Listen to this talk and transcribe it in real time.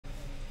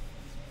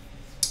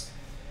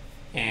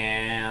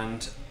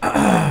And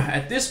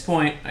at this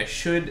point, I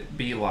should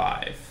be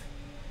live.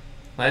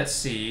 Let's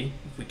see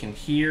if we can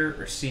hear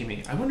or see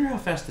me. I wonder how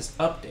fast this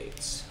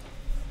updates.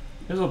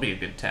 This will be a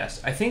good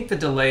test. I think the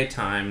delay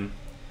time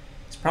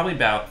is probably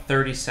about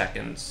 30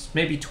 seconds,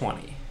 maybe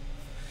 20.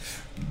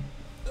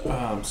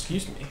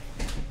 Excuse me.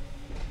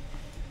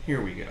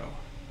 Here we go.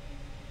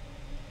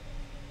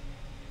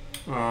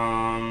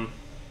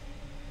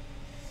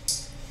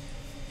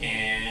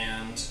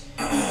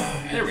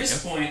 At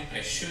this point,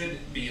 I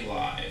should be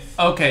live.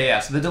 Okay, yeah,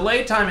 so the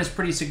delay time is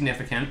pretty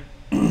significant.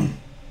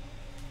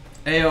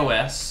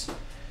 AOS.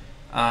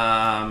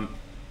 And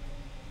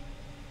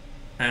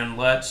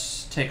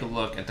let's take a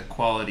look at the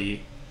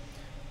quality.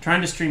 I'm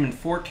trying to stream in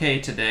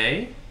 4K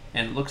today,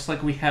 and it looks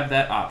like we have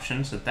that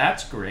option, so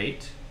that's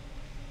great.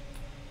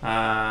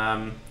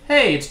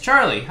 Hey, it's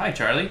Charlie. Hi,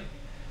 Charlie.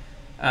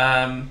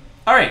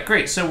 Alright,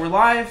 great. So we're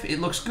live. It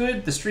looks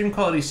good. The stream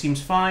quality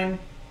seems fine.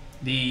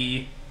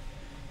 The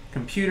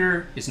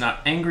computer is not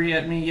angry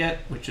at me yet,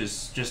 which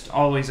is just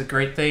always a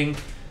great thing.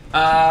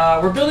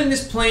 We're building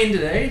this plane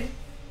today.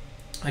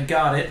 I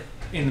got it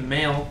in the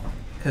mail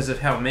because of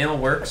how mail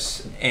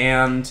works,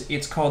 and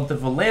it's called the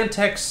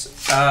Volantex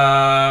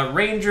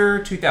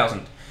Ranger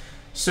 2000.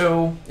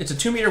 So it's a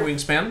 2-meter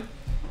wingspan.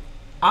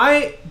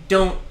 I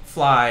don't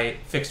fly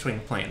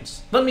fixed-wing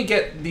planes. Let me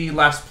get the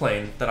last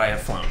plane that I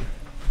have flown.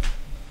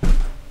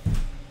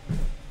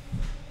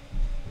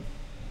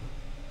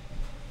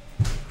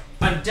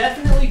 I'm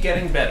definitely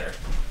getting better.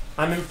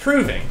 I'm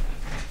improving.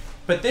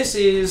 But this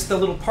is the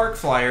little park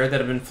flyer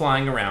that I've been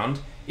flying around.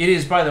 It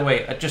is, by the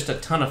way, just a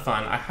ton of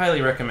fun. I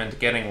highly recommend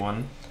getting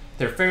one.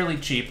 They're fairly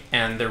cheap,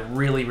 and they're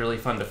really, really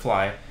fun to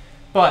fly.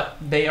 But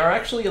they are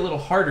actually a little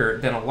harder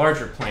than a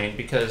larger plane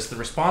because the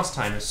response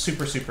time is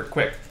super, super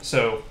quick.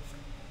 So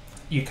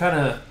you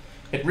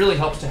it really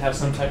helps to have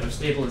some type of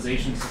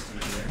stabilization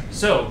system in there.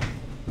 So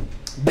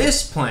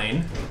this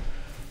plane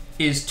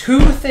is 2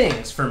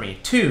 things for me.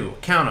 2,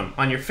 count them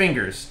on your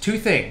fingers. 2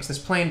 things. This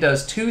plane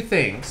does 2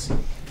 things.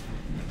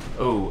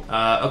 Oh,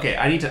 okay,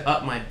 I need to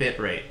up my bit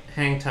rate.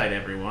 Hang tight,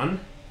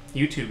 everyone.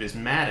 YouTube is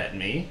mad at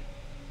me.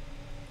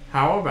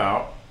 How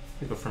about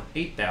we go from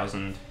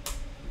 8,000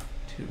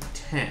 to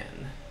 10?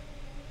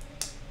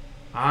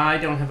 I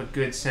don't have a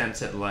good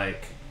sense at,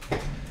 like,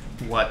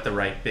 what the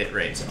right bit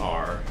rates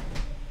are.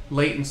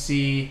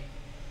 Latency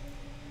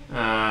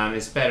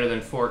is better than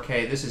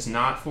 4K. This is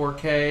not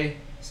 4K,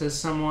 says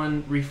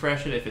someone.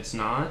 Refresh it if it's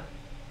not.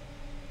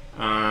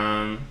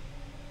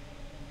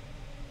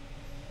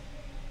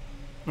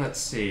 Let's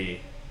see.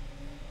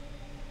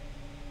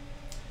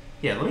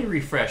 Yeah, let me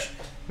refresh.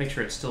 Make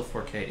sure it's still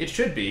 4K. It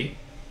should be.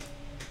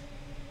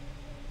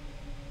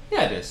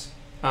 Yeah, it is.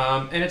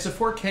 And it's a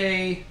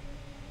 4K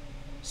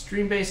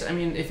stream base. I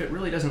mean, if it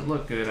really doesn't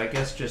look good, I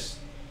guess just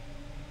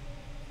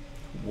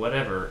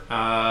whatever.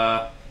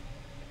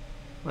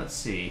 Let's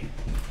see.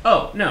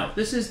 Oh, no,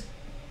 this is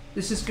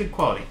good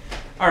quality.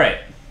 All right.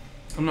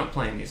 I'm not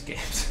playing these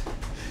games.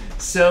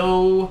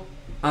 So,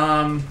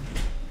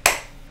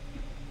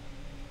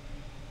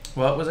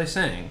 what was I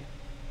saying?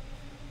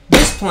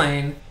 This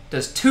plane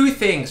does 2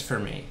 things for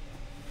me.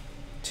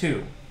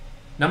 2.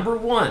 Number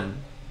 1,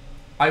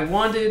 I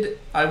wanted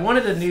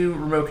a new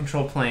remote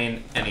control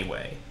plane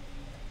anyway.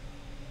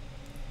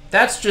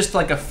 That's just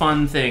like a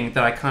fun thing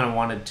that I kind of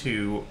wanted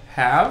to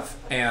have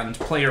and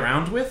play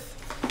around with.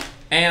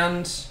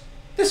 And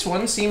this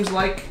one seems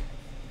like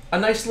a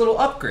nice little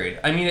upgrade.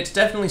 I mean, it's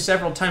definitely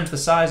several times the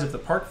size of the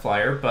Park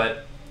Flyer,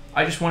 but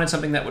I just wanted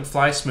something that would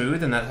fly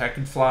smooth and that I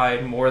could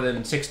fly more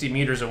than 60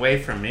 meters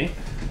away from me.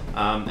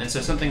 And so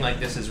something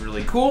like this is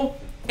really cool.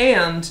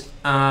 And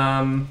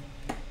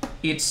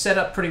it's set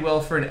up pretty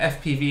well for an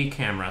FPV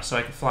camera, so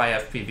I could fly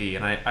FPV,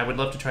 and I would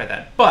love to try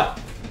that. But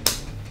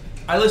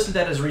I listed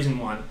that as reason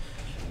 1,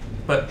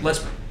 but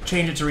let's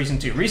change it to reason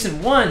 2.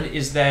 Reason 1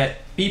 is that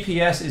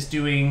BPS is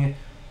doing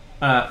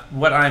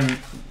what I'm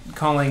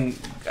calling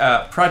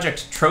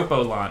Project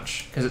Tropo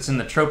Launch, because it's in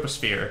the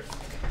troposphere,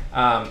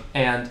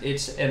 and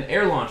it's an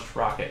air-launched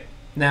rocket.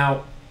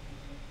 Now,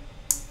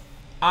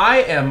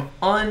 I am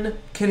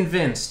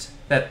unconvinced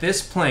that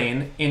this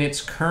plane, in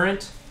its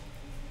current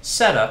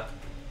setup,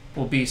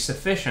 will be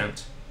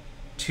sufficient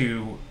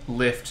to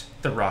lift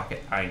the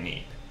rocket I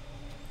need.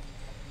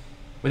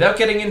 Without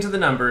getting into the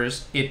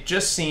numbers, it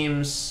just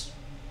seems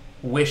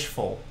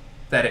wishful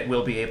that it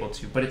will be able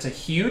to. But it's a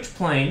huge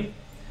plane,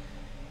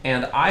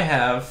 and I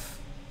have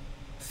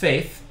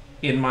faith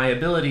in my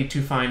ability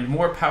to find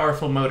more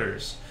powerful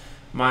motors.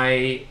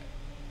 My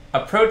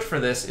approach for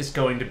this is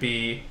going to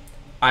be,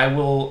 I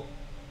will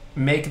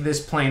make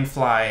this plane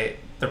fly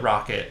the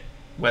rocket,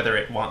 whether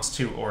it wants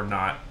to or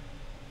not,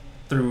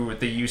 through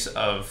the use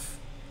of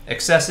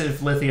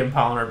excessive lithium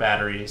polymer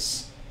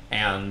batteries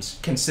and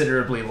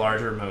considerably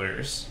larger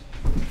motors.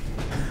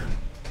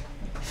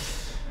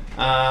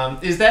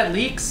 Is that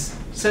leaks?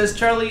 Says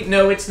Charlie.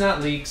 No, it's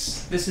not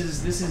leaks. This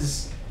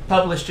is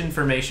published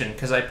information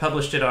because I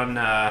published it on.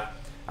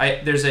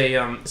 There's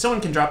a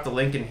someone can drop the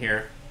link in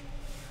here.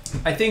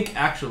 I think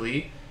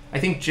actually I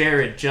think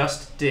Jared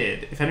just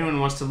did. If anyone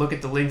wants to look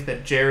at the link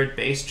that Jared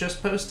Base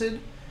just posted,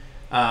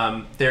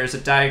 there's a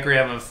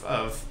diagram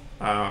of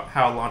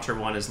how Launcher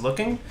 1 is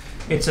looking.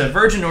 It's a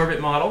Virgin Orbit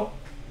model.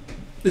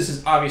 This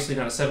is obviously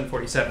not a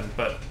 747,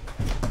 but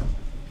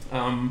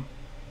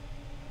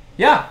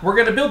yeah, we're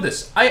going to build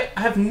this. I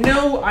have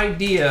no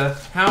idea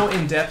how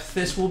in-depth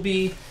this will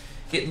be.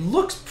 It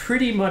looks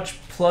pretty much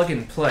plug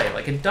and play.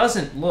 Like, it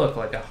doesn't look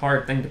like a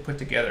hard thing to put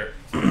together.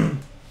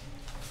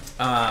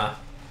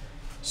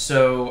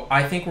 So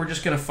I think we're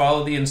just going to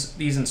follow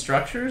these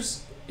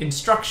instructions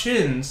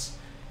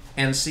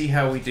and see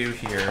how we do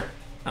here.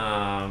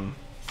 Now,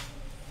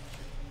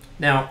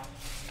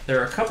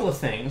 there are a couple of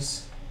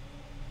things.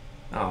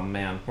 Oh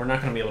man, we're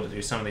not going to be able to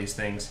do some of these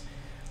things.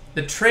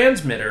 The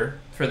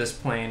transmitter for this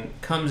plane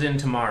comes in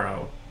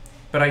tomorrow,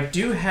 but I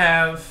do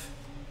have...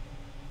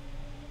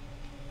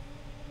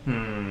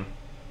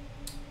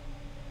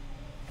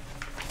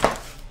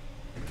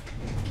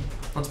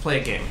 Let's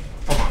play a game.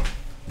 Hold on.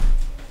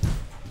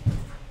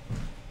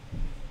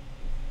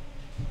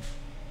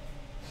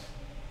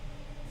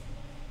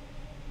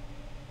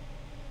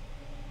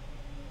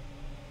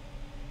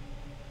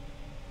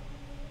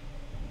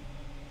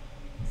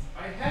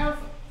 I have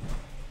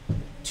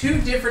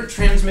two different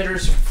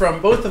transmitters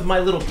from both of my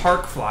little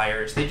park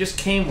flyers. They just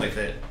came with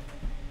it.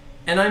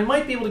 And I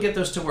might be able to get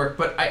those to work,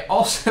 but I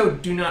also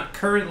do not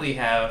currently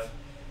have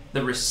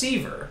the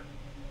receiver.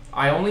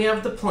 I only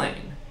have the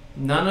plane,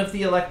 none of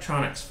the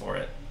electronics for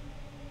it.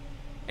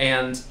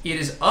 And it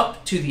is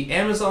up to the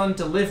Amazon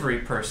delivery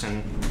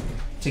person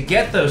to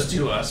get those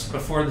to us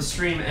before the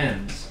stream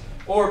ends,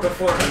 or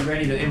before I'm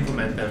ready to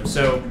implement them.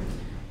 So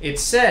it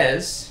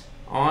says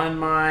on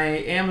my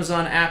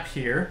Amazon app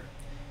here,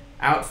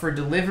 out for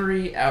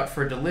delivery, out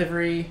for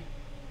delivery.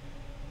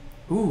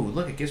 Ooh,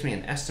 look, it gives me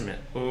an estimate.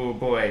 Oh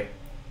boy.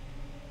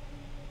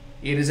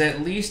 It is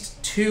at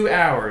least 2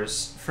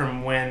 hours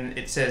from when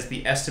it says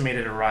the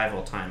estimated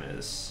arrival time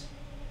is.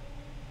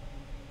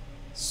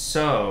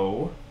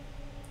 So,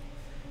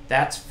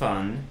 that's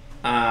fun.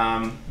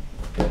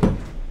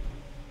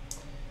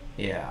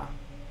 Yeah.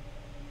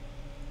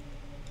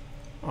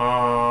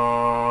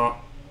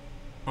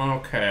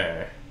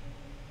 Okay.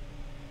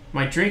 Am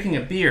I drinking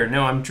a beer?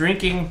 No, I'm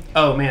drinking...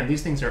 Oh man,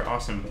 these things are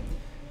awesome.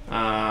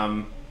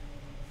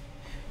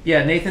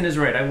 Yeah, Nathan is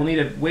right. I will need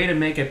a way to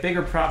make a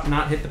bigger prop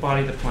not hit the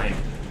body of the plane.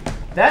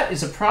 That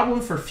is a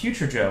problem for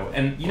Future Joe.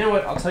 And you know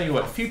what? I'll tell you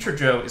what. Future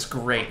Joe is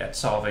great at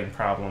solving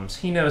problems.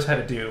 He knows how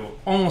to do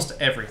almost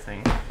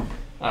everything.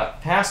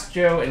 Past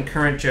Joe and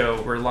current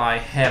Joe rely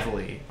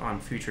heavily on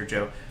Future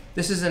Joe.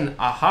 This is an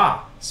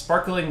AHA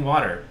sparkling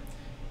water.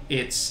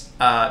 It's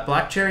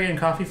black cherry and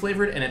coffee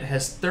flavored, and it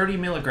has 30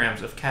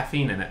 milligrams of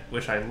caffeine in it,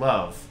 which I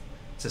love.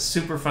 It's a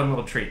super fun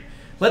little treat.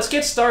 Let's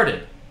get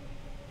started.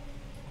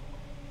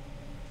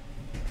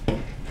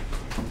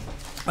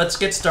 Let's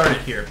get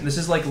started here. This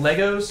is like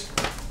Legos,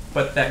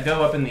 but that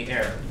go up in the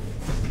air.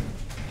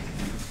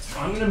 So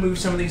I'm going to move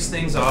some of these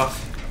things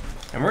off,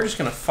 and we're just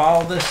going to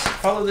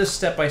follow this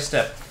step by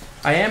step.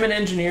 I am an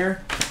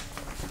engineer,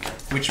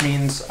 which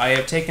means I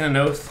have taken an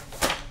oath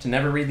to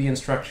never read the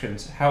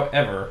instructions.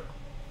 However,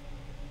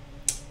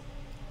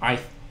 I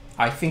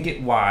think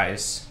it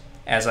wise,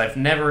 as I've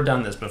never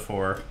done this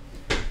before,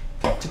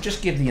 to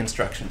just give the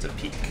instructions a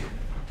peek.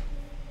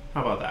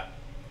 How about that?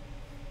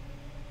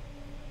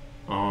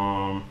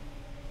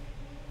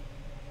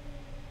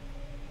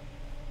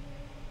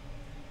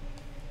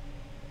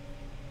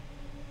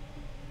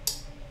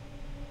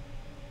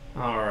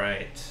 All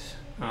right.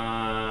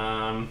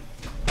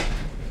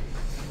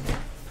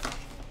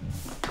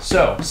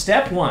 So,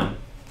 step one.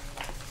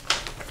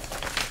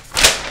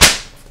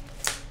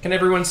 Can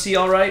everyone see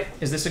all right?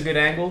 Is this a good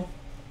angle?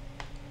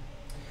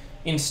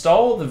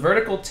 Install the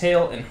vertical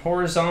tail and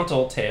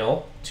horizontal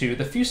tail to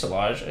the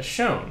fuselage as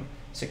shown,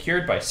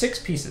 secured by 6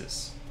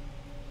 pieces.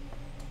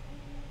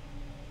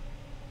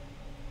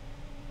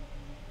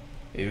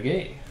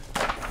 Okay.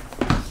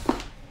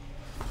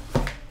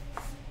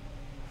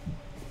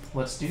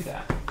 Let's do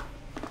that.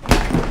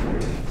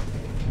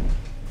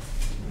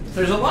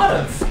 There's a lot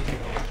of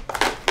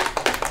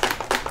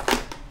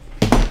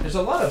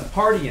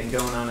partying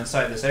going on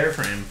inside this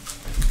airframe.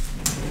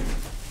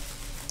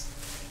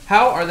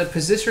 How are the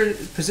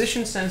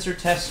position sensor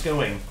tests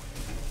going?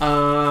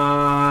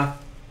 Guilherme?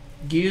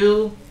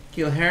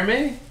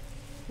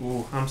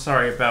 Ooh, I'm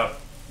sorry about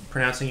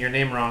pronouncing your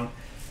name wrong.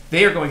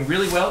 They are going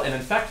really well, and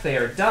in fact, they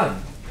are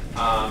done.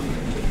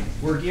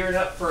 We're geared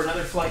up for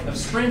another flight of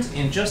Sprint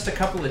in just a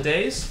couple of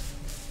days.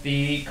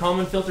 The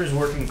Kalman filter is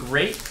working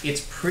great.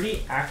 It's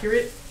pretty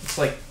accurate. It's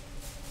like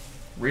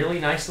really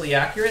nicely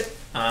accurate.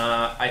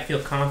 I feel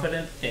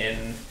confident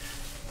in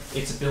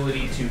its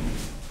ability to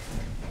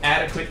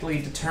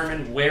adequately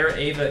determine where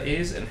Ava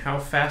is and how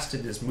fast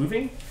it is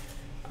moving.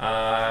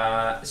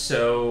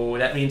 So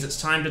that means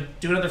it's time to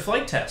do another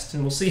flight test,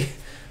 and we'll see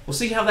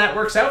how that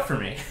works out for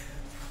me.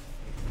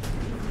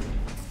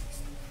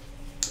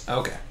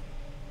 Okay.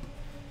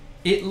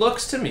 It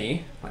looks to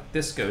me like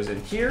this goes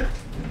in here,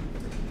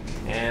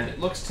 and it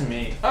looks to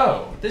me,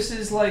 oh, this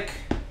is like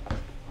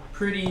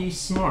pretty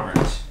smart.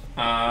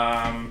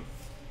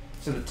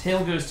 So the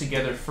tail goes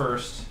together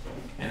first,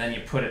 and then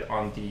you put it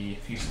on the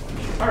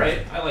fuselage. All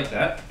right, I like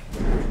that.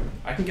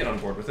 I can get on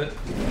board with it.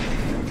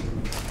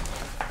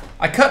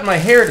 I cut my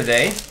hair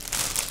today,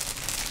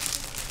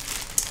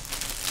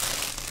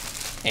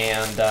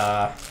 and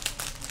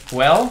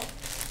well,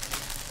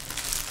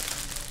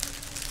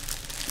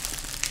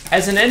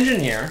 as an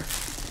engineer,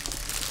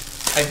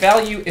 I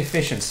value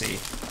efficiency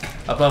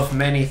above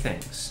many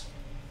things.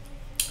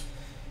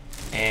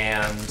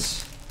 And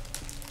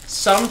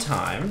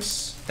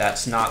sometimes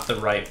that's not the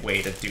right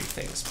way to do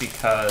things,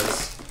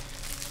 because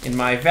in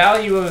my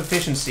value of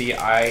efficiency,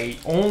 I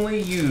only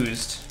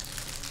used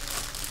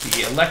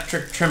the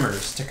electric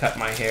trimmers to cut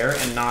my hair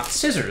and not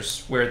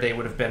scissors, where they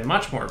would have been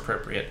much more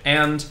appropriate.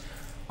 And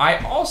I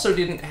also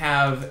didn't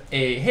have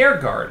a hair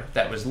guard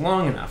that was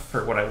long enough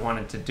for what I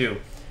wanted to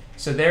do.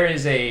 So there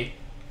is a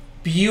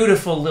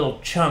beautiful little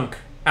chunk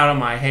out of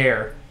my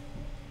hair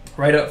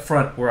right up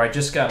front where I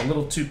just got a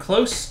little too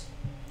close.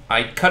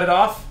 I cut it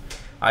off.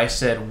 I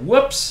said,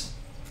 whoops.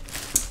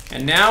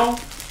 And now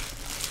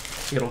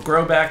it'll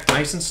grow back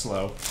nice and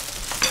slow.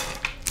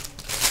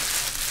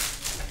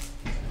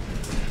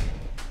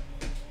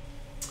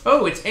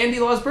 Oh, it's Andy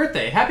Law's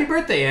birthday. Happy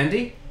birthday,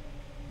 Andy.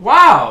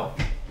 Wow.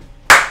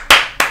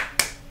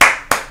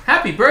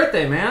 Happy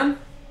birthday, man.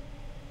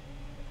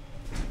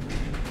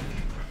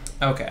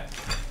 Okay.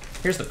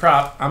 Here's the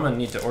prop. I'm going to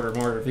need to order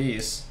more of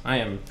these. I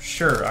am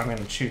sure I'm going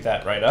to chew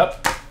that right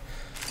up.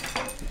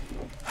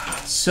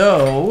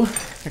 So,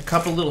 a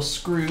couple little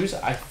screws.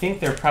 I think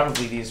they're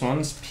probably these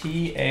ones.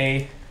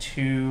 PA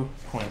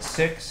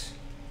 2.6.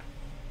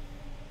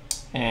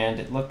 And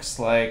it looks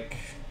like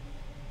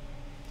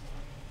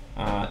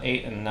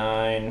 8 and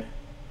 9.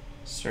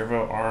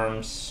 Servo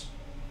arms.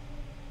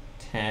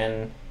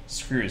 10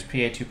 screws.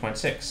 PA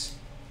 2.6.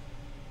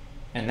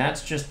 And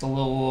that's just the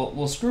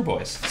little screw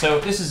boys. So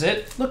this is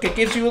it. Look, it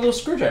gives you a little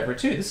screwdriver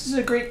too. This is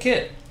a great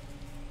kit.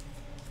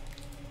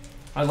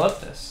 I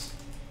love this.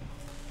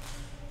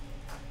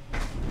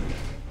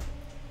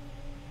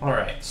 All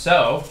right,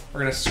 so we're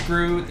gonna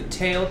screw the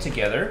tail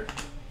together.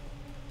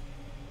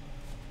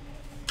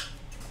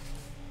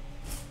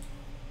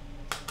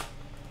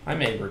 I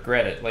may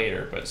regret it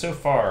later, but so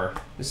far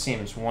this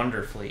seems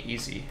wonderfully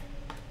easy.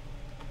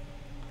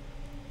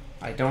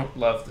 I don't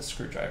love the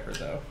screwdriver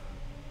though.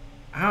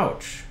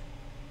 Ouch.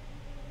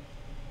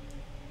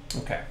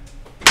 Okay.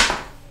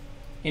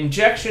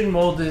 Injection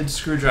molded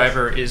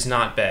screwdriver is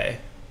not bae.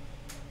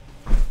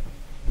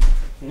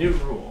 New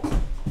rule.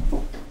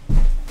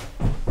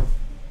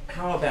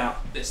 How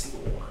about this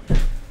little one?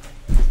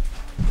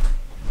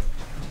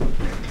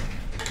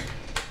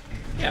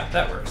 Yeah,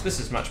 that works. This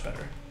is much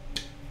better.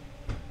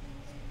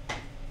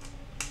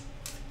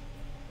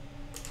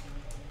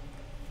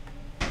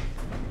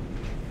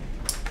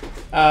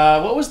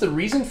 What was the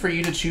reason for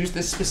you to choose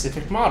this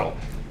specific model?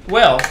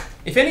 Well,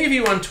 if any of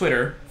you on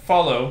Twitter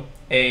follow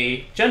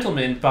a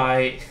gentleman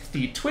by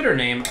the Twitter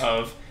name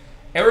of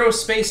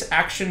Aerospace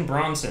Action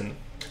Bronson,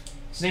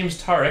 his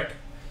name's Tariq,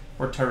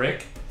 or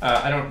Tariq.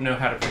 I don't know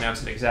how to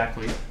pronounce it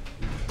exactly.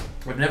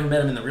 I've never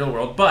met him in the real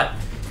world, but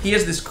he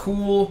has this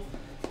cool,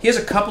 he has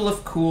a couple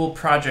of cool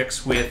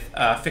projects with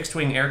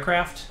fixed-wing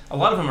aircraft. A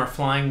lot of them are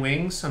flying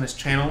wings on his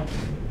channel.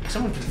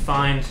 Someone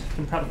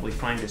can probably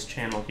find his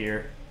channel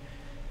here.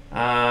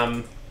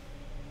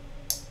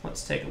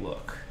 Let's take a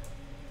look.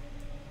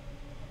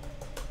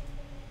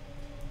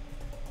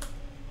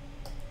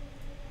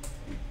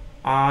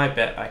 I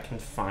bet I can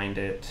find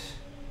it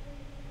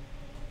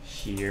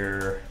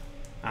here.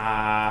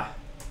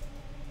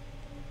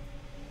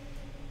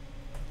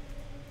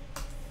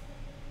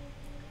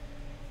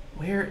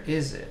 Where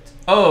is it?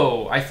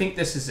 Oh, I think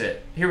this is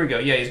it. Here we go.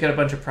 Yeah, he's got a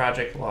bunch of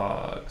project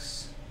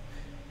logs.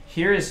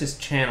 Here is his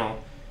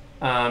channel.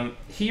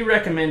 He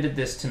recommended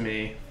this to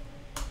me.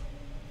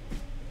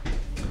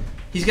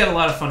 He's got a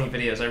lot of funny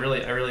videos. I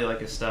really like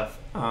his stuff.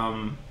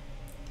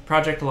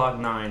 Project Log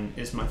 9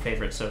 is my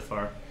favorite so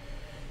far.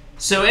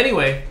 So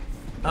anyway,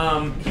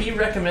 he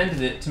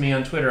recommended it to me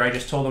on Twitter. I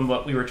just told him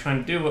what we were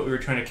trying to do, what we were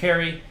trying to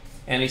carry,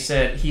 and he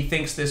said he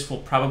thinks this will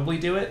probably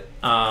do it.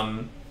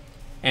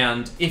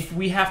 And if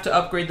we have to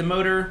upgrade the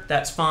motor,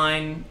 that's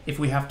fine. If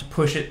we have to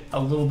push it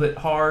a little bit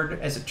hard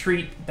as a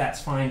treat,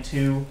 that's fine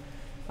too.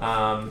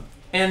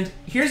 And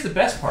here's the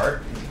best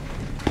part.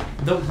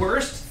 The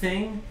worst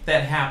thing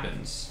that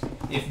happens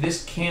if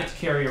this can't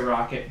carry a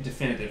rocket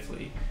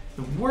definitively,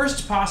 the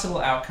worst possible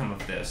outcome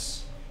of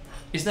this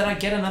is that I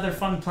get another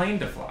fun plane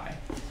to fly.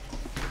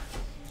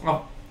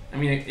 Well, I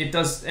mean, it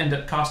does end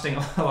up costing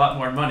a lot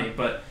more money,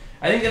 but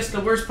I think that's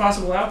the worst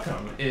possible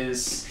outcome,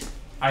 is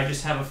I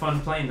just have a fun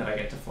plane that I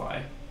get to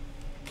fly.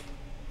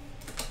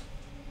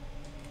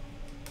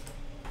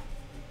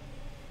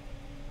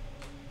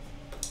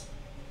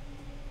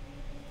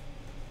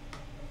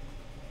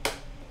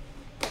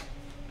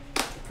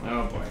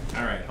 Oh boy.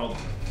 Alright, hold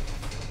on.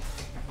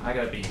 I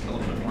gotta be a little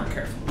bit more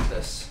careful with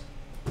this.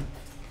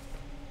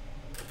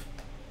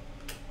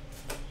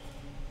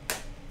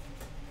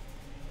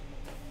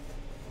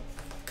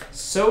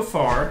 So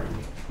far,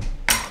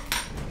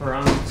 We're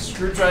on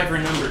screwdriver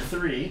number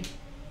 3.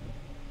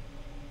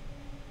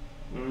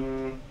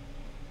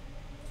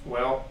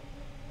 Well,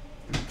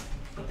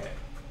 okay.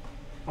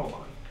 Hold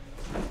on.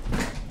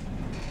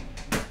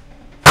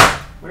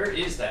 Where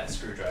is that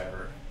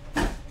screwdriver?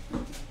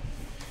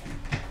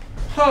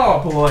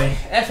 Oh boy,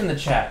 F in the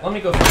chat. Let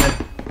me go find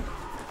it.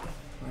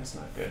 That's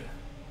not good.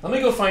 Let me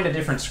go find a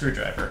different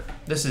screwdriver.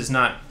 This is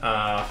not,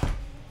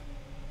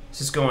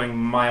 this is going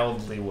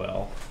mildly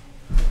well.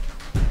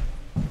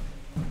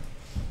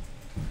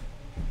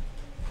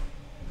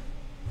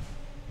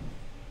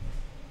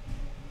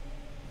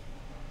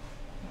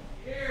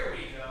 Here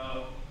we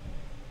go.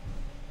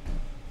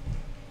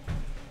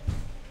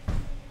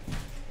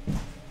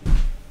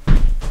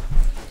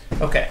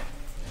 Okay,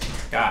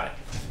 got it.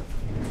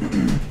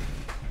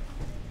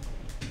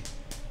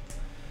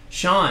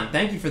 Sean,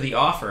 thank you for the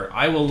offer.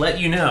 I will let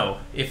you know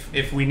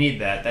if we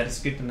need that. That is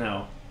good to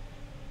know.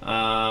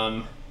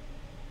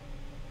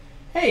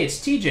 Hey, it's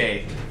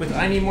TJ with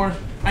I need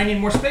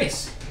more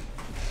space.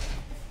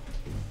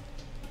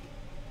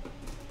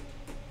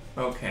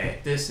 Okay,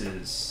 this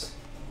is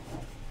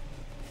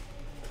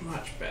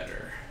much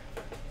better.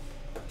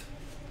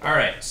 All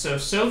right,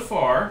 so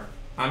far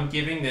I'm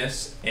giving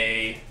this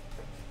a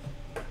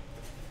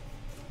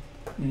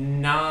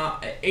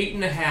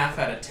 8.5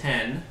 out of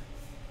 10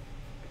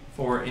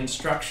 for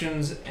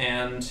instructions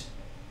and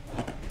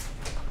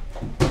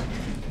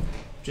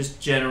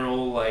just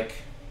general,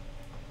 like,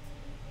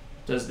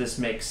 does this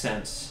make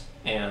sense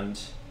and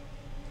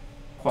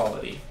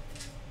quality.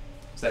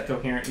 Is that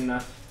coherent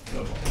enough?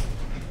 Oh.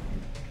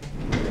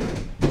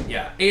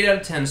 Yeah, 8 out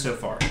of 10 so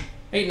far.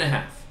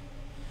 8.5.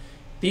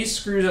 These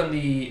screws on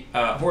the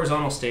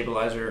horizontal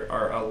stabilizer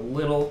are a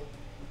little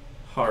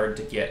hard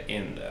to get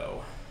in,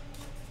 though.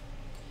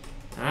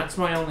 That's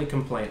my only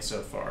complaint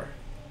so far.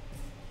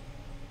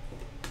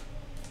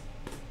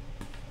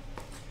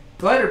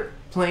 Glider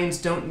planes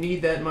don't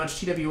need that much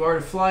TWR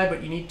to fly,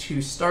 but you need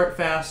to start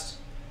fast.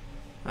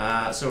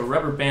 So a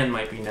rubber band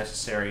might be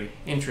necessary.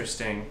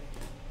 Interesting.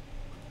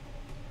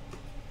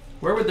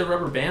 Where would the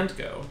rubber band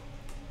go?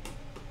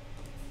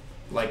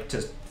 Like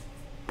to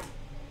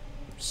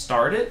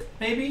start it,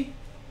 maybe?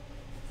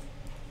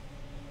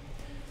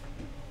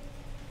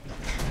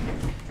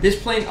 This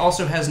plane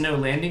also has no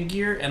landing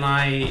gear,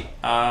 and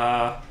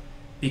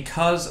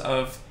because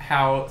of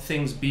how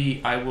things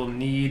be, I will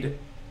need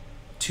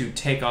to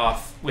take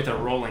off with a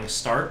rolling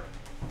start.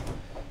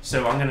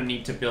 So I'm gonna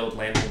need to build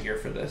landing gear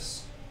for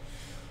this.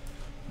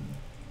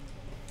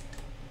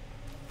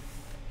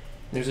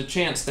 There's a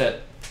chance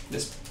that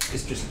this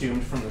is just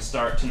doomed from the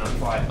start to not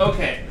fly.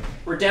 Okay,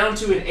 we're down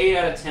to an 8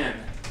 out of 10.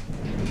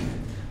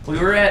 We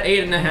were at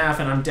 8.5,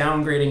 and I'm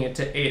downgrading it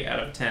to 8 out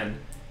of 10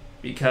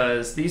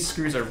 because these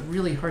screws are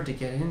really hard to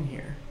get in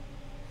here.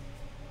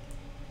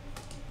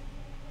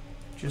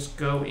 Just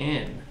go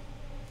in.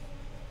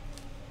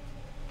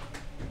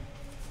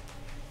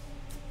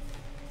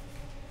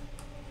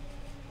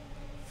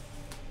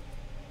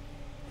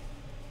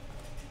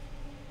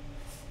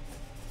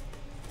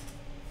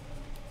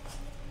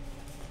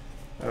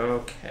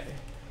 Okay,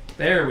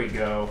 there we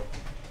go.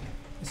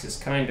 This is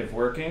kind of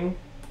working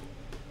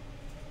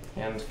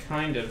and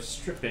kind of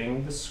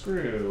stripping the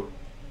screw.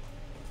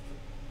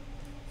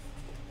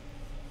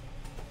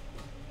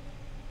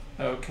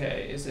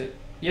 Okay, is it?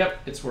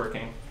 Yep, it's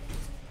working.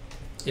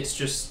 It's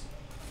just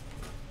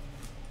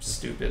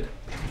stupid.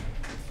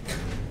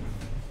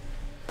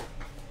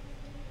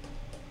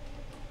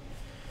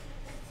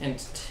 And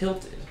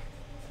tilted.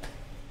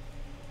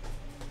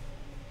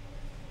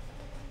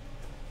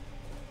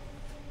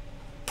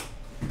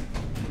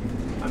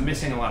 I'm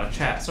missing a lot of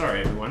chat. Sorry,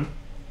 everyone.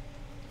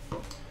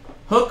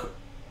 Hook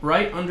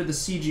right under the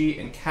CG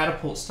and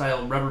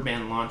catapult-style rubber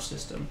band launch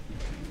system.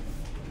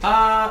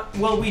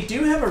 Well, we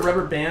do have a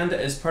rubber band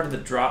as part of the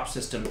drop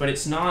system, but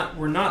it's not.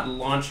 We're not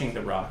launching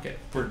the rocket.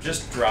 We're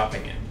just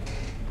dropping it.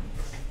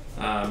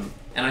 And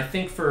I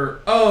think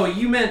for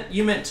you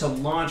meant to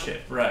launch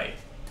it, right?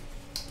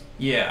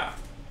 Yeah.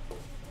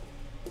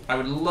 I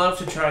would love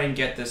to try and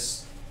get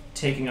this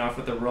taking off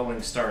with a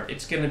rolling start.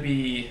 It's gonna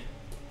be.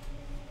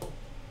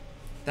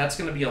 That's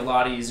going to be a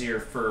lot easier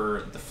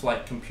for the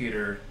flight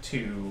computer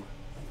to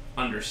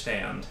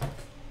understand.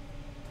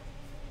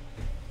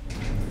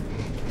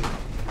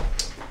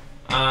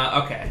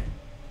 Okay.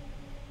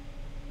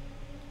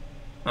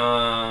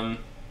 Have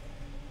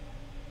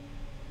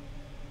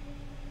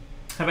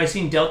I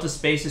seen Delta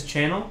Space's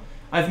channel?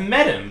 I've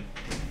met him.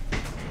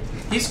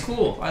 He's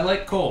cool. I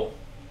like Cole.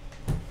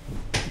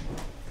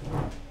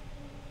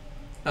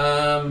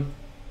 Yeah,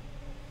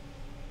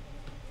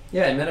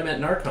 I met him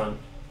at Narcon.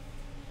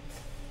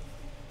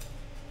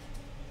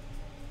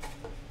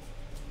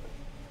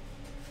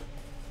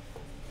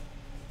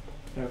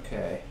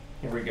 Okay,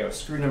 here we go.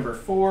 Screw number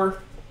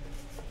 4.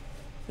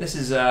 This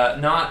is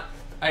not...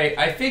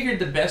 I figured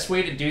the best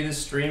way to do this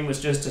stream was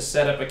just to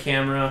set up a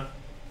camera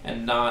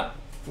and not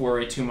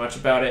worry too much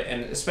about it,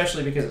 and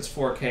especially because it's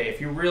 4K. If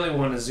you really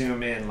want to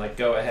zoom in, like,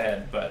 go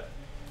ahead, but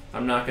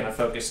I'm not going to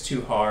focus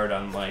too hard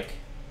on, like,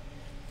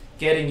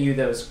 getting you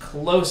those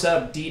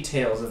close-up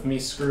details of me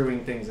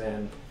screwing things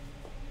in,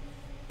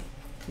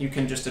 you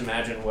can just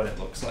imagine what it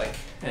looks like,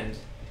 and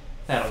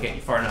that'll get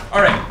you far enough.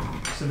 All right,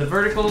 so the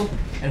vertical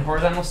and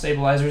horizontal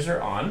stabilizers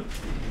are on.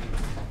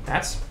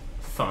 That's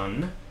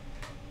fun.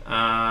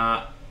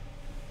 What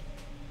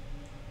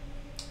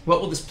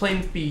will this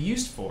plane be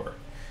used for?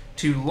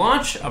 To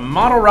launch a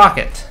model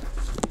rocket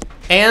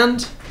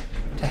and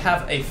to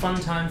have a fun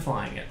time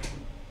flying it.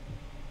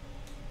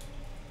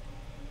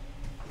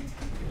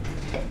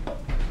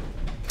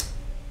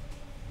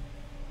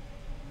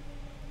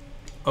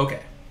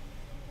 Okay.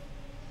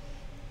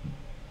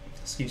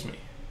 Excuse me.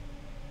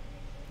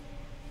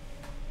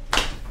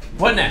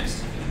 What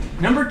next?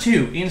 Number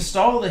 2,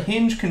 install the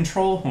hinge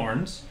control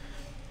horns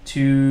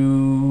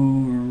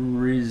to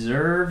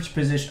reserved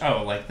position.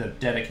 Oh, like the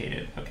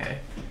dedicated. Okay.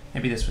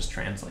 Maybe this was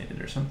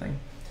translated or something.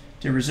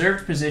 To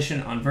reserved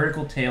position on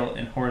vertical tail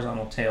and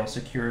horizontal tail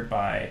secured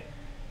by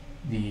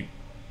the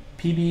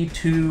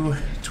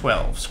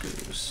PB212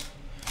 screws.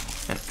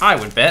 And I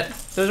would bet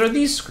those are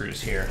these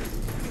screws here.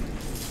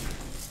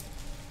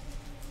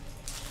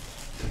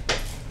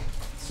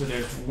 So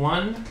there's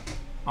one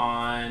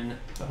on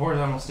the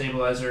horizontal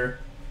stabilizer,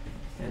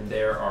 and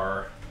there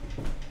are,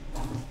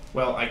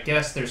 well, I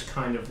guess there's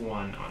kind of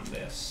one on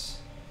this,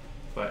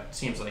 but it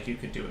seems like you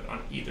could do it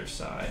on either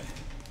side.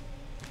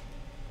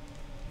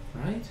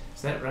 Right?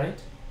 Is that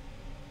right?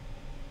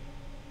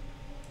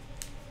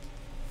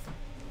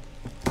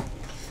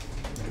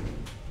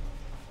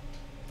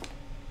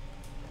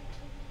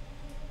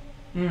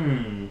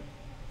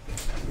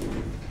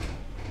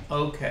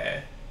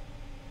 Okay.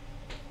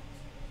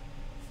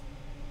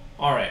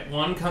 All right,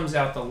 one comes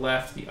out the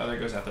left, the other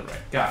goes out the right.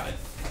 Got it.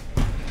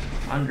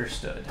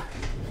 Understood.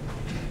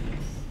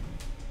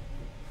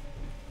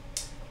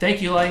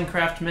 Thank you, Lighting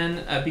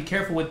Craftman. Be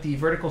careful with the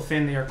vertical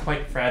fin; they are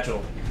quite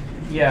fragile.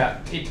 Yeah,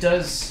 it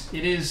does.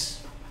 It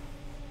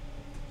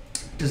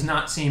does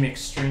not seem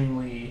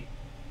extremely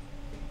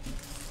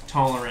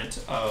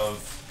tolerant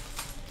of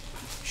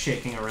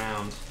shaking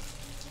around.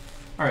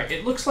 All right,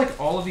 it looks like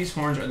all of these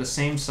horns are the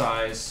same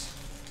size.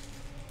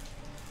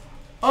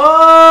 Oh,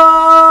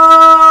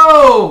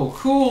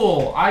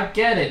 cool. I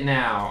get it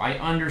now. I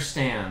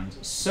understand.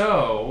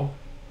 So,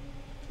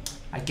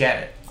 I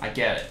get it. I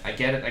get it. I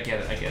get it. I get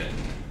it. I get it.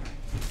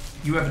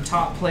 You have a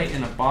top plate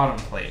and a bottom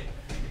plate,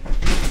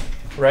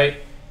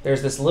 right?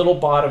 There's this little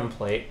bottom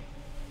plate,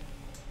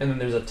 and then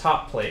there's a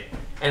top plate.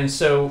 And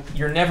so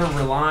you're never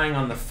relying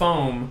on the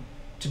foam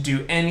to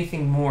do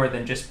anything more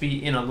than just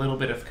be in a little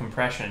bit of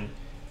compression.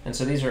 And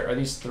so these are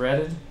these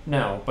threaded?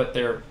 No, but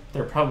they're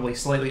probably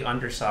slightly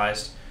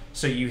undersized.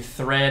 So you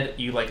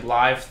like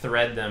live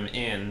thread them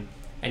in,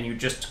 and you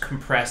just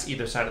compress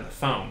either side of the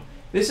foam.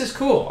 This is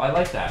cool. I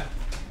like that.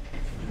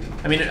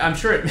 I mean, I'm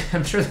sure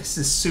this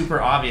is super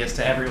obvious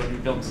to everyone who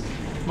builds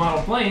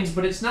model planes,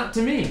 but it's not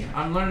to me.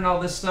 I'm learning all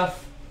this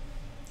stuff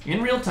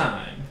in real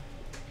time.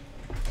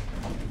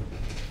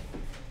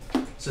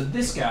 So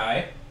this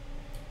guy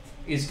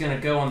is going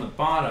to go on the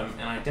bottom,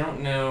 and I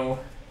don't know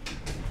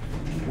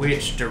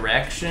which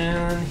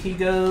direction he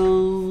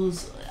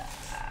goes.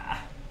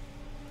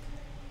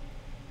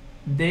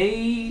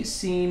 They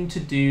seem to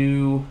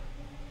do...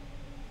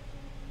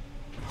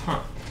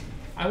 Huh.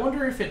 I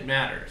wonder if it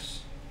matters.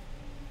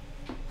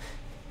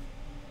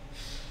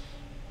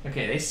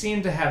 Okay, they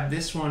seem to have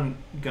this one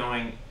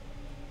going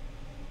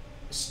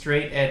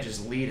straight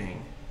edges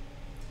leading,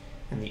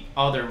 and the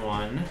other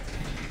one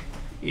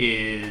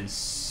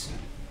is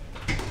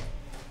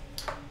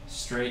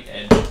straight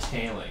edge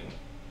tailing,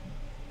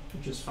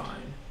 which is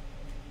fine.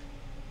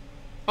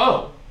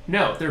 Oh,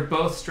 no, they're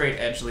both straight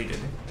edge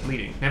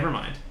leading. Never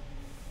mind.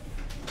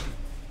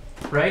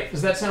 Right?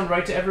 Does that sound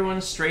right to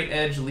everyone? Straight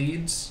edge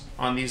leads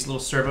on these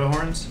little servo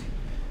horns.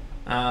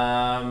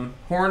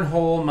 Horn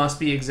hole must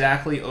be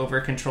exactly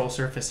over control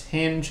surface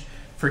hinge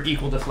for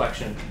equal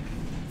deflection.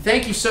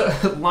 Thank you so...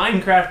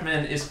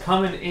 Linecraftman is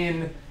coming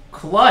in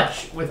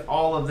clutch with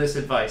all of this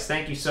advice.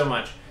 Thank you so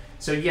much.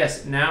 So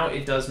yes, now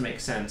it does make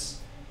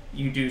sense.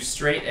 You do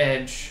straight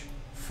edge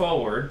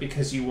forward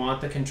because you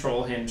want the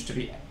control hinge to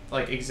be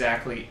like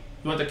exactly...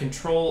 You want the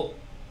control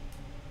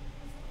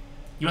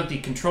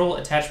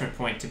attachment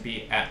point to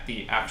be at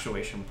the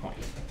actuation point.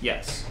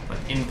 Yes, like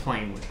in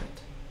plane with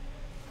it.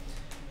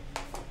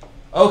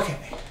 Okay.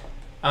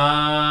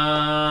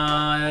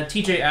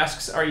 TJ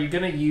asks, are you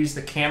going to use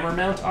the camera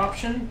mount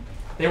option?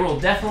 There will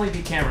definitely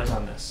be cameras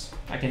on this.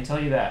 I can tell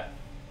you that.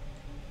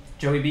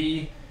 Joey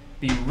B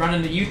be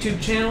running the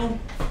YouTube channel,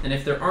 and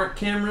if there aren't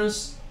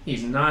cameras,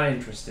 he's not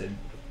interested.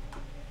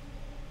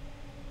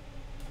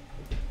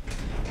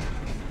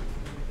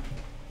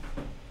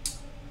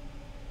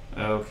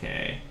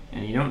 Okay.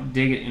 And you don't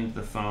dig it into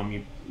the foam,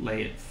 you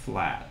lay it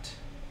flat.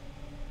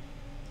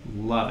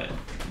 Love it.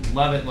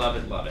 Love it, love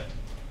it, love it.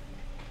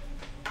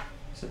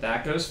 So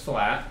that goes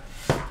flat.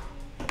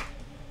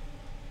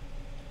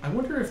 I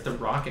wonder if the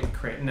rocket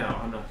crate... No,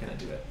 I'm not going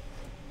to do it.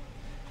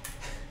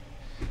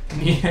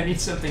 I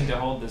need something to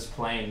hold this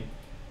plane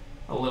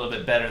a little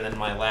bit better than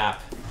my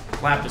lap.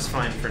 Lap is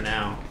fine for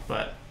now,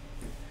 but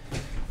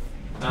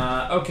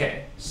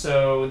Okay,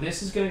 so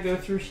this is going to go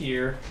through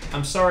here.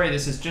 I'm sorry,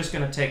 this is just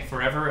going to take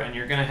forever, and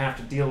you're going to have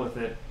to deal with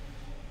it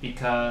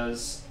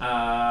because,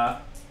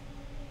 well,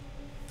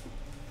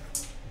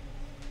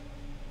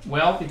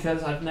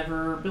 because I've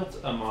never built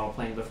a model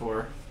plane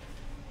before.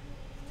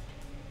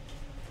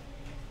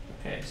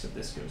 Okay, so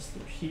this goes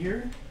through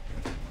here.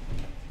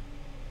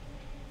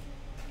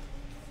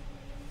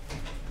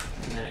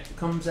 And then it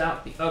comes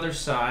out the other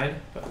side,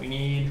 but we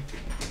need to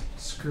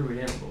screw it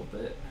in a little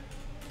bit.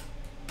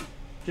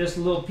 Just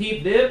a little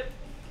peep dip.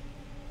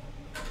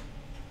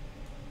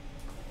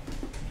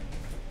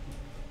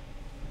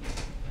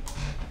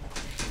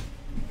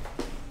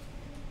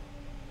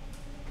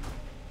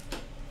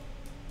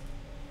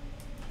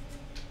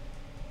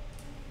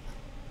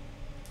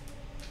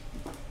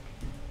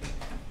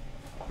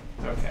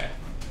 Okay,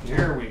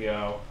 here we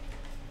go.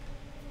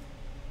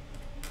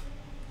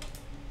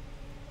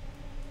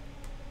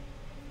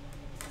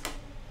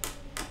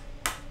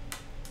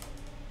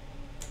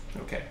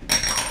 Okay.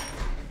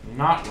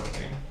 Not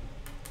working.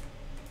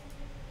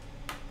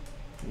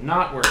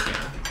 Not working.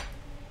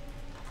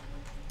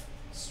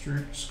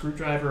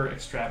 Screwdriver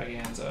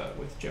extravaganza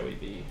with Joey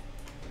B.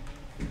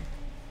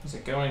 Is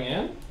it going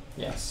in?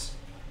 Yes.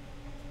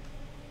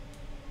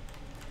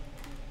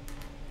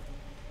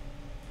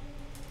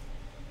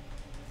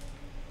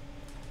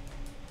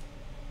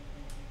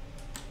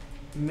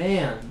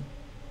 Man,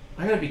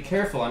 I gotta be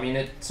careful. I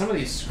mean, some of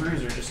these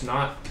screws are just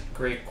not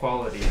great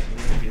quality.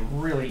 They can be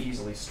really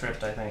easily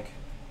stripped, I think.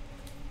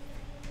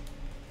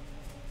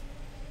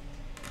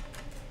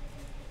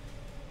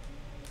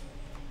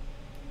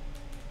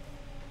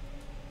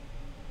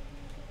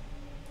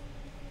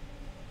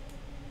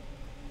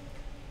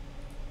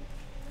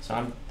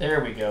 So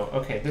there we go.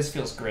 Okay, this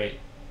feels great.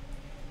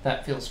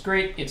 That feels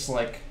great. It's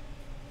like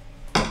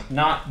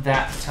not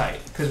that tight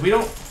because we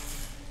don't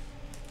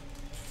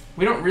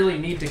really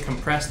need to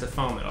compress the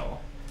foam at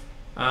all.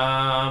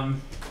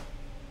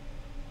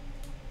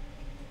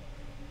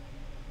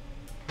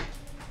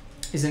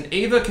 Is an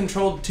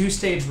Ava-controlled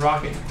two-stage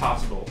rocket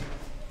possible?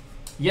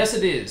 Yes,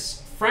 it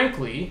is.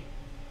 Frankly,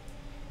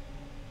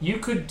 you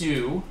could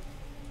do,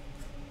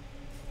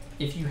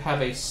 if you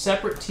have a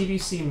separate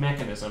TVC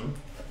mechanism,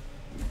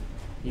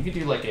 you could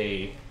do like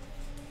a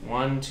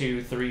 1,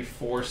 2, 3,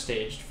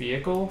 4-staged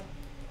vehicle,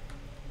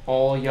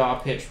 all yaw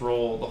pitch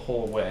roll the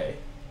whole way.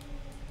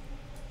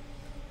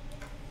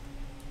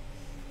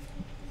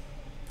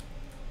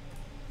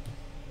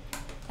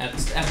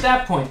 At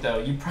that point, though,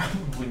 you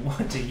probably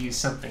want to use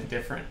something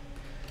different.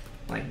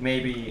 Like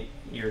maybe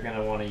you're going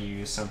to want to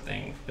use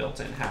something built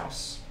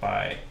in-house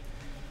by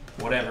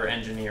whatever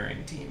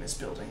engineering team is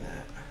building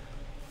that.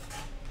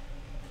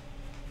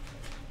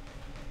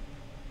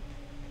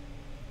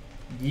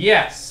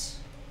 Yes!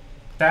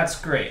 That's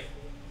great.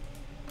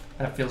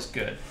 That feels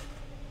good.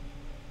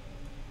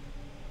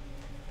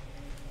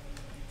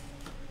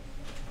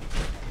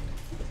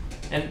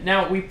 And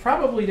now we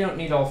probably don't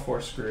need all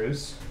 4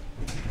 screws.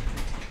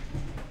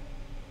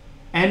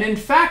 And in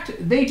fact,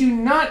 they do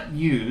not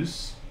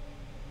use...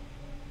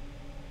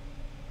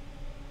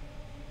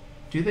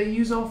 Do they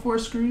use all 4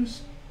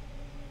 screws?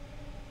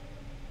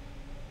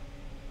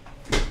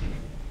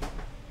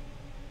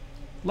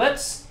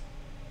 Let's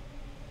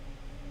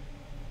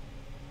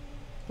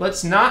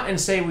not and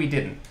say we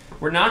didn't.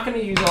 We're not going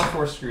to use all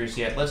 4 screws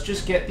yet. Let's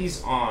just get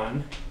these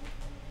on.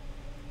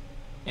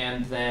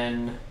 And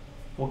then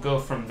we'll go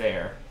from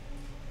there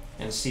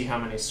and see how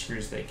many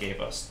screws they gave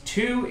us.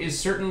 2 is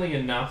certainly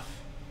enough.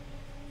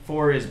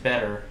 4 is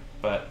better,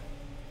 but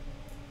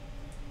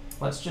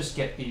let's just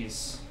get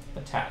these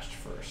attached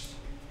first.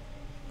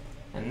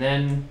 And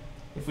then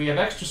if we have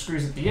extra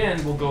screws at the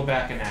end, we'll go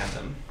back and add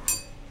them.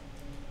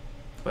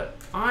 But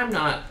I'm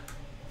not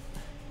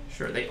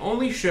sure. They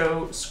only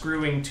show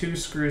screwing 2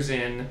 screws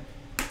in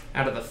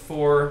out of the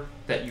 4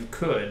 that you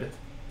could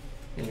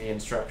in the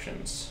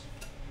instructions.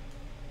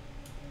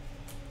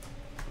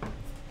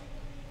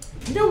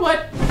 You know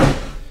what?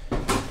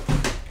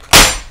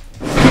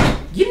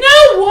 You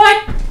know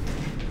what?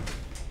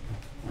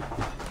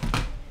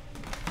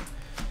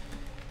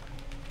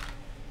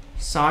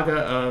 Saga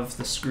of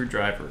the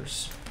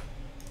screwdrivers.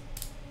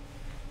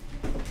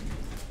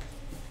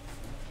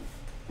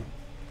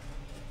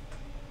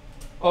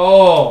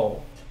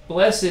 Oh,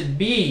 blessed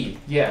be.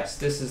 Yes,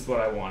 this is what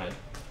I wanted.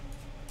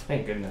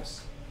 Thank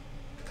goodness.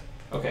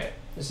 Okay,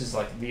 this is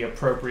like the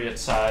appropriate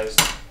sized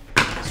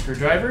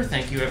screwdriver.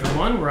 Thank you,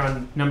 everyone. We're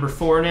on number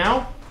 4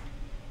 now.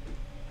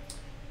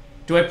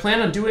 Do I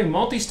plan on doing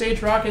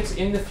multi-stage rockets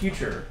in the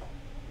future?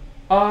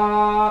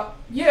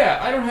 Yeah,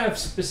 I don't have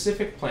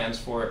specific plans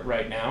for it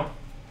right now.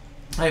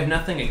 I have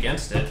nothing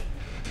against it,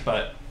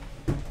 but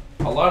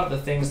a lot of the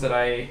things that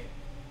I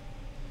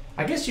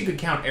guess you could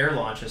count air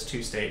launch as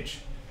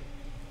 2-stage.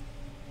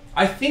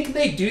 I think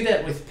they do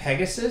that with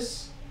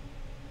Pegasus.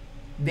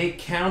 They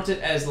count it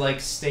as like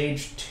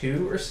stage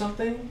 2 or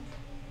something.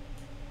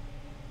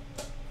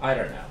 I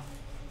don't know.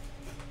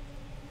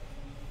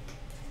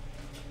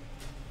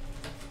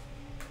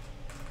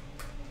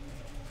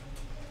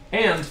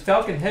 And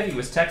Falcon Heavy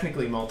was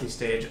technically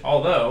multi-stage,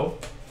 although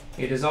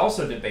it is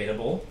also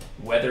debatable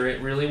whether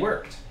it really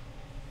worked.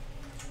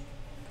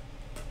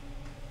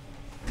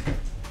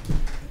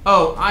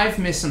 Oh, I've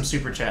missed some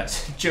super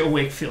chats. Joe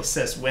Wakefield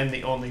says, when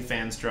the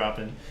OnlyFans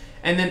dropping.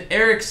 And then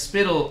Eric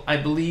Spittle, I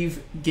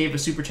believe, gave a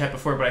super chat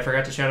before, but I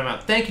forgot to shout him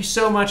out. Thank you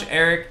so much,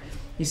 Eric.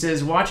 He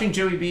says, watching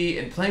Joey B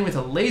and playing with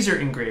a laser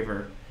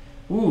engraver.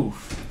 Ooh,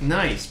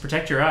 nice.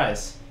 Protect your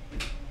eyes.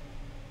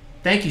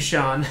 Thank you,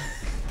 Sean.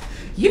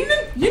 You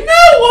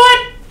know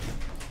what?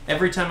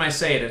 Every time I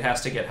say it, it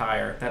has to get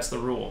higher. That's the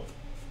rule.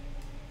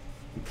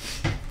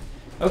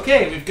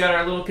 Okay, we've got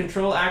our little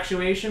control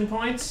actuation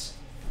points.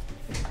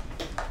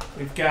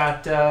 We've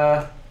got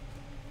a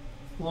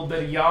little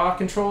bit of yaw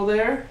control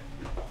there.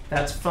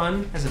 That's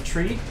fun as a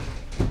treat.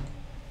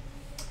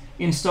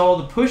 Install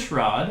the push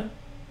rod,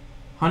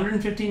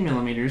 115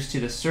 millimeters, to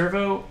the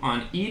servo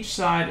on each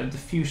side of the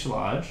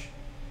fuselage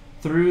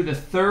through the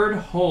third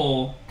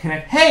hole.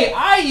 Connect. Hey,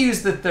 I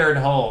used the third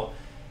hole.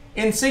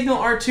 In Signal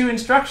R2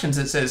 instructions,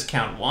 it says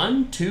count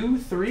 1, 2,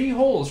 3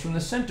 holes from the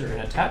center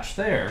and attach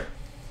there.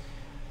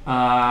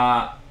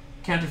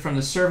 Counted from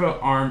the servo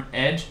arm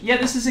edge. Yeah,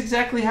 this is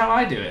exactly how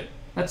I do it.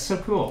 That's so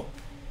cool.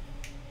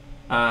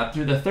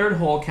 Through the third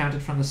hole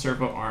counted from the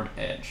servo arm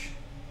edge.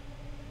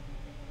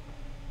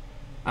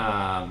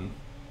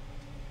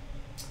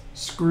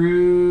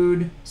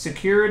 Secured.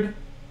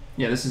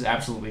 Yeah, this is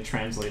absolutely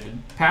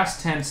translated.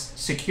 Past tense,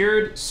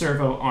 secured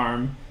servo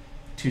arm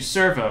to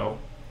servo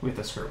with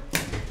a screw.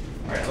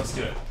 All right, let's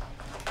do it.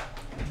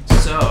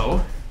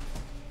 So,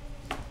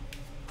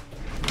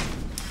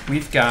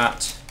 we've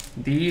got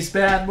these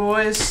bad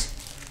boys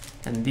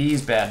and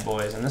these bad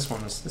boys, and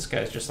this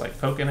guy's just like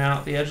poking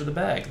out the edge of the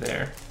bag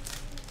there.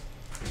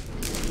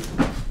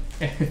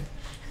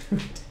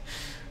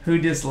 Who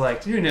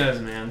disliked? Who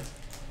knows, man?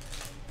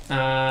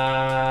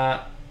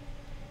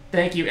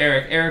 Thank you,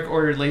 Eric. Eric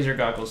ordered laser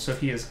goggles, so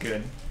he is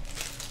good.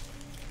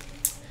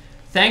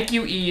 Thank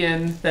you,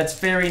 Ian. That's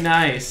very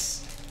nice.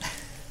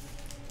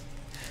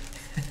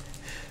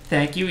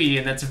 Thank you,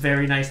 Ian. That's a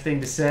very nice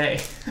thing to say.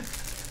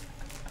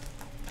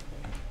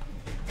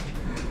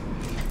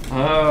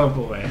 Oh,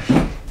 boy.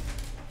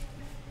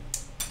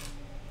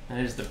 That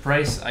is the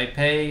price I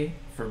pay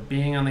for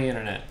being on the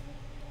internet.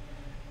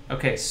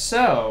 Okay,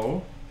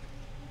 so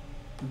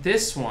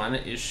this one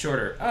is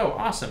shorter. Oh,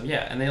 awesome.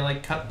 Yeah, and they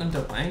like cut them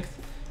to length.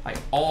 I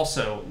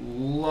also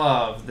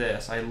love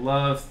this. I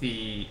love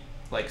the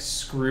like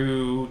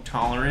screw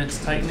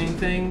tolerance tightening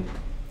thing.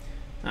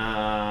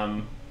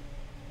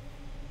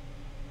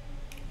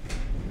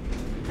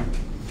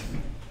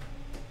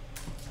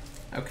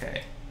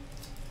 Okay.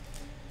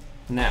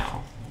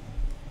 Now,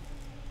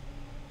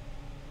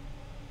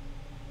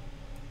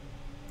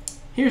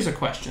 here's a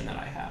question that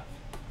I have.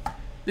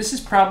 This is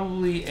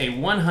probably a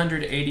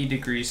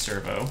 180-degree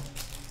servo.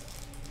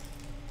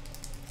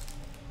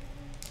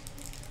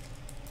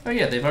 Oh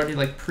yeah, they've already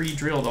like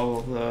pre-drilled all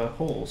of the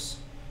holes.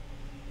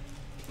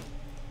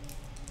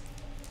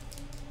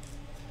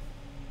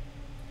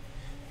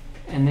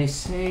 And they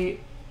say,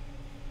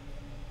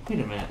 wait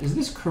a minute, is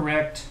this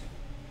correct?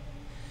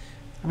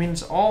 I mean,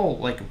 it's all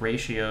like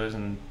ratios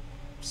and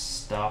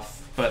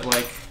stuff, but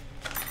like,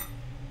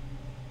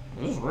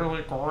 this is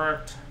really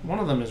correct. One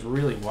of them is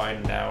really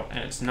widened out, and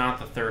it's not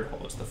the third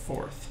hole, it's the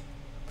fourth.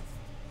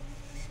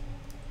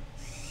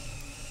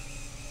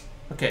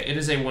 Okay, it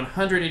is a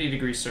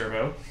 180-degree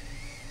servo.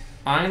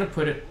 I'm going to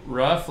put it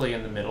roughly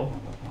in the middle.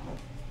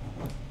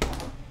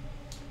 And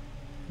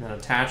then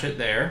attach it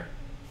there.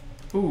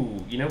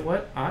 Ooh, you know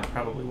what? I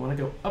probably want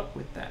to go up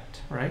with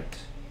that, right?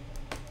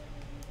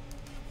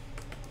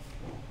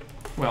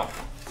 Well,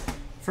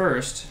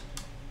 first,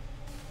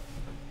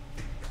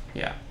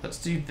 yeah, let's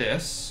do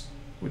this,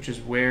 which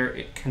is where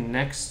it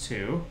connects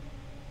to.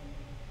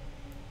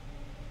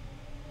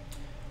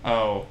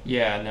 Oh,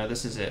 yeah, no,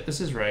 this is it.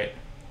 This is right.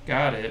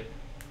 Got it.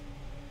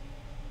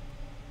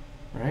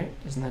 Right?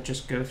 Doesn't that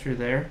just go through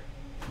there?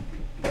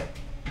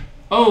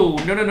 Oh,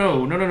 no, no,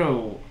 no, no, no,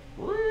 no.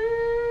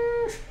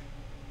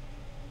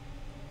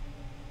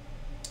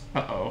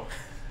 Uh-oh.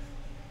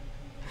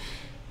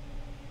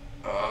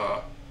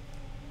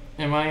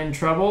 Am I in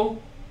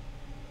trouble?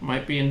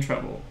 Might be in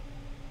trouble.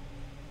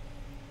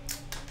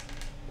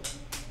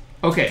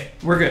 Okay,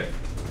 we're good.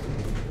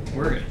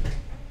 We're good.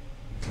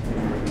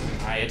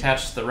 I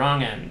attached the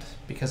wrong end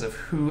because of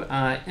who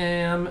I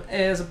am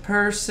as a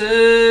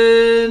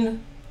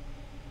person.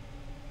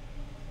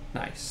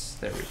 Nice.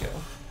 There we go.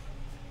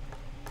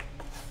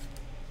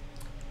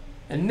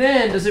 And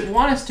then, does it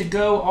want us to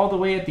go all the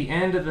way at the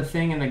end of the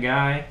thing and the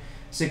guy?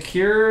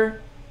 Secure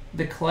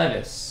the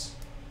clevis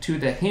to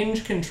the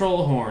hinge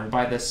control horn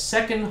by the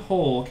second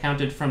hole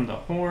counted from the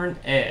horn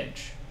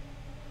edge.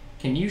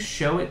 Can you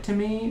show it to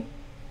me?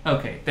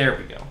 Okay, there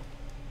we go.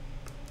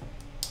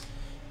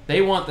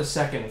 They want the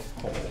second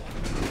hole.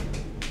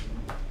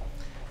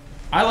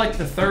 I like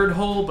the third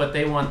hole, but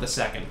they want the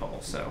second hole,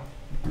 so.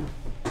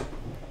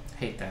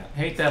 Hate that.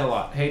 Hate that a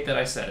lot. Hate that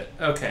I said it.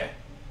 Okay.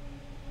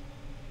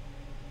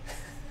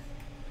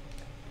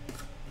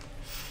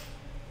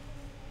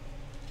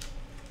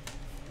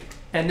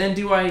 And then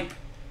do I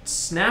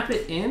snap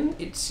it in?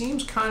 It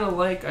seems kind of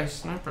like I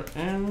snap it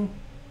in.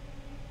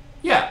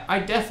 Yeah, I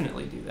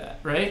definitely do that,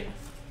 right?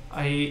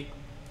 I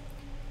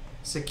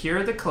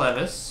secure the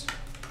clevis.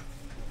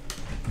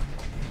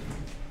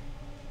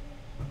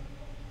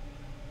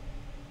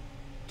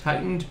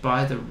 Tightened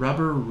by the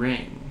rubber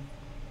ring.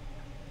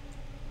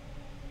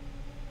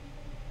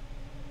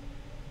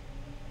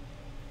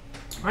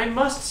 I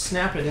must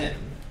snap it in.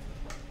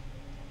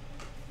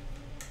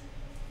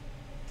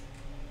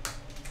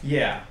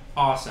 Yeah,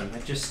 awesome.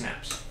 It just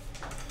snaps.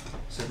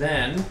 So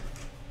then,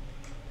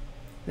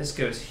 this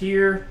goes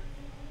here,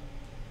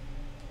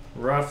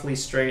 roughly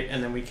straight,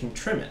 and then we can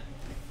trim it.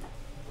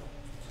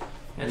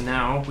 And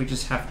now we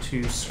just have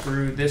to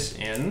screw this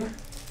in.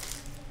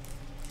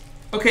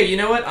 Okay, you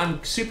know what?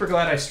 I'm super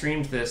glad I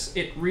streamed this.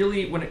 It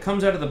really, when it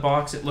comes out of the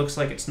box, it looks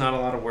like it's not a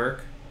lot of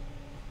work.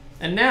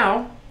 And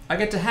now, I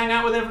get to hang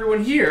out with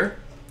everyone here.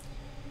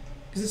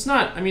 Because it's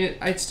not, I mean,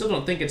 I still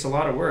don't think it's a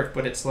lot of work,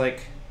 but it's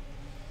like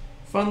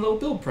a fun little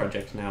build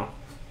project now.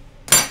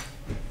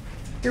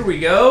 Here we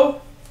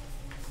go.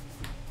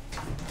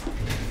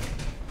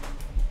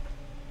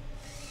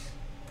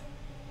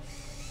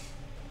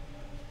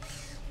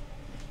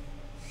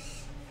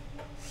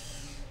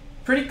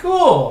 Pretty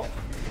cool.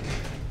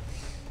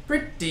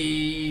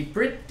 Pretty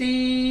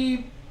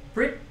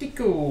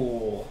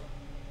cool.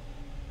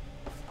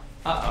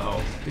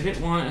 Uh-oh. Did it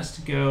want us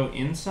to go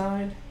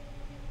inside?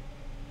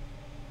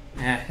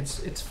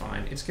 It's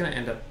fine. It's gonna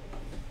end up...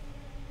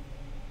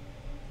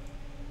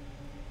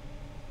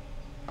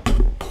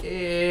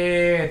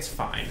 It's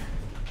fine.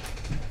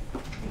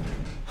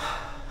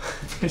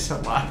 There's a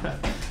lot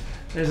of...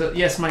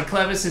 Yes, my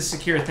clevis is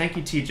secure. Thank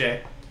you,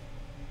 TJ.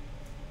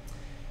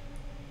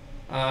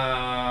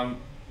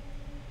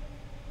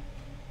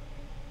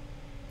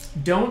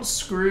 Don't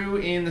screw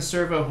in the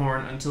servo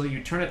horn until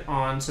you turn it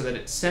on so that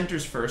it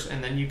centers first,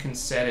 and then you can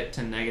set it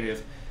to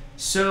negative.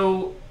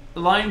 So,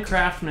 Line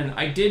Craftsman,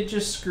 I did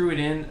just screw it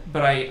in,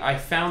 but I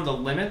found the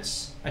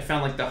limits. I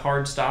found like the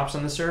hard stops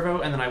on the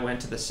servo, and then I went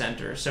to the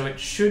center. So it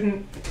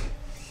shouldn't,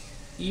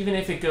 even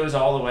if it goes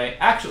all the way,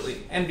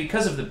 actually, and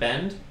because of the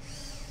bend,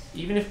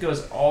 even if it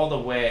goes all the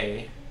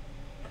way,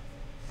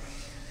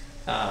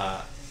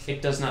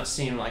 it does not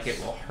seem like it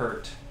will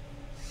hurt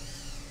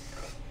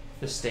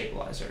the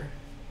stabilizer.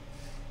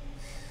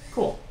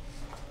 Cool.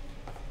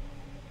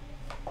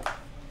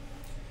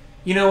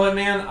 You know what,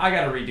 man? I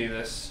gotta redo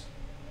this.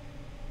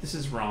 This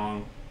is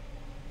wrong.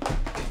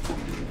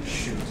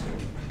 Shoot.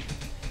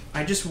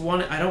 I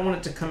don't want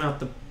it to come out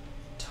the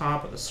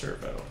top of the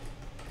servo.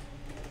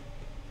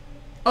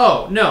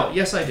 Oh, no.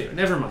 Yes, I do.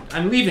 Never mind.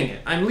 I'm leaving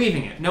it. I'm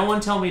leaving it. No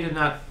one tell me to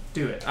not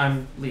do it.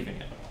 I'm leaving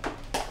it.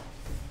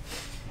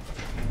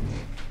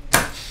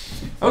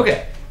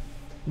 Okay.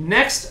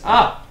 Next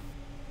up.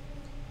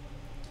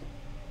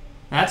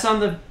 That's on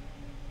the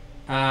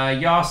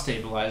yaw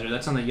stabilizer.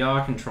 That's on the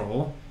yaw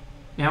control.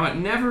 Now it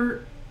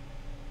never...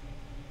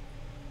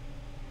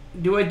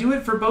 Do I do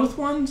it for both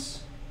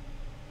ones?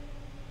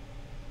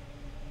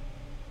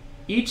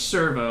 Each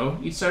servo,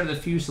 each side of the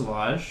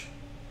fuselage.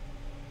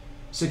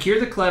 Secure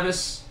the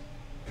clevis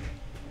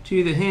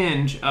to the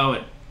hinge.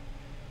 Oh,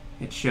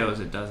 it shows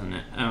it, doesn't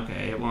it?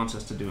 Okay, it wants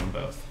us to do them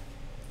both.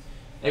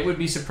 It would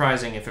be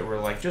surprising if it were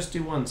like, just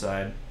do one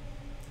side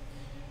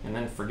and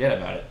then forget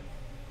about it.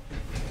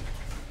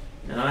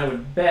 And I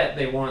would bet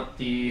they want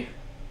the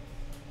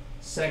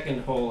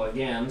second hole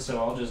again, so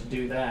I'll just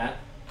do that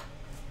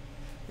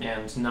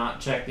and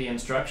not check the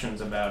instructions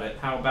about it.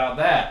 How about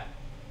that?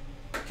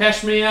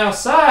 Catch me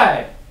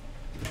outside!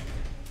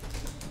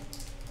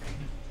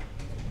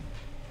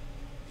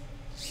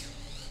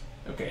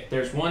 Okay,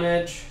 there's one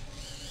edge.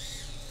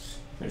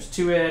 There's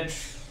two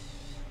edge.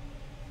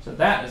 So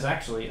that is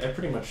actually, I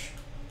pretty much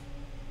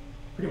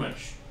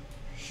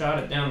shot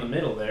it down the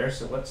middle there.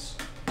 So let's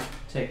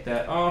take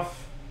that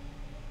off.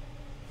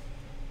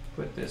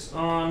 Put this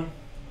on.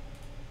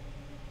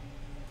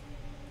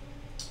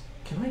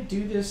 Can I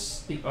do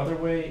this the other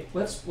way?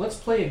 Let's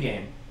play a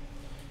game.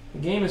 The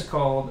game is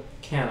called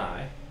Can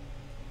I?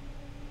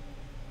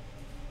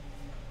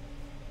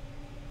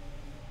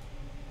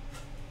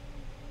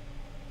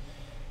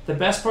 The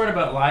best part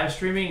about live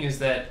streaming is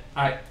that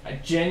I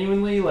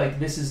genuinely, like,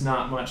 this is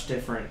not much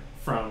different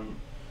from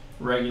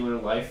regular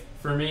life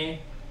for me.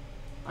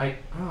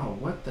 Oh,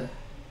 what the...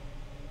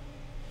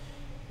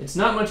 It's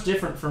not much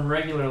different from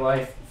regular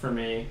life for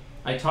me.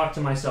 I talk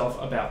to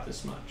myself about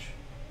this much.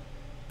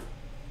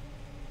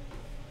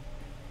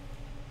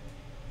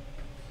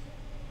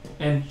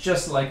 And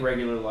just like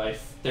regular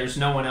life, there's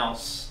no one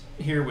else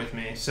here with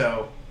me,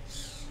 so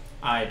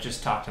I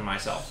just talk to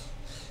myself.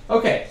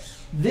 Okay,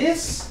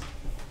 this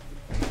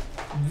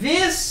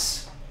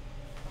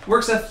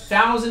works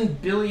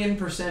 1,000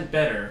 billion%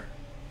 better.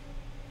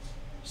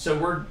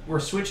 So we're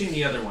switching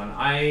the other one.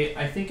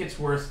 I think it's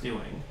worth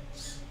doing.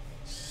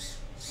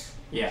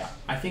 Yeah,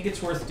 I think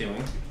it's worth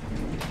doing.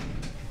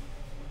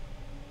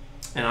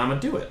 And I'm gonna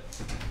do it.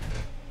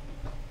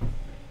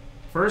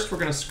 First, we're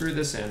gonna screw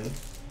this in.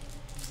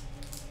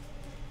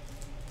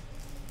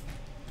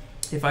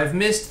 If I've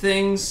missed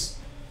things,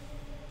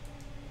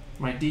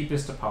 my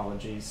deepest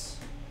apologies.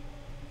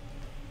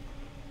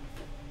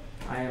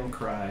 I am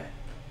cry.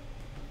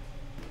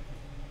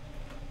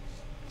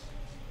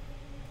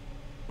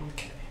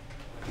 Okay.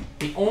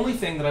 The only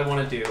thing that I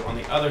want to do on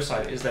the other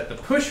side is that the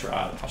push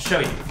rod, I'll show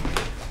you.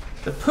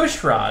 The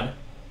push rod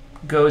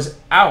goes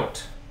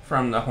out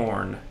from the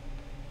horn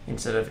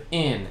instead of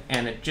in,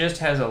 and it just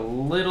has a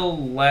little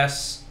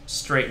less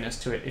straightness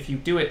to it. If you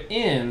do it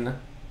in,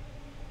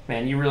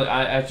 man, you really,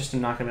 I just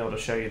am not going to be able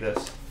to show you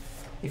this.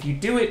 If you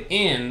do it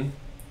in,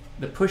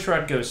 the push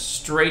rod goes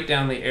straight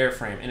down the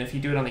airframe, and if you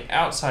do it on the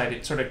outside,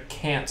 it sort of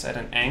cants at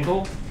an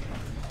angle,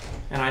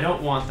 and I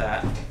don't want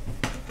that.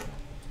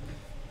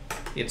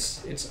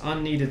 It's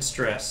unneeded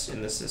stress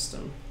in the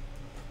system.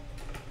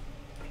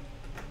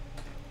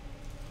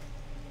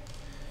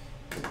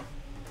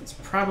 It's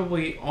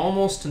probably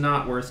almost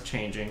not worth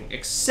changing,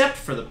 except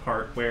for the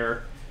part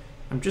where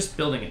I'm just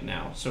building it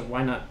now, so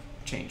why not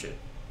change it?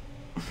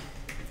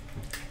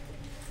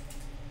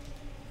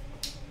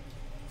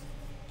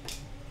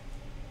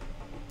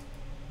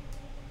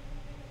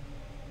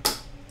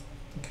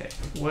 Okay,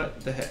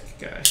 what the heck,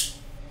 guys?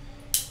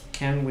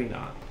 Can we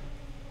not?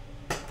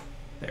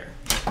 There.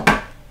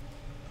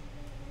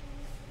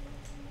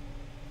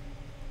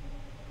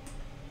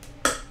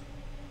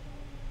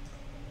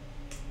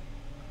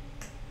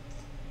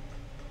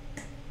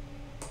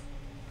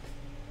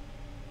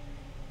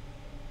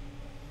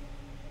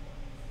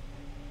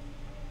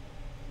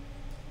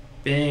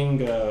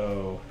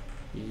 Bingo.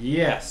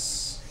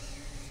 Yes.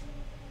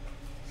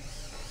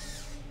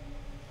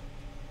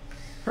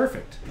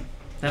 Perfect.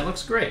 That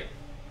looks great.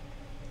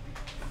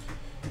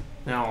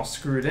 Now I'll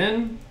screw it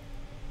in.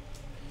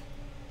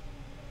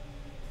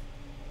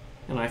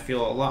 And I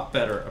feel a lot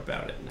better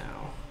about it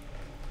now.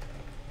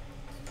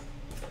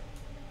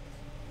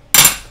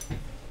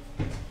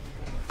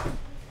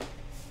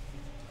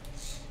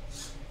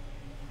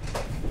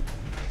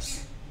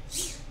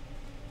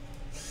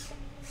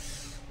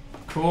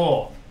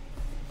 Cool.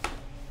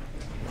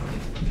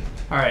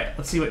 All right,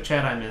 let's see what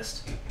chat I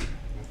missed.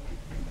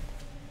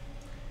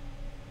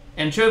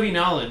 Anchovy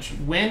Knowledge,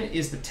 when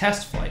is the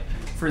test flight?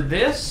 For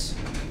this,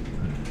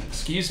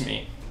 excuse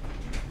me.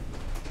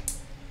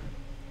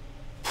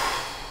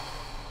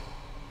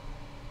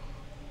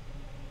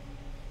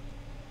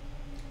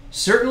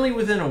 Certainly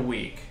within a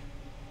week.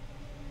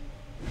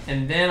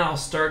 And then I'll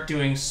start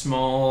doing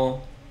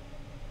small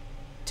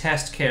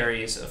test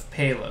carries of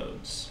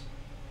payloads.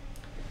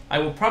 I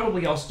will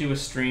probably also do a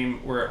stream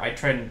where I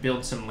try and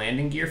build some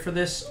landing gear for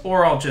this,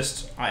 or I'll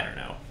just, I don't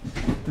know,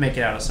 make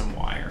it out of some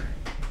wire.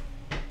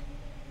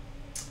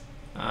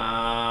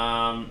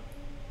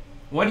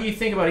 What do you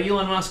think about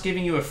Elon Musk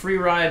giving you a free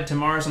ride to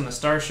Mars on the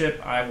Starship?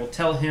 I will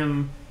tell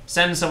him,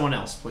 send someone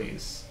else,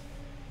 please.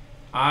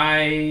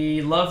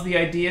 I love the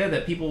idea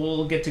that people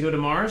will get to go to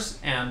Mars,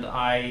 and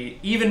I,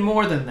 even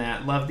more than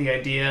that, love the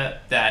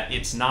idea that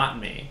it's not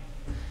me.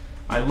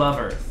 I love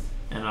Earth,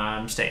 and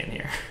I'm staying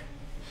here.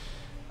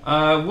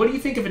 What do you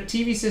think of a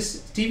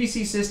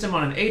TVC system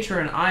on an H or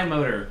an I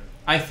motor?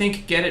 I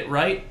think get it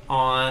right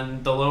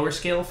on the lower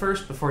scale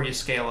first before you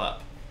scale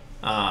up.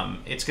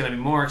 It's going to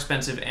be more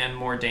expensive and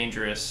more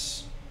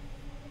dangerous,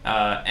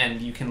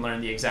 and you can learn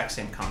the exact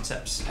same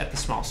concepts at the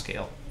small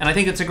scale. And I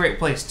think it's a great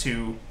place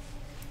to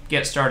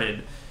get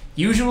started.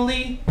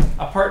 Usually,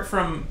 apart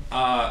from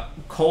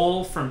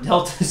Cole from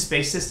Delta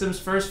Space Systems'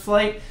 first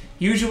flight,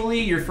 usually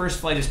your first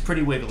flight is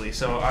pretty wiggly,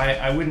 so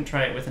I wouldn't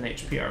try it with an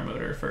HPR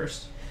motor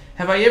first.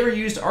 Have I ever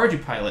used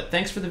ArduPilot?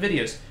 Thanks for the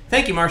videos.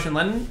 Thank you, Martian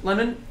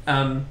Lemon.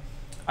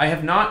 I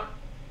have not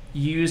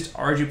used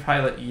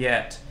ArduPilot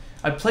yet.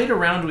 I played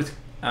around with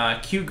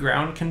Q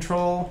ground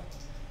control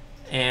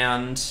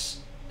and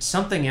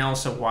something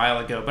else a while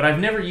ago, but I've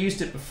never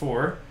used it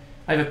before.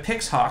 I have a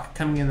Pixhawk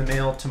coming in the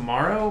mail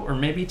tomorrow, or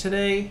maybe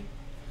today.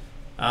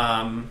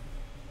 But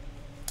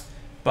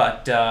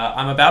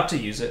I'm about to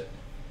use it.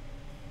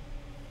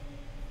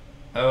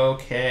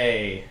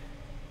 Okay.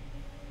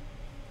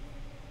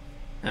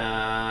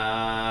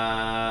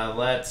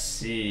 Let's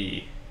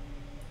see.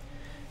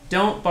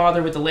 Don't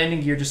bother with the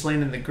landing gear, just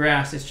land in the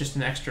grass. It's just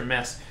an extra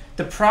mess.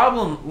 The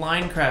problem,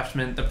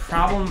 Linecraftman, the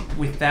problem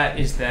with that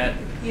is that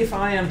if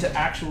I am to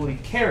actually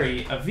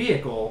carry a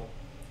vehicle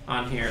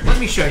on here, let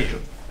me show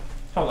you.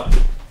 Hold on.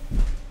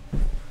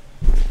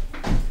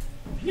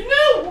 You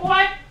know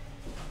what?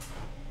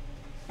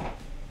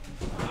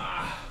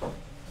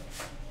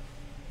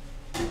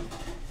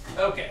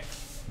 Okay.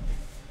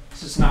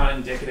 This is not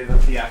indicative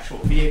of the actual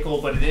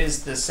vehicle, but it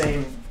is the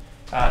same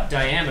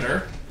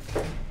diameter.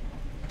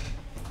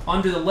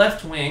 Under the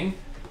left wing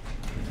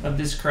of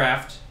this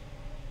craft,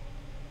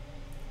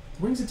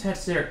 the wing's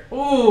attached there.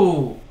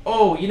 Oh,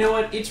 you know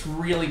what? It's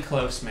really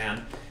close,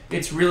 man.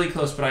 It's really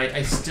close, but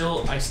I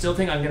still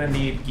think I'm gonna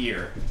need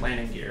gear,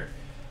 landing gear.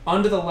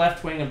 Under the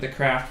left wing of the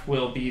craft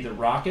will be the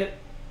rocket,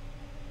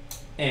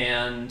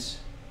 and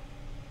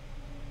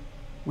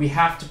we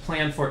have to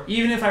plan for,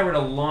 even if I were to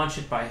launch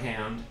it by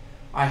hand,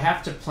 I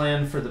have to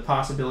plan for the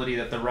possibility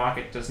that the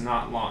rocket does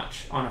not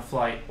launch on a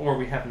flight, or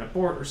we have an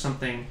abort or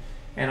something,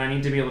 and I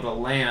need to be able to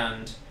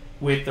land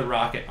with the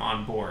rocket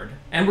on board.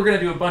 And we're going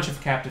to do a bunch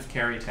of captive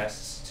carry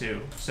tests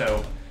too.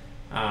 So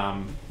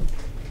I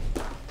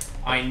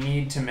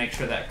need to make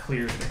sure that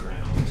clears the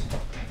ground.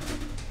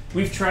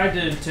 We've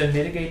tried to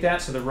mitigate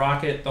that, so the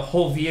rocket, the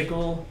whole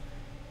vehicle,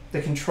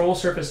 the control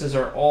surfaces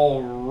are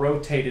all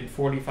rotated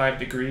 45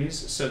 degrees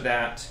so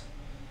that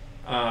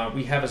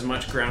we have as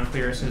much ground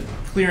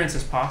clearance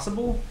as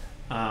possible.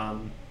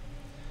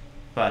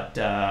 But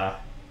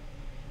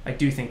I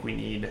do think we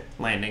need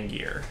landing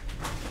gear.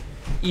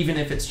 Even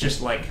if it's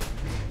just like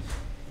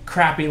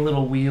crappy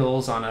little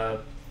wheels on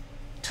a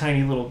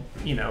tiny little,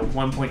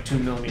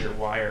 1.2 millimeter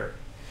wire.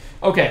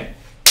 Okay,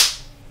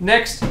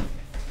 next,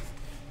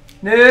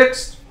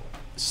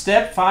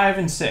 step 5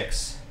 and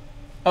 6.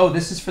 Oh,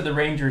 this is for the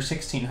Ranger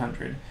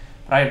 1600,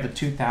 but I have the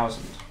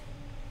 2000.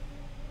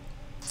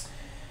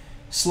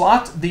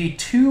 Slot the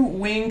 2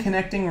 wing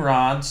connecting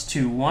rods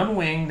to one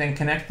wing, then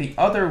connect the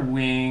other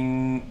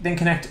wing, then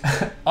connect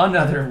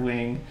another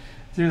wing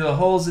through the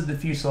holes in the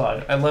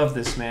fuselage. I love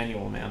this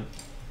manual, man.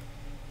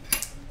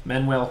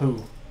 Manuel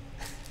who?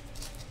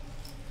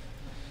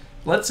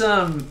 Let's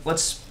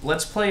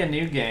play a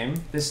new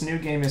game. This new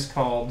game is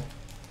called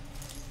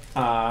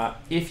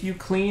If You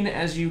Clean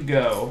As You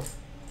Go,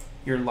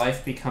 Your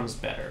Life Becomes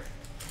Better.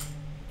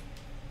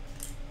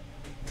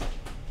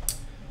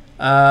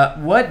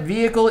 What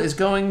vehicle is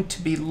going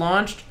to be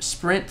launched?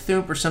 Sprint,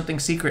 Thoop, or something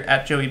secret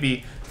at Joey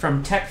B?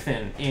 From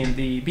TechFin in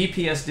the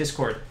BPS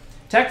Discord.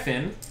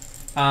 TechFin,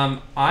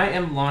 I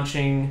am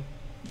launching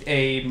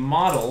a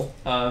model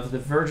of the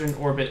Virgin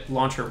Orbit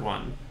Launcher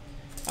 1.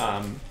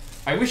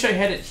 I wish I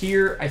had it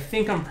here. I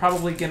think I'm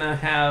probably going to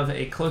have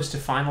a close to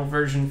final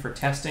version for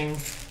testing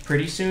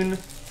pretty soon.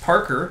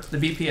 Parker, the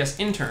BPS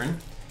intern,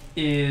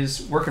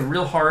 is working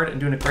real hard and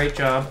doing a great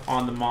job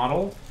on the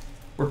model.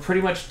 We're pretty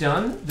much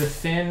done. The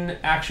fin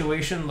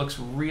actuation looks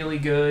really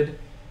good.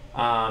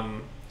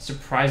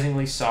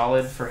 Surprisingly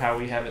solid for how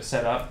we have it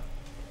set up.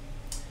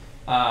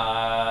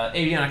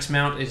 Avionics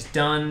mount is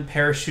done.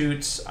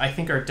 Parachutes, I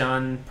think, are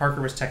done.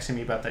 Parker was texting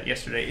me about that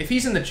yesterday. If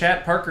he's in the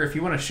chat, Parker, if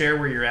you want to share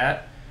where you're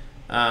at.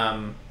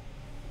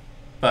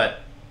 But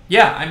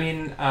yeah, I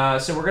mean,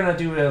 so we're going to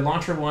do a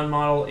Launcher 1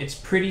 model. It's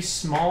pretty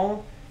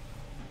small.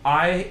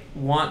 I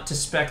want to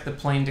spec the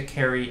plane to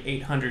carry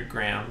 800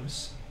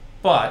 grams,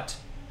 but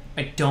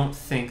I don't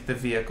think the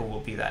vehicle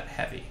will be that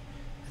heavy.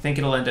 I think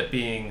it'll end up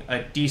being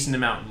a decent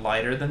amount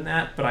lighter than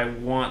that, but I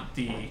want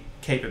the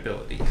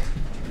capability.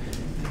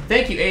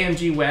 Thank you,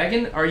 AMG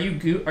Wagon. Are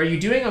you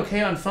doing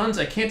okay on funds?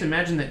 I can't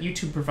imagine that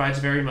YouTube provides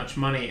very much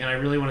money, and I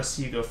really want to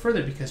see you go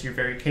further because you're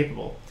very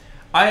capable.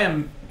 I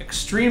am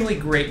extremely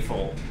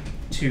grateful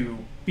to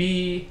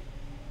be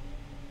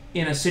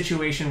in a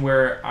situation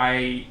where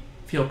I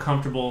feel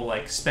comfortable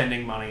like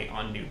spending money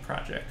on new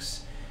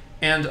projects.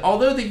 And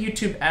although the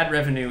YouTube ad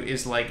revenue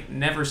is like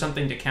never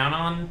something to count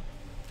on,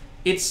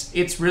 it's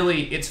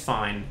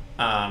fine.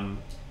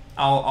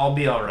 I'll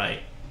be all right.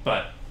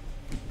 But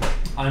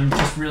I'm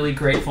just really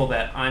grateful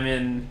that I'm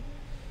in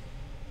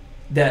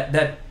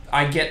that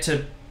I get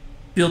to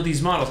build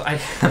these models.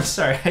 I'm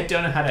sorry, I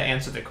don't know how to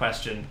answer the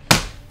question.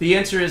 The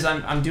answer is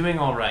I'm doing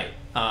all right.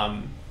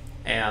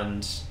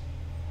 And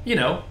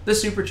the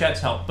super chats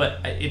help, but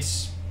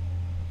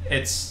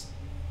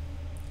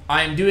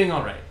I'm doing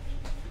all right.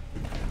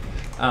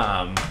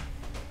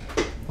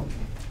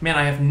 Man,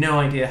 I have no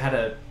idea how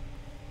to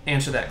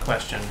answer that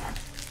question.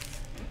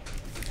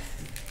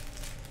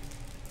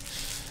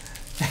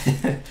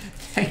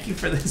 Thank you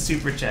for the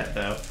super chat,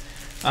 though.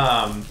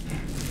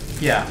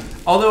 Yeah.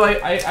 Although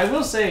I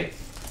will say,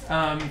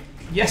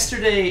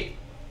 yesterday,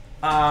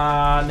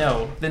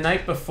 no, the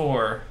night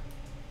before,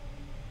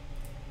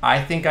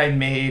 I think I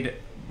made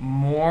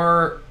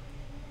more.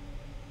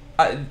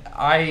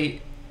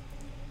 I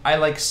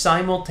like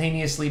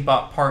simultaneously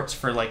bought parts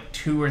for like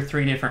 2 or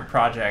 3 different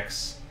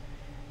projects,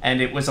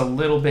 and it was a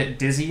little bit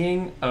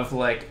dizzying of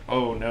like,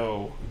 oh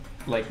no,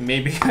 like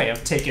maybe I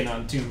have taken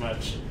on too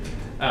much.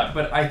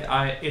 But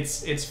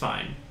it's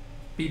fine.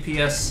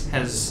 BPS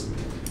has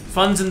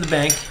funds in the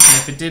bank, and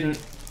if it didn't,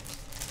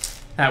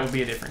 that would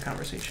be a different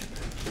conversation.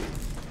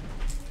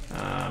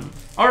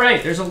 All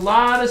right, there's a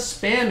lot of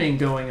spamming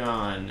going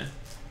on.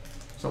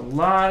 There's a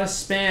lot of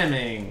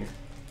spamming.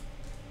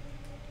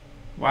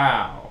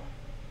 Wow.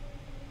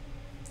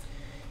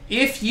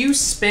 If you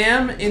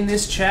spam in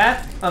this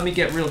chat, let me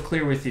get real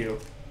clear with you.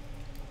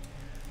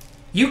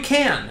 You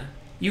can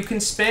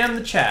spam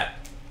the chat,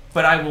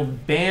 but I will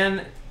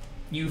ban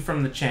you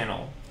from the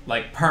channel,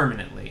 like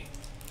permanently.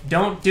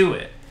 Don't do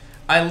it.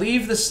 I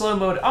leave the slow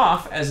mode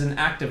off as an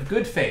act of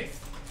good faith,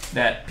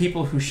 that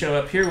people who show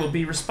up here will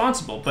be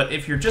responsible, but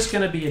if you're just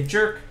gonna be a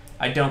jerk,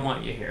 I don't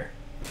want you here.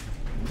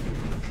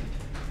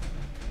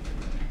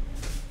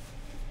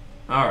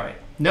 Alright,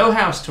 no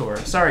house tour.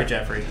 Sorry,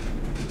 Jeffrey.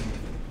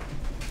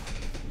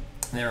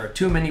 There are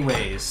too many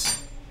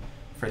ways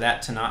for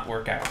that to not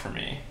work out for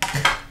me.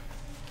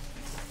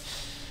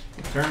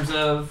 In terms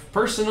of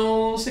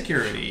personal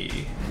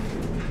security.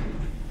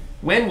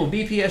 When will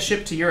BPS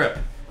ship to Europe?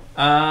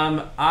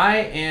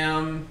 I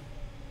am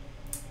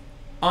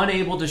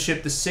unable to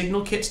ship the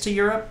signal kits to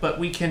Europe, but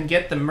we can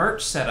get the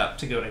merch set up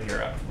to go to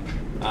Europe.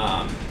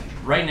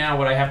 Right now,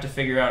 what I have to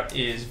figure out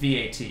is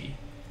VAT,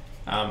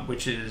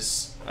 which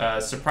is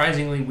a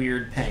surprisingly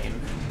weird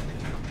pain.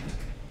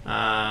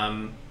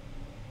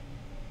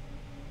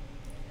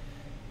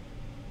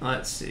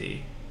 Let's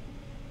see.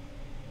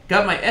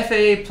 Got my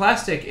FAA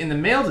plastic in the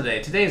mail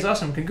today. Today is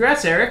awesome.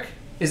 Congrats, Eric.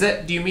 Is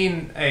that? Do you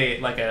mean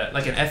like an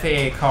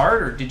FAA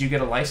card, or did you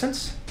get a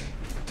license?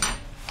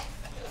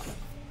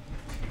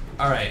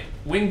 All right,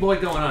 wing boy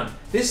going on.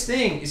 This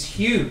thing is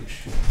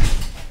huge.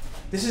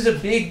 This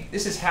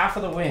is half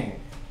of the wing.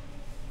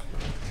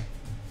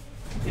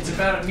 It's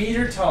about 1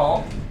 meter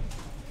tall.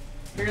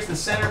 Here's the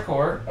center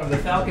core of the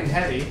Falcon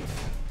Heavy,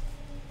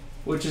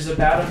 which is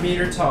about 1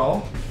 meter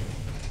tall.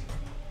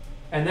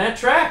 And that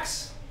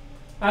tracks.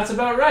 That's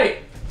about right.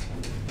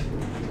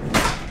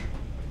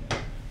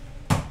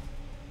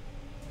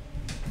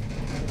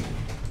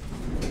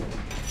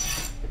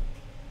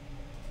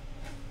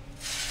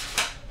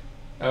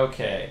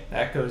 Okay,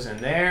 that goes in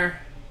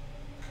there.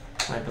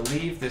 I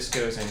believe this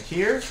goes in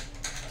here.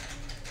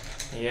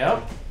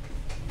 Yep.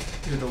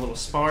 Do the little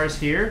spars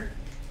here.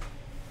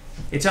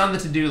 It's on the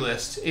to-do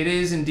list. It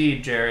is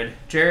indeed, Jared.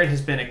 Jared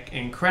has been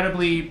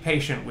incredibly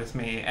patient with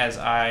me as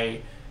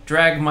I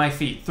drag my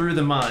feet through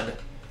the mud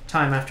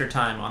time after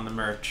time on the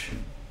merch.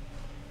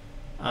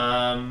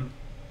 Oh,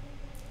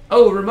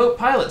 remote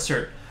pilot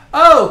cert.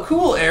 Oh,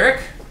 cool,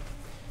 Eric.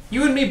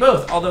 You and me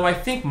both, although I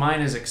think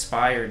mine is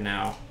expired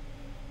now.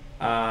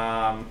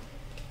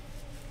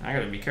 I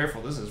gotta be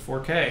careful. This is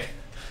 4K.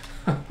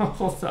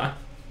 Hold on.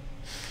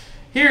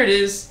 Here it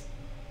is.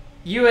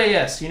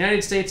 UAS,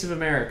 United States of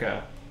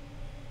America.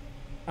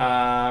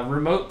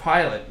 Remote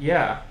pilot.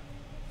 Yeah.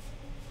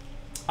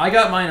 I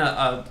got mine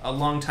a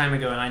long time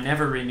ago, and I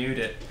never renewed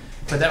it.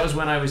 But that was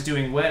when I was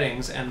doing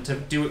weddings, and to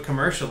do it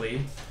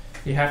commercially,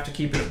 you have to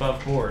keep it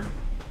above board.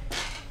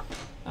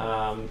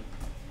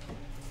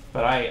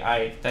 But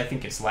I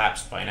think it's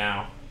lapsed by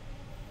now.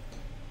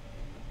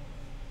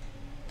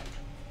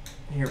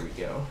 Here we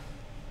go.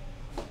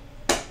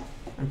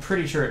 I'm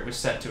pretty sure it was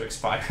set to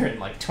expire in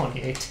like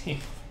 2018.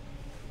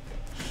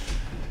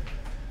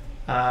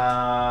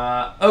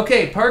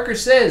 Okay, Parker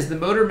says the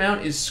motor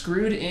mount is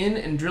screwed in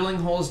and drilling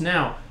holes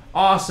now.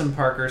 Awesome,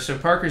 Parker. So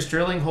Parker's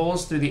drilling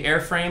holes through the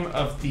airframe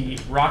of the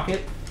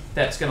rocket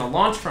that's going to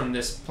launch from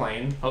this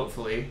plane,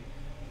 hopefully,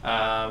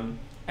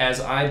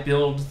 as I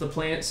build the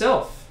plane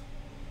itself.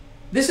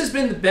 This has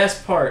been the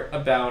best part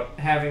about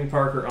having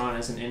Parker on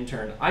as an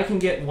intern. I can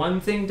get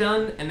one thing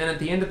done, and then at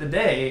the end of the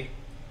day,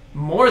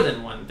 more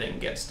than one thing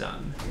gets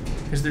done.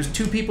 Because there's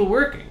 2 people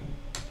working.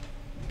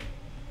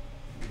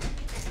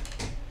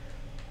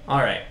 All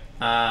right.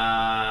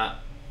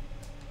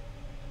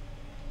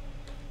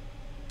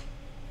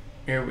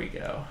 Here we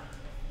go.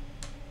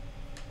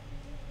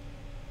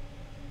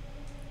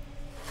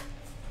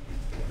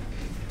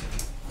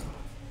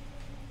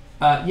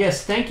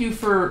 Yes, thank you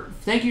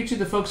to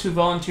the folks who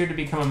volunteered to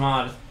become a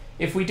mod.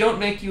 If we don't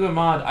make you a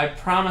mod, I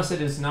promise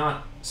it is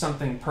not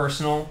something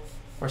personal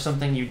or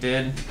something you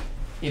did.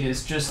 It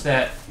is just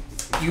that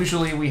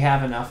usually we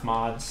have enough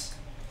mods,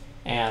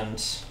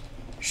 and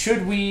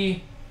should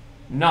we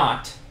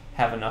not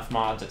have enough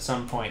mods at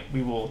some point,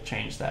 we will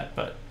change that.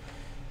 But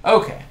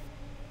okay.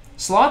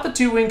 Slot the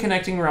 2 wing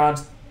connecting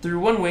rods through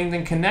one wing,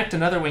 then connect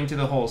another wing to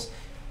the holes.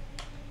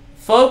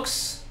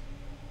 Folks,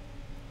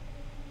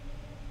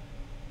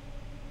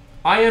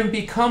 I am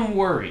become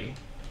worried.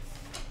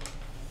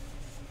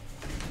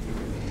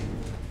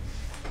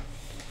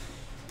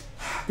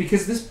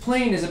 Because this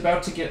plane is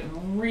about to get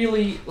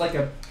really like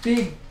a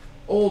big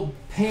old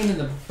pain in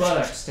the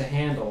buttocks to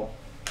handle.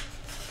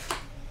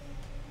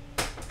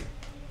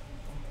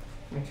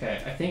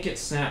 Okay, I think it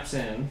snaps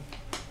in.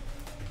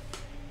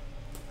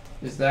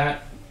 Is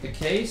that the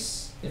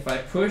case? If I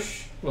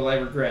push, will I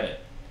regret it?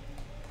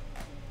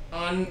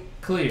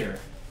 Unclear.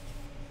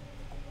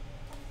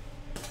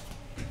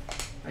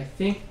 I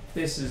think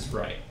this is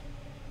right.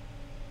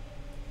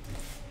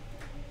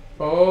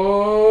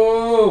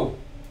 Oh!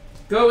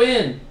 Go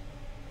in!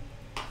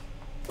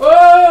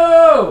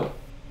 Oh!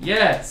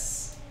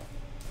 Yes!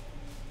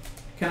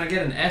 Can I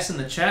get an S in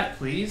the chat,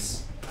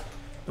 please?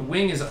 The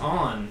wing is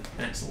on,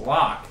 and it's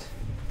locked.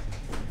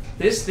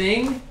 This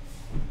thing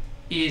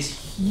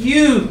is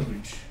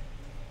huge!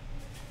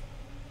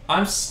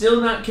 I'm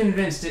still not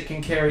convinced it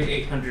can carry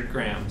 800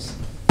 grams.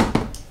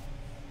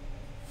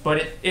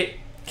 But it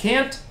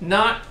can't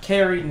not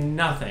carry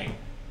nothing.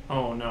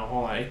 Oh no,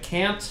 hold on. It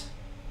can't.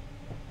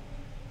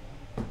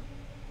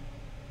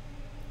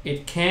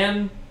 It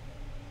can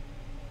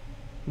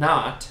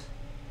not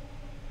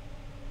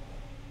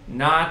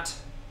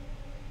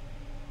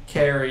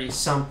carry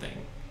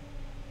something.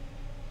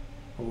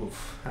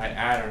 Oof.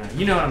 I don't know.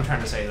 You know what I'm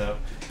trying to say, though.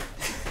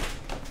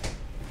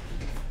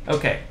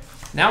 Okay.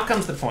 Now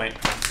comes the point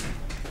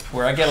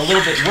where I get a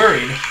little bit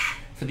worried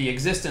for the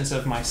existence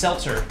of my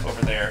seltzer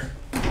over there,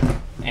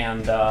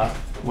 and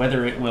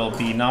whether it will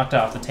be knocked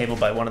off the table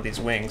by one of these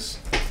wings.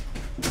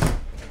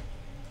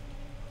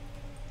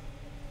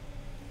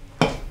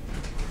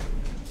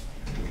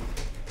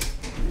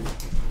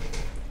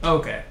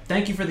 Okay.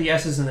 Thank you for the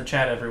S's in the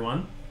chat,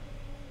 everyone.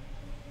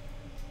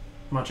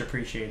 Much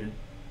appreciated.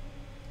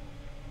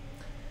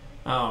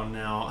 Oh,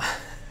 no.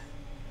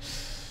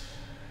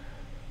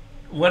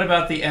 What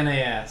about the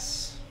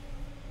NAS?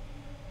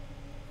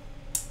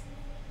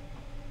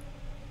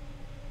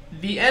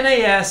 The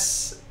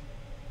NAS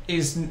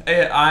is...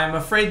 I'm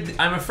afraid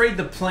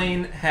the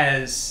plane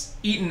has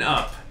eaten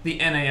up the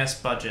NAS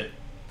budget.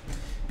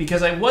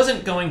 Because I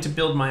wasn't going to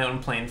build my own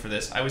plane for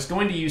this. I was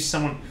going to use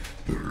someone...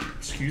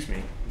 Excuse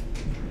me.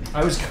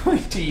 I was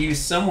going to use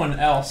someone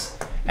else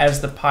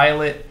as the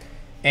pilot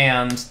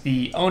and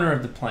the owner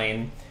of the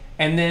plane.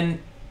 And then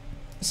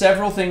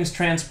several things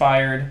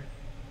transpired.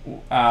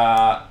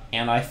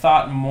 And I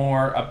thought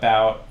more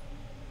about,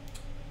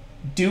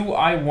 do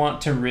I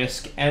want to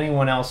risk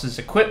anyone else's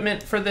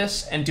equipment for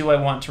this? And do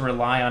I want to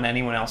rely on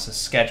anyone else's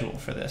schedule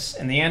for this?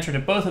 And the answer to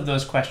both of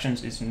those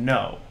questions is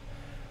no.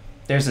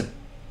 There's a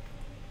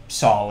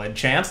solid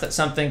chance that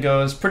something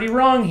goes pretty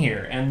wrong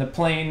here, and the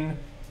plane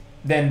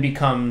then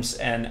becomes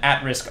an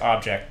at-risk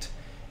object.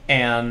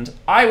 And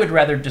I would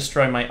rather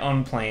destroy my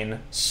own plane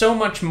so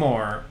much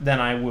more than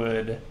I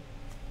would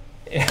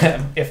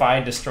if I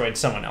destroyed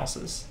someone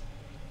else's.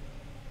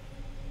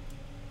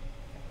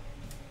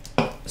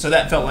 So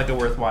that felt like a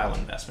worthwhile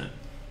investment.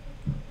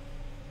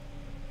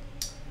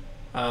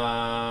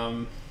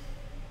 All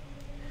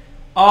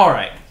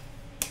right.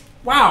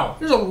 Wow,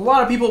 there's a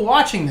lot of people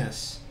watching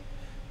this.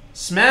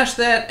 Smash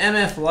that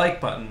MF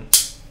like button.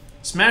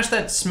 Smash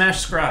that smash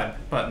scribe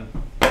button.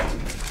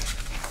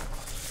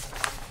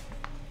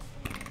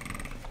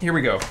 Here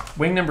we go.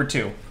 Wing number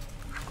 2.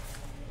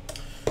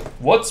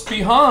 What's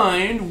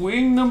behind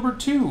wing number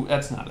 2?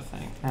 That's not a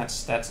thing.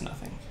 That's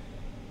nothing.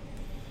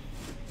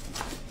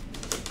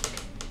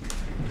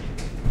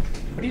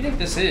 What do you think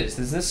this is?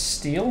 Is this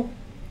steel?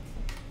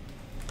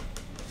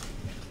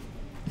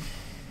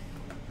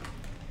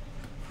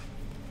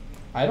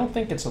 I don't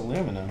think it's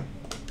aluminum.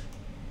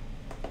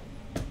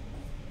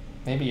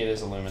 Maybe it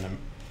is aluminum.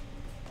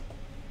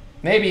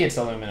 Maybe it's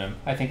aluminum.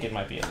 I think it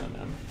might be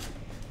aluminum.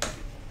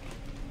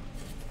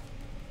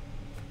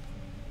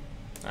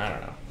 I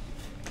don't know.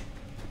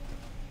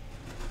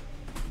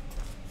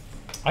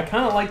 I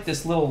kind of like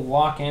this little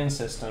lock-in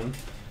system.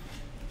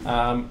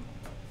 And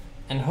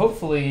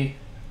hopefully...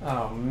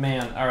 Oh,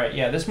 man. All right,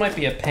 yeah, this might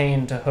be a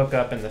pain to hook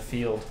up in the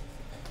field.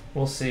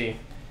 We'll see.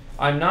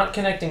 I'm not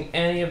connecting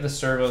any of the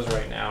servos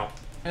right now,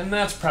 and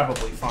that's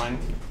probably fine.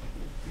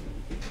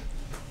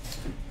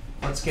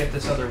 Let's get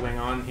this other wing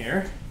on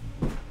here.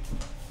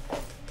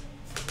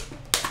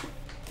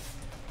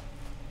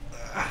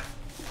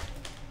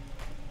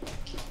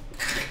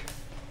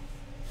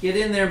 Get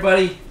in there,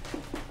 buddy.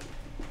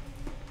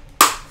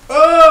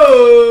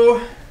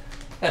 Oh!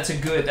 That's a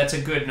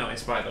good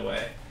noise, by the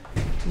way.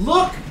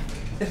 Look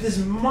at this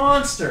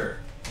monster.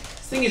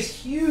 This thing is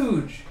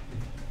huge.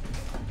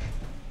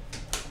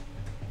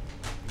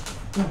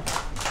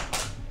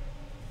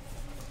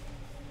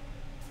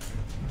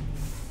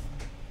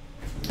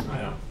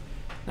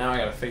 Now I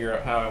gotta figure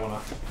out how I wanna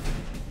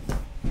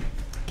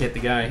get the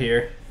guy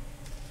here.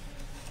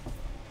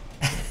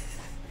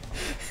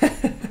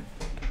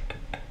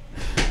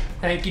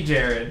 Thank you,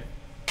 Jared.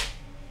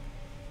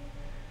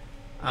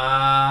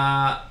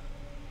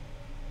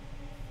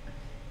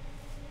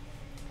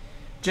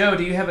 Joe,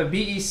 do you have a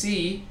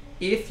BEC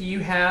if you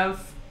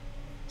have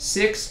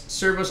 6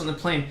 servos on the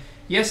plane?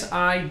 Yes,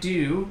 I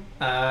do.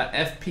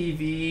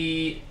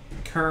 FPV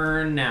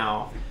Kern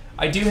now.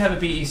 I do have a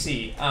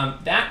BEC.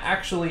 That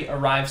actually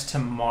arrives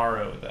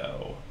tomorrow,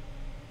 though.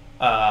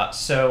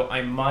 So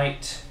I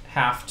might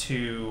have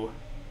to...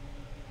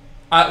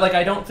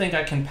 I don't think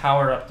I can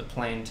power up the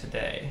plane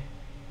today.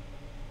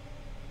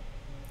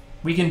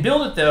 We can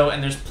build it, though,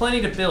 and there's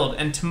plenty to build.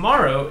 And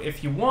tomorrow,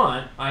 if you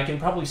want, I can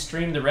probably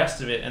stream the rest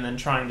of it and then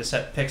trying to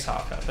set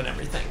Pixhawk up and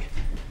everything.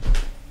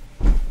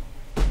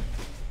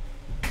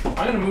 I'm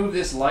going to move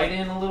this light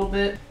in a little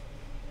bit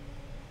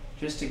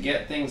just to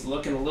get things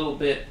looking a little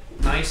bit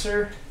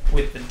nicer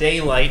with the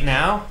daylight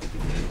now.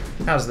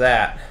 How's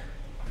that?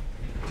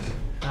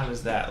 How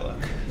does that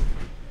look?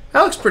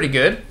 That looks pretty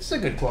good. This is a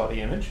good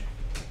quality image.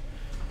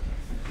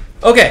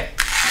 Okay.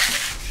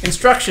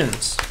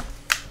 Instructions.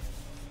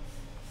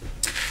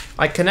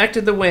 I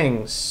connected the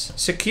wings.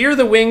 Secure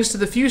the wings to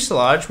the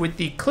fuselage with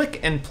the click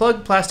and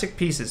plug plastic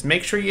pieces.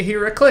 Make sure you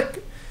hear a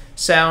click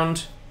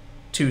sound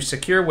to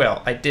secure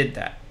well. I did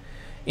that.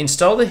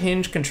 Install the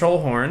hinge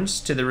control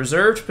horns to the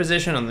reserved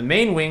position on the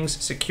main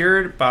wings,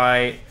 secured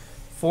by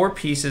 4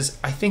 pieces.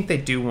 I think they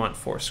do want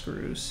 4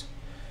 screws.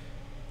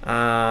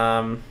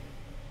 Yeah,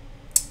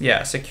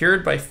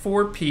 secured by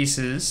 4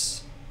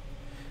 pieces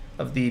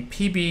of the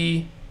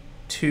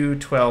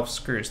PB212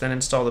 screws. Then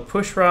install the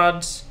push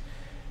rods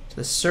to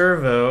the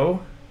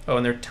servo. Oh,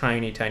 and they're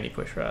tiny, tiny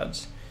push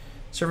rods.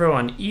 Servo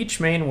on each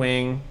main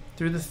wing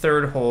through the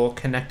 3rd hole,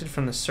 connected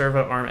from the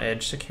servo arm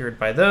edge, secured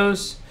by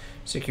those.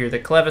 Secure the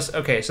clevis.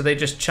 Okay, so they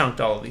just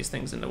chunked all of these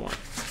things into one.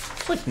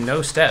 It's like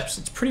no steps.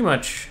 It's pretty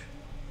much...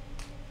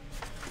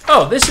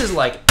 Oh, this is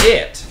like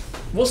it.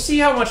 We'll see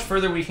how much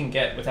further we can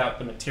get without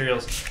the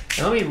materials.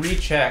 And let me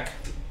recheck.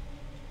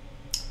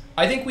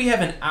 I think we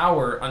have an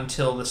hour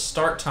until the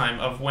start time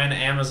of when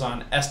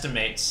Amazon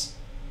estimates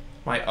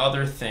my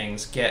other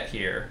things get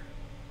here.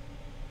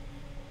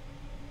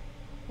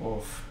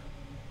 Oof.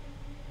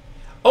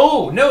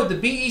 Oh, no, the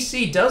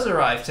BEC does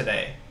arrive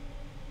today.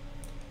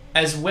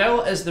 As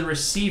well as the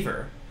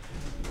receiver.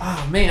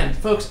 Oh, man,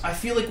 folks, I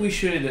feel like we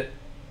should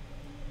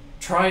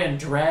try and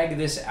drag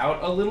this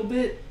out a little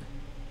bit.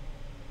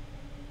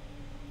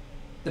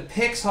 The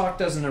Pixhawk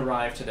doesn't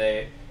arrive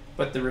today,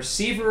 but the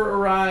receiver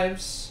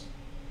arrives,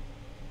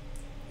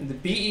 and the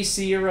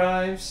BEC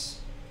arrives,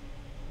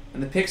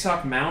 and the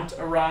Pixhawk mount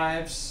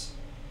arrives,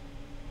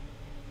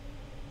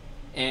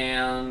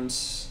 and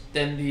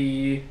then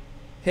the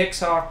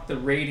Pixhawk, the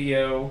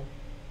radio,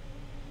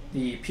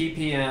 the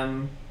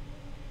PPM,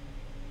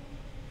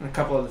 and a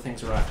couple other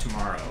things arrive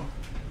tomorrow.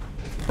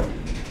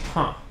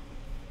 Huh.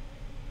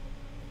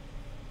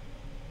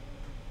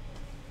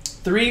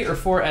 3 or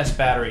 4S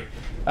battery.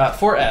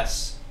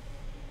 4S.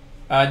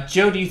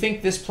 Joe, do you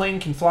think this plane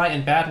can fly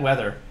in bad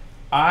weather?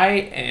 I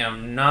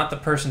am not the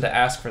person to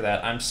ask for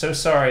that. I'm so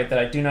sorry that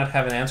I do not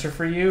have an answer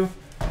for you,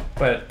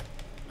 but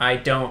I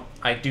do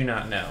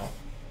not know.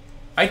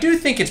 I do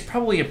think it's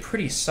probably a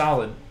pretty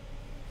solid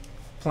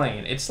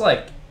plane. It's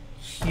like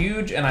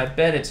huge, and I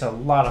bet it's a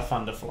lot of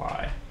fun to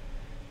fly.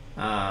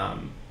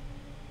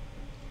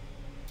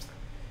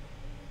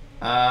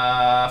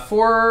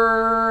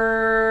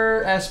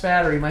 4S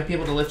battery might be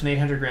able to lift an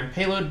 800 gram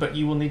payload, but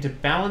you will need to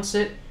balance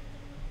it,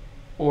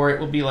 or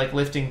it will be like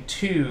lifting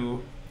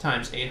 2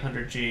 times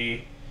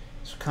 800G,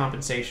 so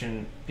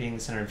compensation being the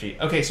center of G.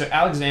 Okay, so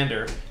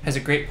Alexander has a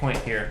great point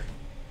here.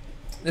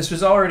 This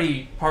was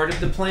already part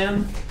of the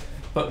plan,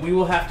 but we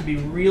will have to be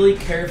really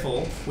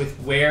careful with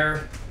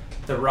where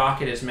the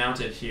rocket is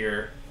mounted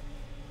here.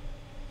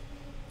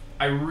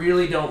 I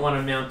really don't want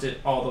to mount it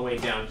all the way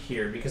down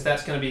here because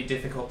that's going to be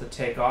difficult to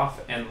take off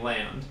and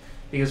land.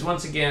 Because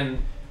once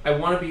again, I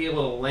want to be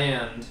able to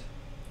land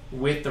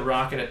with the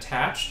rocket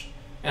attached,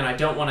 and I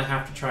don't want to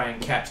have to try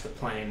and catch the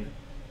plane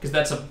because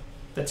that's a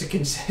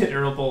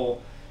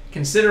considerable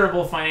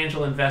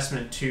financial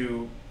investment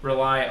to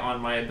rely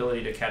on my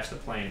ability to catch the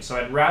plane. So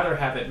I'd rather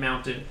have it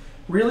mounted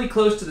really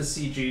close to the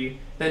CG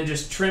than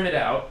just trim it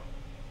out.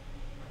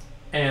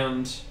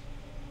 And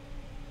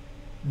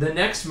the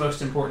next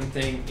most important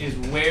thing is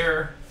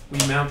where we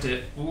mount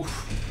it.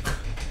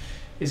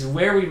 Is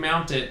where we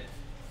mount it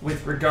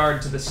with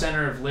regard to the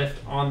center of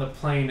lift on the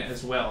plane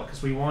as well,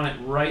 because we want it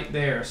right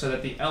there so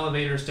that the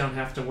elevators don't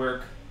have to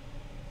work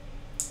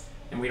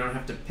and we don't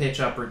have to pitch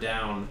up or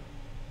down.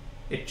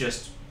 It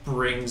just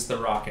brings the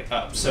rocket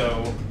up.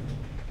 So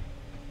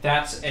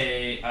that's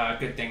a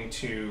good thing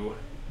to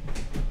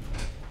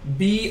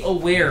be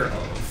aware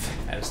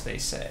of, as they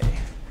say.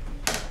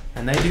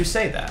 And they do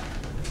say that.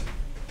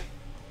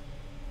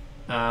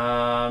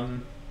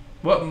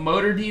 What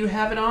motor do you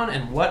have it on,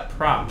 and what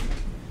prop?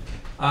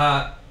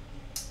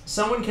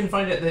 Someone can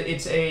find it that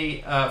it's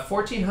a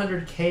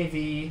 1400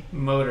 kV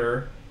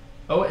motor,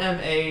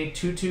 OMA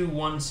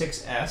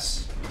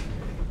 2216S,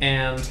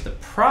 and the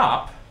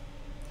prop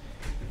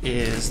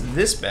is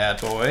this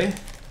bad boy,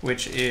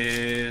 which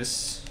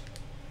is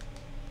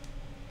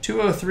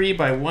 203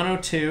 by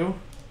 102,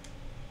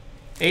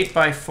 8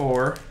 by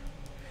 4.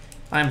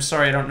 I'm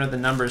sorry, I don't know the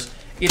numbers.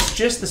 It's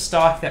just the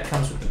stock that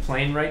comes with the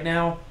plane right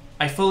now.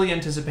 I fully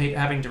anticipate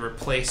having to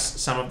replace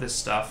some of this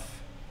stuff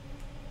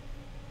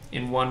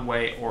in one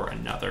way or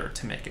another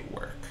to make it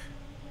work.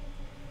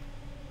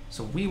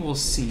 So we will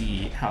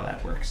see how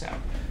that works out.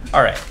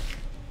 All right,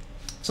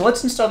 so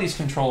let's install these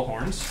control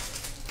horns.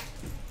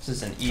 This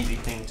is an easy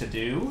thing to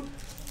do.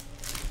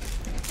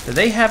 So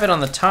they have it on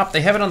the top,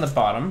 they have it on the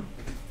bottom.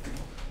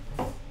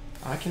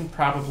 I can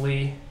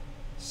probably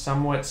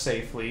somewhat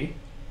safely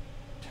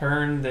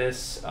turn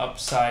this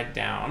upside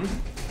down.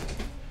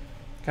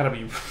 Gotta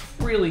be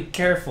really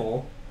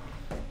careful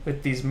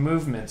with these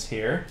movements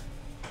here,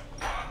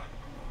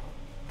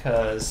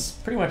 because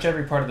pretty much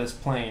every part of this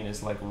plane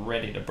is like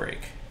ready to break.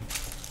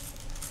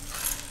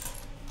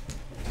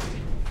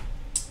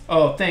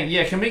 Oh,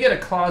 yeah, can we get a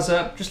claws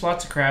up? Just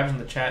lots of crabs in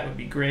the chat would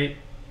be great.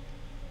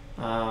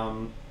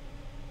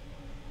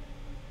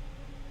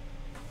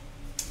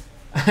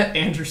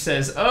 Andrew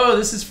says, oh,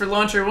 this is for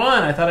Launcher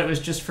 1. I thought it was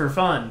just for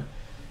fun.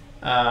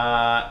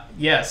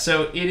 Yeah,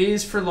 so it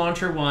is for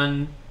Launcher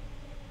 1.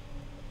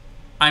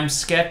 I'm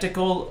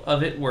skeptical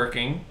of it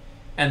working,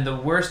 and the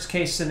worst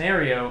case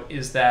scenario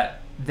is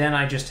that then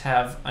I just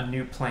have a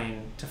new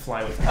plane to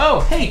fly with.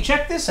 Oh, hey,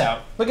 check this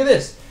out. Look at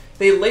this.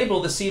 They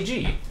label the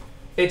CG.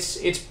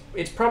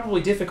 It's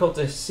probably difficult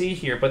to see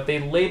here, but they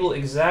label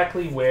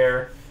exactly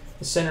where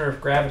the center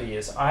of gravity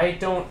is. I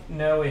don't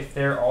know if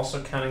they're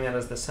also counting that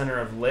as the center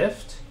of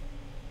lift.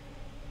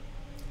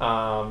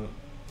 But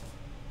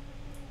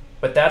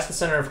that's the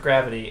center of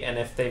gravity, and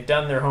if they've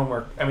done their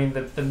homework, I mean,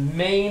 the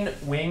main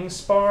wing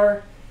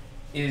spar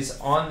is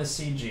on the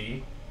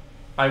CG.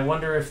 I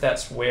wonder if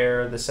that's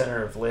where the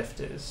center of lift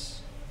is.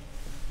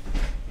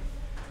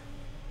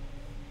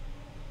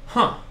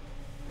 Huh.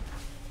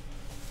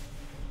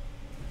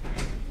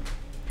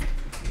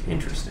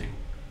 Interesting.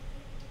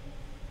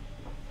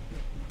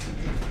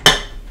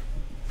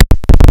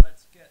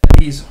 Let's get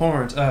these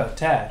horns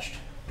attached.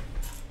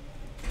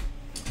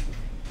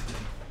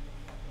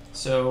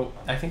 So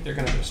I think they're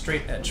going to go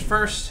straight edge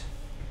first.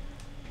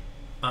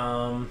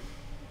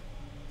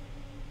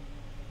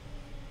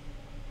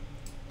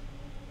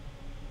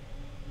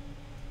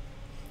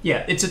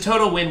 Yeah, it's a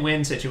total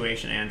win-win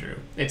situation, Andrew.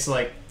 It's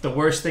like the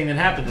worst thing that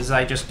happened is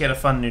I just get a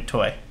fun new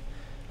toy.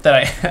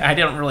 That I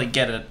didn't really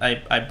get it.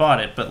 I bought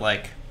it, but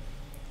like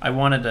I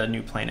wanted a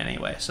new plane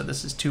anyway. So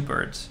this is two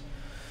birds.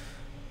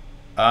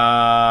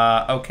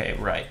 Okay,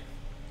 right.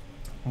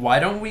 Why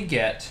don't we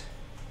get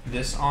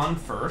this on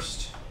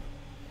first?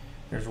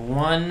 There's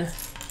 1,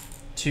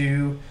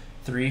 2,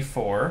 3,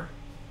 4.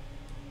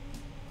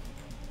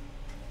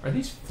 Are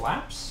these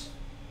flaps?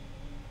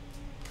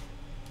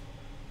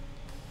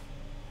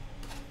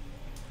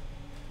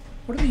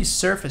 What are these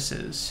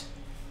surfaces?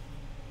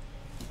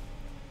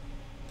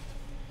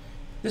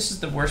 This is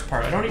the worst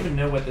part. I don't even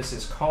know what this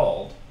is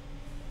called.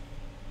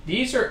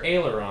 These are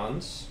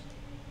ailerons,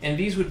 and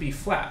these would be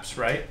flaps,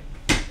 right?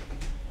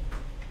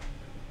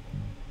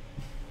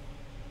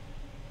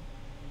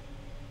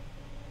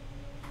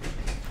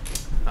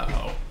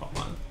 Uh-oh, hold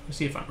on. Let's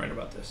see if I'm right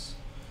about this.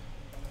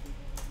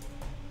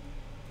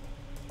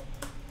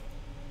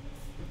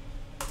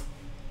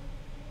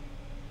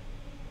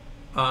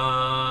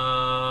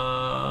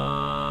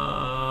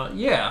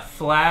 Yeah,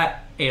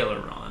 flat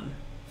aileron.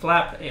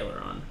 Flap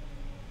aileron.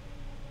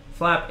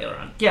 Flap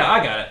aileron. Yeah,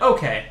 I got it.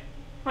 Okay.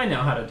 I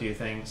know how to do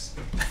things.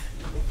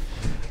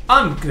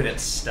 I'm good at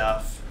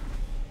stuff.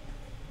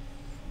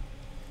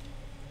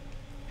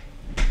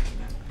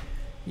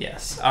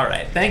 Yes. All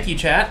right. Thank you,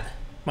 chat.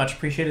 Much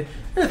appreciated.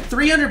 There are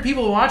 300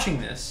 people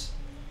watching this.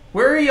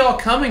 Where are y'all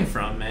coming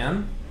from,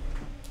 man?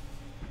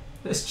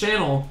 This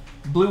channel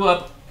blew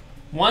up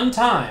one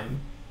time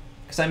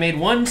because I made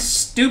one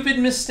stupid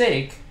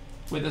mistake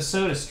with a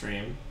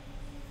SodaStream.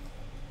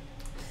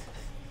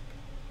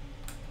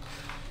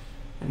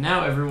 And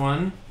now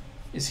everyone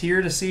is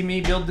here to see me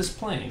build this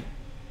plane.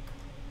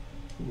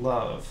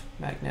 Love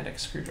magnetic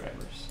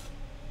screwdrivers.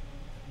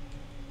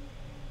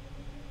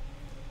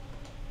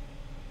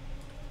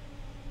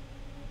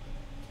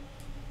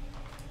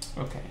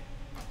 Okay.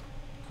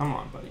 Come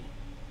on, buddy.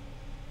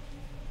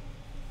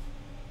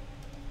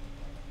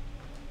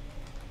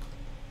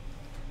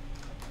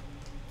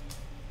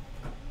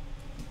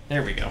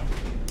 There we go.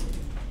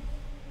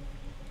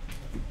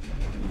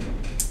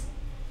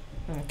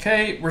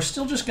 Okay, we're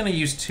still just going to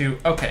use 2.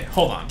 Okay,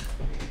 hold on.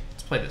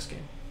 Let's play this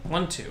game.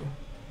 1, 2,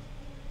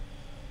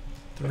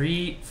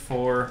 3,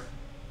 4,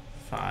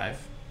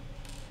 5,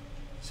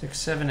 6,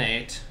 7,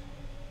 8.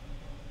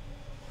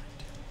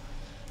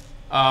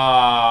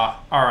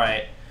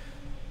 Alright.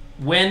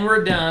 When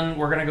we're done,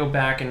 we're going to go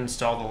back and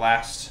install the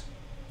last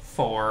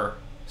 4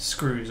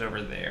 screws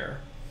over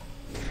there.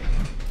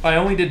 I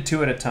only did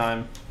 2 at a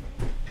time.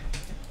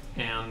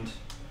 And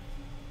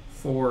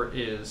 4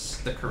 is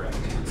the correct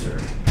answer.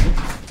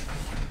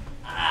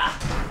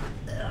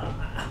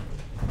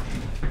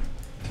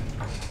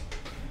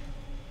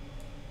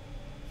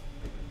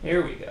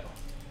 Here we go.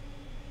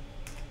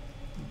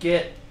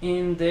 Get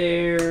in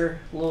there,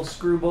 little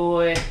screw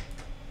boy.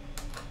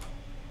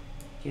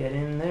 Get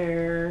in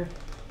there.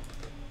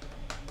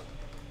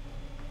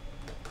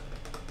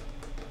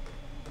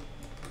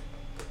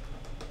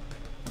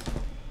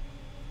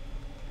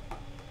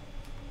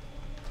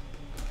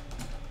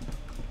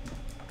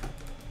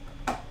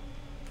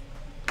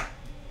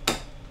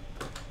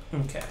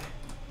 Okay.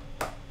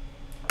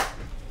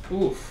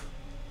 Oof.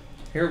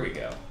 Here we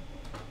go.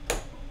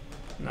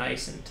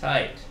 Nice and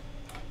tight.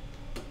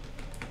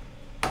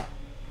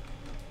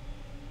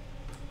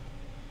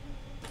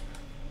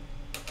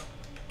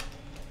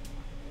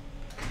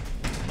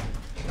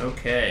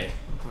 Okay,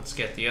 let's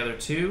get the other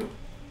 2.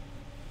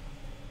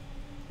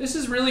 This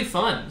is really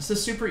fun. It's a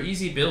super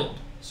easy build.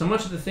 So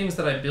much of the things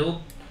that I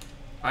build,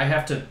 I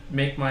have to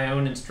make my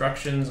own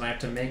instructions, and I have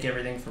to make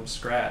everything from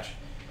scratch.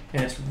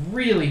 And it's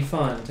really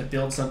fun to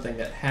build something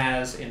that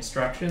has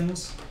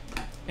instructions,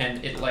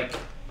 and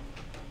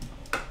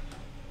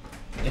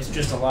it's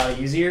just a lot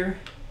easier.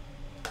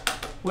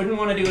 Wouldn't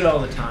want to do it all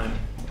the time,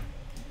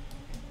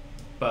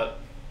 but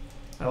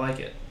I like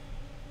it.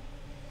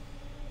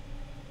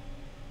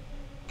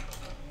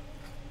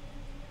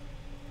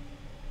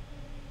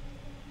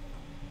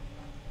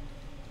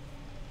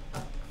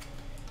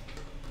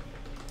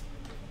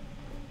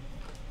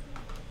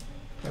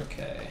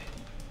 Okay.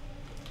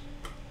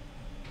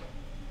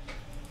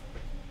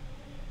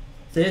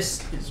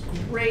 This is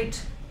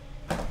great.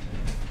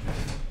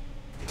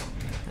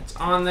 It's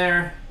on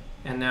there,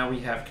 and now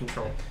we have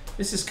control.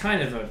 This is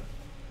kind of a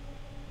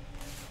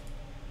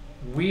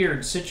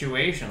weird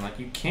situation. Like,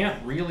 you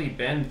can't really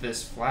bend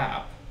this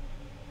flap,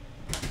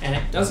 and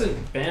it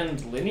doesn't bend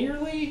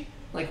linearly.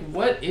 Like,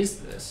 what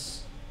is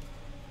this?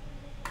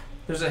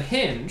 There's a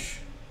hinge,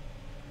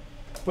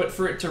 But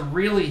for it to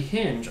really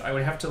hinge, I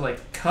would have to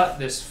like cut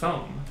this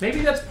foam.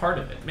 Maybe that's part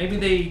of it. Maybe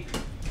they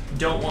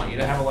don't want you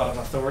to have a lot of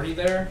authority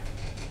there.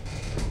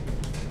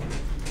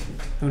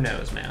 Who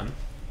knows, man?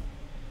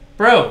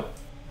 Bro,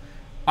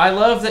 I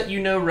love that you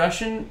know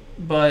Russian,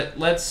 but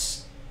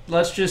let's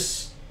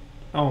just...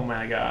 Oh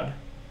my god.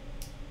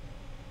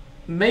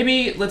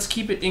 Maybe let's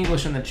keep it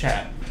English in the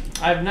chat.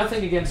 I have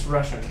nothing against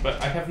Russian,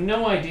 but I have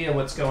no idea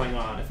what's going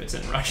on if it's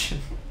in Russian.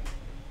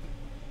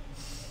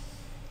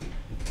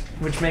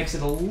 Which makes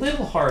it a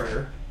little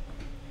harder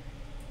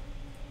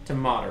to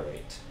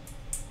moderate.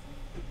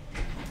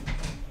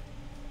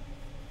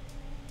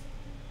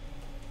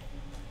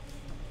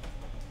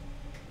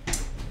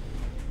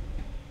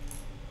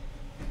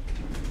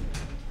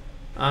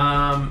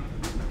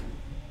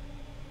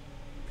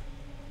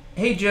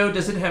 Hey Joe,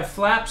 does it have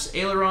flaps,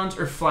 ailerons,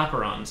 or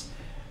flapperons?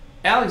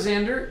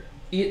 Alexander,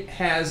 it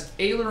has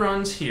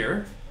ailerons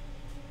here.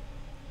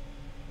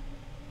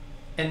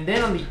 And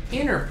then on the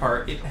inner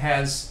part, it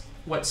has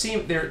what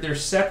seem they're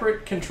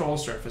separate control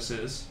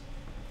surfaces,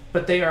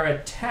 but they are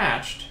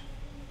attached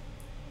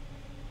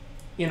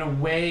in a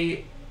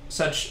way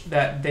such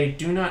that they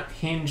do not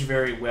hinge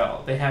very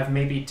well. They have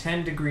maybe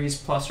 10 degrees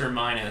plus or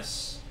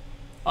minus,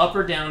 up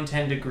or down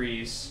 10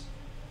 degrees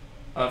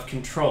of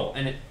control.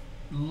 And it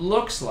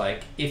looks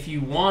like if you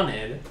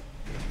wanted,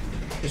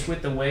 just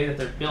with the way that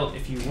they're built,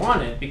 if you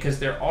wanted, because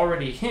they're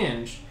already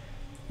hinged,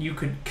 you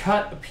could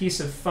cut a piece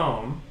of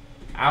foam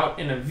out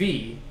in a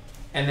V,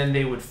 and then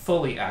they would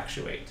fully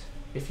actuate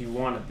if you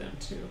wanted them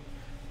to.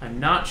 I'm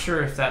not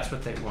sure if that's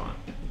what they want.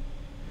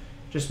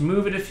 Just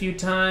move it a few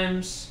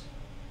times.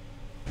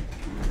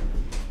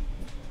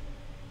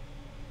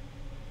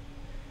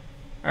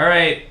 All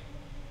right.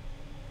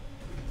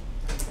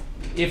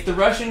 If the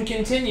Russian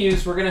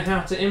continues, we're going to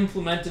have to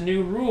implement a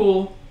new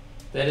rule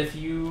that if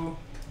you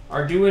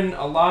are doing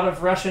a lot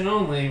of Russian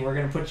only, we're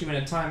going to put you in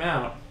a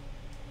timeout.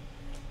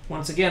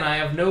 Once again, I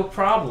have no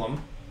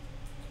problem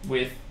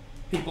with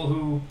people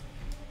who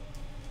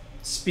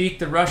speak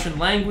the Russian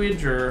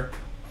language or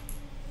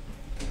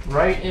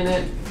write in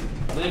it,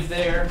 live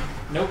there.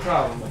 No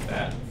problem with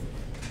that.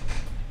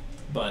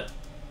 But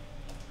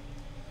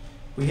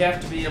we have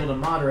to be able to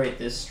moderate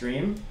this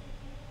stream.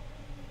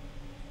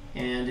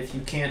 And if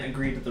you can't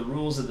agree to the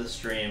rules of the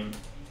stream,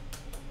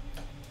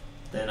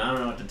 then I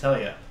don't know what to tell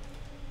you.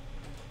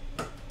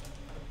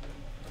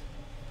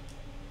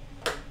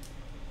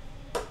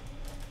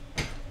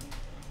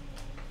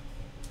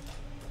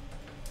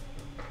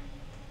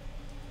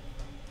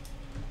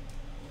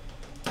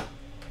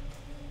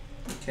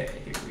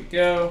 Okay, here we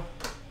go.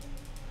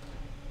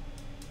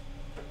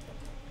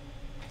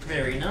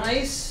 Very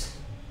nice.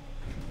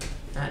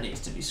 That needs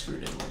to be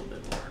screwed in a little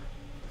bit more.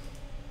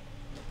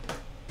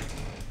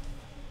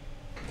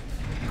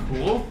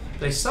 Cool.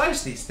 They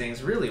size these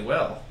things really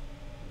well.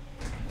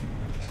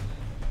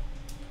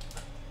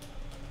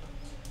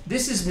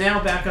 This is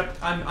now back up.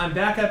 I'm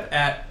back up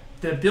at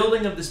the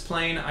building of this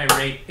plane. I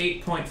rate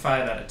 8.5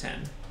 out of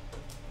 10.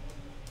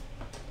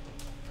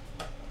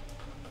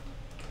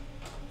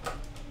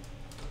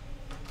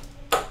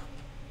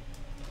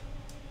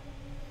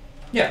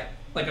 Yeah,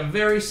 like a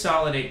very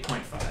solid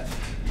 8.5.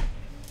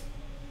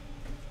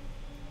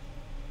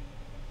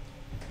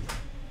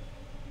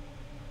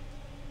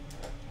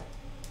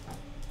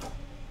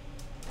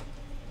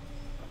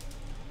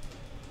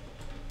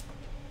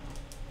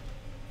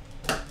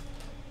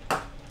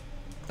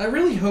 I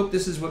really hope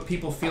this is what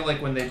people feel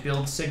like when they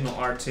build Signal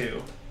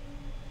R2.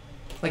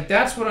 Like,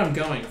 that's what I'm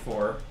going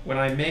for when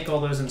I make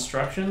all those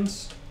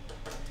instructions.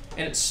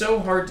 And it's so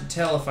hard to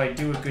tell if I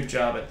do a good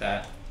job at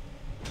that.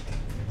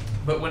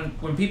 But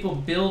when people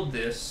build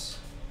this,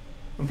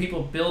 when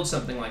people build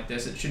something like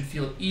this, it should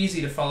feel easy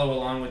to follow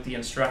along with the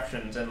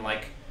instructions and,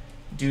 like,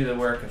 do the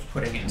work of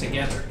putting it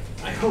together.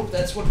 I hope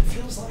that's what it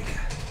feels like.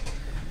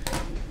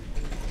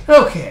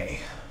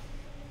 Okay.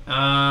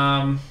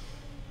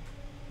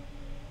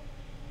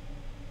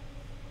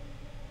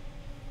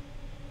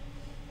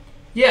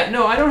 Yeah,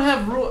 no, I don't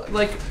have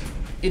like,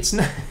 it's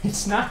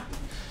not,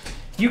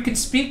 you can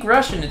speak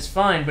Russian, it's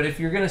fine, but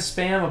if you're gonna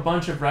spam a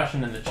bunch of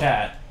Russian in the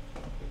chat,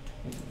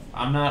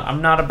 I'm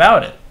not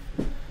about it.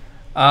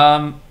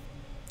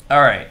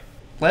 Alright,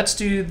 let's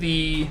do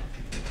the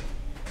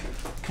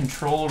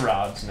control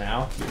rods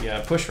now,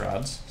 the push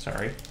rods,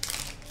 sorry.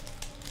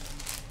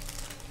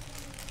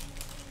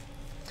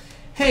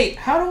 Hey,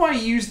 how do I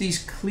use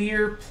these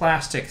clear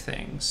plastic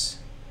things?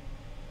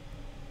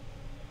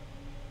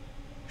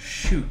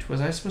 Shoot,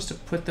 was I supposed to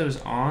put those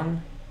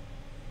on?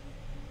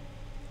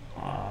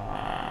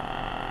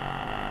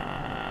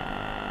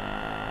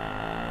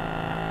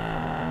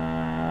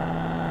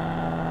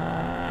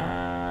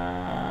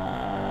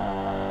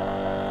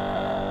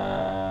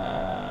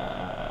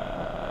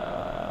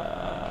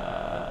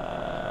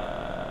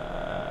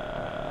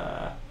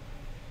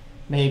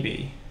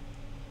 Maybe.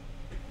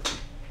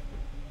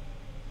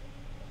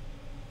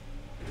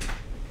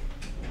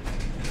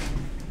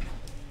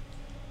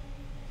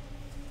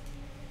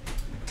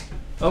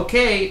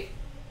 Okay,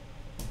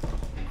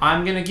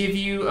 I'm going to give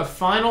you a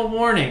final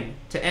warning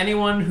to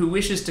anyone who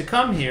wishes to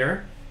come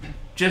here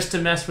just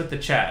to mess with the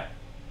chat.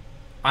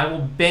 I will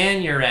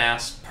ban your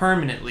ass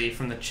permanently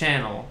from the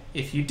channel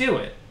if you do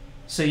it.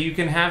 So you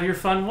can have your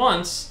fun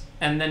once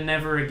and then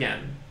never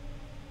again.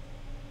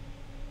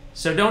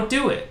 So don't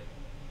do it.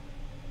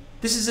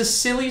 This is a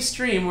silly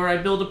stream where I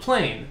build a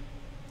plane.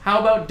 How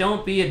about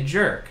don't be a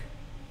jerk?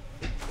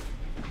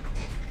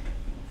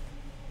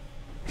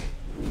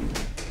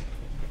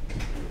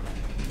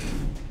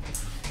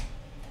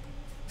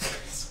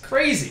 It's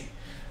crazy.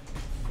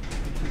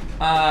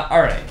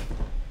 All right.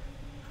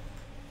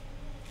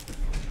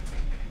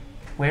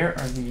 Where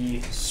are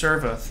the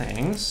servo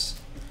things?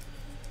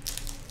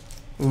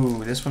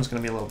 Ooh, this one's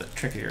going to be a little bit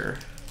trickier.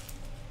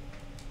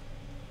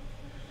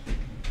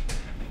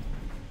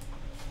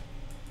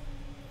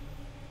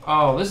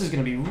 Oh, this is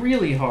going to be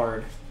really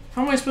hard.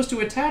 How am I supposed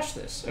to attach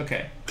this?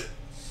 Okay.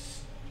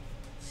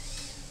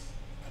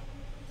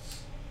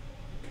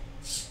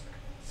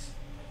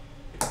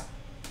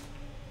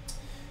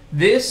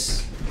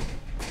 This,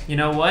 you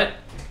know what?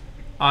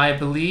 I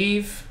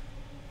believe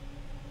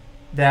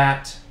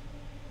that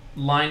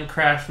Line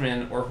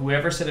Craftsman or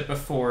whoever said it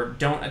before,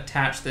 don't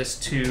attach this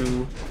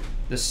to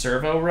the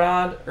servo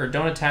rod, or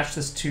don't attach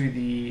this to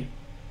the...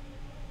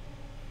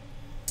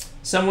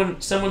 Someone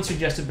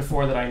suggested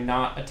before that I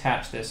not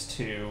attach this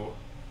to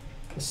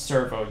the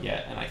servo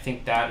yet, and I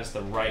think that is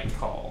the right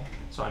call.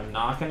 So I'm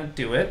not going to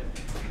do it.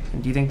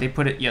 And do you think they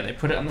put it? Yeah, they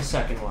put it on the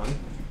second one.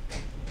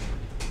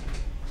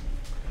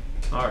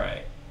 All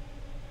right.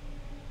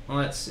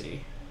 Let's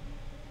see.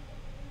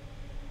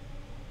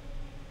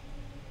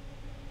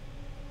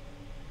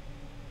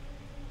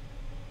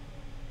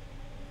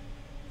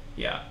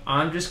 Yeah,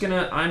 I'm just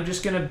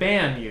gonna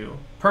ban you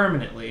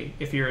permanently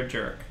if you're a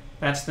jerk.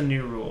 That's the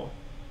new rule.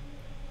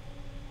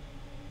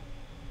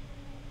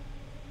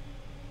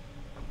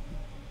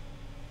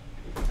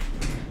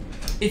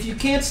 If you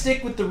can't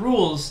stick with the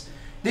rules,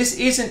 this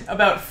isn't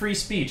about free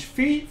speech.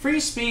 Free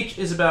speech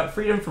is about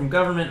freedom from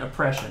government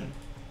oppression.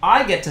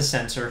 I get to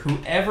censor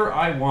whoever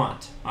I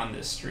want on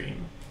this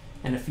stream.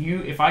 And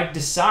if I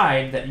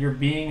decide that you're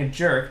being a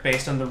jerk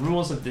based on the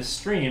rules of this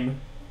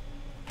stream,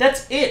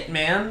 that's it,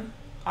 man.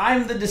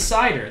 I'm the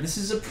decider. This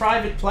is a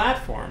private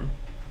platform.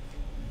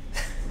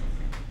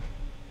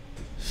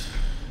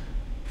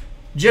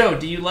 Joe,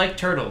 do you like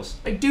turtles?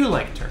 I do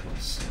like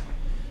turtles.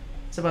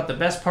 It's about the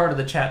best part of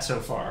the chat so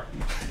far.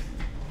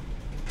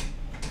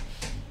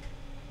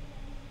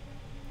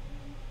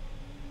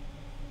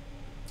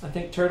 I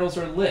think turtles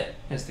are lit,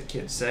 as the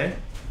kids say.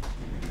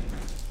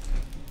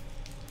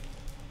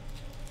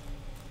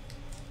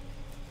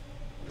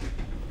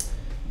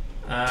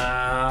 All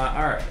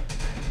right.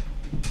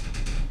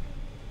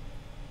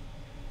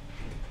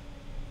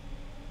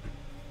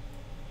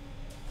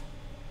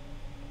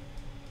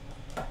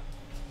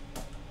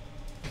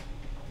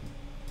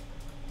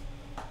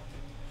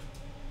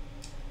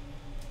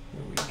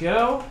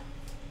 Go.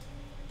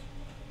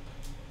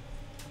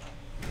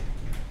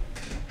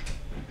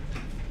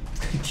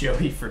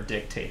 Joey for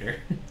dictator.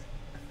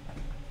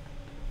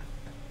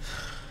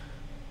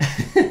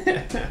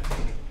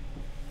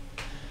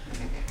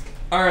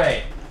 All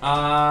right.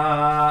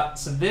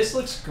 So this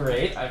looks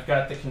great. I've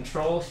got the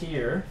control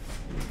here.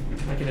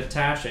 I can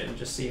attach it and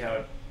just see how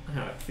it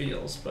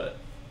feels, but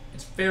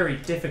it's very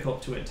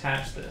difficult to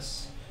attach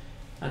this.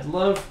 I'd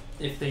love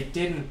if they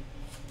didn't.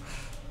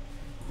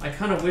 I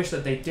kind of wish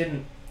that they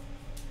didn't.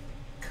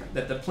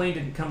 That the plane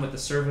didn't come with the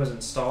servos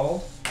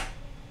installed,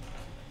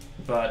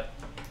 but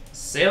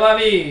c'est la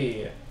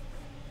vie.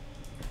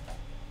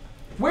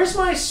 Where's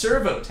my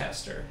servo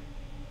tester?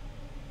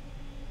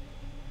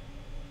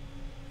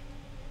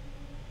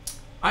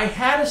 I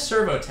had a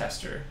servo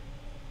tester,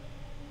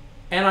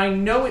 and I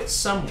know it's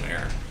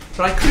somewhere,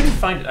 but I couldn't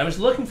find it. I was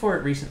looking for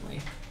it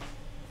recently.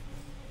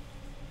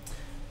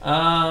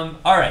 All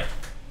right.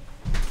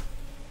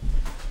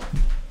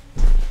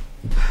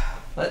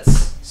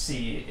 Let's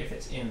see if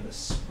it's in the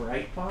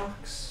Sprite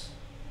box.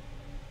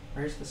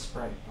 Where's the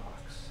Sprite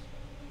box?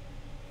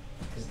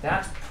 Because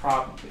that's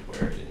probably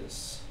where it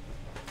is.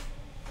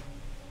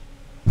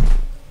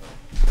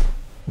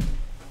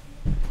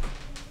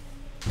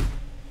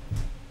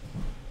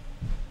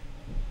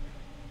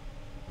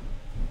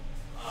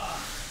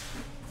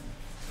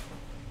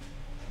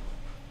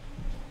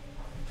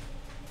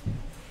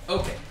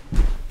 Okay.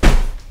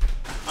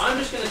 I'm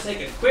just going to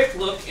take a quick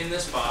look in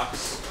this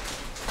box.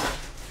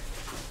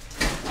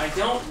 I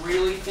don't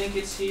really think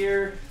it's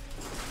here.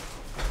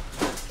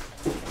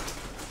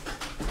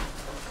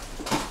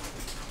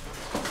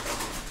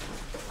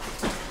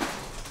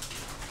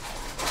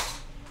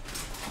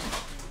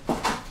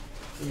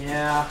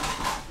 Yeah.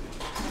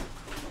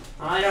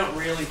 I don't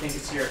really think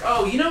it's here.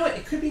 Oh, you know what?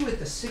 It could be with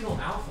the Signal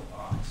Alpha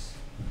box.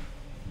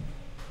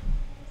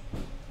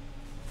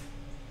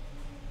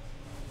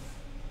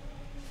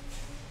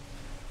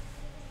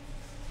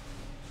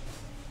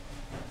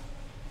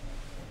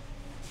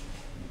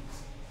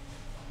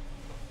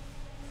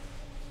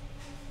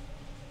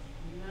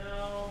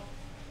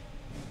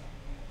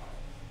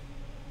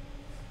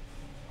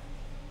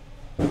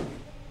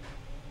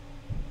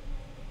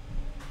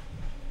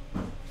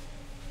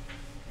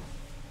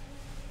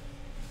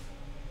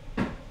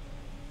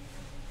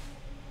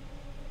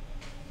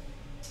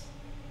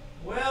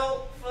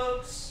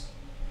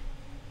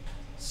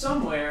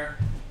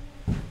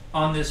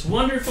 on this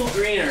wonderful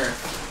green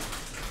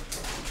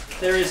earth,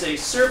 there is a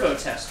servo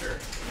tester.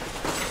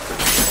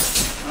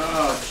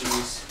 Oh,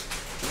 jeez.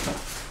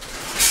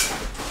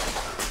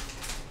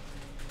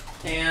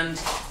 And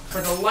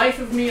for the life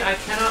of me, I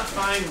cannot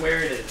find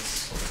where it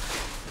is.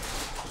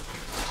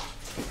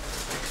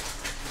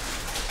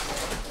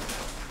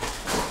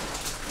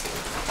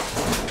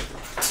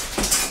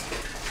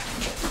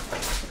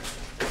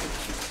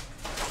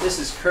 This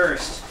is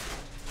cursed.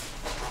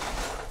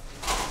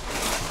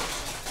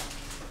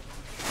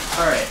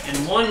 Alright,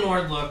 and one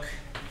more look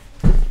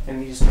in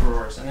these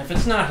drawers. And if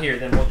it's not here,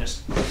 then we'll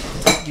just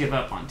give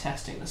up on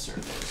testing the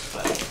servos.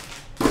 But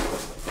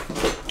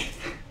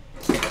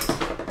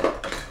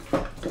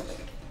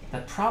the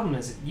problem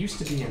is it used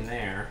to be in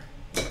there.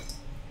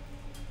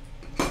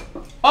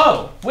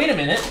 Oh, wait a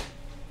minute.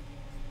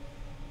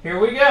 Here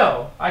we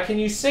go. I can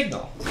use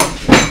Signal.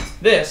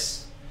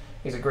 This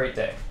is a great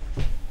day.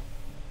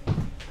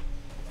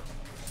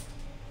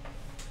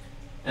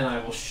 And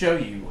I will show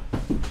you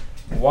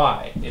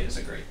why it is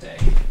a great day.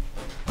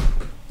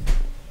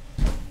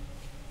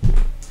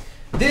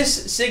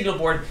 This Signal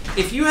board,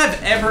 if you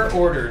have ever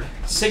ordered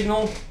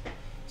Signal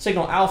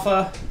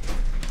Alpha,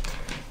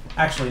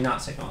 actually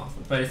not Signal Alpha,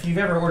 but if you've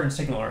ever ordered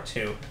Signal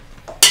R2,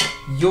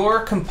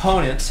 your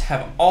components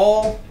have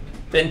all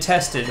been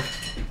tested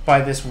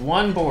by this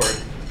one board.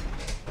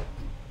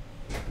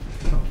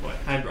 Oh boy,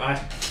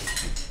 I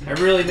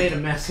really made a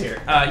mess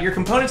here. Your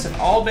components have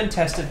all been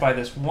tested by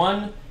this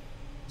one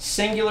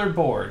singular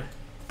board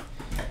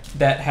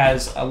that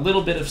has a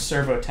little bit of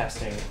servo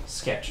testing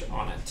sketch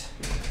on it.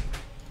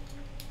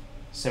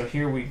 So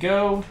here we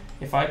go.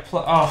 If I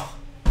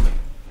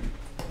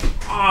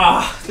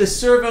the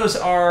servos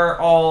are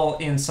all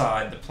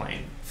inside the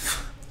plane.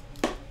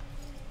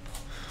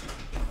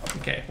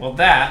 Okay, well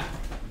that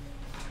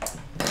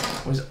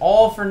was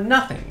all for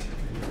nothing.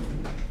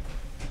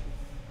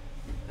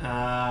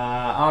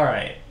 All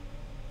right.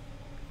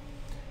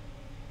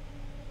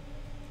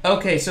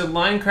 Okay, so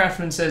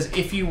Linecraftman says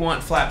if you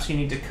want flaps, you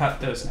need to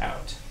cut those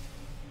out.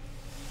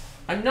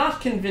 I'm not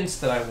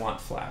convinced that I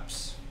want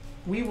flaps.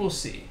 We will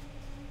see.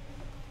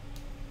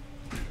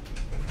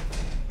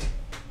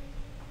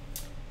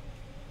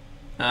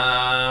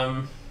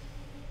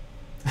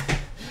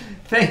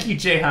 Thank you,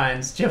 Jay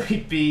Hines.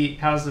 Joey B.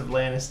 House of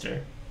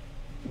Lannister.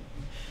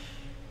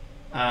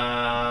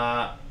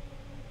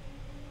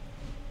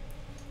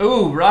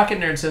 Ooh, Rocket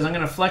Nerd says, I'm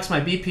going to flex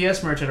my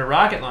BPS merch at a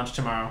rocket launch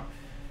tomorrow.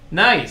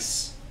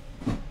 Nice.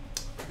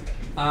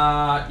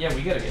 Yeah,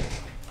 we got to get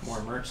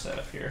more merch set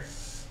up here.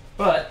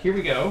 But here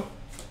we go.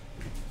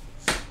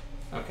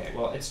 Okay,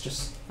 well, it's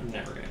just, I'm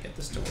never going to get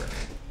this to work.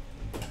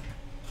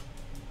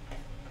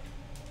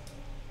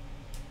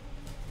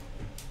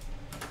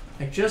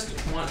 I just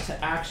want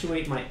to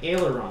actuate my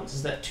ailerons.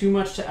 Is that too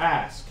much to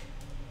ask?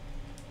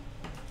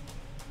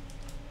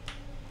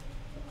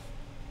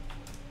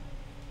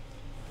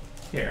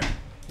 Here.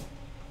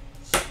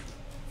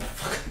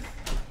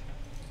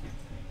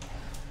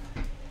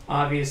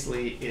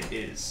 Obviously, it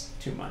is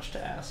too much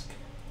to ask.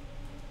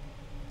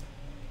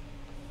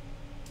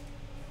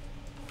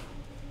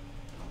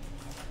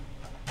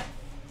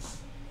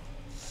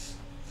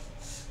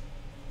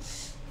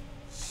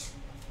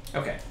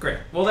 Okay, great.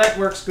 Well, that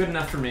works good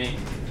enough for me,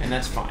 and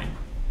that's fine.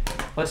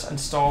 Let's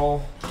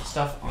install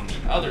stuff on the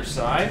other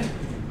side.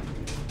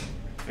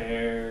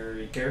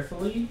 Very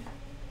carefully,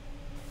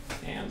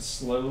 and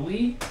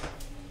slowly,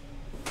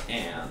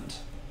 and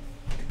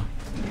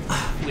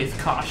with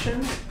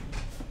caution.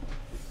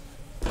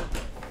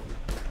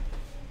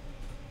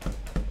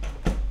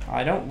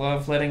 I don't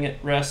love letting it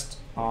rest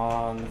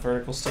on the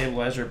vertical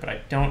stabilizer, but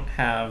I don't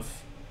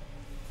have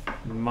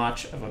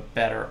much of a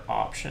better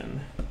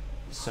option.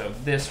 So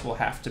this will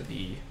have to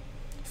be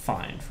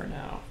fine for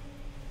now.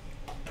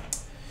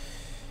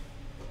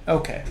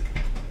 Okay.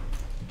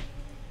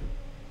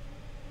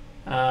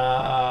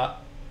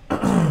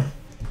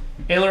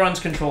 Ailerons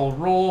control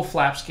roll,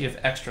 flaps give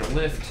extra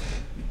lift.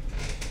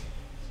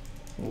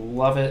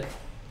 Love it.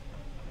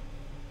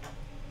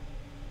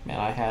 Man,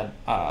 I had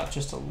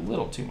just a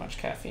little too much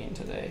caffeine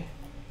today.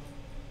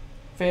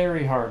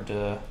 Very hard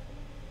to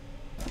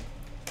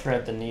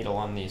thread the needle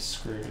on these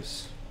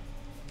screws.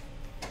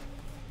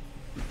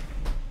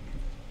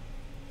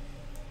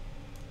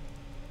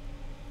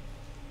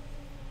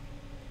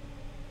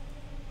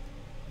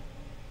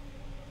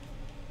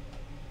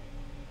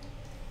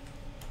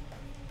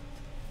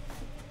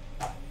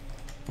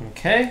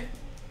 Okay,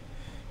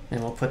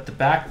 then we'll put the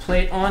back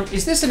plate on.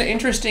 Is this an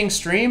interesting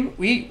stream?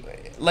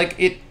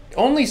 It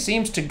only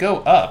seems to go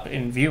up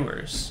in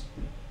viewers.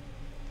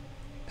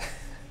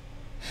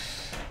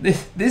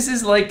 This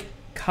is like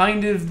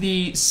kind of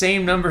the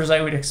same numbers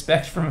I would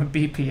expect from a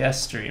BPS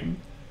stream.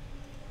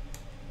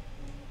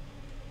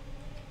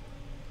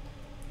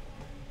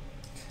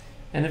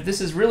 And if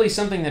this is really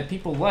something that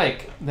people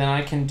like, then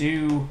I can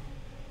do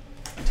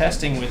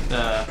testing with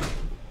the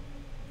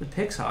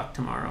Pixhawk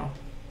tomorrow.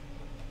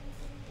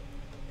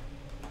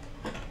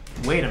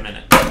 Wait a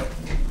minute.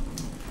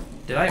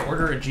 Did I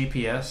order a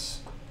GPS?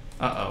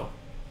 Uh-oh.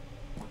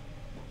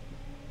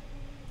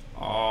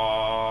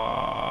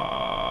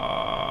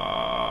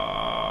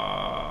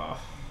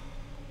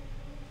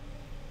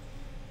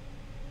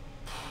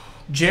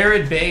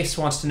 Jared Base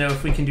wants to know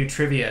if we can do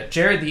trivia.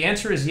 Jared, the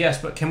answer is yes,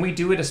 but can we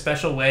do it a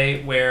special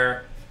way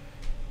where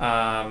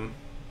I'm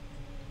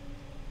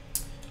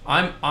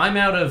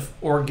out of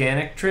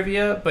organic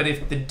trivia, but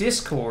if the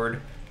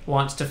Discord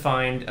wants to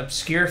find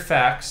obscure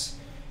facts,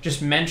 just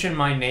mention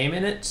my name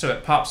in it so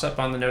it pops up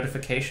on the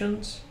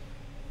notifications.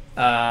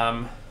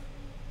 Oh,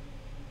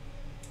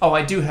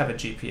 I do have a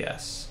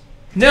GPS.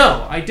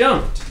 No, I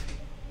don't.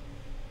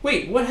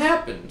 Wait, what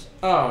happened?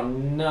 Oh,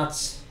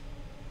 nuts.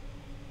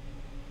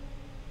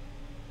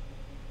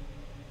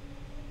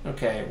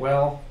 Okay,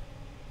 well,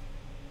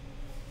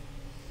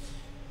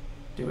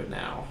 do it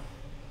now.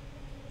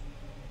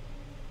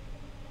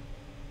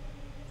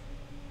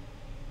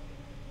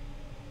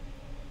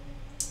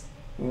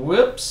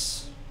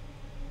 Whoops.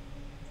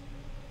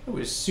 I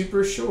was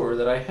super sure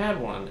that I had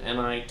one, and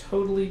I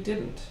totally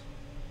didn't.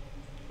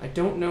 I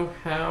don't know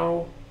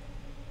how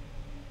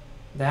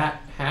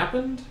that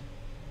happened.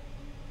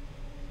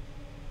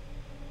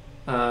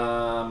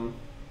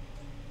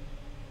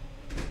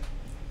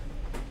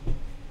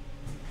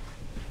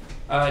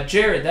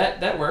 Jared,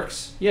 that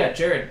works. Yeah,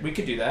 Jared, we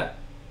could do that.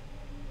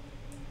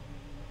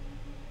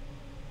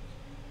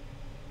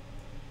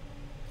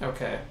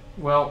 Okay,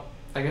 well,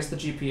 I guess the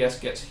GPS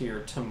gets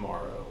here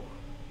tomorrow.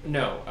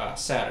 No,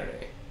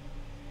 Saturday.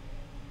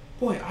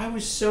 Boy, I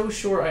was so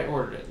sure I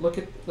ordered it. Let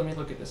me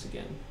look at this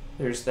again.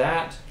 There's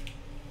that.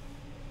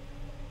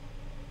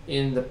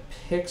 In the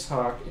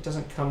Pixhawk, it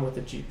doesn't come with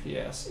the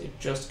GPS. It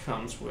just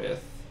comes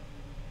with...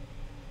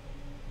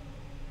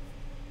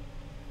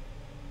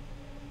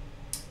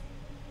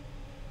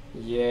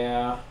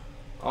 Yeah,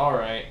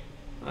 alright.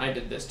 I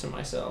did this to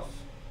myself.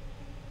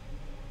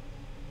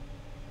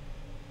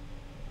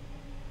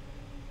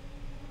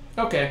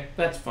 Okay,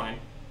 that's fine.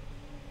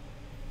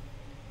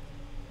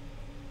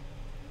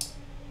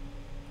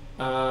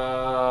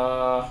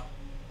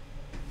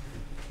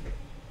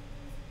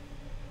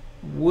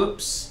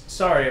 Whoops.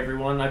 Sorry,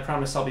 everyone. I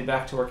promise I'll be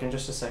back to work in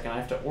just a second. I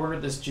have to order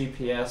this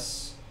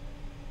GPS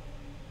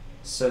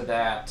so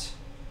that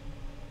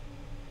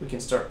we can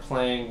start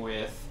playing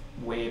with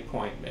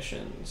waypoint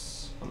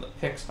missions on the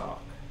Pixhawk.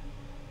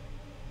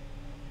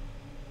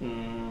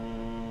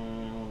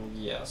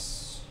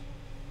 Yes.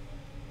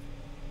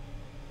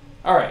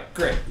 Alright,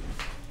 great.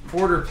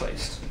 Order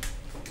placed.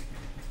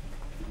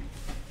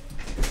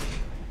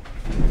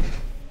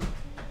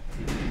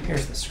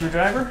 Here's the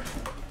screwdriver.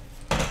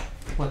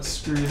 Let's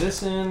screw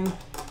this in.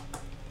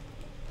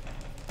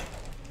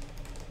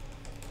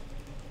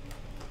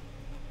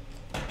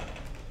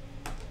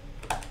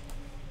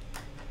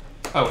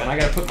 Oh, and I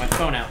gotta put my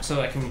phone out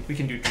so we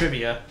can do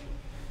trivia.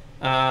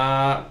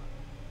 All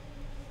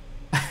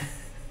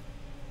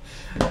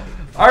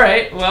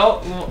right.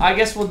 Well, I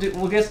guess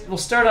we'll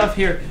start off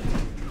here.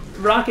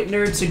 Rocket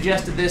Nerd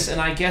suggested this,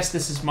 and I guess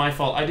this is my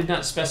fault. I did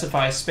not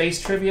specify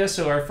space trivia,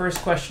 so our first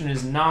question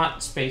is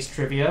not space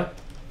trivia.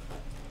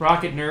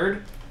 Rocket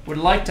Nerd would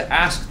like to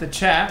ask the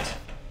chat,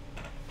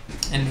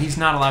 and he's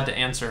not allowed to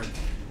answer.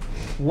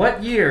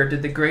 What year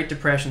did the Great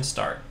Depression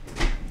start?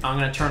 I'm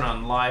going to turn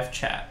on live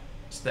chat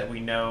so that we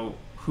know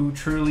who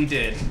truly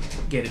did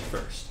get it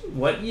first.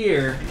 What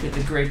year did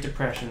the Great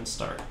Depression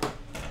start?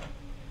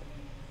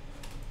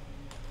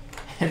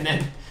 And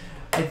then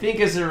I think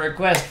as a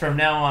request from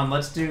now on,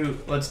 let's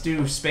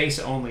do space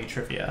only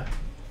trivia.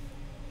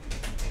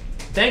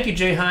 Thank you,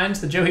 Jay Hines,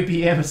 the Joey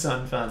B.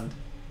 Amazon Fund.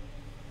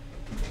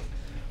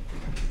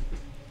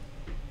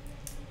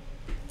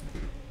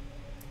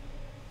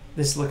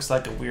 This looks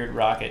like a weird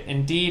rocket.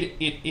 Indeed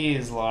it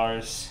is,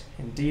 Lars.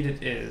 Indeed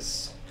it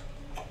is.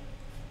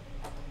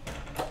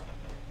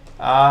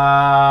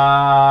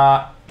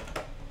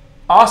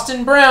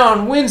 Austin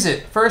Brown wins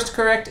it. First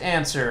correct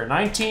answer,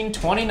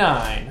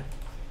 1929.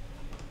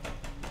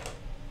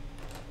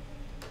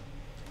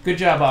 Good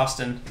job,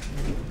 Austin.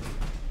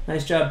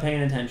 Nice job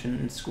paying attention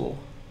in school.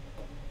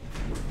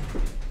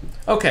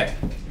 Okay,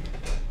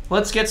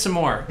 let's get some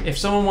more. If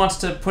someone wants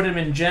to put them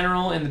in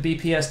general in the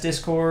BPS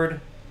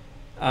Discord,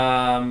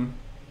 and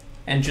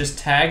just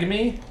tag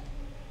me,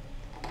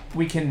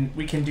 we can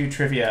do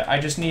trivia. I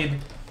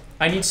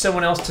need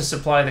someone else to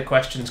supply the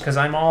questions because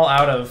I'm all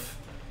out of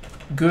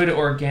good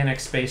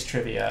organic space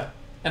trivia,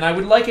 and I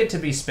would like it to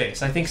be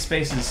space. I think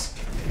space is,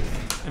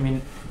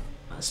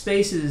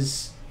 space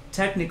is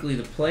technically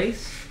the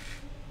place.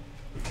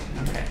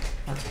 Okay,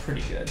 that's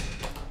pretty good.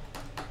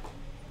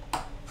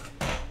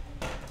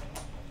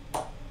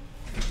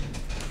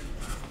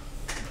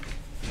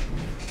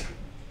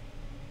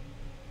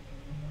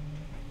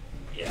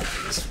 Yeah,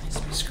 this needs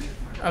to be screwed.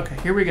 Okay,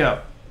 here we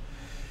go.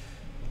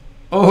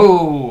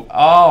 Oh,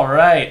 all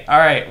right, all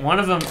right. One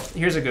of them.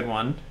 Here's a good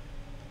one.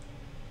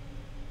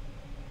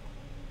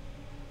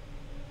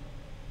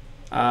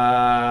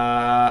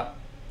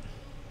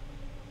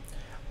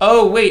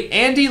 Oh, wait,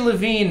 Andy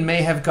Levine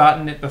may have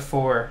gotten it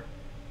before.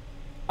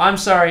 I'm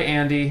sorry,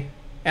 Andy.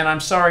 And I'm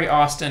sorry,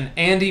 Austin.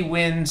 Andy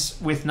wins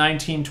with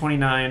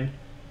 1929.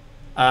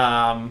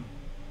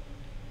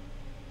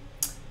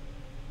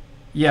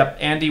 Yep,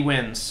 Andy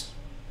wins.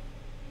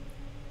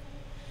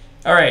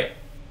 All right.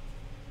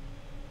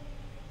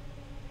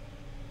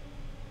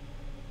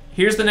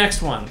 Here's the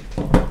next one.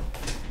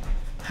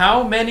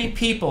 How many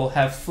people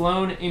have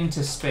flown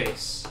into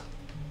space?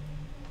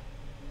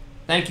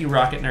 Thank you,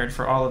 Rocket Nerd,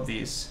 for all of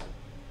these.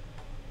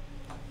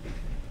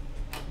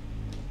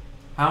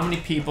 How many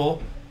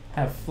people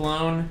have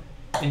flown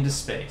into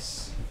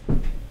space?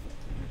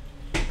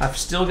 I've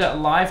still got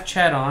live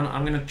chat on.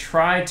 I'm going to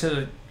try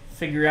to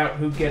figure out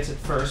who gets it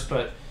first,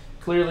 but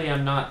clearly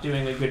I'm not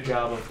doing a good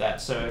job of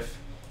that. So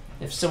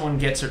if someone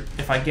gets it,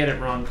 if I get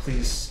it wrong,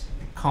 please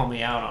call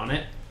me out on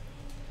it.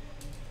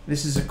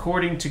 This is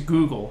according to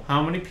Google.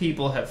 How many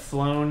people have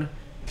flown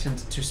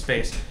to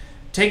space?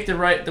 Take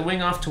the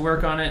wing off to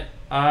work on it.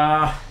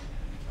 I'm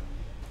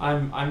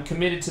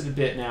committed to the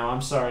bit now.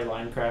 I'm sorry,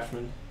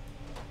 Linecraftman.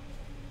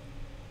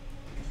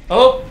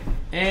 Oh,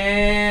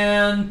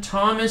 and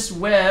Thomas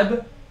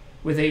Webb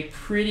with a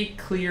pretty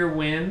clear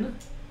win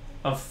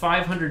of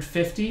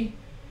 550.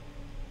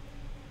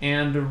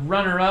 And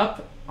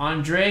runner-up,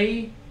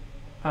 Andre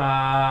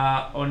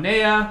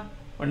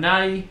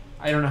Onai,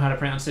 I don't know how to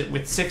pronounce it,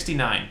 with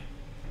 69.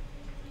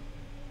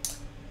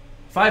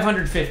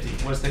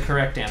 550 was the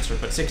correct answer,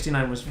 but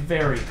 69 was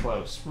very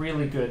close.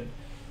 Really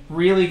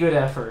good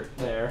effort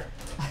there.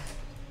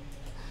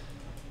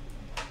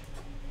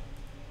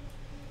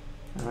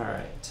 All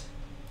right.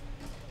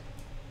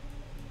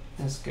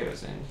 This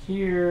goes in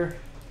here.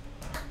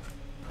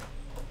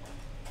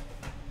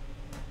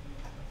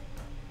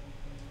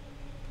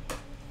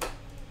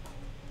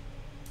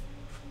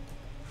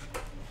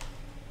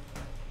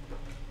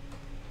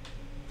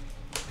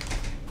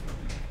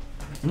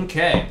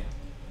 Okay.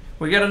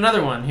 We got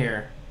another one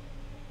here.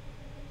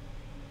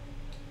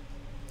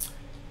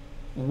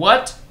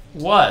 What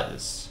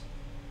was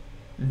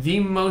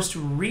the most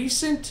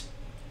recent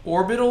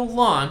orbital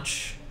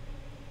launch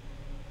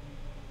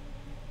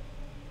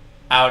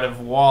out of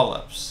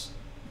Wallops?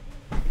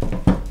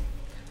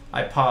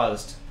 I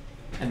paused,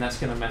 and that's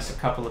going to mess a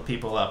couple of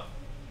people up.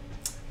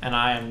 And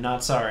I am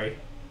not sorry.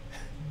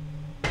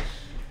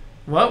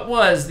 What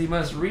was the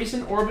most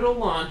recent orbital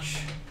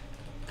launch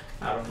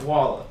out of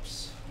Wallops?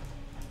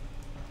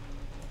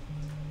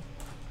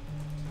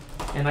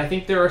 And I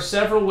think there are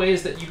several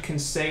ways that you can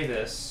say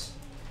this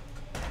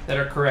that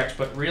are correct,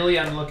 but really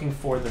I'm looking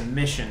for the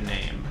mission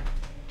name.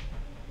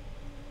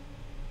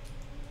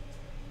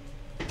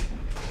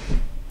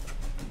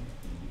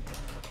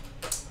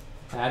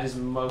 That is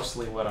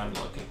mostly what I'm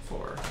looking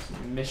for.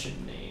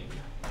 Mission name.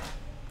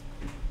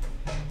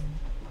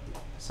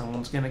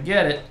 Someone's gonna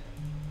get it.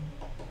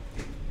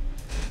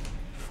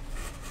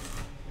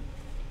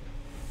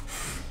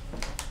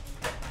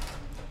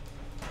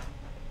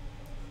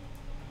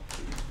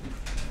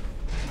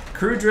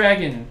 Crew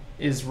Dragon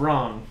is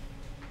wrong.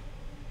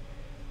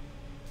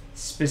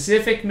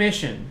 Specific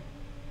mission.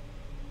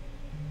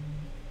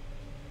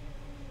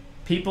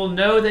 People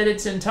know that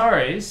it's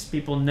Antares,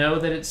 people know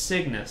that it's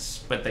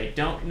Cygnus, but they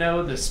don't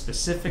know the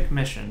specific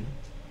mission.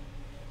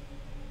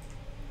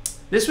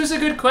 This was a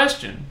good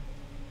question.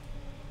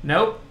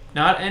 Nope,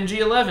 not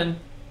NG-11.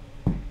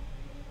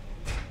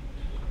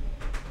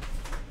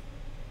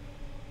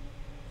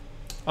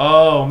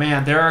 Oh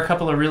man, there are a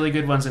couple of really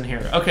good ones in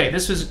here. Okay,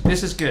 this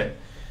is good.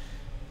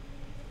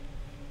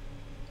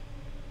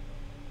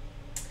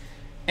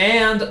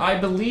 And I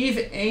believe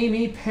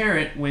Amy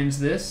Parent wins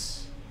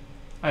this.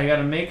 I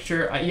gotta make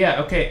sure.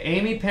 Yeah, okay.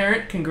 Amy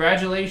Parent,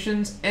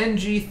 congratulations.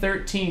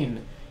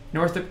 NG-13.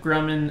 Northrop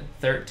Grumman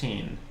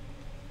 13.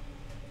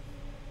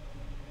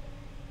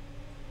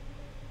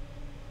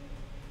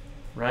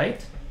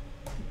 Right?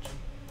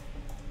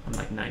 I'm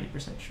like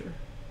 90% sure.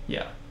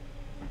 Yeah.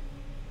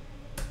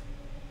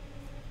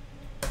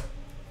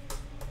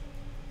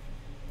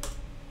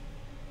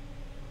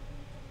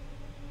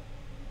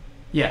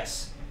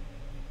 Yes.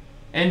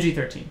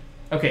 NG-13.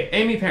 Okay,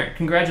 Amy Parent,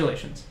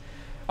 congratulations.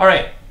 All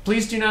right,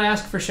 please do not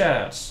ask for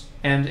shoutouts,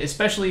 and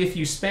especially if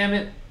you spam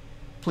it,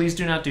 please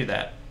do not do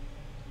that.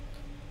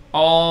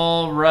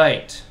 All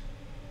right.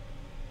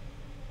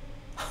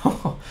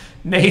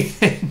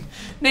 Nathan,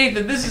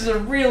 this is a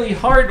really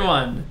hard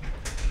one.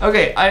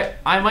 Okay,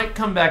 I might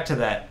come back to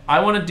that.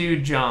 I want to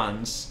do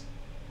John's.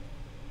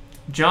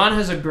 John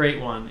has a great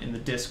one in the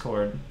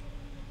Discord.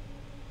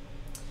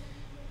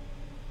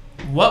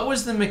 What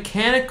was the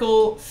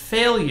mechanical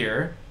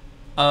failure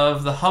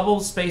of the Hubble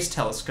Space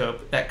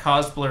Telescope that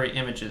caused blurry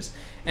images?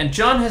 And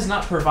John has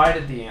not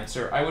provided the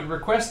answer. I would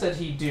request that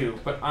he do,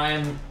 but I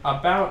am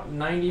about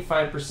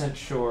 95%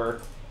 sure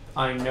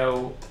I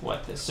know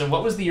what this. So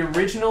what was the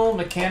original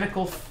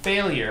mechanical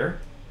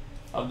failure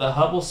of the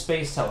Hubble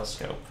Space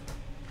Telescope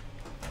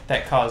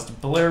that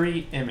caused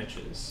blurry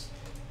images?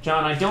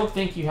 John, I don't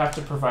think you have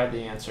to provide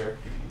the answer.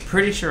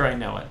 Pretty sure I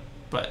know it,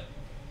 but...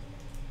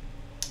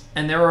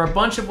 And there are a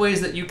bunch of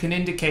ways that you can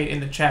indicate in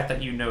the chat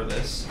that you know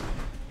this.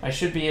 I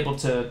should be able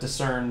to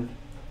discern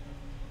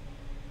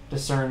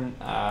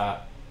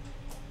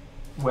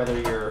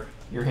whether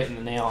you're hitting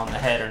the nail on the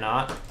head or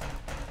not.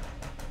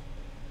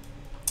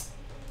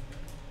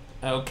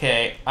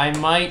 Okay, I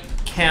might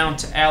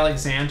count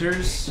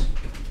Alexander's.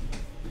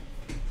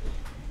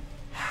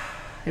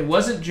 It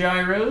wasn't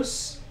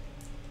gyros.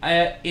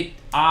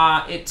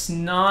 It's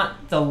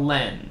not the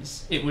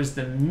lens. It was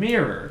the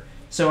mirror.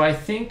 So I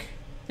think,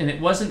 and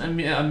it wasn't a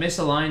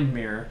misaligned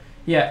mirror.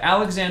 Yeah,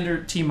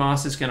 Alexander T.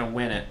 Moss is going to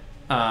win it.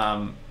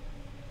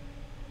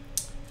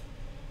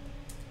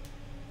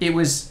 It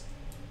was,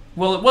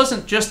 well, it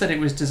wasn't just that it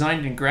was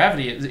designed in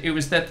gravity. It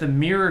was that the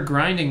mirror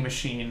grinding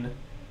machine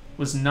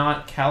was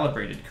not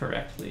calibrated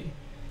correctly.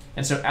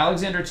 And so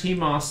Alexander T.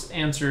 Moss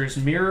answers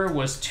mirror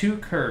was too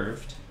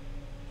curved.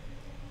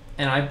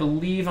 And I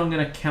believe I'm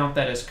going to count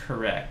that as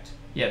correct.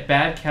 Yeah,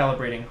 bad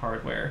calibrating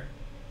hardware.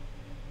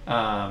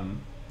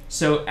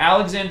 So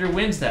Alexander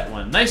wins that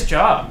one. Nice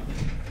job.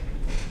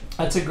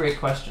 That's a great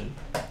question.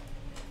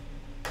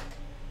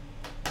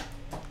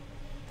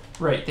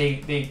 Right,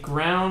 they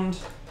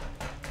ground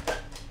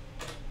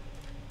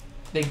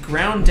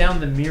down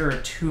the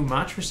mirror too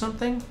much or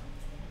something?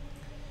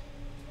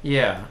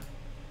 Yeah.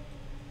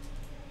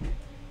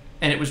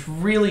 And it was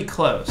really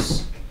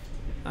close.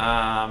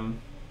 Arsenio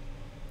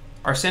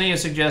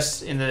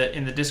suggests in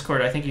the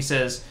Discord, I think he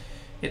says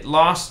it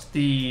lost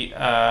the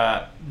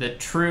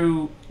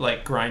true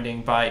like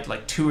grinding by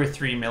like 2 or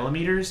 3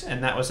 millimeters,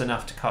 and that was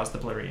enough to cause the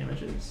blurry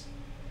images.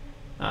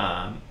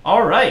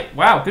 All right,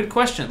 wow, good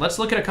question. Let's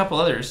look at a couple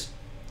others.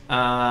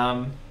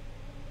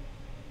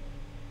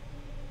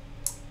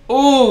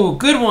 Oh,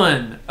 good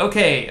one.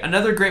 Okay,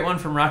 another great one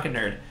from Rocket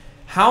Nerd.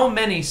 How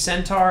many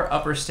Centaur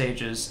upper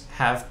stages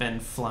have been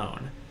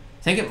flown?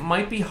 I think it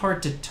might be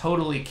hard to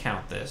totally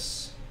count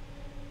this.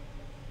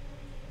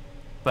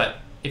 But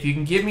if you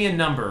can give me a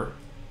number,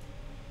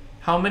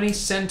 how many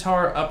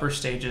Centaur upper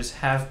stages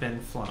have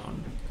been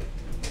flown?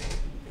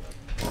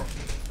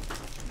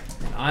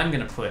 And I'm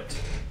going to put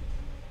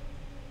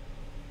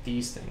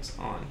these things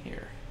on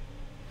here.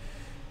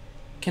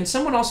 Can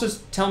someone also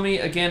tell me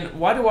again,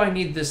 why do I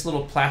need this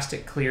little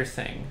plastic clear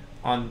thing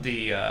on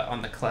the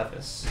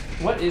clevis?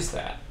 What is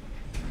that?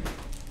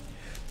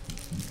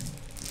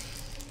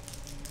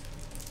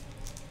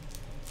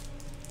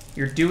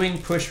 You're doing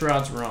push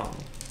rods wrong.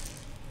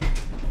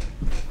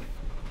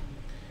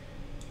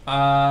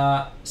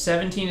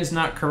 17 is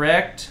not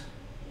correct.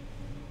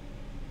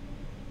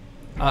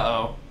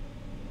 Uh-oh.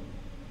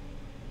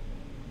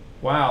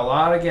 Wow, a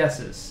lot of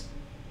guesses.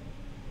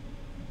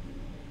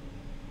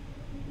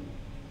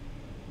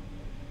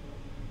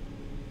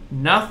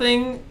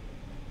 Nothing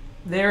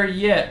there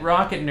yet.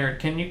 Rocket Nerd,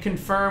 can you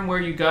confirm where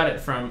you got it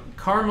from?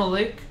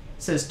 Karmalik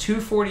says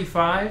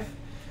 245,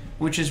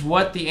 which is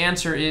what the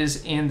answer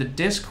is in the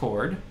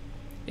Discord.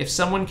 If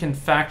someone can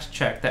fact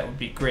check, that would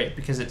be great,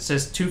 because it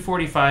says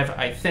 245,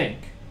 I think.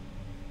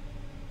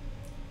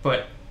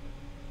 But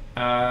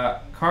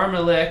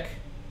Karmalik,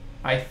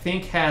 I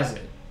think, has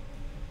it.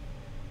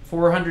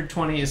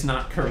 420 is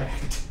not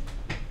correct.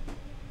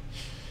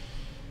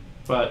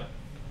 But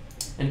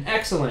an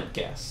excellent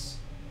guess.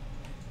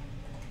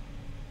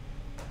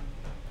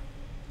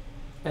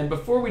 And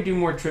before we do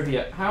more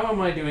trivia, how am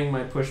I doing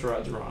my push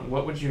rods wrong?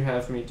 What would you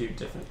have me do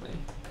differently?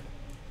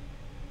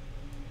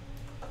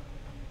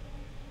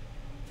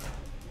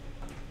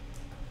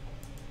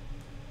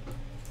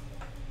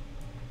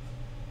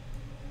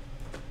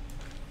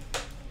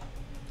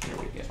 Here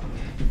we go.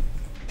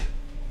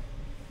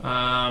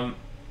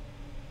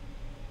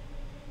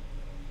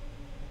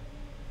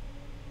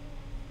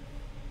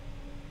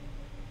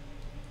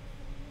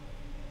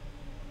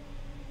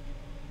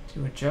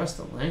 To adjust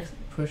the length of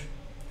the push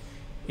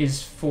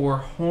is for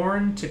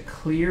horn to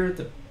clear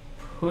the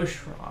push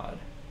rod.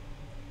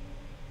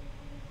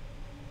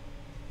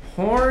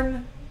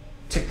 Horn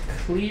to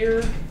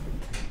clear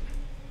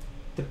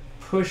the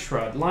push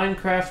rod. Line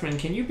Craftsman,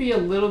 can you be a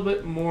little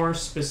bit more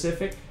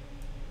specific?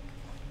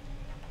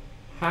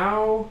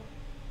 How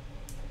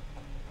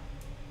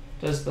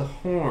does the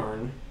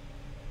horn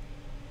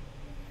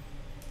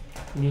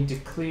need to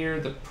clear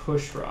the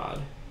push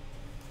rod?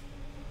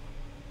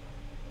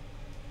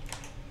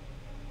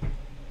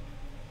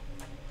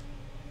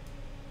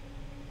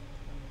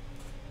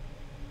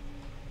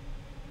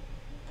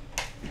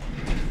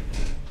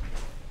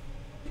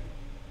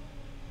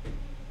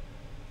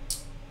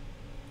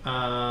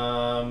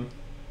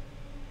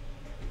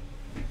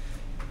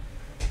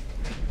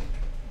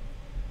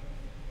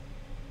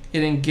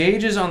 It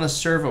engages on the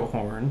servo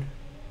horn.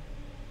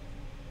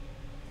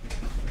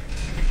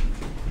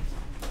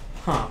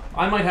 Huh.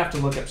 I might have to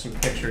look up some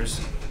pictures.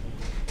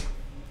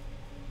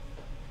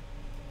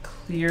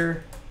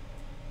 Clear.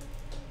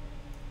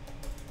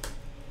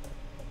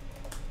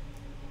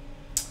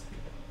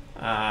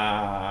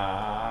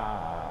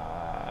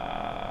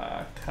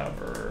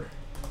 Cover.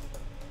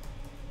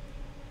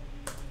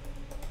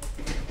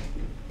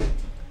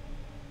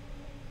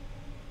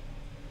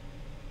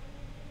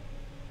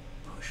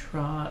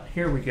 Rod.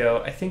 Here we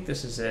go. I think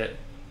this is it.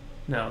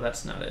 No,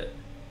 that's not it.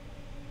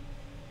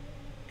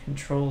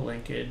 Control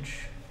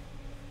linkage.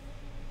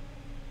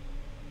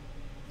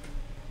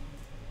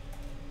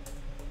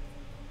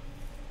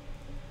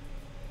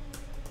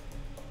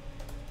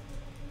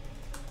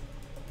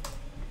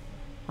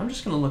 I'm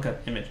just going to look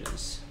up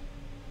images.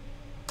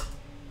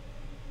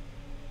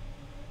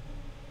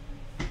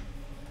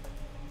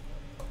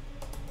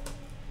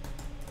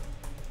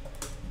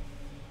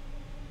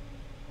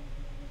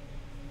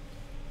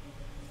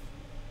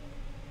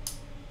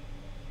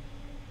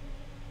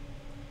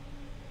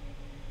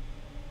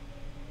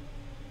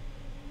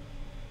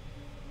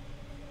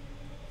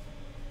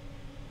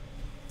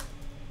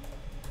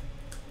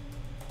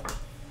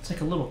 It's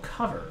like a little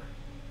cover.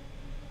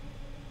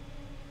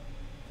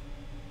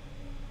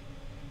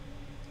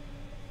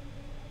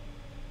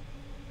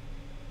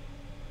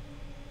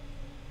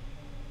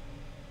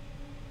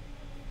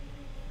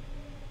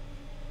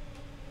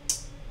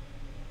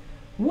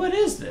 What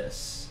is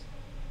this?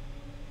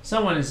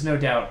 Someone is no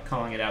doubt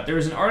calling it out. There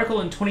was an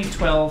article in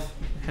 2012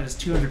 that had its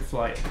 200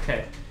 flight.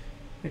 Okay.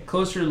 A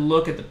closer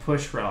look at the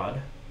push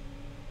rod.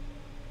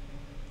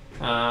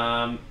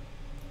 To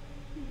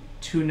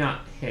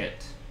not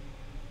hit.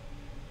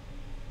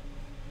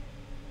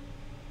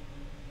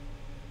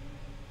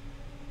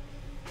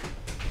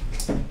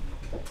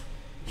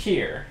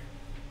 Here,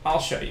 I'll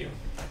show you.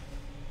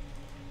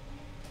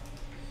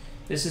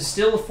 This is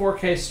still a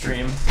 4K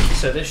stream,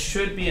 so this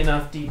should be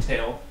enough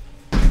detail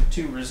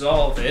to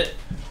resolve it.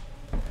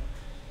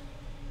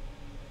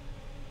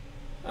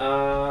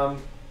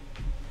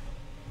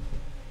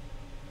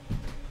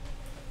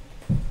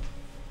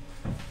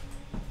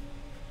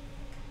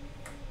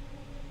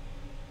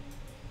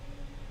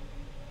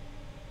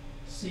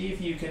 See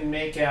if you can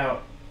make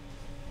out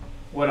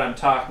what I'm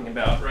talking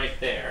about right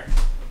there.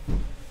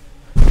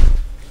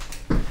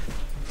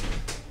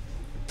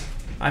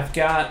 I've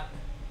got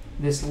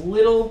this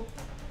little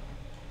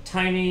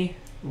tiny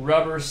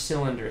rubber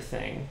cylinder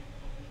thing.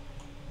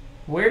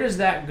 Where does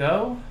that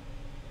go?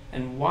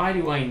 And why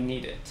do I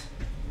need it?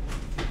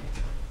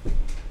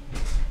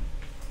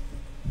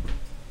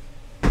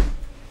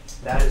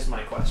 That is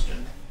my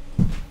question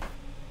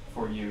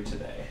for you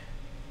today.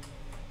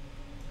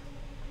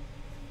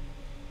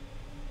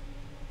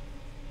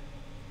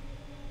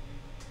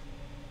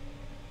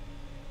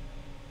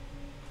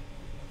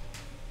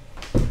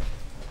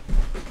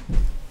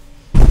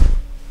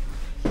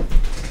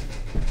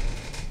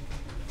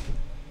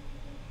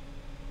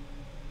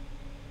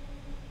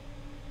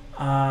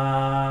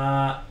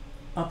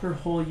 Upper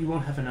hole, you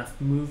won't have enough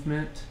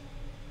movement.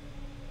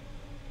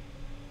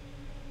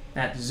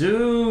 That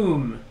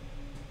zoom!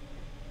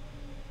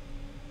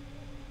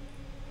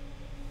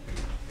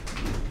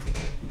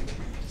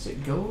 Does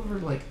it go over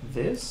like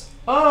this?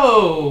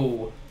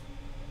 Oh!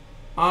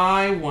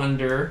 I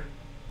wonder.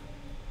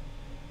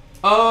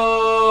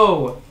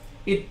 Oh!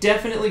 It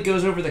definitely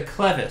goes over the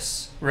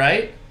clevis,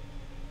 right?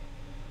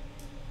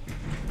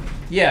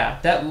 Yeah,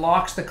 that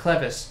locks the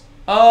clevis.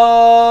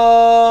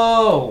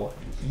 Oh!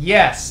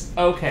 Yes.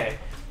 Okay.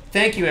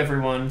 Thank you,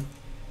 everyone.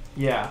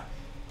 Yeah.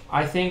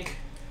 I think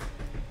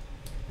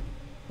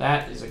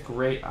that is a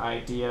great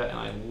idea, and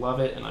I love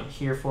it, and I'm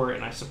here for it,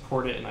 and I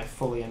support it, and I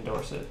fully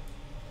endorse it.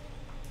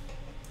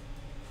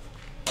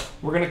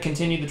 We're going to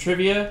continue the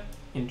trivia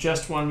in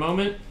just one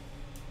moment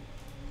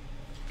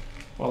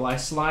while I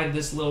slide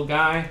this little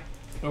guy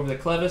over the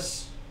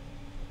clevis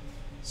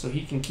so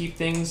he can keep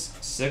things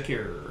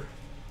secure.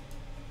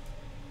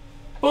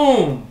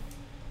 Boom!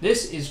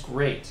 This is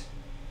great.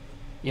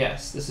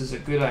 Yes, this is a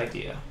good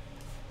idea.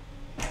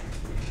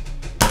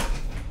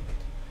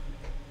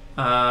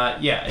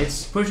 Yeah,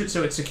 it's push it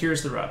so it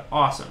secures the rod.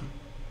 Awesome.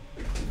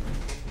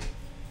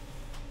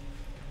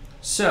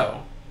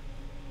 So,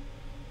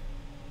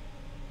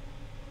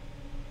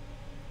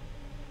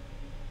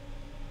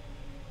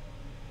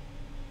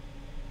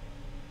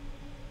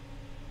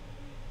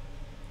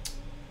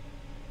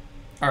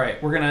 all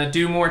right, we're gonna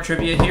do more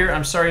trivia here.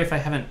 I'm sorry if I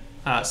haven't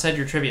said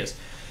your trivias.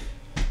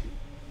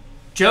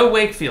 Joe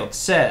Wakefield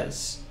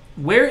says,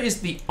 where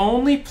is the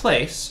only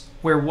place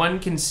where one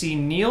can see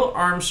Neil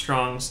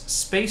Armstrong's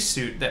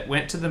spacesuit that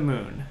went to the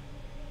moon?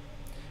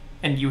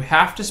 And you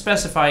have to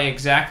specify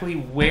exactly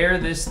where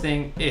this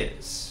thing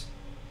is.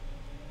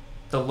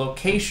 The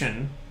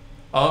location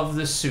of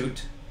the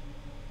suit.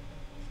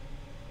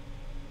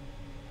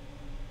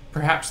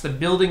 Perhaps the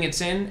building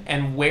it's in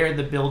and where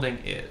the building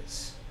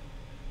is.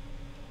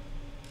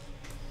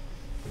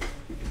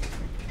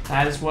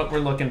 That is what we're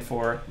looking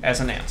for as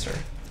an answer.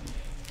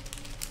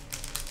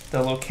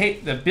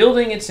 The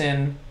building it's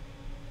in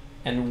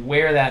and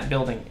where that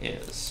building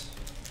is.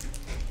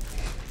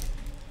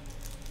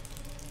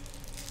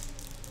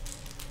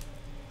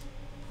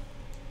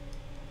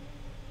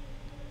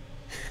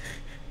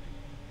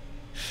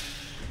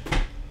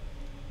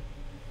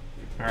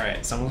 All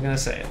right, someone's gonna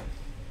say it.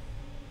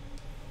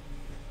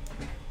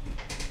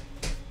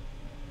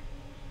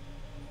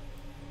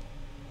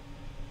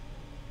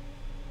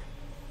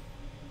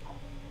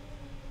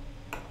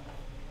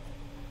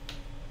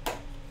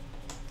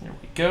 There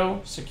we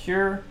go,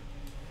 secure.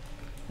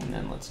 And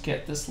then let's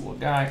get this little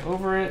guy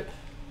over it.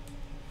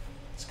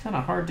 It's kind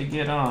of hard to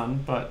get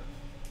on, but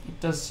it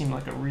does seem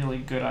like a really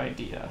good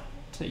idea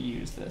to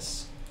use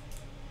this.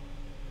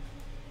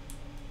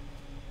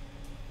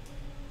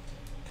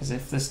 Because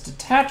if this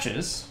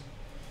detaches,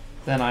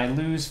 then I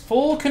lose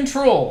full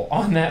control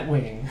on that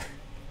wing.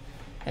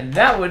 And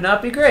that would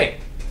not be great.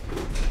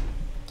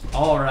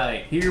 All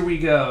right, here we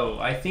go.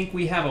 I think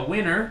we have a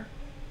winner.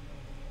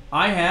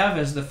 I have,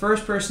 as the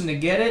first person to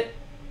get it,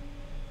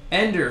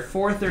 Ender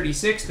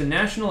 436, the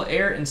National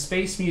Air and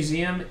Space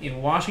Museum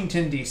in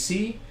Washington,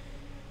 D.C.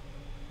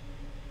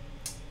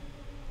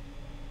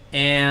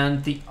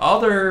 And the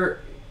other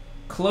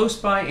close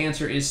by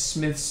answer is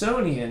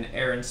Smithsonian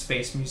Air and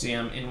Space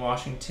Museum in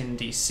Washington,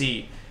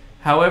 D.C.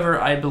 However,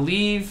 I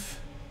believe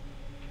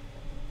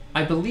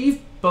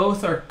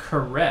both are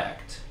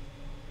correct,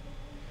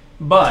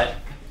 but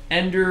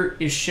Ender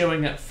is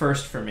showing up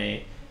first for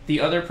me. The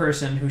other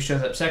person who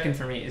shows up second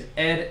for me is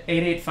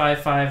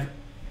Ed8855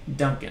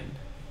 Duncan.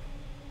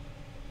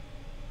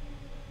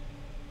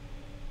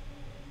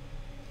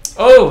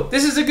 Oh,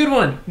 this is a good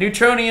one.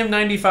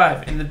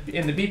 Neutronium95 in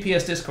the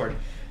BPS Discord.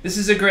 This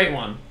is a great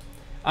one.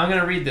 I'm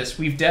going to read this.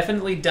 We've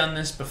definitely done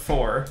this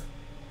before.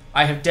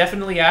 I have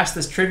definitely asked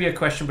this trivia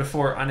question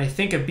before on, I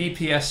think, a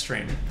BPS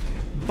stream.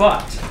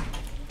 But,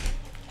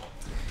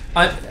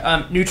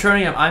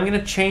 Neutronium, I'm going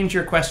to change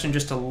your question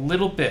just a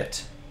little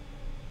bit.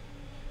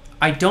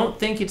 I don't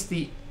think it's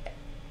the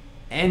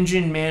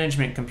engine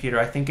management computer.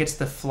 I think it's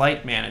the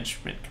flight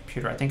management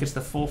computer. I think it's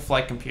the full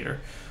flight computer.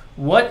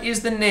 What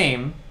is the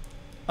name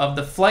of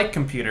the flight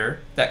computer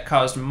that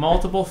caused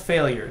multiple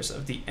failures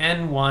of the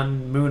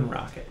N1 moon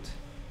rocket?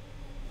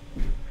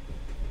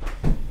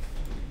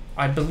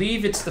 I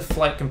believe it's the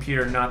flight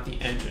computer, not the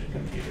engine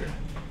computer.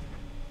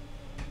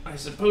 I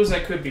suppose I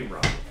could be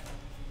wrong.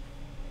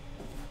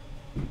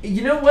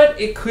 You know what?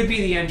 It could be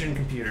the engine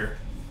computer.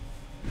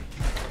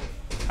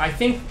 I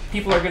think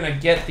people are going to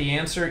get the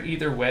answer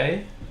either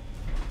way.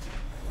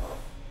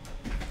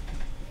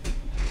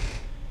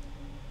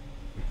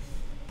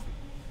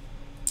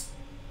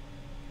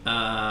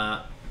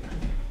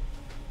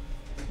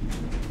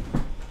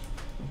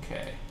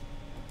 Okay.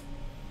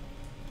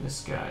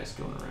 This guy's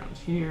going around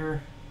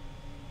here.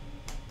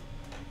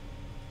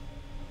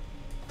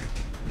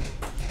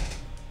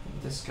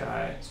 This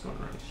guy is going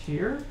around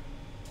here.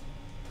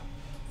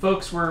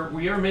 Folks,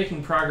 we are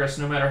making progress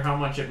no matter how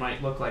much it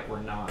might look like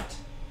we're not.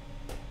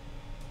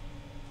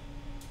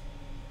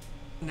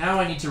 Now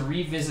I need to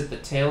revisit the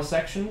tail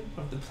section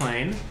of the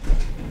plane.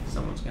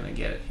 Someone's going to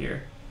get it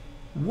here.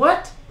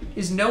 What?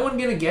 Is no one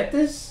going to get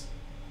this?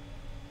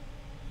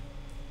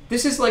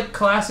 This is like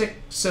classic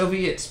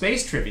Soviet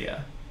space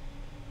trivia.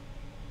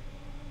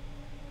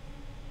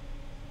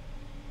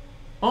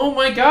 Oh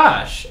my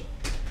gosh.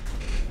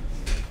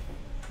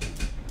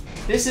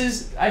 This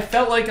is... I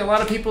felt like a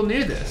lot of people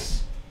knew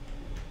this.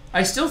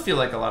 I still feel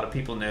like a lot of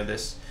people know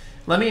this.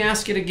 Let me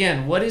ask it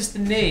again. What is the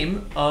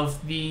name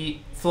of the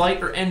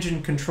flight or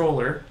engine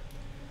controller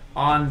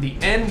on the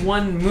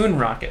N1 moon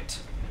rocket?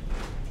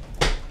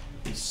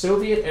 The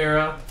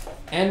Soviet-era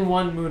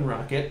N1 moon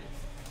rocket,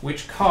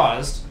 which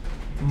caused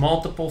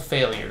multiple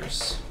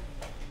failures.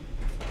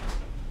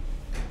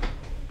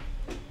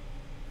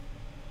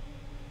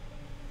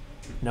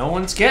 No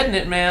one's getting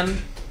it,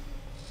 man.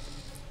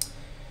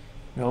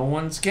 No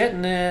one's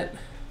getting it.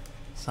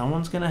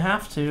 Someone's gonna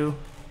have to.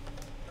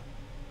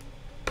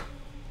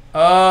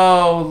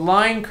 Oh,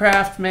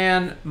 Linecraft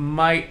Man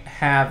might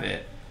have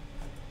it.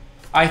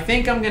 I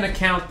think I'm gonna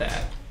count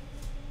that.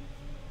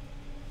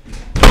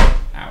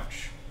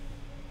 Ouch.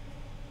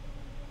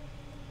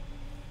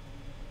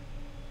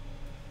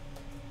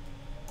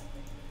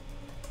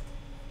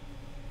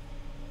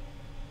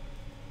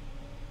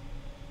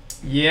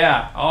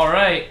 Yeah,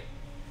 alright.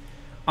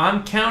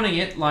 I'm counting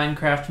it,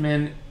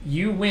 Linecraftman.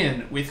 You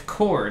win with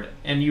Chord,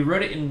 and you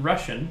wrote it in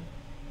Russian,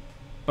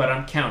 but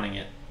I'm counting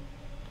it.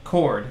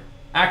 Chord.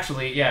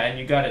 Actually, yeah, and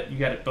you got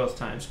it both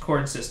times.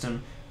 Chord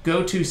system.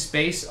 Go to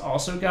space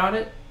also got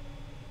it.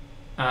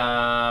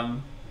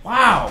 Wow,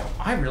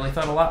 I really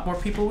thought a lot more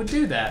people would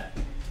do that.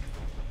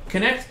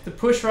 Connect the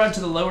push rod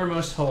to the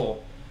lowermost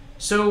hole.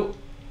 So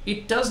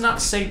it does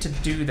not say to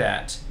do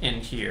that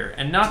in here.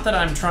 And not that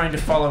I'm trying to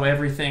follow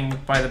everything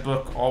by the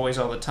book always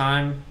all the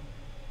time.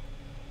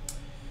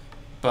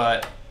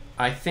 But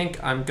I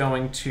think I'm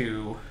going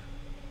to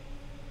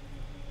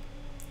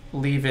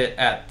leave it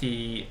at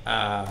the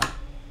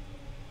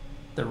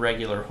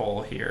regular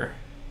hole here.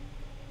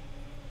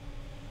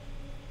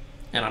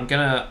 And I'm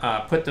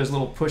gonna put those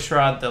little push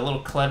rod, the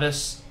little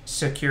clevis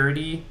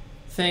security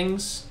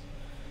things.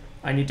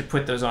 I need to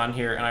put those on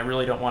here, and I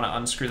really don't want to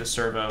unscrew the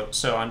servo,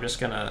 so I'm just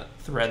gonna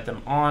thread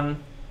them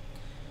on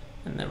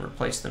and then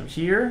replace them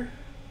here.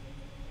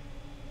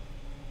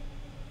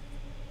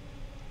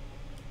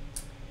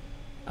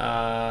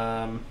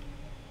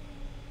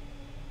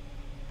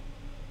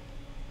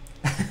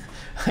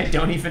 I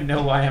don't even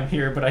know why I'm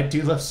here, but I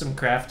do love some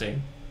crafting.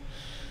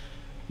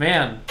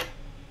 Man,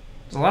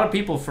 there's a lot of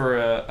people for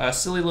a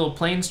silly little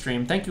plane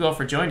stream. Thank you all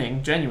for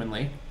joining,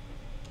 genuinely.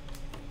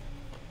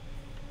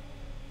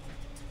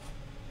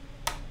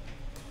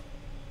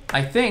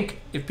 I think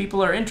if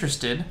people are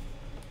interested,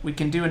 we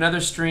can do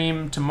another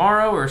stream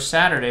tomorrow or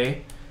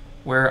Saturday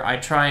where I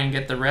try and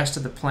get the rest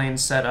of the plane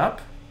set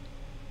up.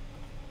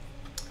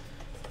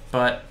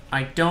 But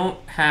I don't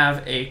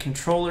have a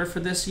controller for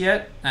this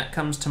yet. That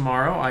comes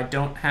tomorrow. I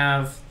don't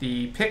have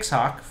the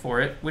Pixhawk for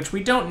it, which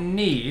we don't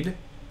need,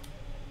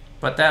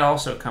 but that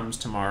also comes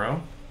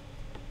tomorrow.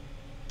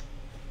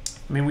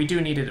 I mean, we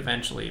do need it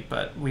eventually,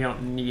 but we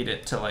don't need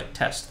it to like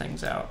test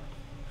things out.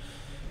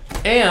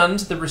 And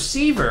the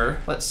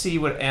receiver, let's see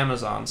what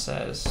Amazon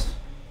says.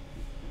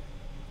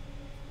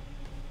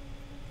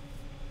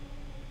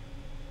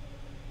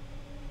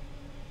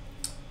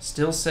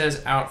 Still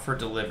says out for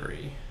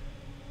delivery.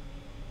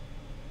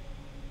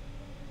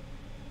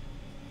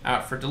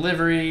 Out for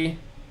delivery.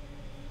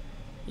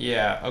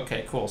 Yeah,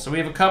 okay, cool. So we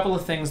have a couple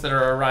of things that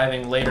are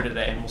arriving later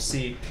today, and we'll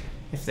see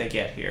if they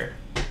get here.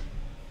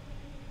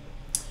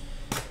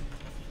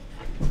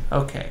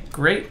 Okay,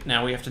 great.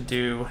 Now we have to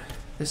do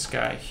this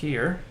guy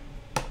here.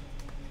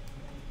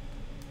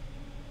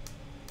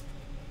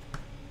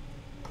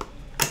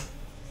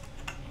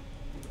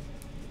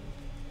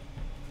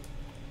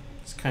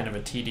 It's kind of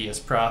a tedious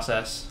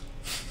process.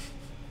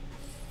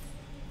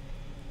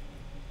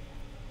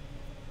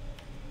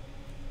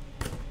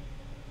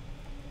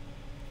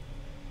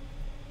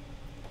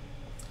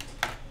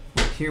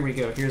 Here we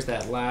go. Here's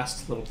that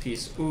last little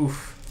piece.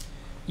 Oof.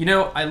 You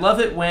know, I love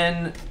it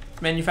when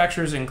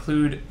manufacturers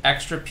include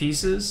extra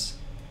pieces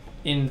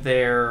in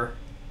their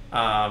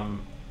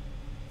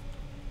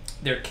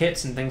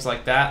kits and things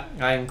like that.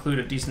 I include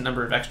a decent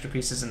number of extra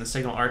pieces in the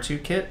Signal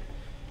R2 kit,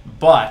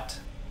 but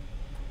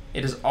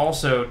it is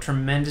also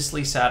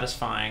tremendously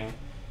satisfying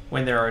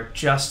when there are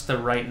just the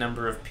right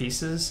number of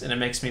pieces, and it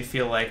makes me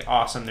feel like,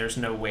 awesome, there's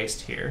no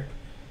waste here.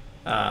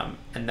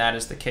 And that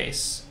is the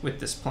case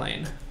with this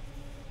plane.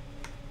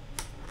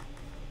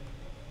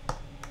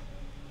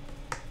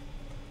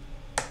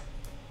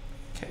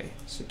 Okay,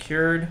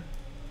 secured.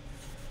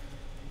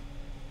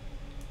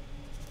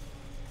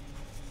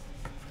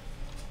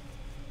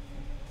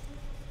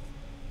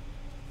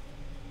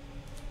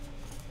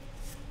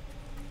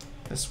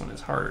 This one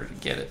is harder to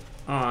get it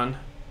on.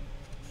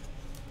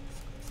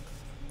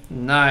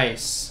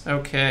 Nice.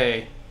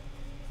 Okay.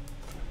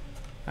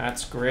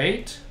 That's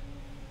great.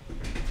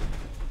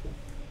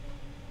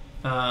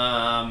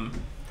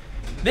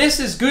 This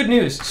is good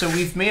news. So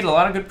we've made a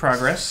lot of good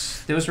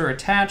progress. Those are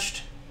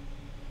attached.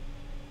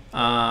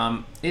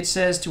 It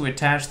says to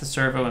attach the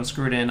servo and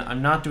screw it in.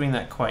 I'm not doing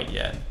that quite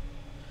yet.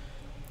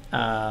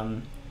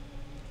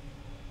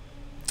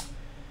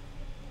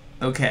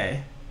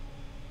 Okay.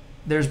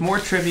 There's more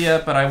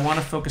trivia, but I want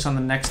to focus on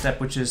the next step,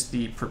 which is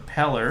the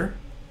propeller.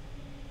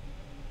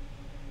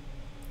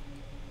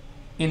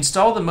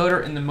 Install the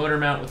motor in the motor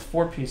mount with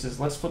 4 pieces.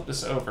 Let's flip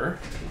this over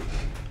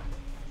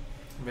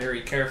very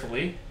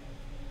carefully.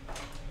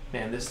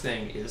 Man, this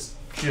thing is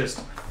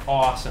just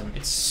awesome.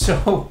 It's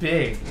so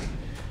big.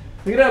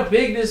 Look at how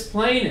big this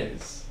plane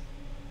is.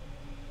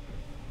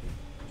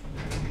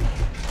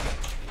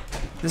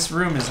 This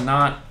room is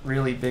not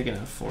really big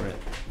enough for it.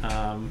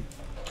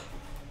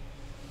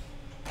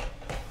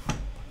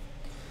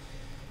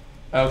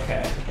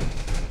 Okay,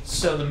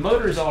 so the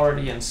motor is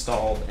already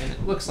installed, and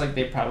it looks like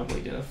they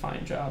probably did a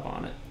fine job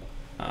on it.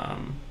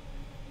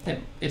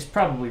 It's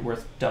probably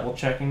worth double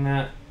checking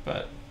that,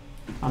 but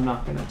I'm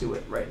not going to do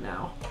it right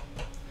now.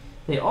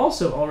 They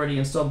also already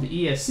installed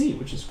the ESC,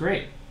 which is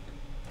great.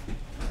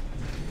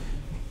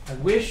 I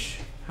wish,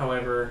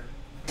 however,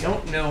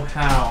 don't know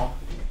how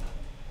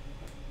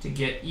to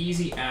get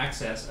easy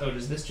access. Oh,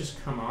 does this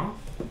just come off?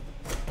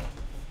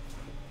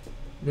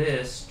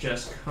 This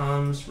just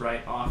comes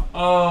right off.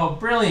 Oh,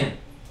 brilliant.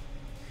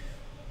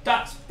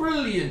 That's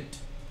brilliant.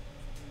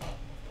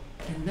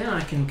 And then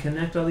I can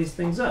connect all these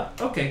things up.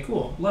 Okay,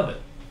 cool. Love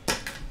it.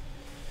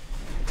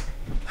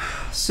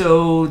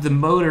 So the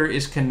motor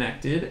is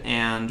connected,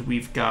 and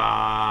we've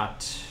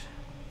got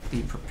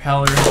the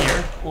propeller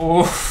here.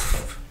 Oh,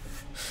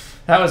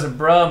 that was a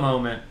bruh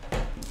moment.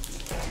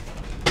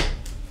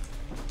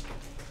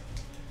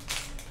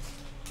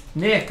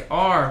 Nick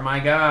R, my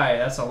guy.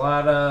 That's a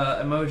lot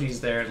of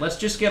emojis there. Let's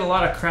just get a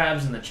lot of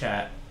crabs in the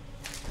chat.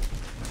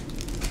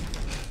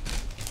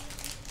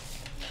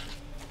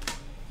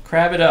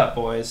 Crab it up,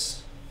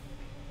 boys.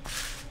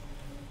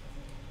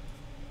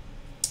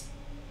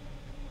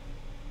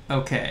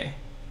 Okay.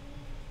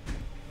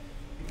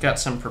 Got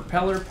some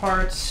propeller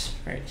parts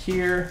right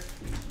here.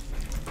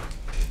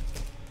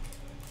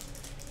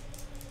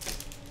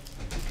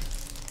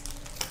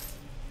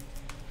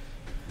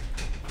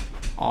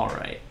 All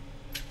right.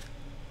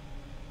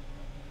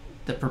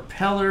 The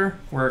propeller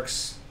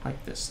works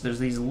like this. There's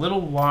these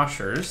little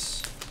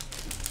washers.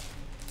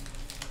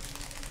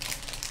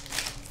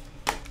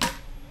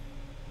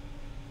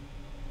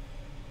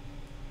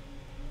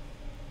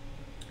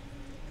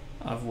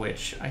 Of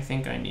which I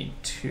think I need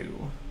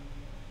 2.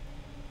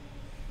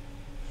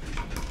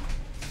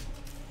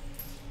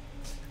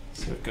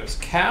 So it goes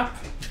cap,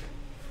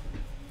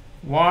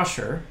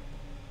 washer,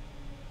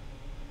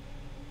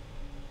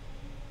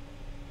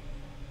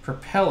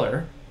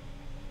 propeller.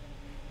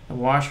 The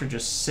washer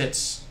just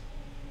sits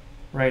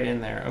right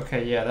in there.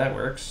 Okay, yeah, that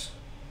works.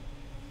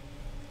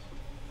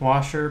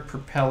 Washer,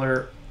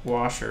 propeller,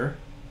 washer,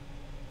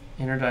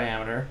 inner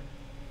diameter.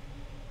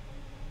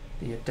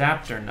 the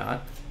adapter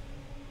nut,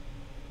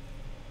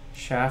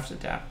 shaft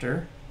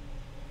adapter,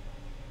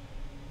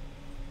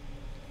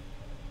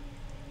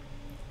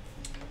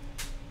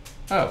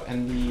 oh,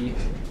 and the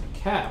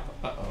cap.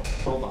 Uh-oh,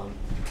 hold on.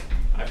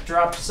 I've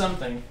dropped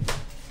something.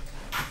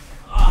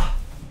 Ah.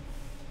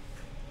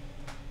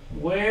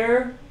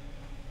 Where?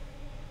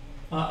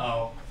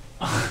 Uh-oh.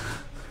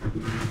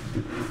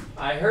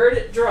 I heard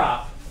it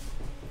drop,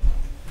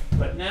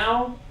 but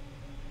now,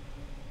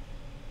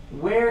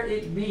 where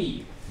it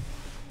be?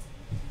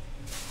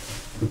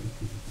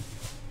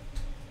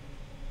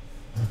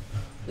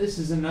 This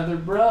is another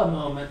bruh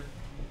moment.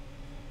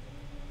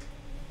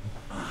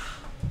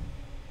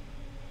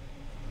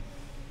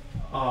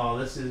 Oh,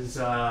 this is,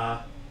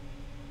 well,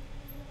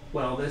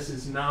 this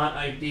is not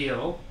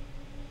ideal.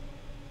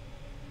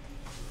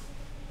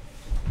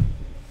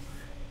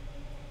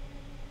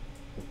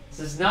 This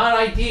is not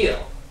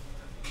ideal.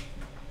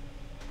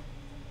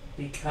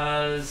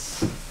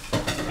 Because,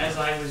 as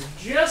I was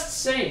just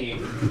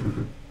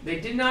saying, they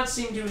did not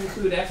seem to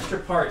include extra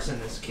parts in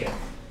this kit.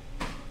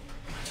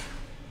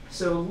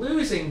 So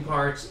losing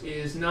parts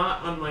is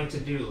not on my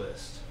to-do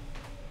list.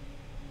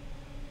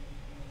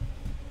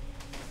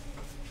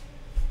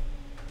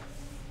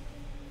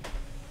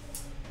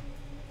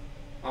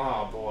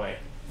 Oh boy.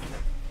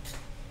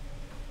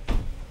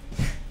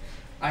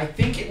 I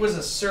think it was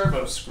a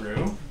servo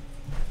screw.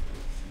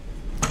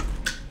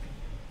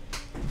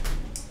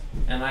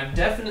 And I've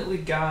definitely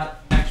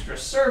got extra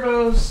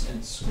servos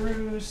and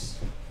screws.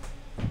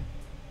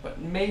 But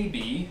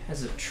maybe,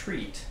 as a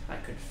treat, I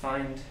could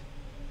find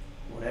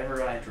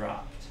whatever I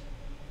dropped.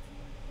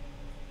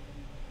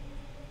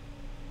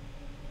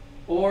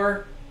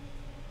 Or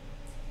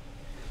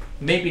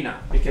maybe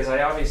not, because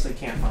I obviously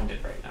can't find it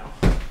right now.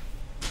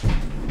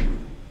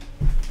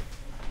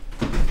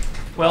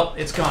 Well,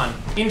 it's gone.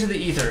 Into the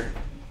ether.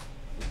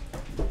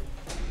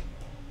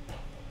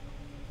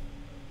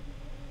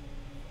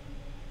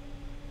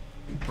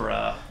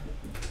 Bruh.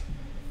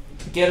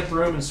 Get a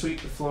broom and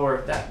sweep the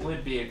floor. That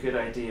would be a good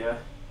idea.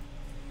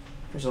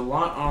 There's a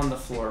lot on the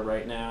floor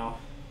right now.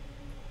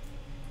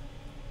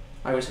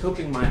 I was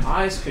hoping my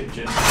eyes could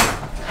just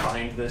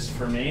find this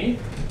for me,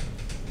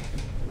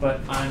 but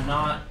I'm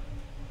not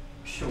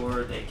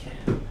sure they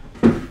can.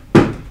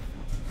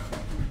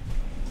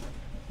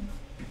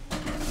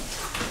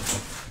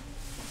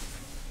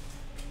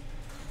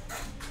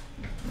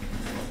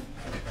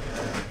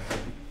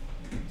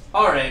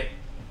 Alright.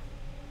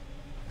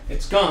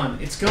 It's gone.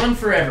 It's gone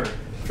forever.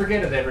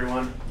 Forget it,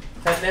 everyone.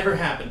 That never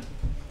happened.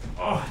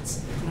 Oh,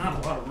 it's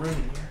not a lot of room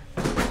in here.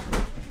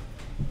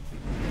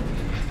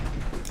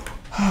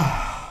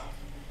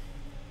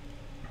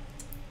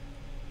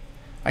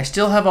 I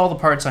still have all the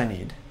parts I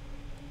need.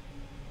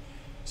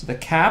 So the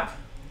cap,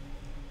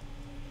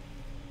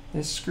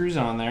 this screws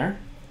on there.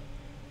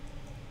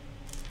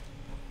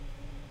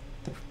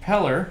 The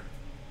propeller,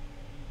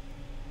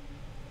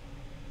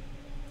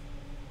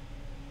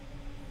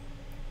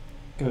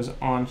 goes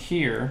on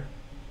here.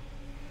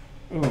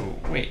 Oh,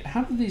 wait,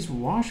 how do these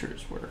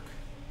washers work?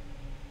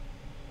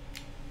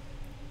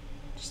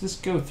 Does this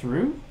go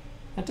through?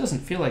 That doesn't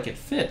feel like it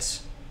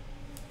fits.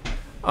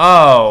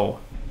 Oh.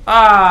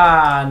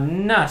 Ah,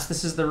 nuts.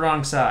 This is the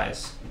wrong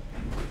size.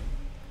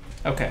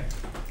 Okay.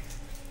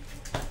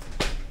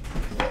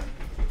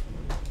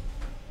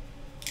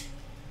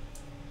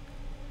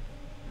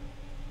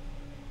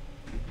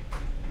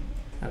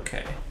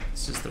 Okay.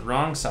 This is the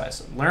wrong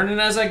size. I'm learning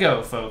as I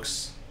go,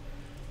 folks.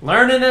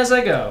 Learning as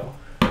I go.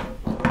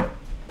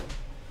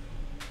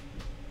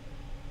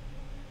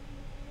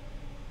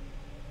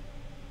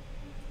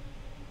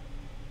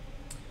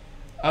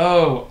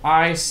 Oh,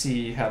 I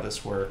see how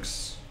this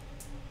works.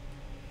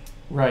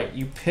 Right,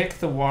 you pick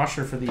the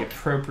washer for the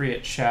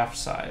appropriate shaft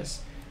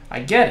size.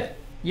 I get it.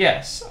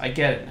 Yes, I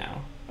get it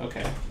now.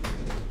 Okay.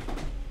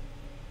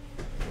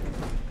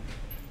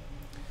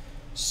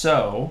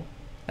 So,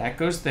 that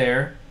goes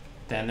there.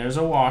 Then there's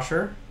a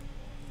washer.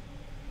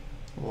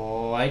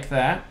 Like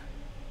that.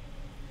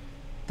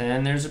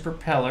 Then there's a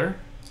propeller.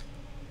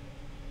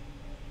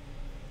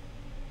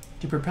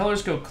 Do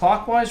propellers go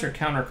clockwise or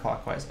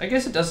counterclockwise? I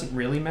guess it doesn't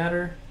really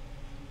matter.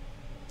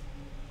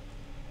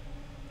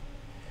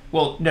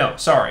 Well, no,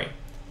 sorry.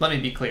 Let me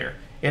be clear.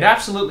 It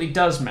absolutely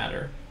does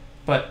matter,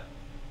 but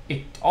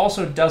it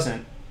also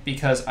doesn't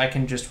because I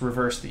can just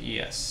reverse the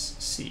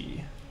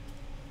ESC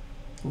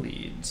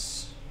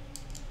leads.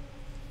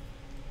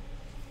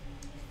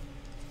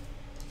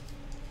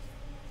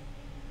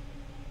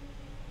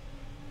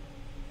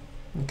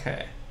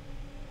 Okay.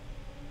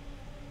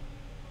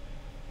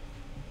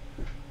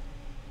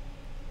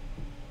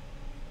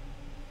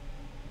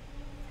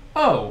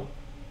 Oh,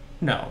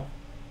 no.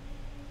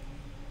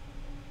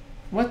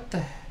 What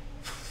the...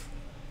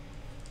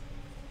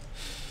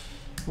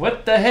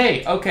 What the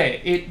hey?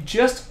 Okay, it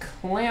just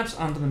clamps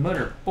onto the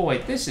motor. Boy,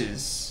 this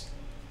is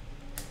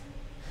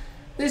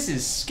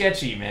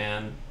sketchy,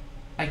 man.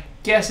 I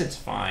guess it's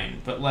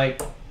fine, but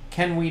like,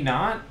 can we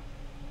not?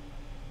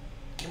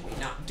 Can we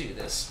not do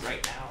this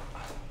right now?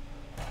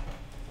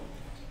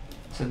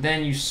 So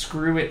then you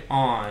screw it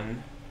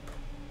on.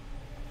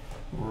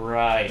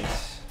 Right.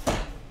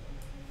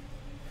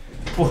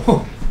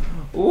 Whoa.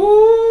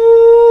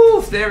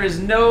 Ooh, there is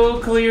no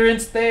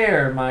clearance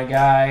there, my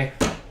guy.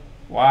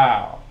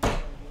 Wow.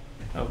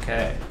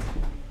 Okay.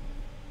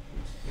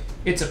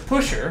 It's a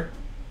pusher.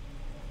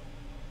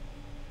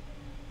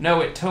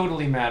 No, it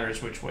totally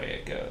matters which way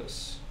it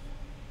goes.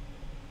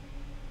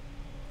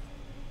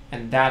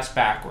 And that's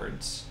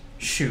backwards.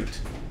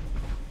 Shoot.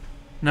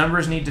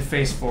 Numbers need to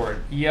face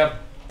forward. Yep.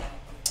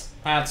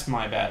 That's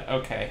my bad.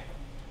 Okay.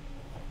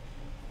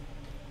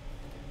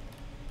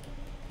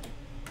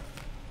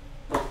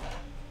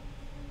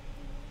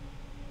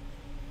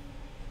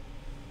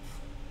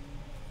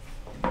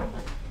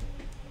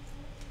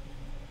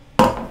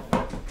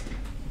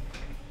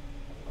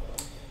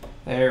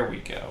 There we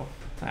go.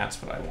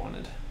 That's what I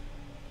wanted.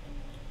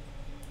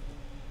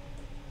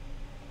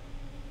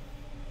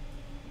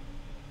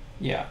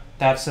 Yeah,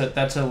 that's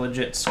a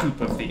legit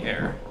scoop of the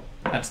air.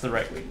 That's the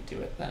right way to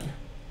do it then.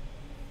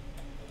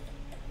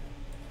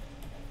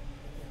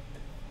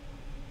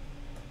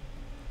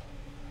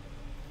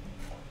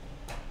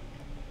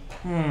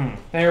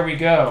 There we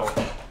go.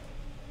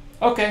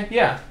 Okay,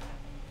 yeah.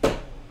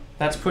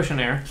 That's pushing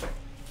air.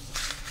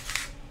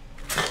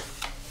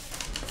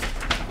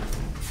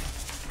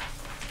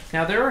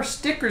 Now there are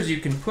stickers you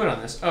can put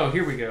on this. Oh,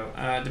 here we go.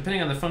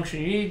 Depending on the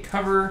function you need,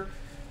 cover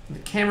the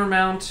camera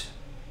mount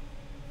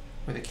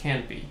with a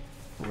canopy.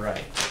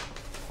 Right.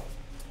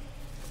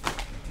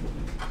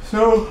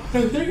 So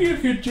I think you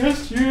could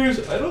just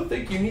use, I don't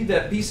think you need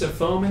that piece of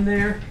foam in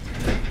there.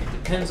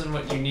 Depends on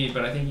what you need,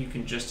 but I think you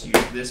can just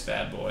use this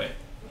bad boy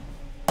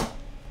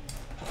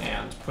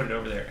and put it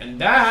over there. And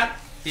that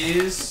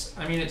is,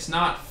 I mean, it's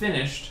not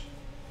finished,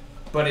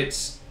 but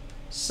it's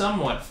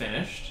somewhat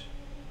finished.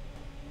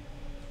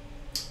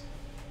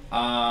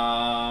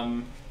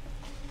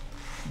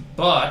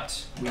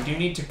 But we do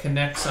need to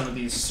connect some of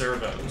these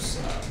servos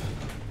up.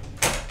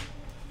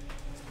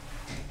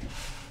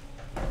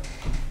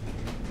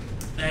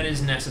 That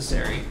is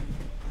necessary.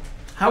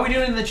 How are we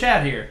doing in the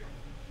chat here?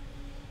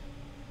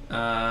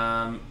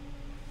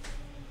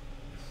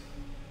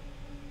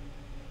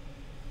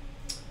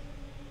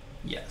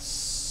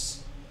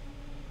 Yes.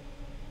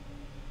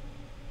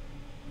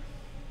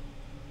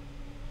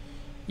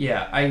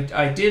 Yeah,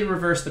 I did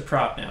reverse the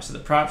prop now, so the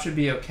prop should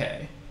be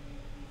okay.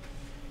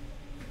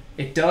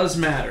 It does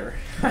matter.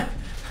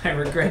 I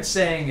regret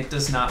saying it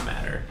does not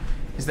matter,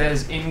 because that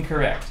is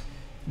incorrect.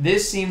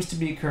 This seems to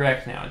be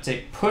correct now. It's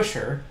a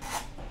pusher,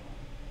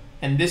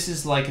 and this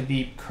is like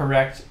the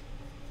correct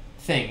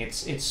thing.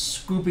 It's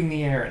scooping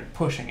the air and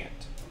pushing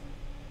it.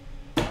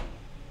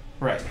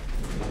 Right.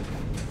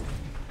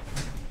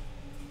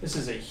 This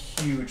is a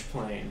huge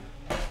plane.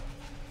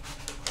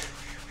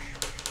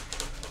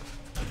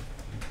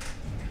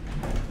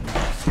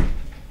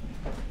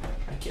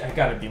 I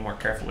gotta be more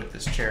careful with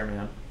this chair,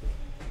 man.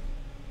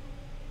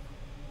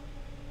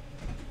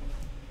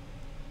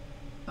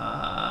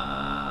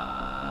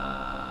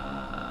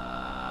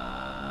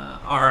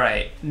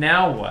 Alright,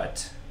 now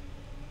what?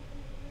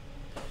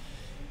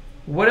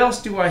 What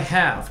else do I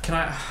have? Can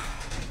I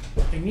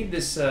need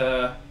this,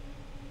 I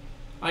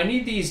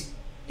need these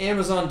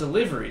Amazon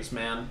deliveries,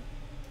 man.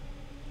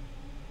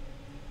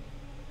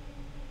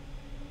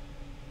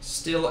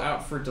 Still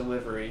out for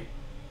delivery.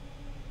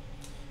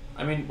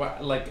 I mean,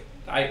 like,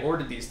 I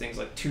ordered these things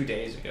like 2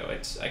 days ago.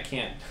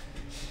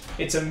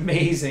 It's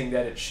amazing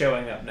that it's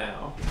showing up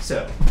now.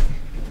 So,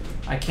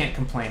 I can't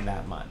complain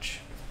that much.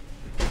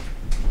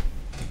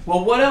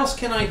 Well, what else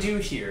can I do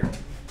here?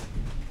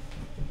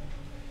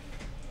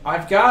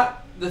 I've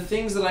got the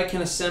things that I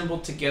can assemble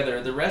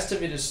together. The rest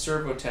of it is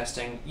servo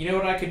testing. You know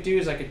what I could do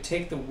is I could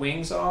take the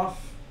wings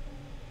off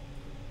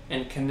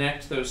and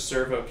connect those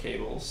servo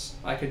cables.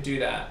 I could do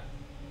that.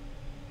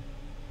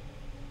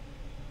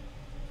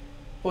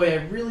 Boy,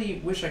 I really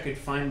wish I could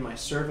find my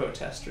servo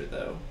tester,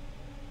 though.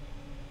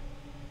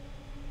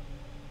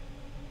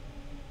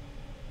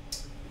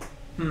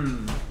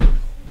 Ooh.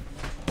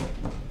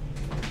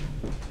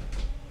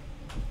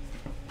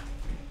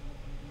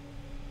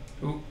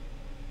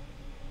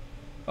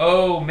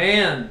 Oh,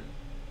 man.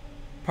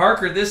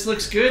 Parker, this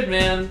looks good,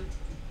 man.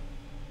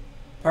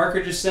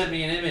 Parker just sent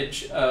me an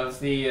image of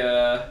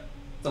the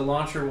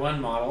Launcher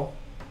 1 model.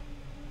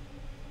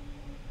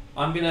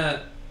 I'm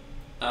gonna...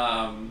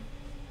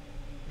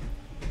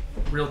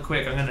 real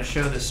quick, I'm going to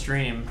show the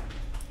stream.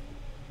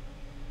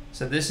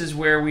 So this is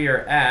where we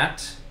are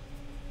at.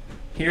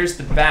 Here's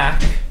the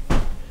back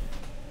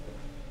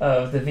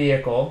of the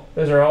vehicle.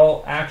 Those are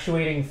all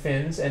actuating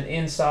fins, and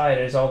inside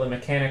is all the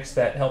mechanics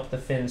that help the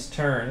fins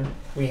turn.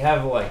 We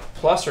have like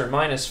plus or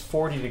minus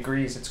 40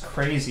 degrees. It's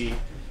crazy.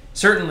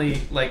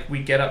 Certainly, like,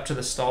 we get up to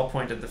the stall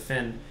point of the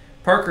fin.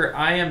 Parker,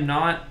 I am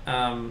not...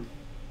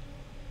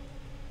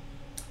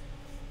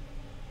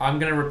 I'm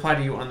going to reply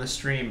to you on the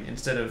stream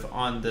instead of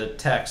on the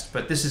text,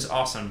 but this is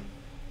awesome.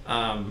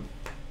 All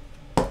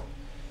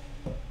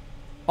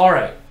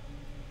right.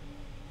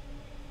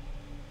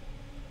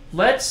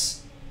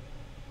 Let's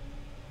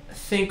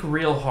think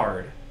real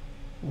hard.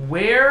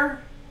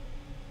 Where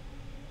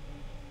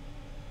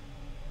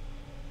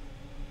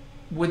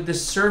would the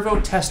servo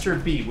tester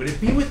be? Would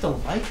it be with the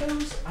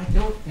Lycos? I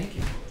don't think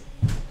it would.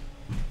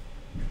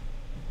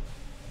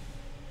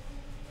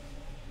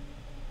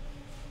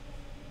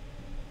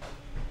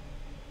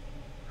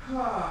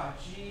 Ah,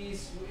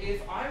 jeez.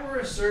 If I were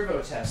a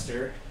servo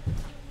tester,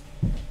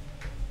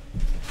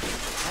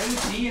 I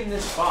would be in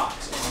this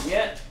box, and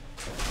yet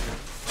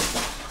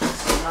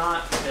it's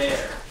not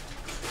there.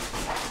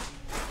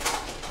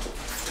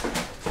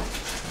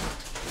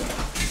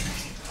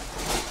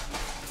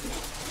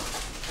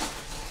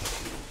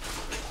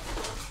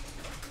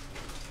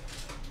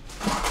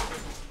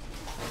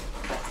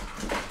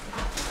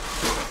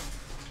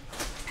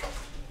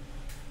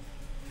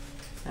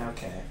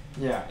 Okay,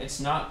 yeah, it's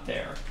not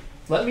there.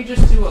 Let me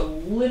just do a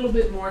little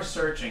bit more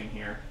searching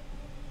here.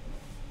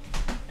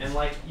 And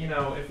like, you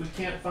know, if we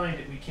can't find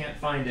it, we can't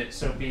find it,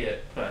 so be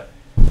it, but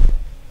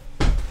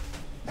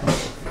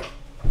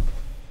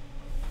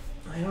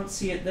I don't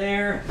see it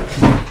there.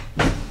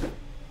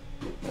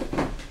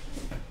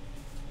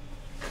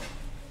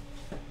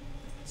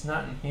 It's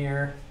not in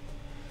here.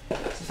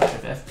 It's a type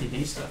of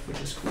FPD stuff,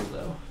 which is cool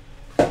though.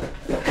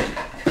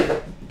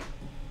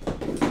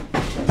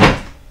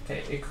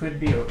 Okay, it could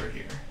be over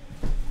here.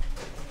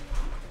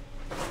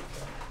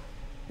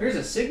 Here's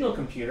a signal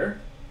computer.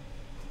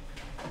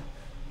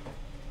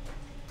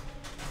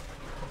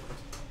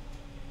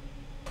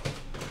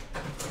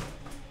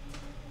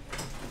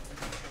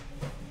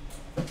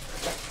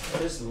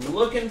 Just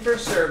looking for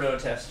servo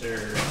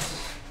testers.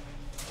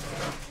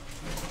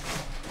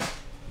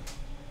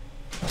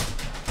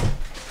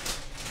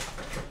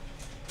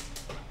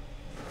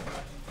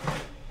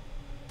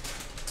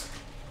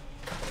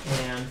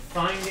 And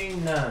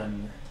finding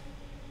none.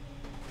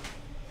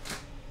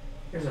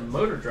 Here's a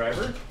motor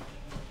driver.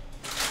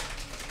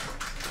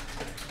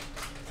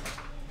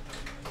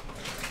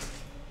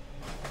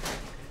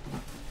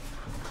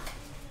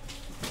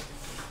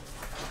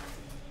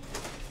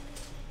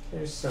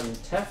 There's some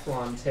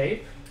Teflon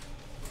tape.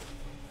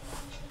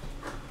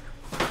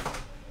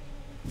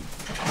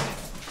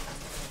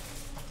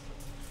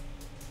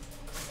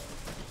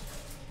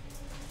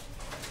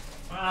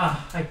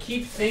 Ah, I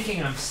keep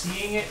thinking I'm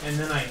seeing it and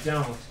then I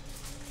don't.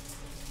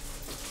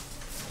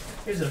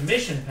 Here's a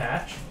mission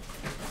patch.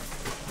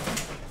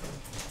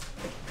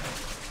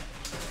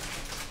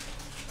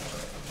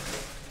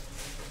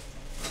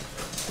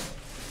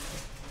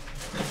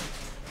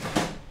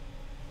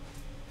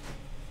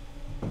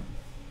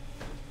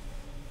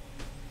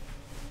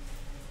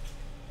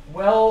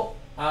 Well,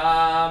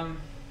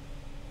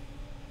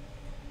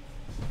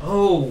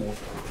 oh,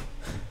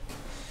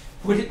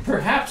 would it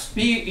perhaps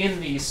be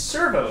in the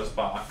servos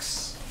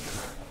box?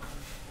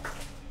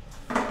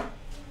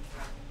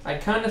 I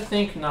kind of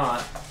think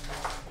not.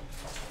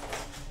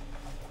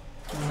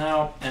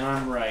 No, and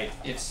I'm right.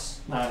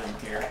 It's not in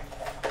here.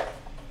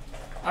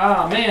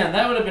 Ah, man,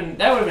 that would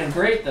have been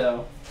great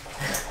though.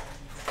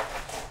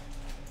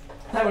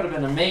 That would have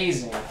been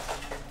amazing.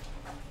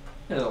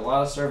 There's a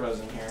lot of servos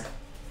in here.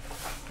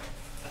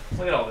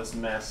 Look at all this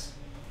mess.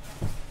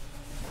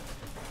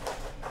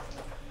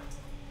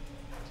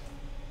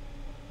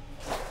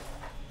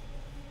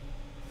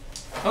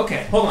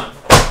 Okay, hold on.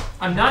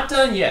 I'm not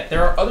done yet.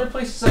 There are other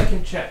places I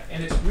can check,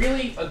 and it's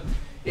really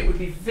it would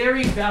be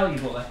very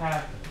valuable to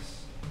have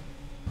this.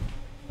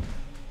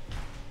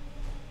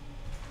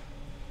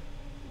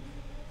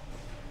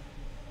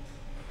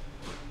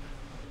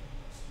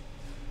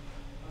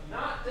 I'm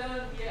not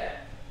done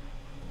yet.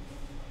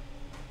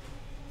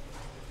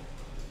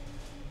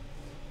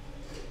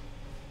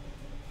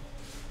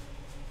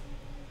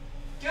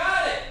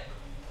 Got it!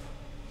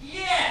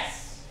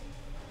 Yes!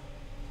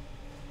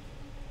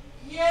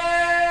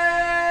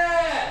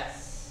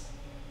 Yes!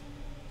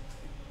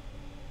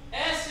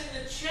 S in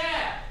the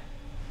chat.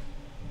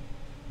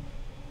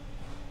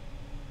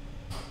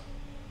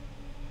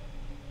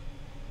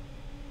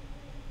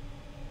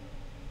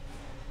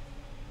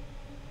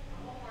 I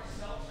want more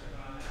seltzer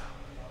gone out.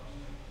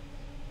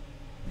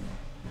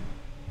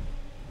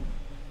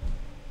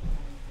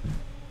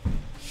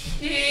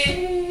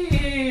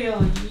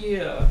 Hell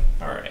yeah.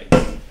 Alright.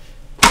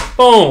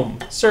 Boom!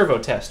 Servo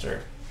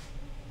tester.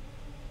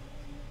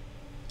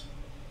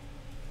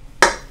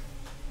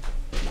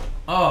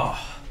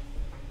 Oh.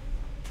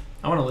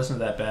 I want to listen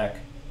to that back.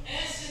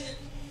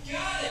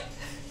 Got it!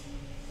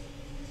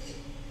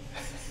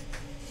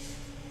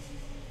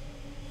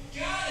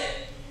 Got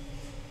it!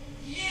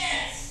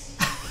 Yes!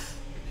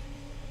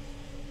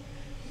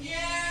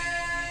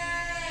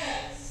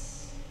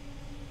 Yes!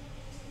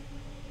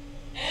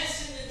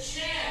 S in the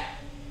chat.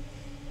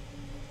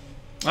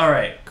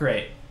 Alright,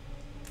 great.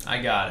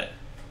 I got it.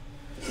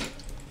 I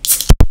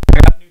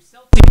got a new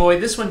Seltzy Boy.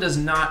 This one does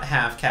not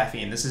have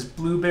caffeine. This is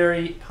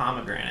blueberry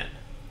pomegranate.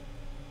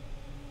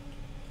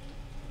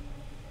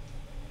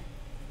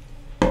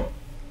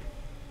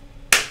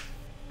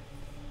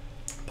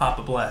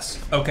 Papa bless.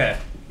 Okay.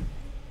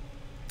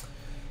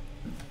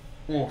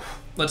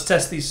 Oof. Let's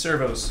test these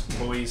servos,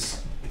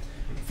 boys.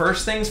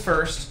 First things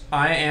first,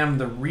 I am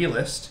the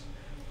realist,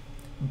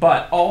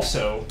 but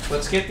also,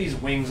 let's get these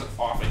wings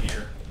off of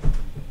here.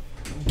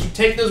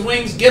 take those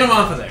wings, get them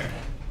off of there.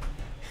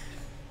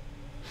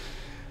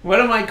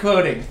 What am I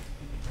quoting?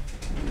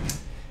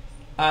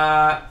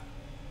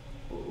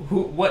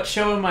 What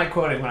show am I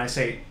quoting when I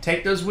say,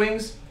 take those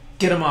wings,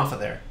 get them off of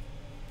there?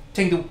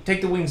 Take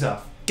the wings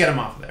off, get them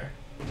off of there.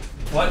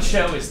 What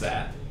show is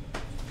that?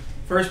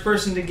 First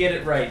person to get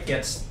it right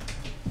gets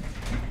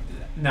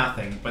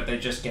nothing, but they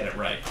just get it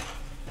right.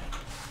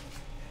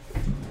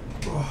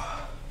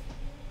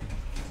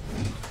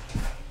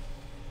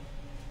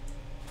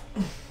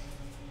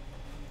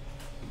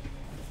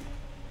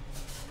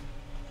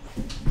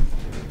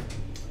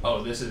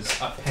 Oh, this is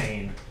a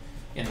pain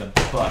in the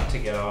butt to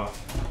get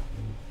off.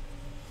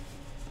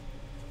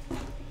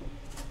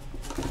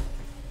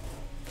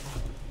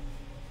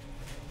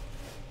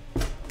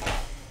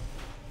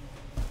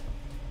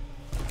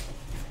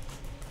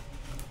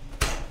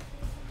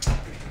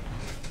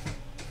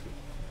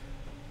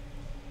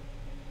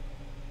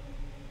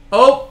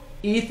 Oh,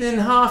 Ethan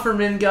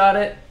Hofferman got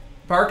it.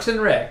 Parks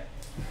and Rec.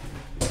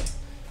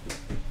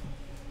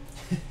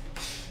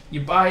 You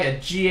buy a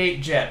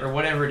G8 jet, or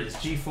whatever it is,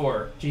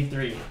 G4,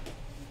 G3.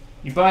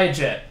 You buy a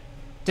jet.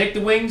 Take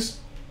the wings,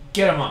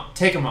 get them off.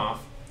 Take them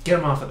off. Get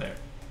them off of there.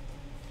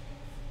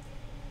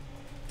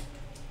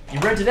 You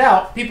rent it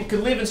out, people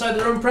can live inside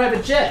their own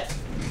private jet.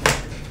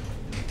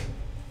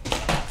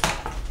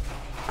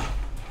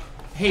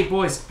 Hey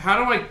boys, how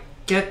do I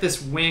get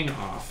this wing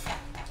off?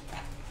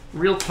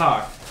 Real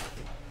talk.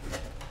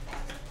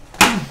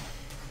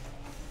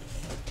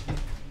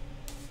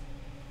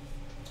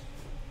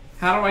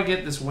 How do I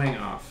get this wing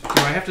off?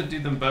 Do I have to do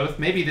them both?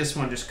 Maybe this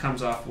one just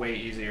comes off way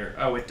easier.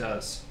 Oh, it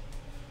does.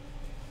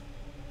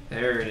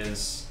 There it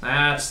is.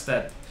 That's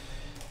the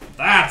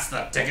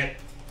ticket.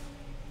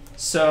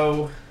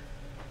 So,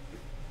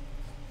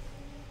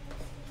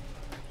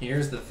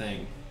 here's the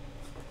thing.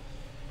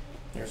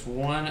 There's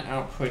one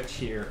output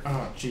here.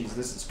 Oh, geez,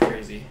 this is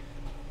crazy.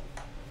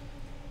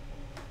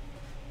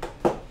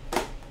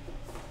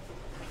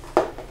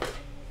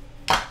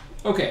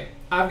 Okay,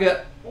 I've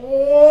got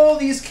all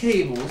these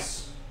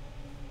cables.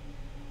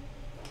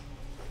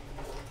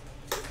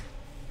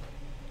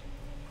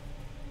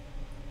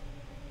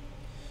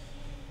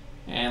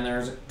 And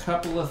there's a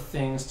couple of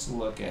things to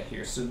look at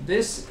here. So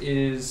this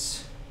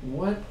is,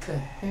 what the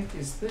heck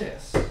is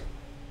this?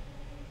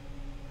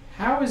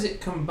 How is it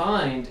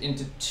combined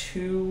into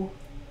two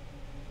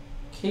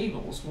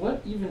cables?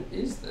 What even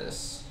is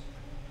this?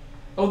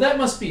 Oh, that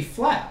must be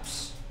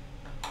flaps.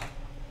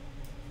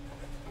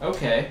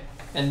 Okay.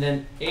 And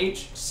then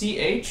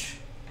HCH,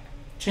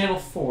 channel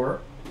 4.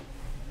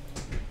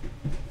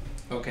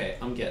 Okay,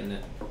 I'm getting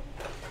it.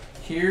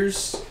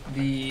 Here's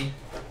the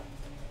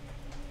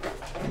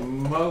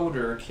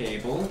motor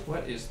cable.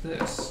 What is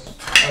this?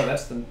 Oh,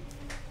 that's the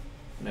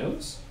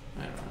nose?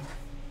 I don't know.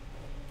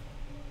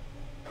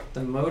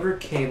 The motor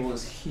cable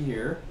is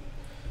here.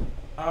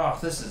 Oh,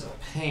 this is a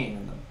pain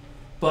in the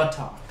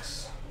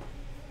buttocks.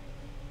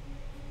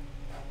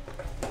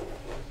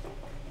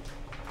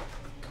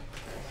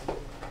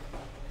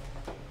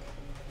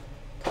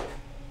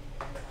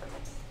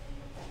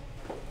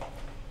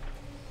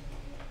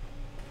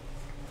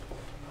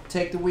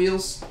 Take the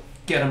wheels,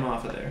 get them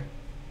off of there.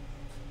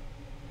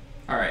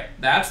 Alright,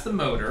 that's the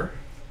motor.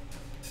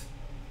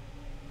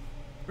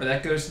 Or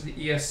that goes to the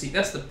ESC.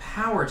 That's the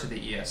power to the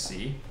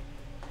ESC.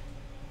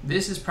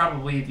 This is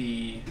probably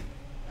the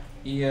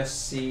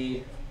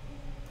ESC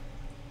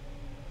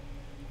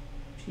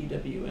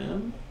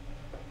PWM.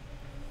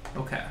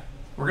 Okay,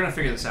 we're gonna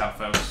figure this out,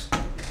 folks.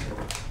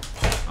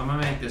 I'm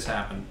gonna make this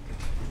happen.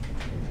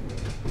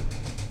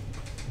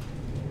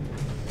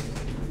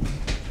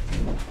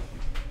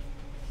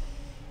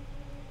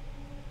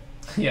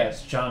 Yeah,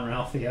 it's John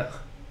Ralphio.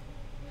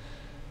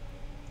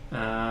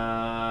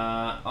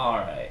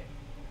 Alright.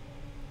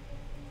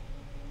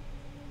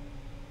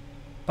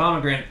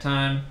 Pomegranate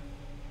time.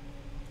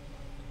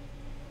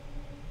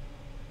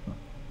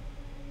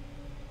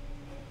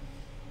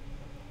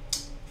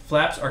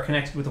 Flaps are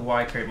connected with a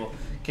Y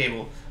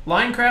cable.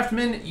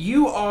 Linecraftman,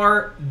 you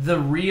are the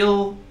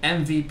real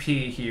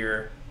MVP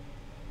here.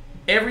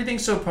 Everything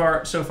so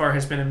far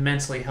has been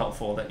immensely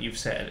helpful that you've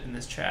said in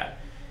this chat.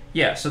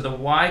 Yeah, so the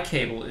Y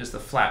cable is the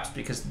flaps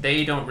because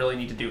they don't really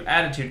need to do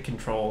attitude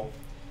control.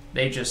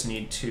 They just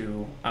need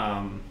to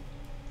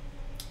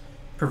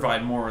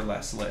provide more or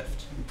less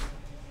lift.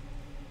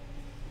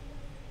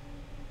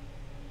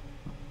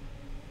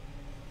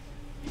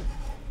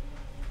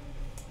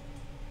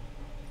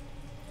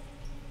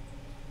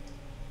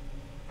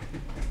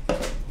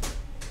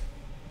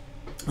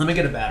 Let me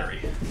get a battery.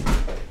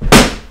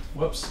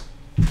 Whoops.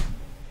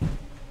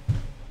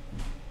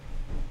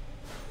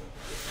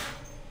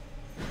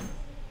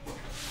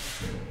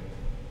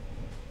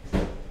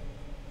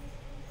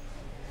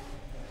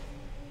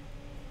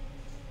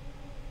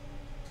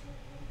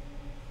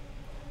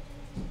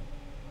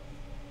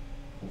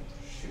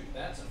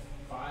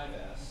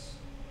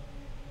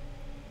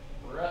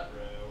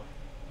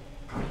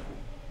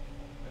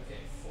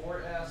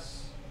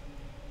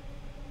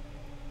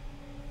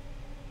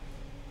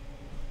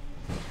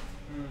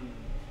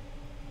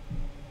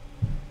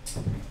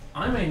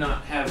 I may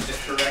not have the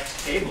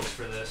correct cables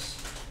for this.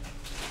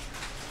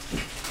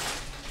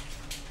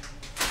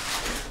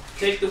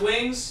 Take the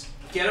wings,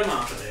 get them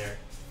off of there.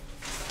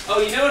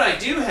 Oh, you know what I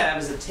do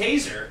have is a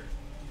taser.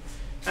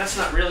 That's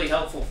not really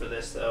helpful for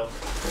this, though.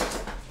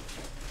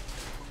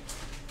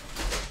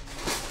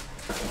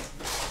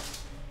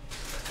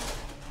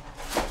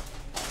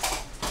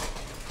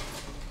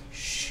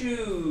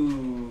 Shoot.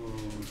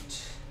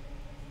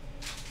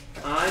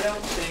 I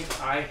don't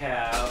think I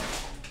have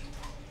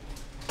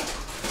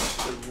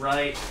the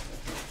right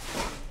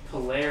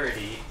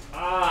polarity.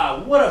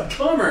 Ah, what a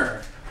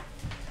bummer.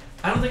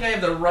 I don't think I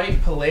have the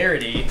right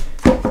polarity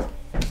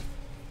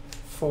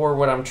for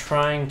what I'm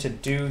trying to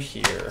do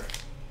here.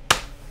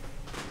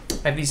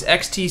 I have these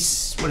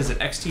XT, what is it,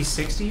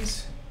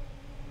 XT60s?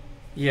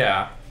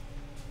 Yeah.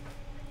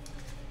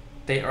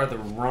 They are the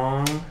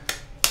wrong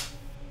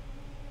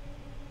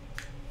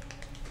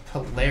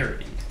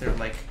polarity. They're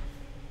like,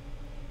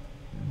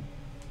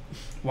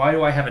 why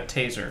do I have a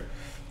taser?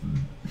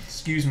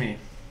 Excuse me.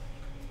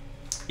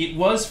 It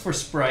was for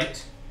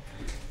Sprite,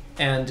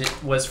 and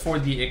it was for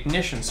the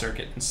ignition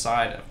circuit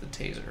inside of the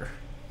taser.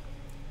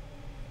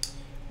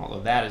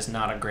 Although that is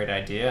not a great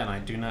idea, and I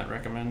do not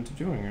recommend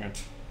doing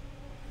it.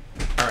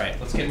 All right,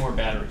 let's get more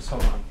batteries.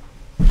 Hold on.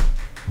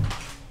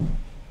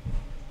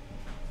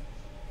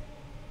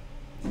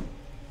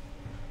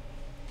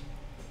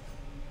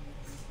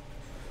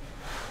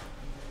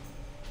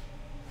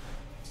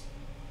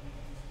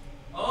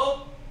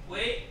 Oh,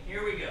 wait,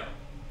 here we go.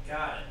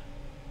 Got it.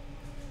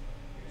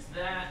 Here's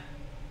that.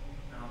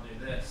 I'll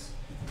do this.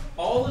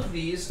 All of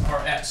these are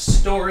at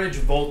storage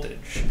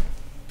voltage.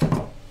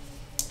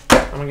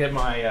 I'm gonna get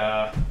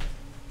my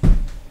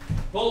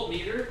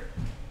voltmeter.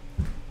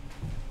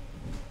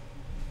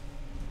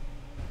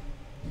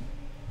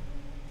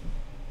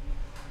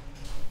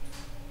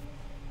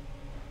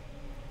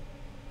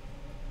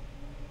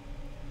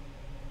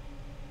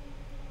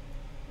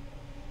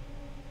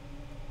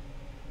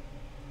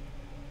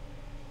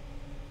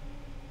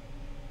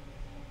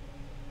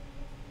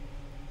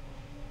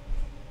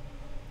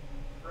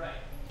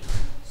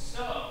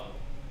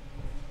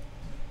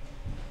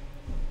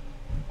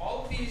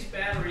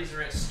 Batteries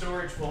are at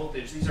storage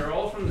voltage. These are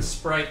all from the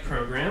Sprite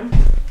program.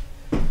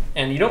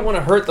 And you don't want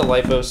to hurt the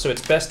LiPos, so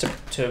it's best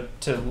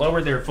to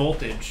lower their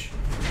voltage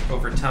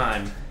over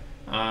time.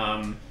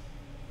 All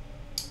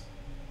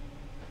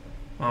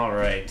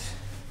right.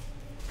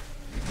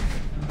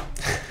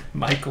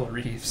 Michael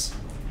Reeves.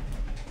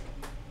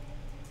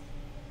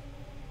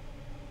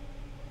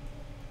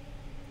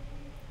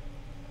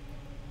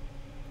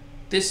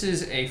 This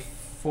is a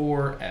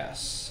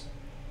 4S.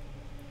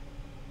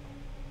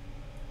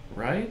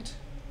 Right?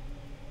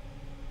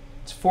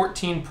 It's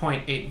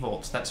 14.8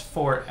 volts. That's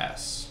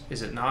 4S,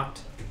 is it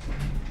not?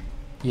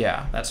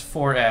 Yeah, that's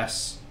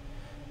 4S.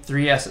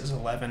 3S is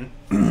 11.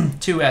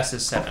 2S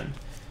is 7.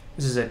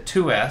 This is a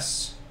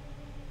 2S.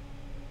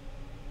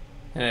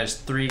 And it has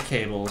 3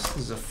 cables.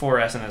 This is a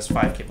 4S and it has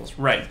 5 cables.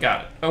 Right,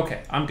 got it.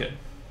 Okay, I'm good.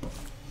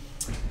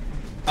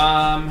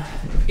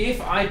 If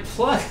I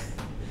plug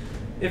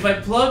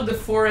the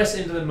 4S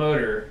into the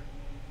motor,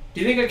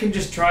 do you think I can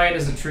just try it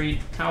as a treat?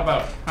 How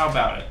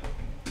about it?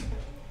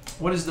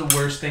 What is the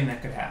worst thing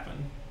that could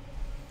happen?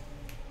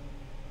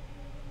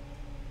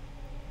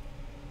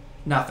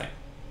 Nothing.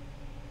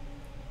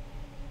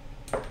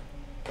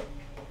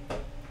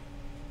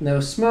 No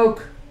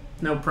smoke,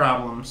 no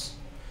problems.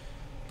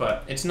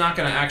 But it's not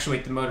going to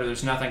actuate the motor.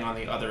 There's nothing on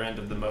the other end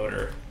of the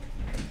motor.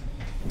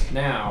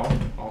 Now,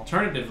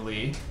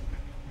 alternatively,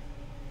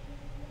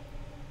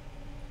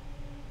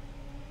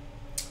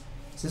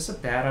 is this a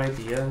bad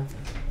idea?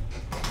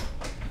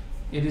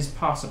 It is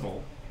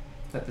possible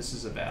that this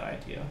is a bad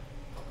idea.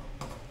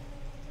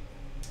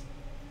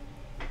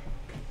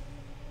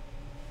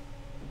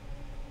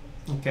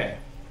 Okay.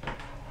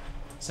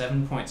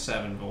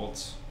 7.7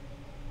 volts.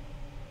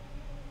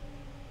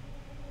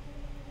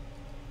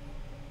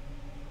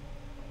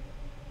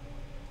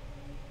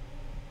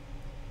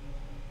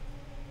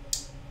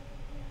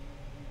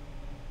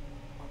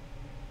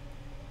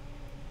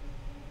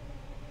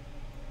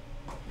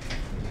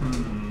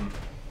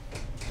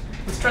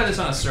 Let's try this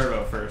on a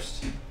servo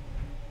first.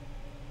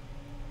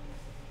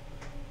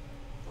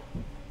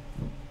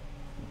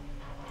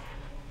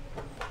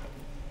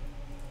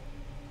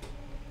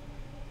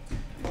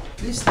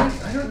 These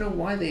things, I don't know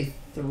why they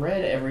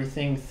thread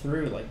everything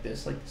through like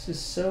this. Like, this is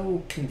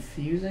so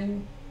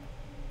confusing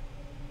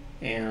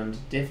and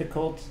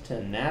difficult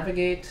to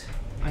navigate.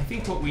 I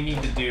think what we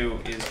need to do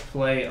is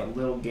play a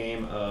little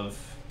game of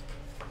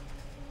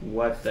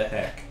what the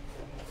heck.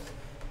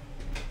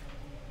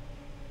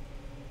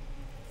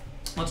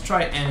 Let's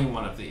try any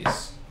one of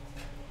these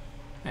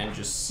and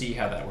just see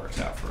how that works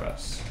out for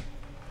us.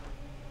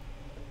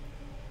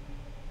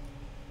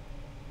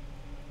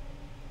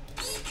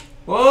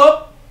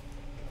 Whoop!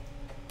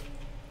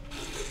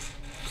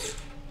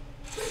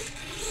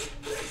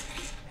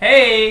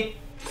 Hey!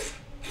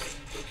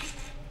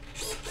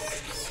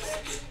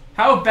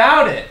 How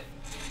about it?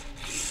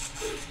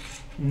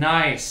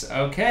 Nice.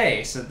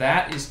 Okay, so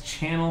that is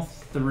channel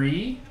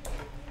 3.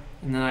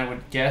 And then I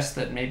would guess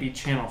that maybe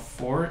channel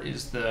 4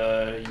 is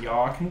the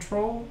yaw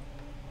control.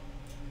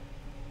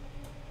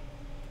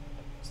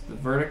 It's the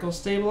vertical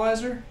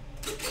stabilizer.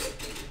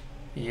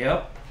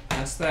 Yep,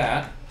 that's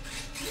that.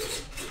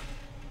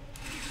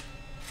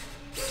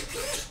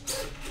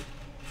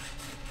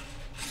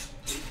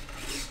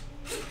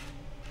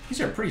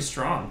 These are pretty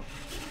strong.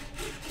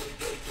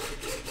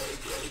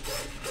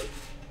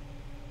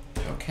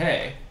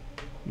 Okay,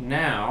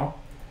 now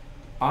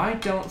I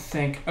don't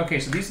think, okay,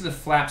 so these are the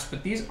flaps,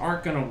 but these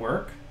aren't gonna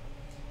work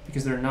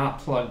because they're not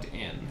plugged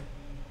in.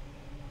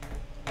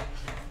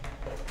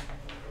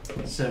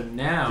 So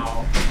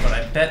now what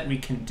I bet we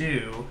can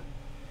do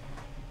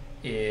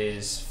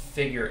is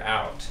figure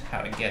out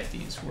how to get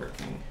these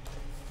working.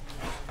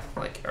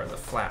 Like, are the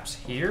flaps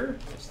here?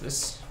 Is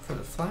this for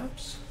the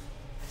flaps?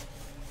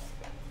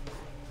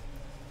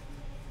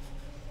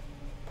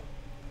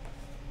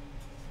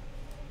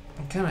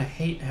 I kind of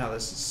hate how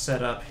this is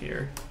set up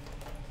here.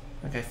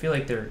 Like, I feel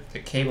like the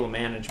cable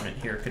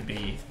management here could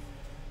be,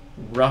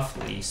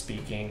 roughly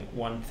speaking,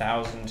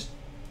 1,000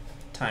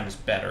 times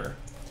better.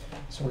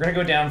 So we're going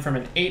to go down from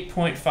an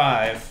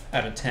 8.5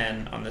 out of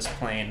 10 on this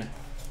plane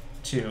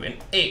to an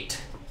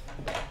 8.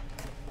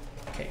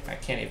 Okay, I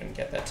can't even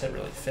get that to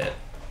really fit.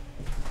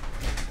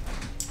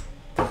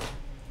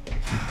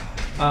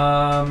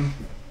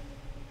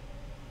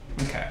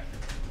 Okay.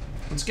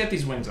 Let's get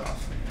these wings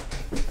off.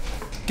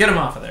 Get them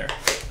off of there.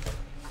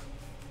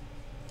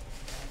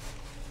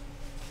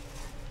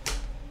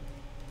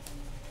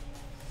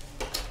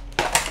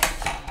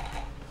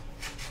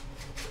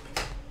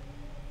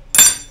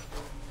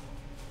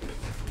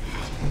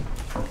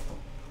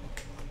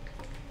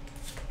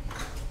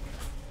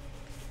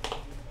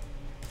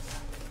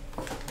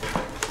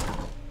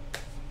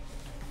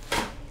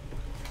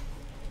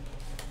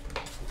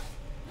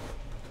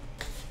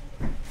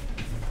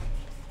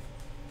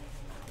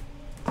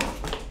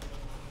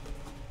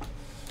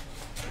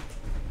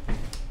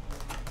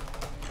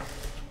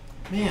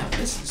 Man,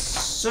 this is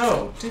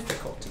so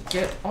difficult to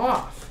get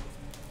off.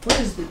 What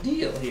is the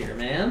deal here,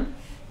 man?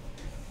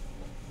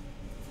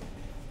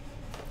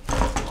 I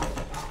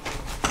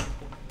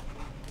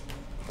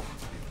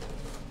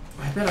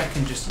bet I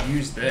can just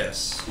use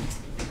this.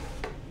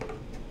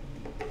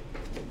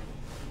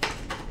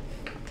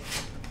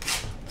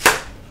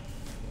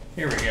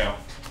 Here we go.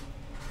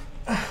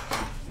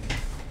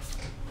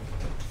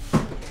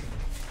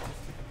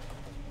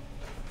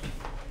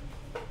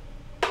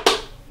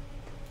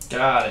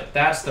 Got it.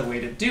 That's the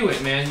way to do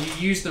it, man.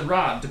 You use the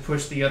rod to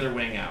push the other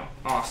wing out.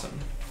 Awesome.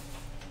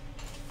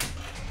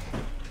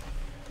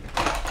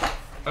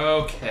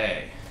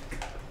 Okay.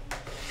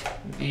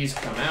 These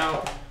come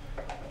out.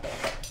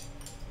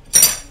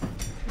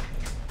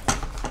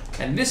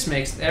 And this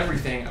makes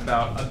everything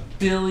about a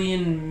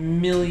billion,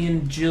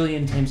 million,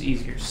 jillion times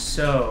easier.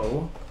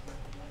 So,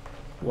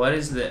 what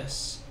is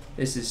this?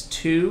 This is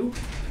 2,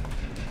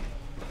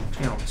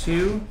 channel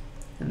 2,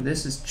 and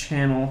this is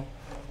channel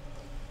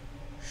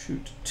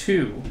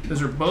 2.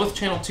 Those are both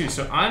channel 2.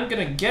 So I'm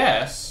going to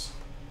guess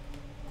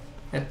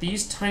that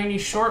these tiny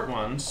short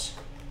ones...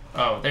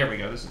 Oh, there we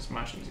go. This is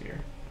much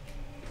easier.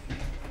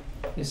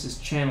 This is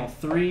channel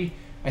 3.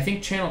 I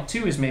think channel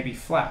 2 is maybe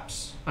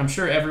flaps. I'm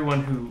sure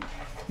everyone who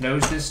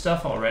knows this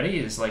stuff already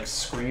is like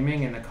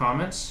screaming in the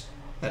comments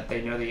that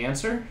they know the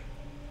answer.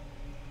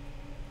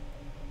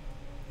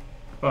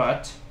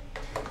 But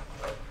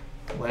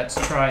let's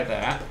try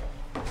that.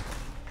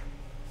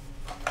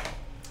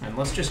 And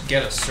let's just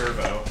get a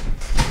servo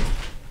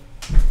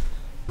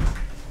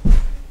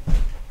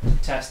to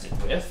test it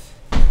with.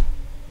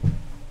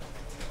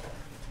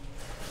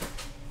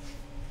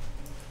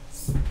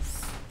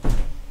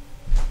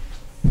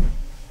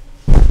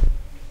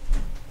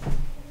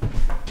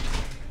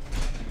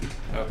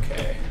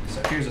 Okay,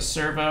 so here's a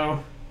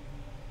servo.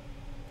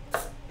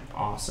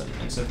 Awesome.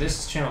 And so this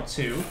is channel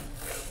 2.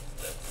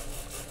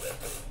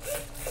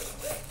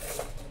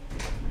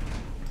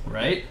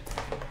 Right?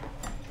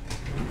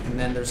 And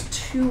then there's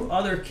 2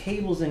 other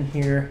cables in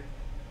here,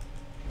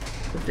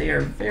 but they are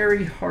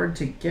very hard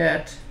to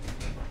get.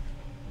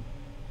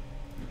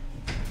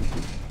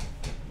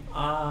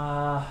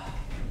 And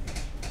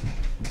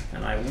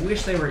I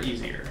wish they were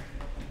easier.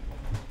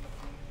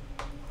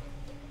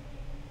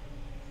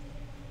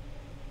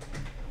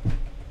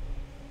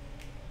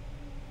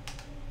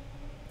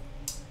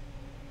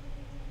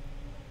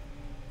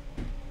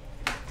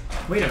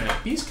 Wait a minute,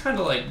 these kind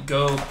of like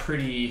go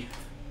pretty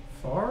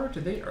far? Are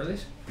they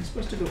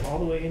supposed to go all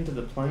the way into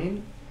the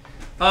plane?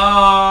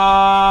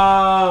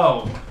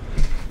 Oh!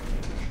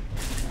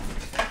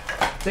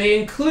 They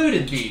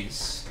included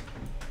these.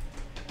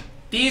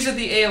 These are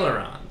the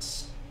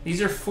ailerons. These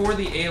are for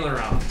the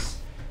ailerons.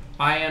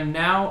 I am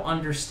now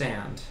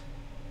understand.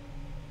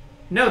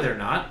 No, they're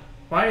not.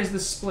 Why is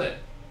this split?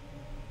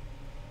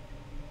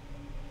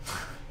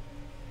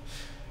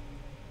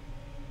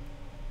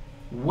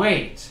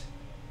 Wait.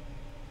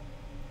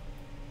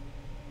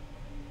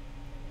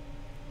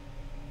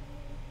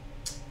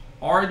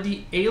 Are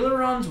the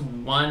ailerons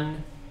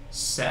one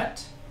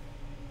set?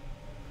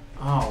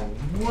 Oh,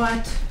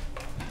 what?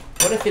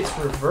 What if it's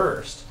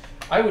reversed?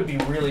 I would be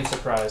really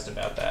surprised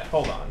about that.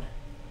 Hold on.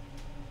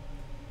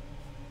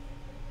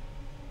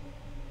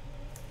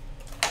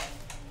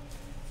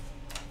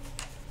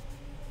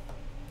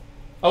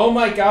 Oh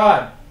my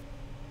god!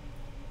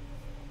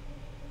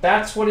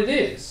 That's what it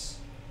is.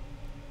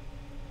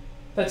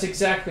 That's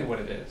exactly what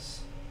it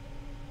is.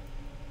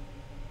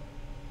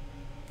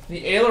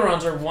 The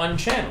ailerons are one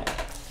channel.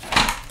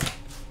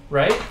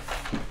 Right?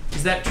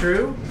 Is that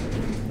true?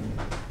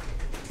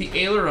 The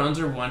ailerons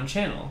are one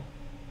channel.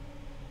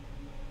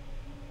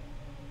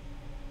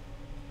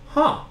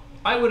 Huh.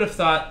 I would have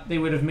thought they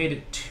would have made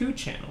it two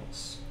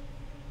channels.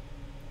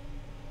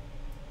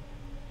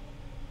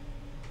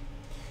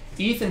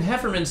 Ethan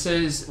Hefferman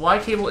says,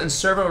 Y-cable and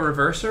servo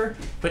reverser.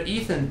 But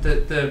Ethan,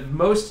 the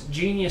most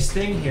genius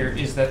thing here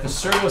is that the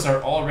servos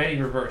are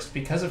already reversed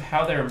because of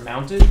how they're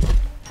mounted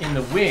in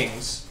the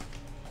wings.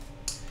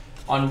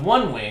 On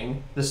one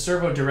wing, the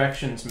servo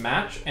directions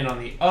match, and on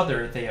the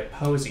other, they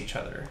oppose each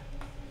other.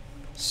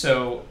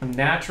 So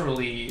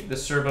naturally, the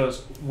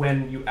servos,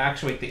 when you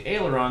actuate the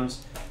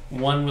ailerons,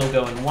 one will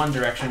go in one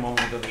direction, one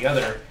will go the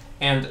other.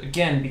 And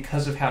again,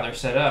 because of how they're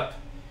set up,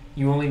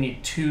 you only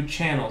need two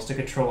channels to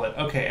control it.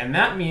 Okay, and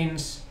that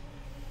means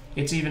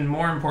it's even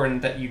more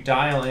important that you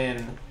dial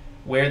in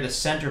where the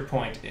center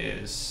point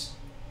is.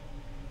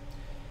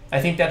 I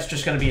think that's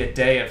just going to be a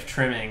day of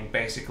trimming,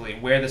 basically,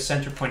 where the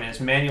center point is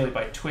manually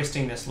by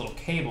twisting this little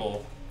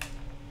cable.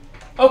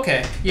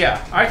 Okay,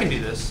 yeah, I can do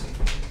this.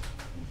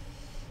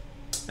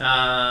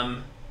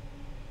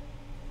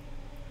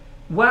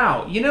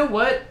 Wow, you know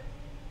what?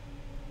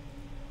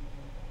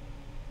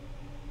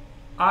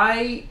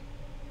 I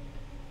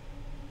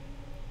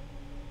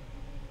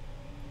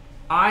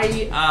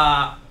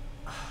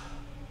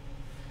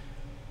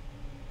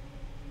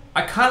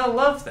kind of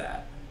love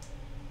that.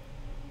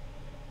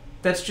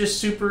 That's just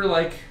super,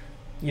 like,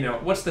 you know,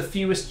 what's the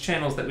fewest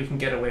channels that we can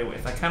get away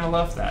with? I kind of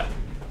love that.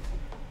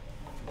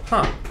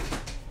 Huh.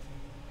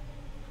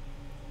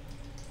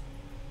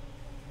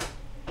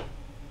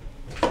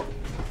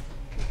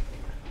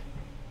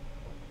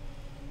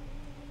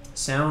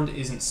 Sound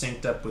isn't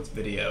synced up with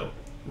video.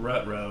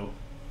 Ruh-roh.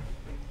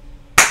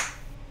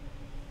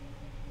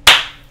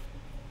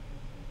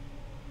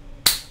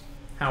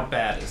 How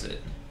bad is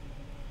it?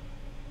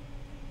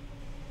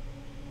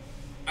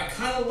 I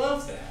kind of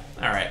love that.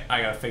 Alright,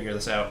 I gotta figure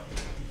this out.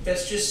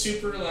 That's just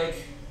super, like,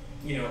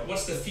 you know,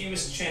 what's the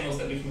fewest channels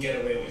that we can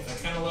get away with? I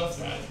kind of love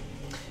that.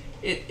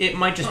 It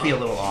might just be a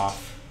little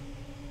off.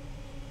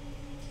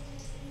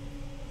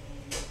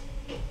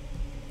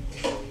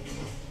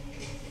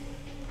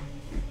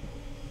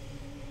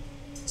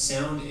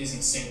 Sound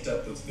isn't synced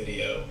up with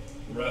video.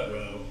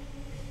 Ruh-roh.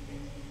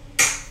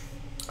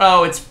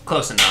 Oh, it's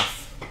close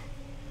enough.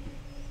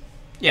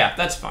 Yeah,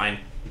 that's fine.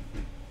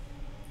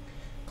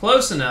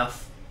 Close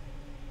enough.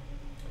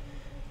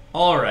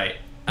 All right.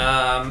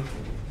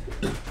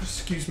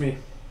 Excuse me.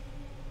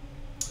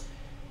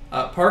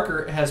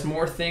 Parker has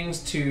more things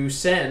to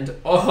send.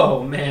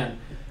 Oh, man.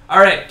 All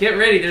right, get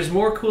ready. There's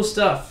more cool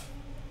stuff.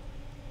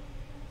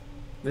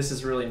 This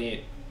is really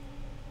neat.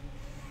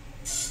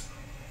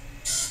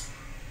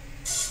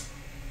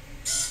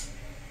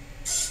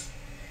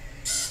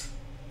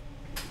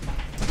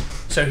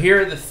 So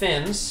here are the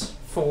fins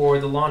for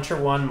the Launcher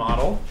One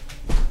model.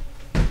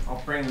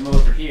 I'll bring them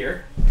over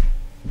here.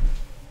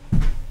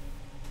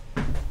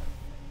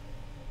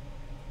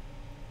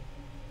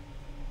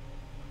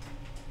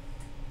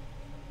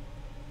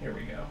 Here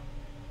we go.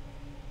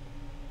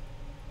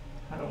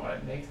 How do I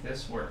make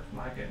this work?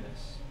 My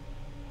goodness.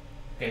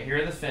 Okay,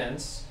 here are the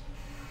fins.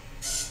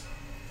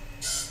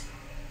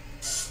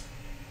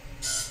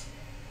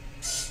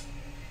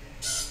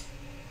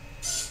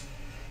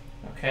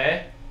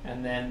 Okay,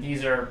 and then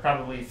these are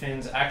probably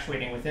fins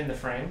actuating within the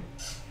frame.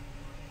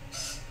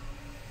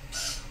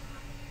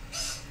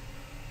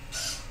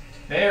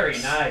 Very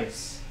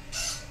nice.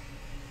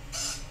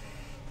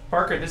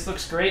 Parker, this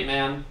looks great,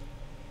 man.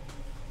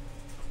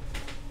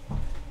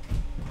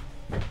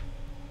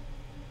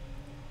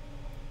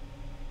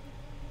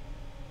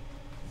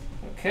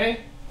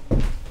 Okay.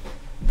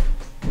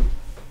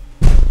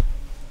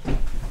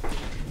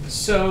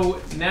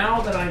 So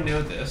now that I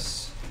know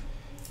this,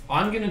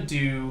 I'm going to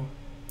do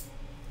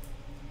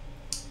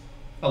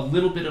a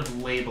little bit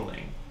of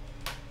labeling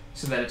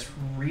so that it's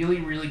really,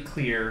 really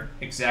clear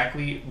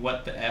exactly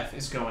what the F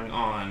is going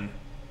on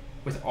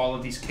with all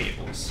of these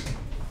cables.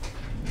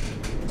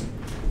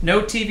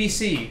 No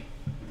TVC.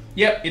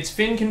 Yep, it's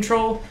fin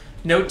control,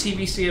 no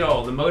TVC at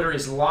all. The motor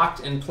is locked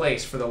in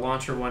place for the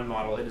Launcher One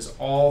model. It is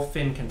all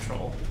fin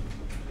control.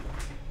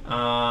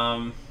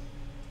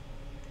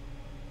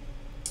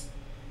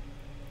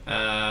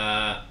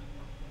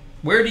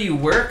 Where do you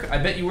work? I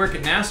bet you work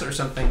at NASA or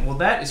something. Well,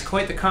 that is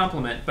quite the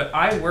compliment, but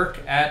I work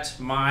at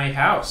my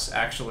house,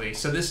 actually.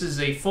 So this is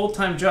a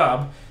full-time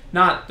job,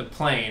 not the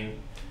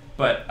plane,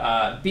 but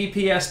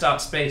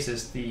BPS.Space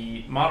is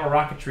the model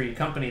rocketry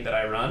company that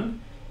I run.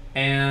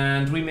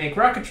 And we make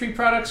rocketry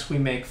products, we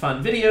make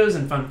fun videos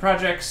and fun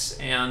projects,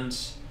 and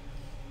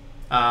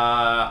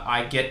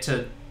I get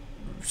to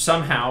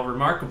somehow,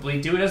 remarkably,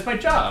 do it as my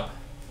job.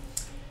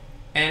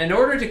 And in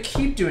order to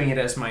keep doing it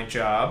as my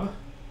job,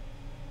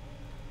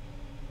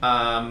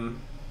 I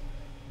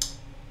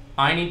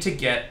need to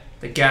get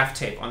the gaff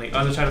tape on the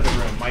other side of the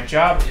room. My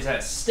job is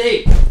at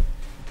stake.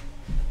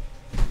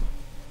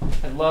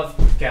 I love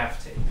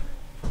gaff tape.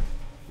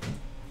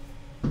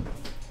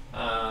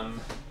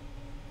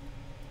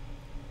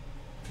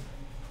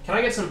 Can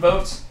I get some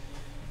votes?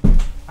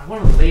 I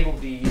want to label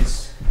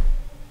these.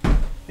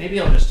 Maybe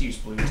I'll just use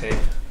blue tape.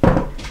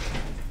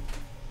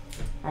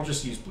 I'll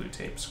just use blue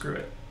tape. Screw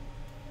it.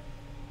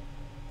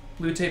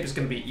 Blue tape is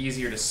going to be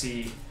easier to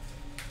see.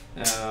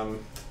 It'll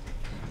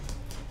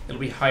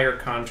be higher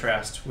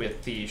contrast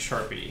with the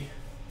Sharpie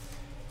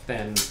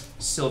than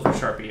silver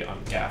Sharpie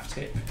on gaff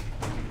tape.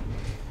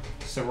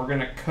 So we're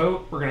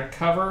gonna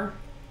cover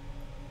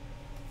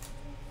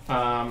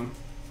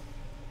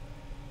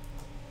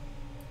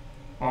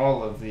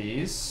all of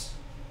these.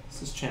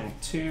 This is channel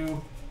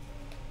 2.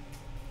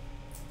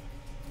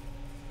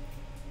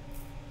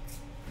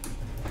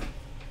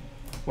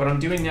 What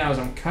I'm doing now is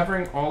I'm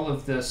covering all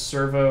of the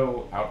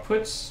servo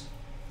outputs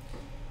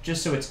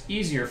just so it's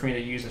easier for me to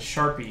use a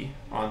Sharpie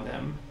on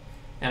them.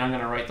 And I'm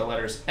going to write the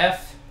letters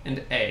F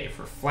and A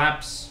for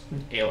flaps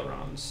and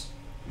ailerons.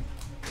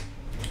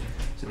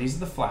 So these are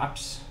the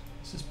flaps.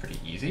 This is pretty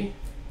easy.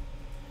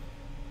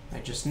 I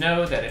just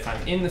know that if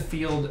I'm in the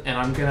field and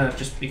I'm going to,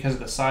 just because of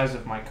the size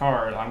of my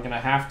car, I'm going to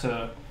have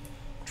to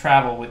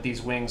travel with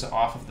these wings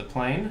off of the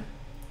plane.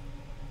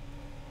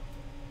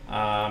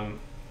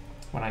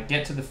 When I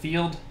get to the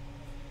field,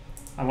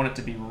 I want it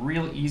to be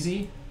real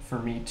easy for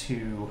me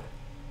to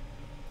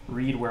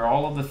read where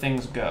all of the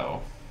things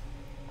go.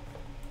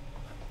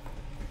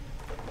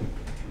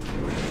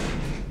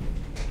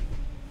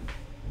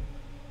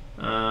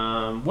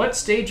 What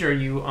stage are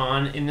you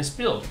on in this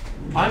build?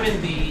 I'm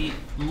in the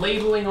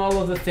labeling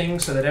all of the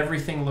things so that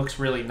everything looks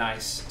really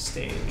nice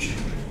stage.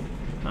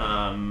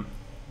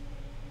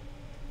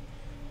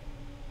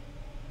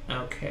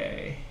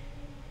 Okay.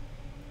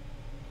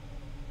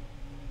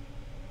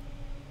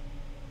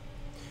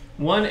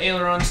 1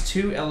 ailerons,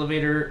 2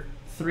 elevator,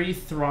 3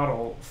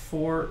 throttle,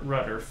 4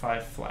 rudder,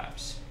 5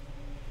 flaps.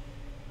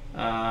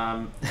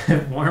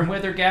 Warm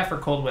weather gaff or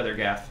cold weather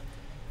gaff?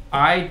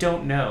 I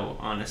don't know,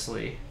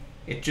 honestly.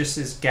 It just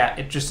is gaff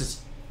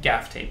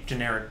tape,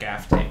 generic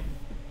gaff tape.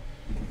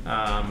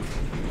 All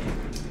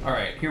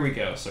right, here we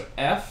go. So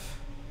F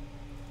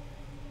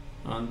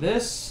on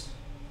this,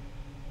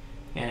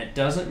 and it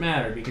doesn't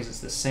matter because it's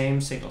the same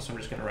signal. So I'm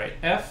just going to write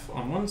F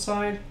on one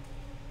side,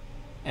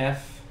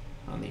 F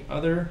on the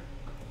other,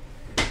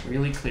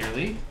 really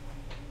clearly,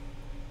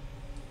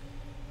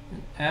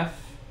 and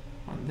F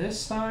on this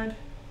side,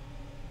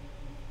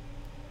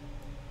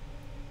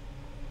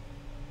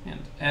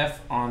 and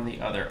F on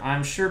the other.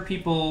 I'm sure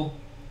people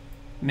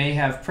may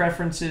have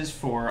preferences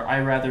for,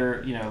 I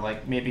rather, you know,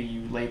 like maybe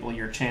you label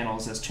your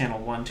channels as channel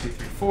 1, 2,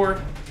 3,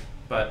 4,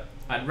 but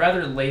I'd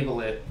rather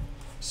label it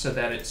so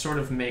that it sort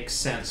of makes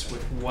sense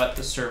with what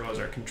the servos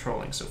are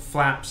controlling. So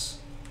flaps,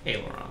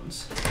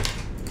 ailerons.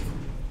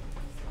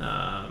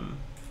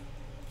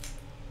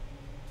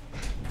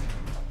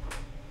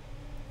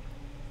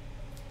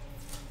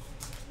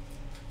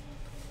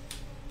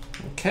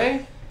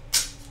 Okay.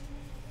 It's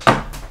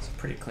a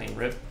pretty clean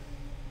rip.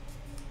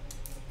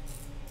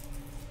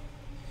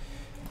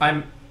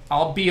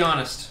 I'll be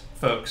honest,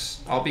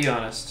 folks. I'll be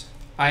honest.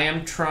 I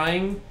am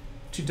trying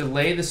to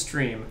delay the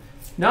stream,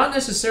 not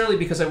necessarily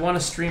because I want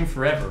to stream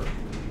forever,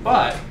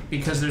 but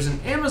because there's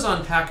an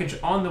Amazon package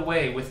on the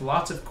way with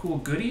lots of cool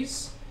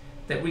goodies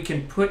that we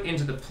can put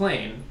into the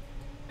plane,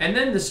 and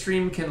then the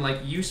stream can like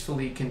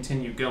usefully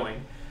continue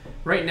going.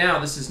 Right now,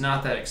 this is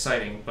not that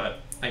exciting, but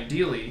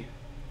ideally,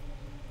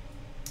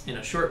 in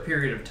a short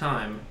period of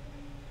time,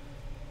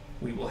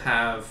 we will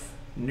have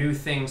new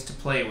things to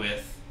play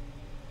with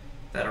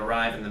that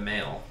arrive in the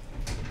mail.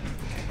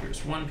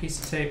 Here's 1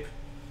 piece of tape,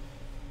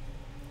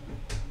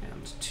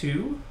 and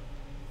 2.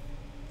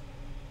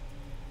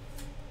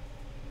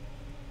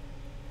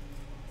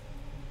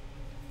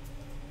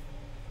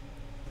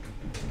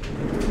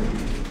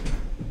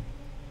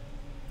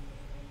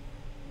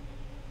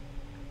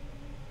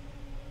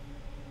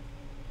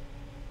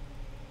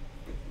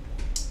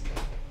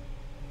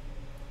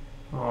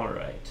 All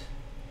right.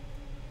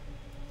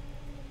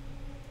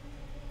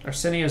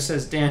 Arsenio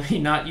says, damn, he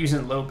not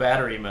using low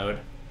battery mode.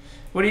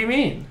 What do you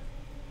mean?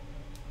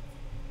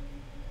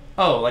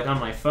 Oh, like on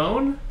my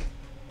phone?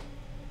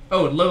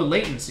 Oh, low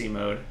latency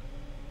mode.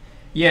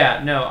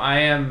 Yeah, no,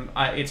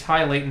 it's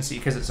high latency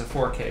because it's a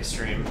 4K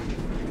stream.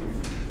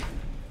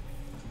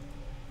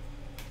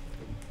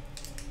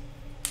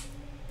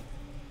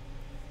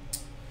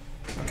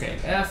 Okay,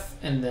 F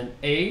and then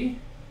A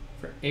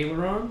for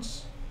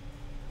ailerons.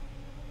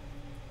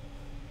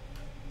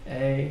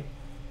 A.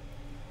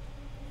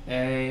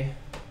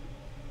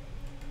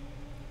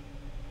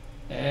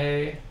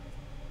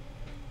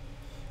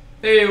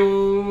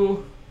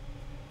 Ew.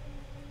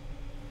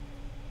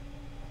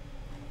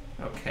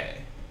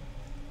 Okay.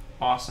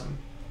 Awesome.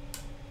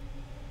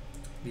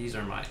 these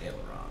are my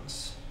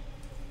ailerons.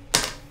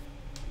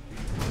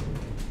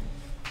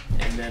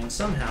 And then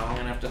somehow I'm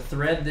gonna have to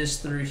thread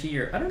this through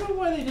here. I don't know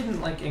why they didn't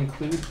like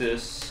include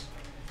this.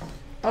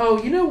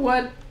 Oh, you know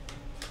what?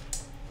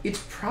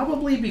 It's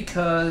probably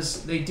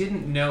because they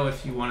didn't know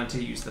if you wanted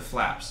to use the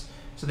flaps.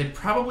 So they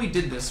probably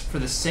did this for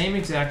the same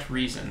exact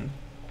reason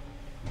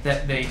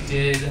that they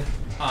did,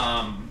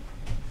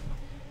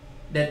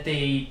 that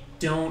they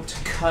don't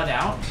cut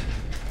out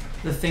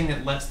the thing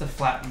that lets the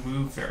flap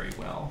move very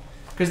well.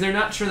 Because they're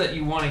not sure that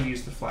you want to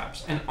use the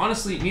flaps. And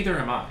honestly, neither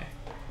am I.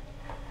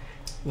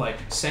 Like,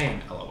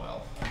 same,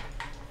 LOL.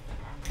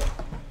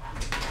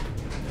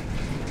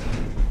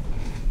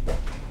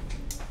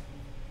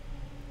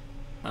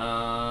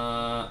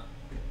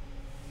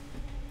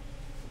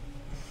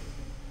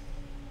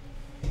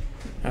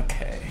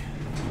 Okay.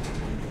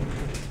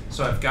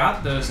 So I've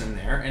got those in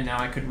there, and now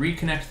I could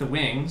reconnect the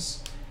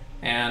wings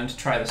and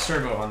try the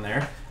servo on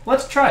there.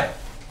 Let's try it.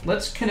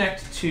 Let's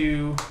connect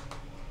to...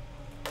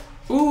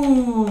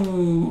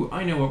 Ooh,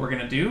 I know what we're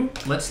gonna do.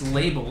 Let's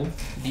label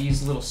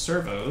these little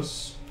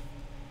servos.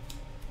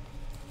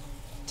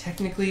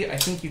 Technically, I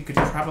think you could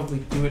probably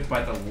do it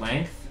by the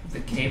length of the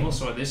cable.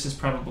 So this is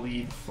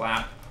probably the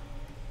flap.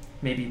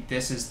 Maybe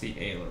this is the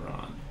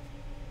aileron.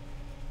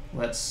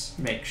 Let's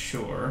make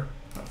sure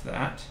of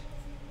that.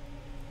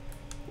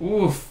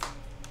 Oof,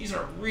 these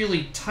are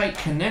really tight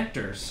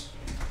connectors.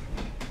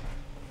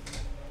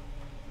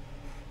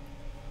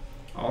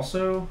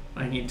 Also,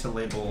 I need to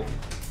label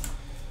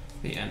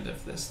the end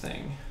of this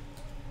thing.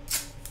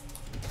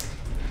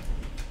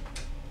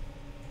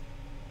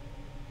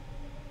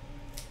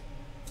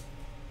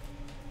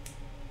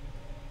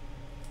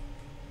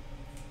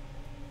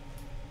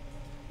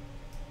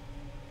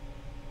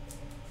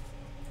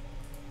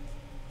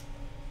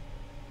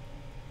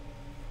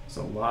 It's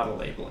a lot of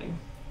labeling,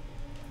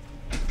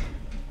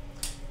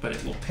 but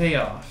it will pay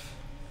off.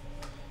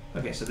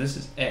 Okay, so this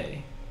is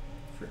A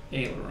for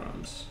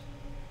ailerons.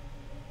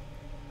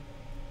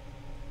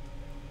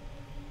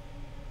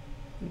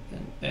 And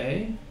then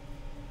A.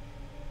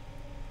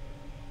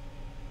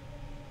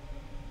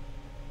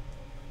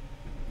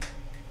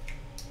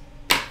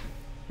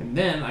 And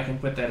then I can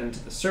put that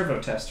into the servo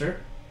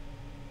tester.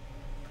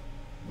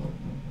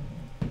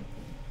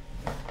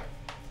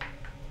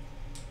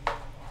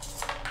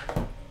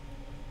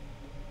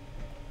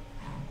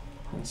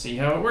 And see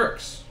how it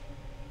works.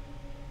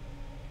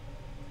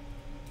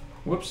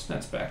 Whoops,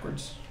 that's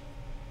backwards.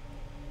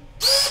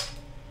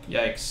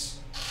 Yikes.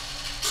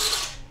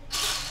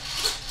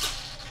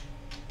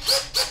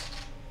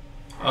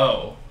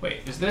 Oh,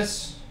 wait, is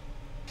this?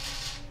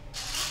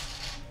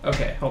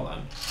 Okay, hold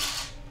on.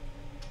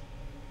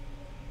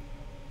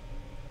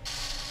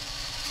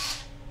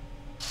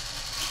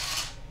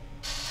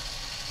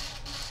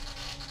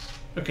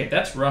 Okay,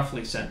 that's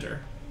roughly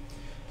center.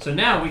 So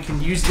now we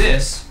can use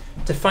this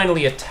to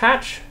finally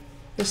attach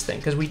this thing,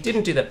 because we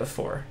didn't do that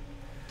before.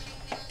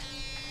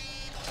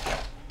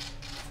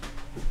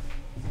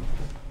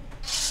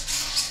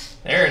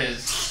 There it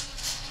is.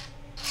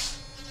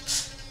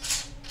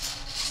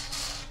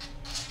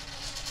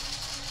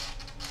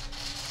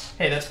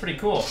 Hey, that's pretty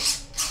cool.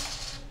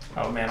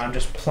 Oh man, I'm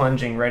just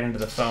plunging right into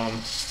the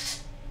foam.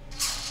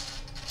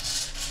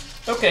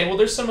 Okay, well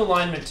there's some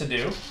alignment to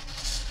do.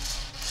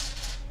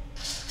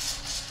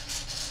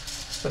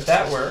 But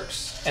that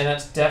works, and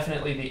that's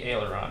definitely the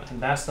aileron, and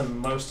that's the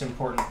most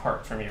important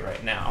part for me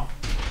right now.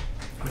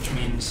 Which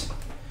means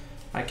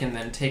I can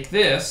then take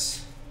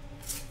this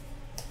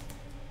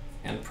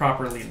and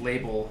properly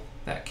label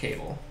that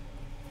cable.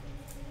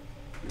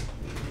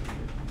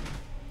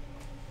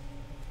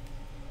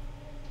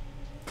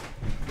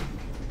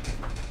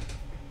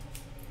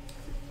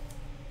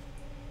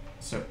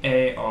 So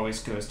A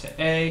always goes to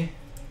A.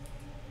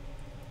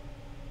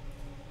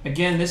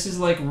 Again, this is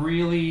like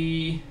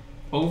really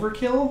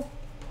overkill,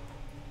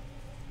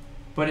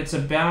 but it's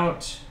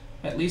about,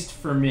 at least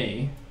for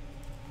me,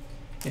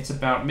 it's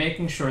about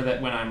making sure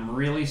that when I'm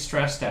really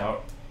stressed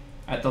out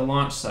at the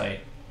launch site,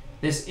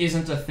 this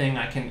isn't a thing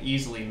I can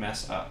easily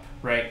mess up,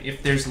 right?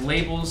 If there's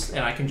labels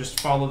and I can just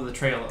follow the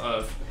trail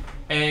of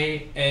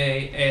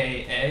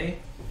A,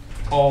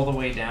 all the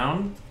way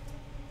down,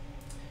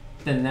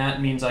 then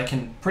that means I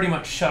can pretty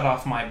much shut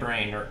off my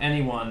brain, or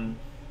anyone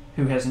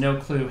who has no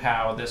clue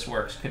how this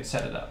works could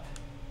set it up.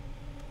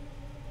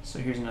 So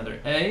here's another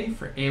A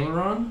for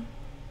aileron,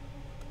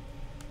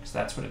 because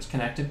that's what it's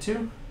connected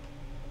to.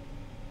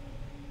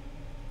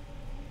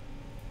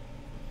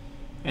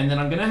 And then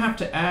I'm going to have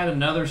to add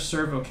another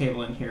servo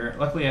cable in here.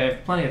 Luckily, I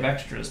have plenty of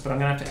extras, but I'm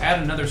going to have to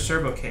add another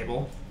servo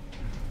cable.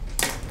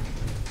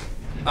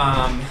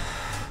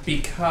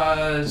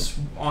 Because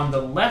on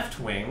the left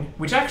wing,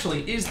 which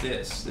actually is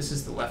this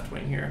is the left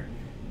wing here.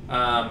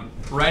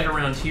 Right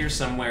around here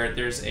somewhere,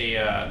 there's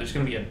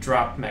going to be a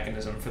drop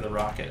mechanism for the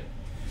rocket.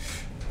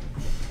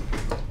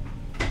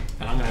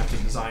 And I'm going to have to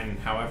design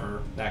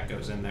however that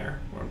goes in there.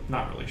 We're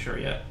not really sure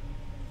yet.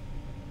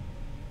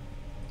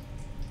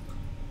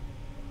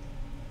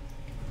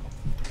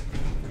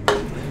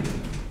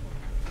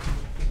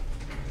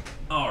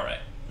 All right.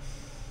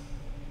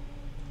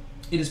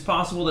 It is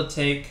possible to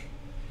take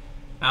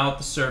out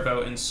the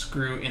servo and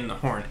screw in the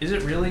horn. Is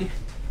it really?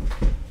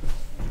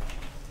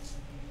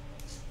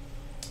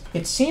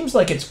 It seems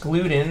like it's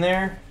glued in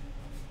there.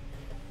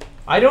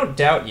 I don't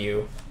doubt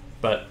you,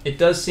 but it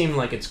does seem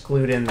like it's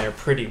glued in there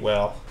pretty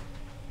well.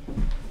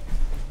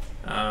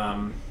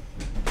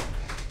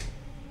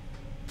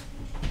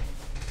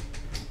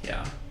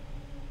 Yeah.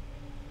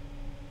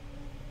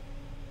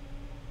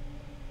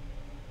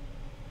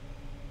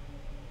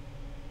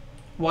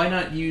 Why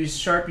not use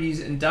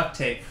Sharpies and duct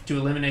tape to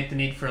eliminate the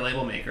need for a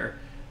label maker?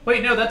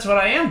 Wait, no, that's what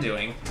I am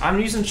doing. I'm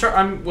using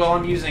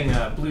I'm using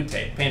blue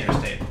tape, painter's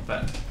tape,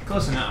 but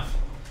close enough.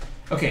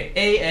 Okay,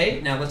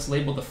 AA. Now let's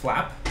label the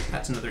flap.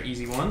 That's another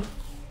easy one.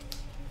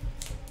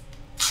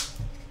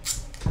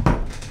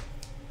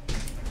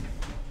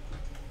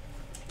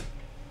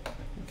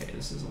 Okay,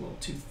 this is a little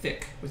too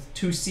thick with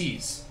 2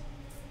 C's.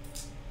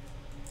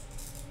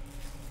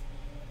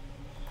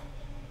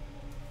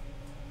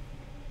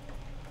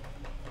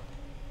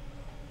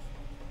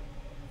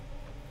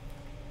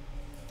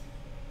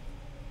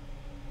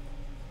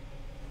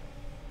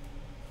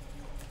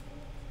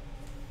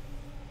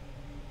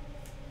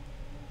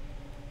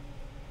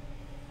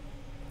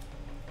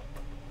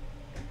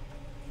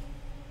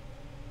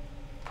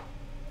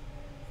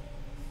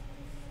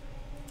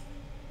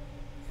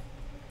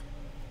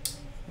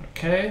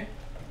 Okay.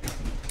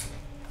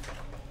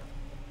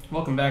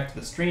 Welcome back to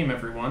the stream,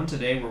 everyone.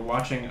 Today we're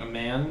watching a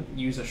man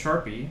use a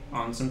Sharpie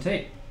on some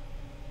tape.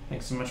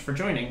 Thanks so much for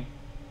joining.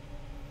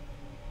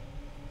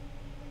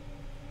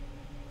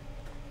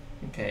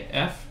 Okay,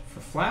 F for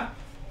flap.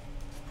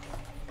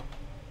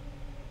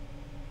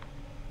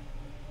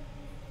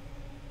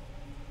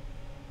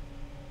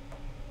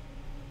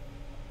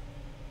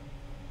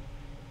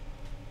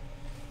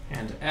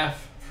 And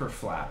F for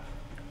flap.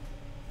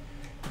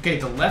 Okay,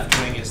 the left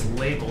wing is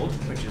labeled,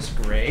 which is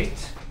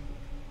great.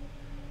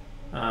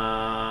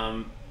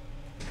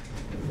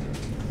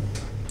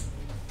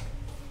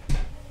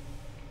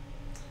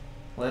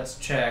 Let's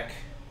check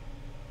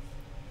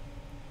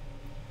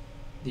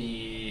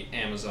the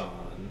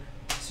Amazon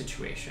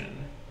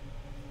situation.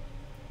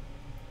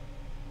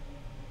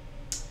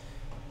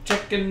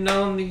 Checking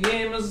on the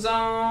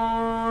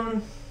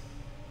Amazon.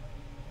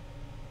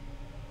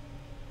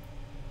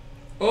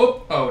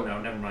 Oh no,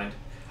 never mind.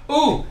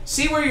 Ooh,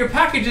 see where your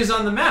package is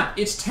on the map.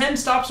 It's 10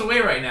 stops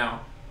away right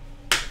now.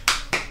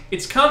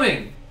 It's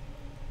coming.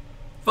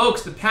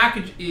 Folks, the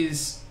package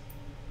is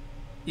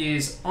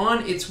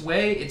on its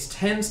way. It's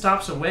 10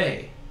 stops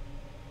away.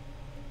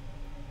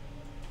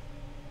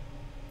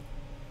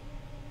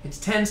 It's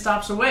 10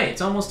 stops away.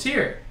 It's almost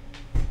here.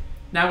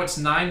 Now it's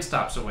 9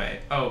 stops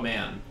away. Oh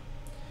man.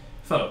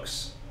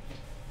 Folks,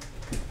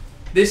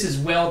 this is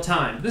well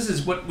timed. This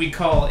is what we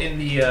call in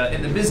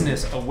the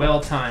business a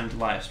well-timed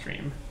live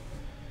stream.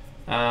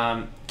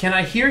 Can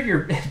I hear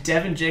your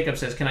Devin Jacob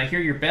says, can I hear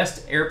your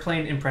best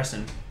airplane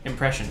impression?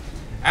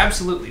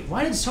 Absolutely.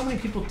 Why did so many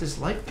people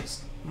dislike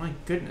this? My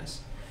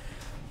goodness.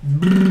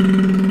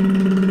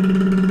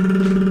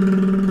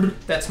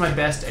 That's my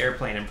best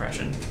airplane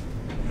impression.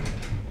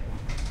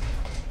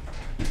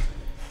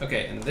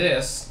 Okay, and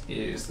this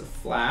is the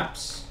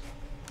flaps.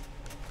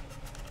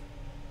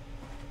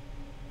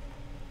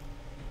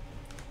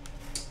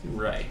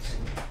 Right.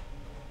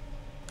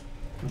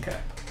 Okay.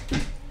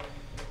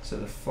 So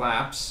the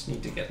flaps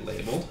need to get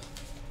labeled.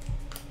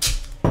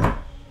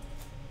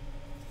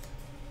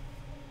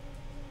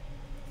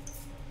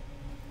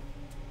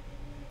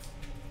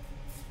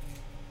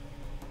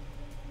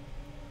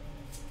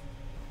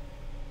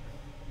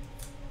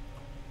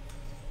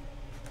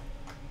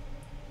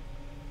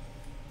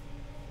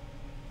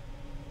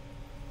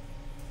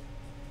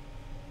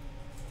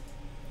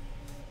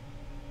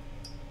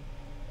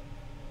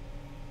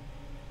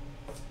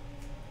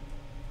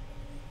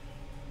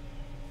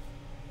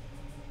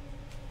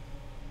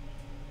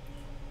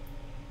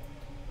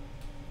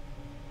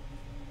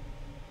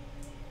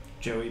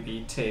 Joey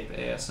B Tape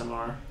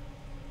ASMR.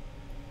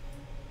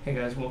 Hey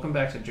guys, welcome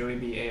back to Joey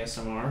B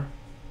ASMR,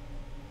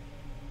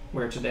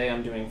 where today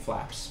I'm doing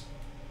flaps.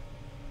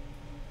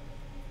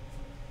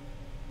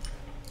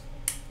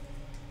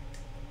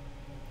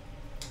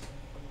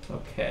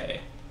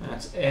 Okay,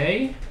 that's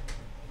A.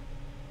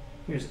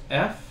 Here's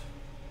F.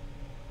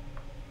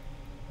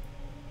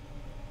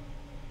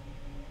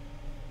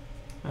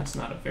 That's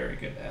not a very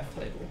good F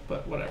label,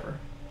 but whatever.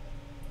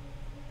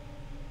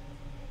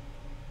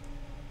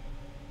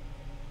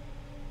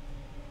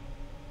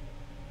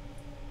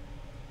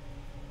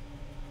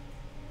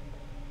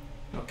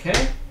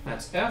 Okay,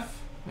 that's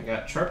F. I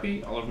got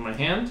Sharpie all over my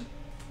hand.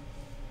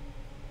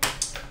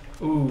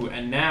 Ooh,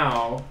 and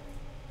now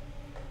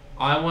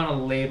I want to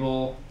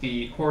label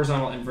the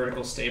horizontal and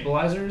vertical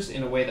stabilizers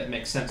in a way that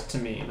makes sense to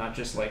me, not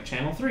just like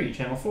channel 3,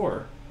 channel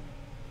 4.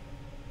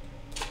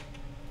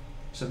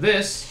 So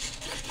this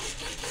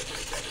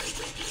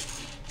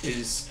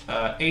is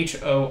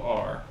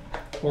HOR.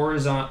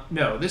 Horizontal.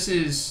 No, this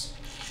is.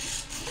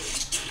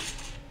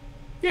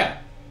 Yeah.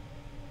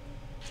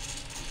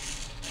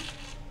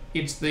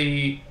 It's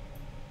the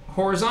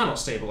horizontal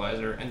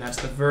stabilizer, and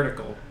that's the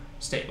vertical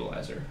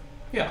stabilizer.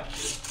 Yeah.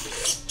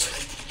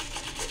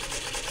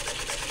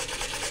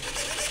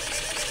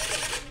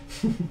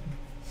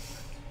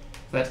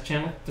 That's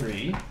channel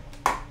 3.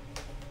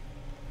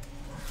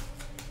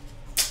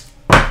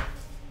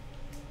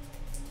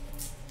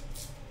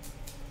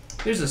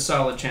 There's a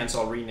solid chance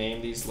I'll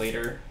rename these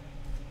later,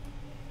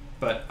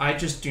 but I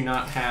just do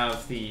not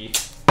have the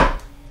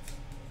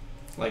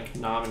like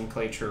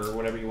nomenclature or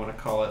whatever you want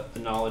to call it, the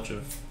knowledge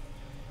of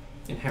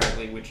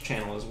inherently which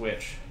channel is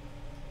which.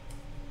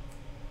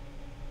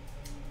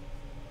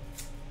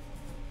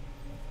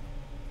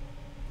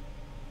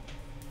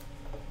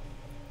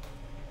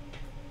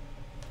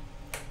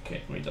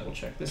 Okay, let me double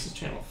check. This is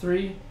channel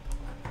 3.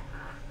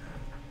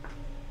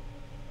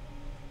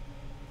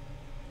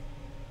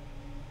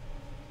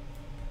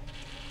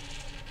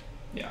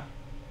 Yeah.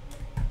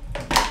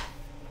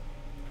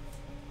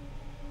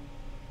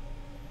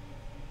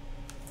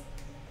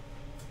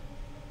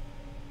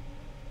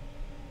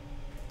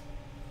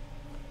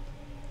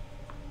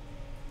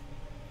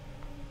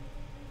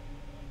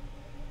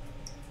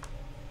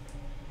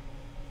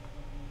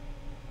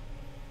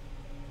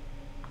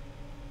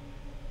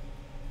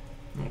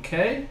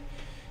 Okay.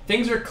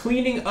 Things are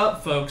cleaning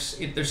up, folks.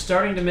 They're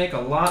starting to make a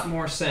lot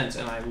more sense,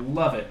 and I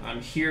love it.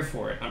 I'm here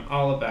for it. I'm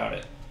all about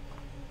it.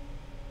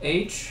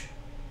 H.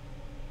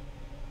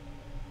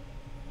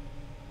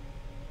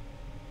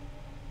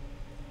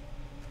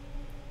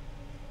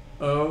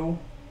 O.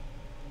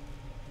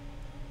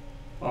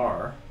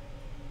 R.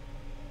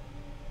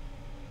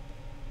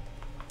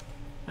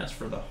 That's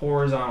for the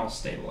horizontal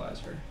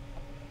stabilizer.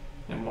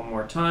 And one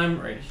more time,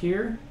 right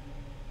here.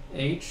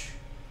 H.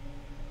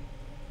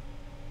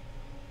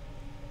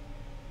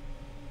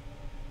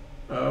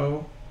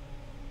 O.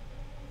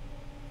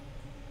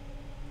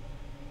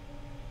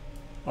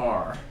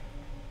 R.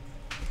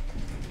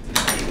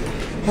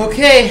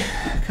 Okay,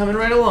 coming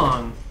right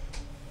along.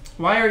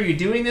 Why are you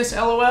doing this,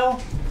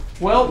 LOL?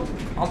 Well,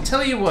 I'll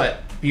tell you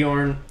what,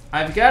 Bjorn.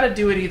 I've got to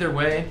do it either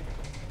way.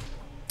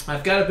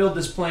 I've got to build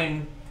this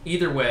plane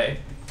either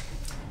way.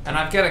 And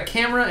I've got a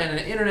camera and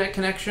an internet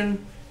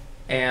connection,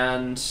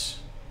 and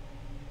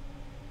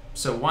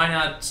so why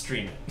not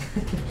stream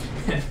it?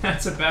 And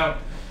that's about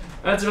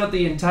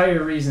the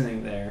entire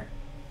reasoning there.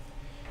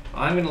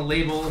 I'm going to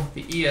label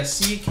the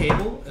ESC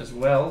cable as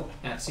well.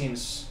 That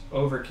seems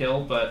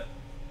overkill, but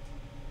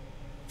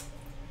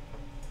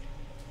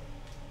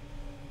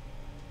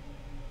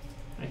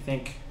I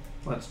think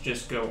let's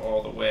just go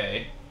all the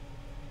way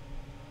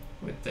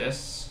with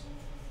this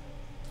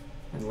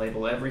and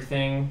label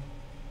everything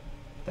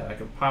that I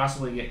could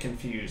possibly get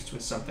confused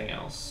with something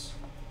else.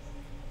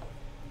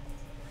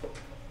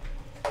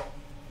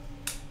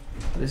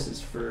 This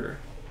is for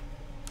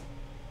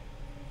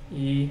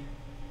E.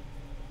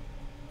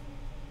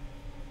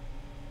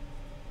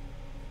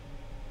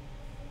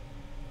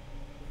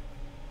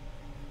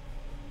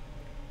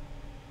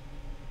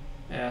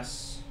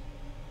 S.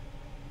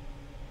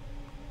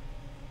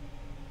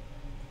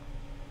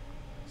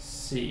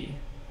 C.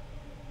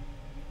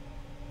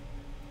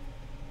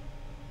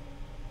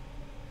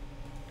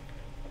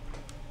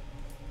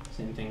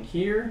 Same thing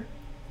here.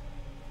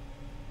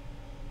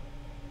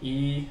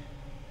 E.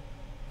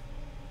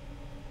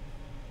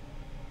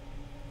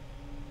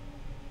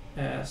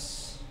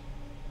 S.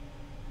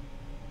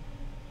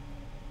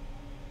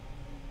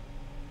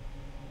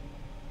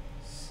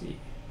 C.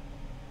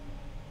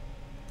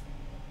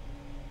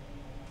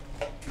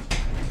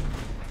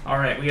 All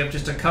right, we have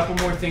just a couple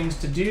more things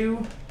to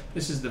do.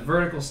 This is the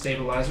vertical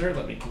stabilizer.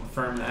 Let me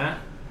confirm that.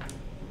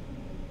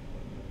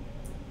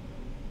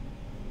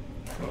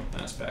 Oh,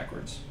 that's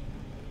backwards.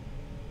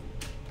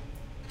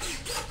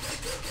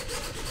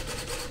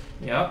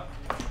 Yep.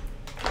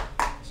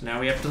 So now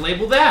we have to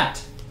label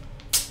that.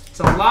 It's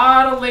a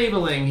lot of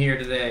labeling here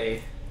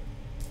today.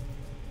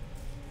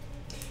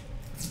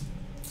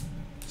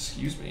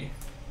 Excuse me.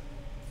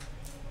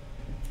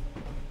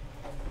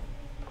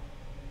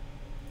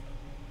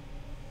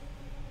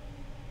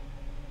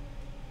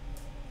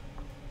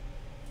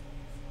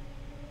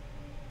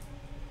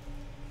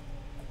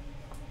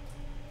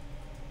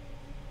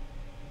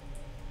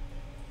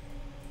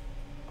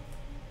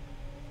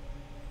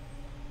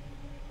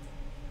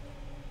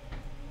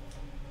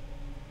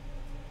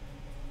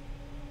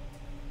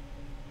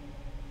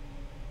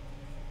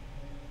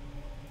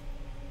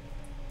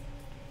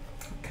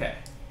 Okay.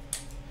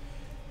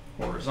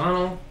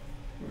 Horizontal.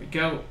 Here we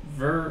go.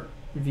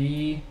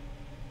 V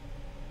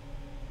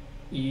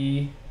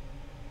E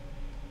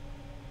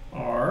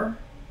R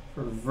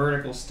for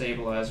vertical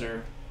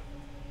stabilizer.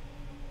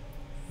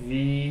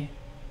 V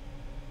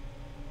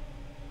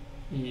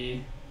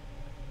E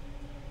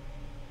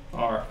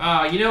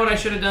R. You know what I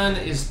should have done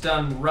is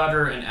done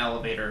rudder and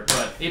elevator,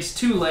 but it's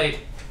too late.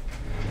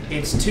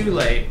 It's too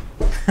late.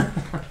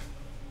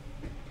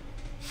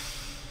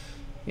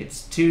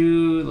 It's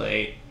too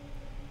late.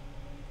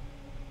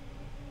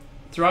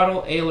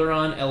 Throttle,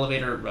 aileron,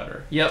 elevator,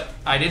 rudder. Yep,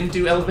 I didn't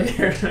do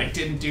elevator and I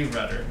didn't do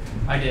rudder.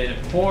 I did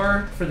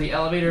hor for the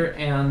elevator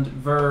and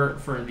ver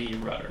for the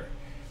rudder.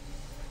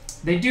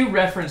 They do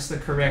reference the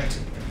correct,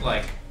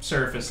 like,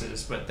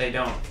 surfaces, but they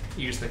don't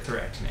use the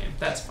correct name.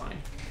 That's fine.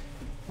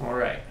 All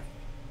right.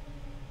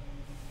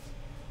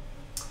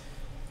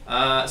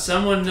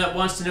 Someone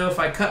wants to know if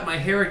I cut my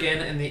hair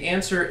again, and the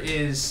answer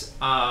is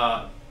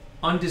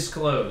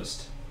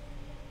undisclosed.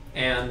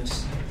 And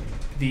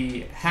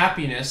the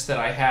happiness that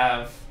I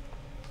have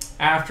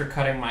after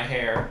cutting my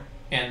hair,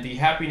 and the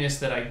happiness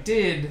that I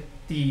did,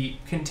 the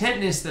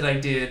contentness that I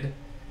did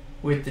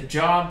with the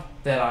job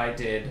that I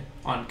did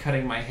on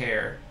cutting my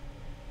hair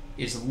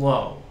is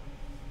low.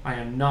 I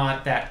am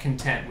not that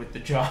content with the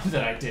job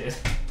that I did.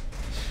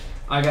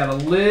 I got a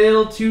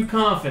little too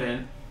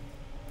confident,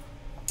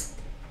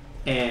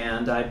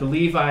 and I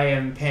believe I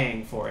am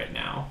paying for it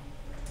now.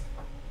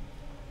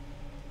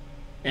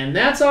 And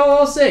that's all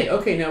I'll say.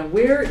 Okay, now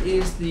where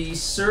is the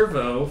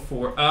servo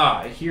for...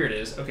 Ah, here it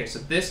is. Okay, so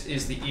this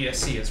is the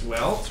ESC as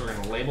well, so we're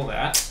going to label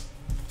that.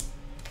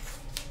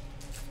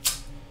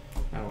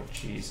 Oh,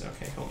 jeez.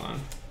 Okay, hold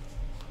on.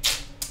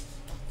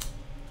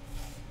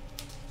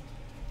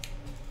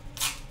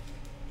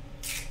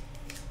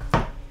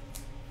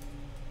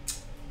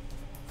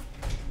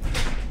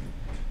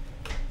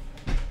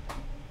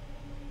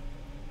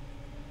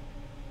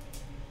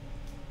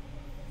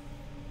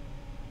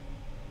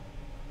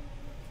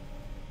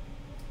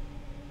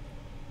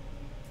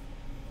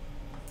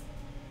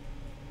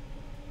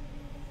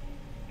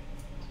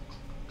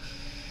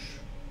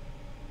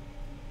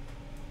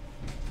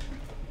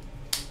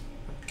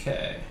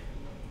 Okay.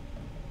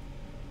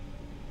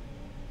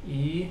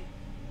 E.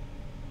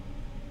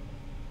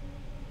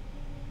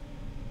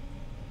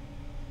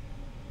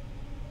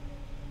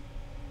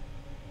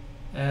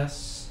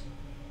 S.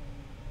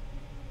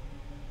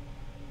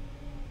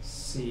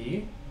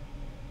 C.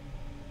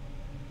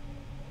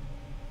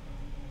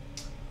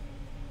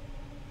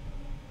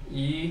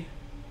 E.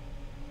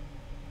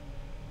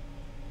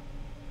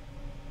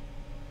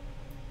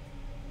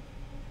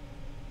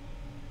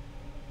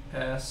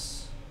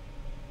 S.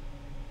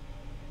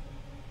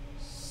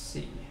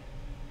 C.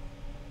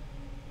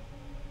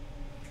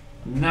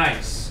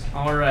 Nice.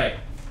 All right.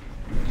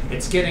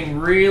 It's getting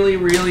really,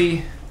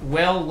 really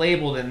well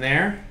labeled in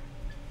there.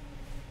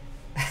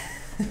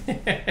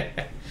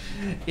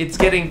 It's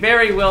getting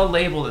very well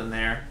labeled in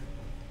there.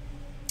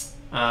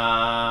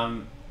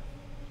 And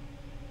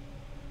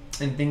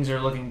things are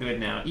looking good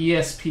now.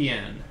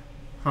 ESPN.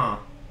 Huh.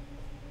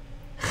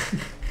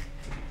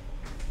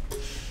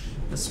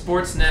 The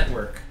Sports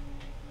Network.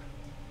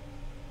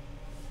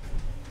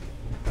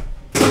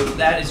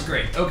 That is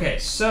great. Okay,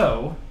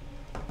 so...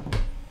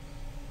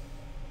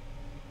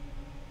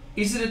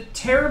 is it a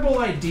terrible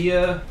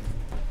idea...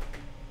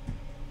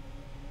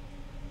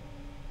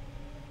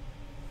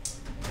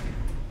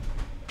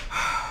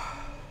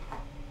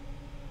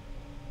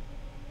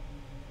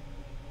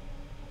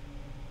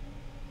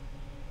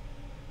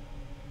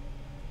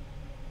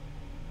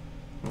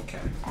 Okay.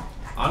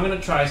 I'm going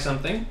to try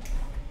something.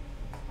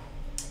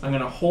 I'm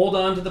going to hold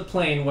on to the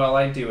plane while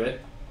I do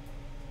it.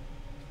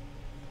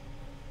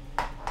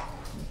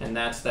 And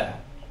that's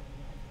that.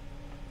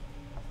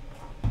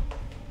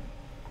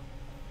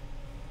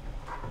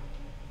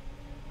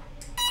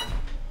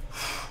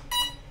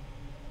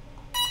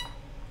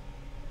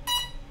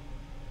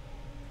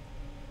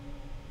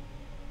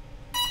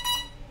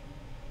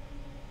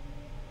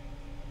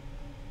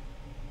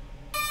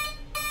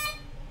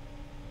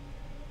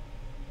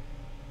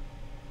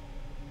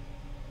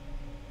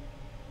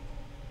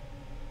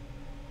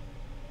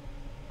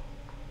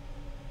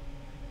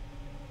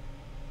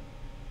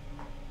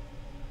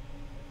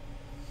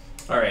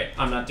 Alright,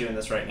 I'm not doing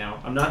this right now.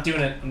 I'm not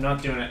doing it. I'm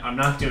not doing it. I'm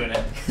not doing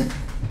it.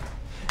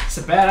 It's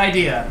a bad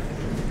idea.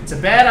 It's a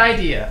bad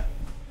idea.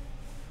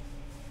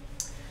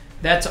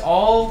 That's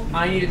all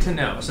I needed to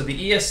know. So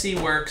the ESC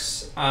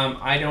works.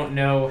 I don't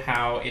know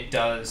how it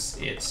does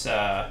its...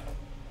 Wow,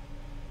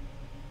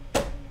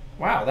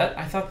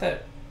 I thought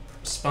that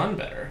spun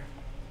better.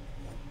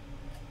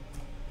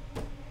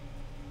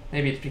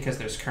 Maybe it's because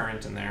there's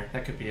current in there.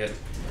 That could be it.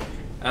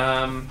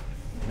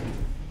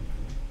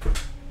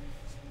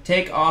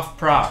 Take off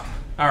prop.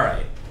 All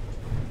right.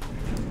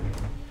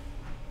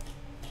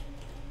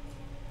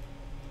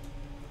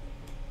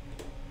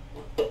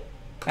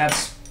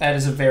 That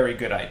is a very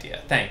good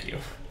idea. Thank you.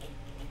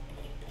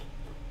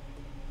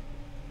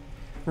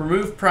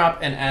 Remove prop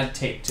and add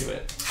tape to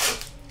it.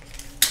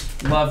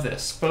 Love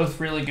this. Both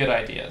really good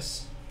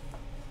ideas.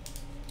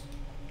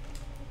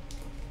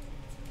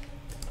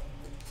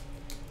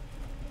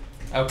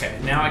 Okay,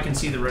 now I can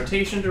see the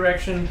rotation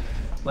direction.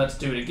 Let's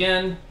do it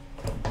again.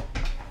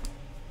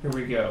 Here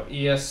we go.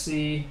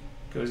 ESC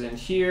goes in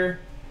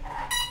here.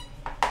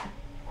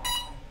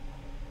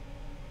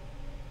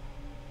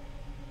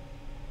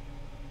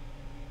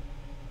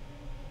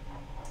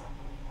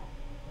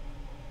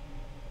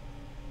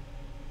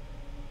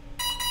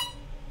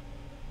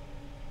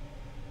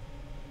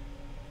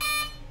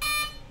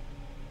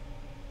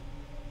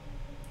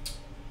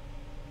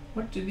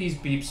 What do these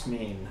beeps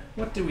mean?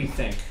 What do we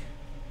think?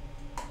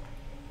 I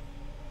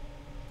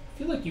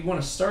feel like you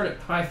want to start at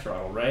high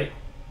throttle, right?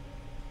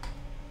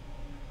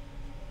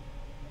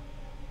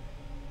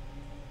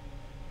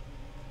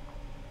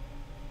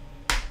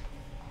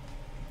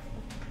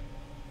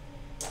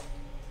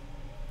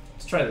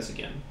 try this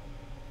again.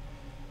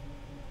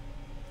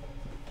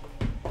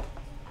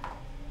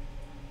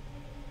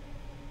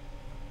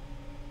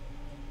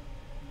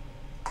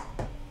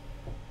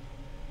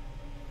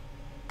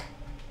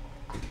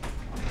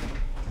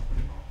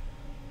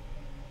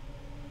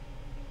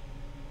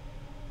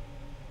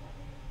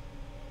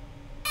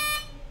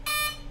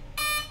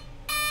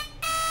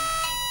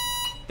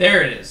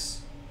 There it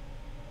is.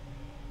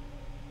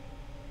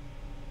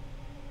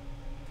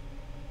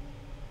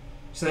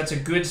 So that's a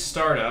good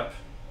startup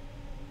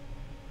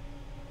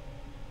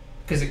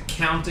because it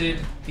counted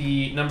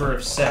the number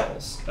of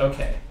cells.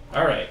 Okay.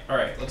 All right.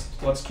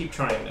 Let's keep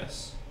trying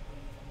this.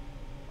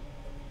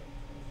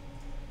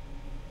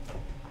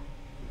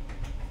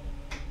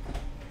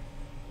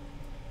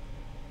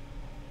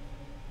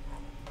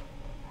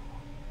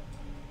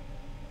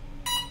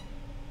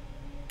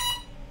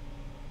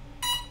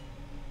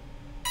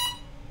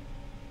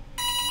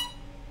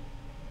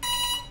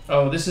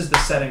 Oh, this is the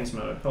settings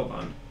mode. Hold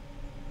on.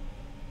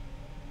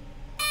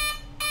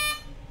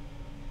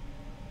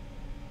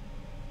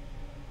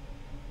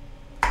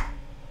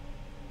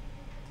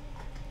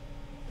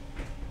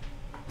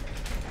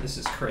 This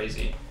is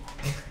crazy.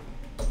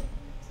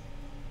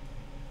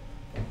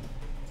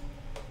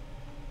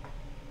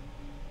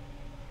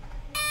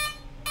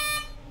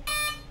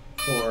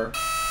 Four.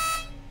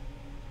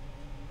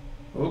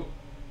 Oh.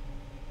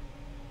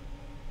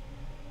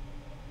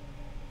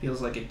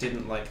 Feels like it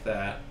didn't like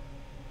that.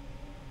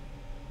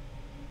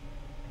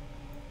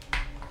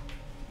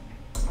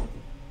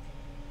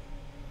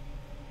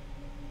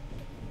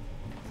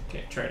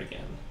 Okay, try it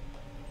again.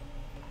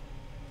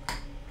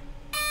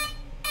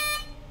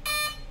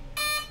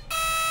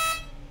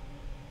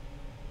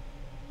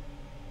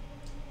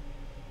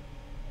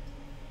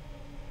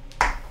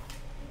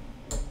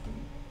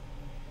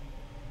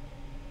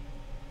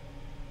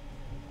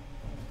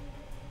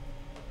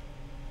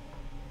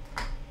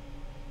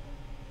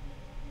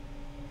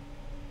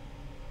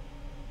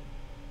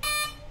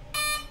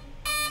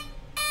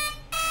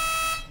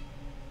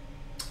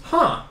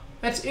 Huh.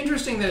 That's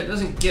interesting that it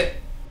doesn't get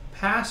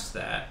past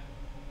that.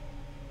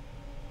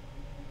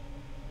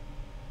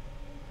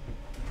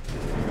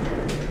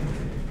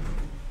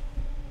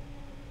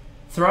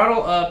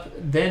 Throttle up,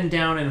 then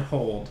down and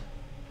hold.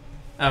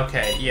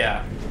 Okay,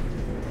 yeah.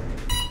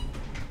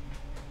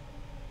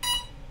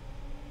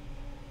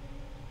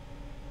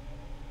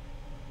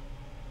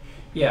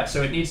 Yeah,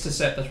 so it needs to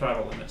set the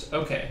throttle limits.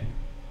 Okay.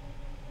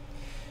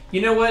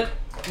 You know what?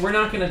 We're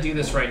not going to do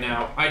this right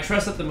now. I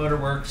trust that the motor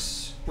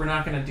works. We're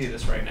not going to do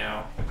this right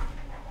now.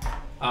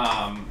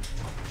 I'm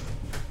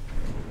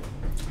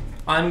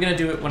going to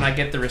do it when I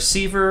get the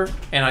receiver,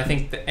 and I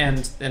think and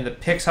the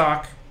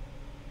Pixhawk,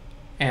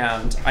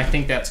 and I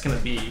think that's going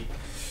to be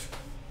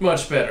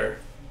much better.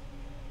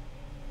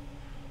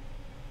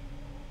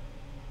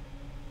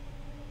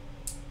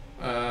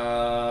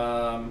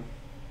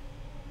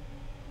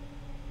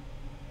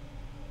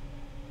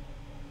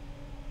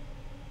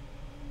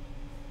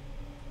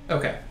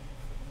 Okay.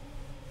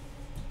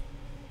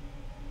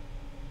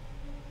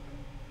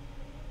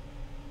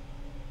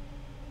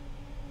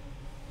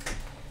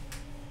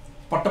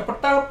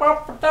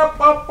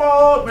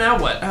 Now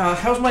what?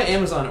 How's my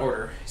Amazon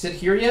order? Is it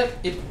here yet?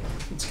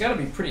 It's got to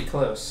be pretty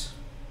close.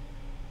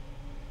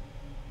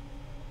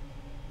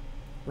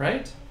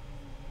 Right?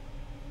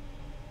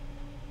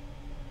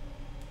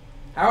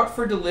 Out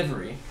for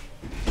delivery.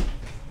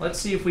 Let's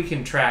see if we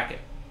can track it.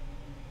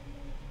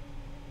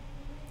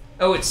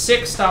 Oh, it's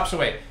 6 stops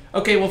away.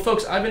 Okay, well,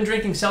 folks, I've been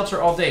drinking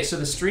seltzer all day, so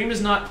the stream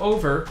is not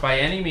over by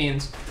any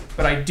means,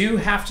 but I do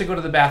have to go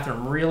to the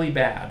bathroom really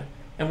bad.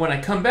 And when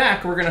I come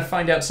back, we're going to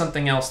find out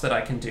something else that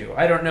I can do.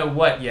 I don't know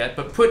what yet,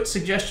 but put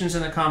suggestions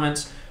in the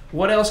comments.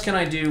 What else can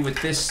I do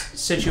with this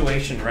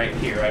situation right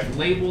here? I've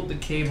labeled the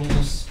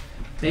cables.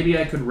 Maybe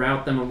I could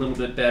route them a little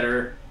bit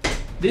better.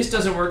 This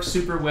doesn't work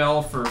super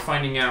well for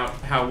finding out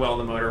how well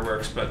the motor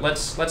works, but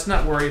let's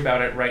not worry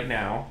about it right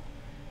now.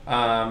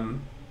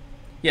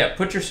 Yeah,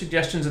 put your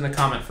suggestions in the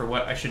comment for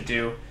what I should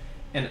do.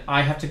 And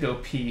I have to go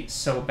pee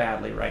so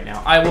badly right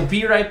now. I will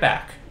be right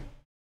back.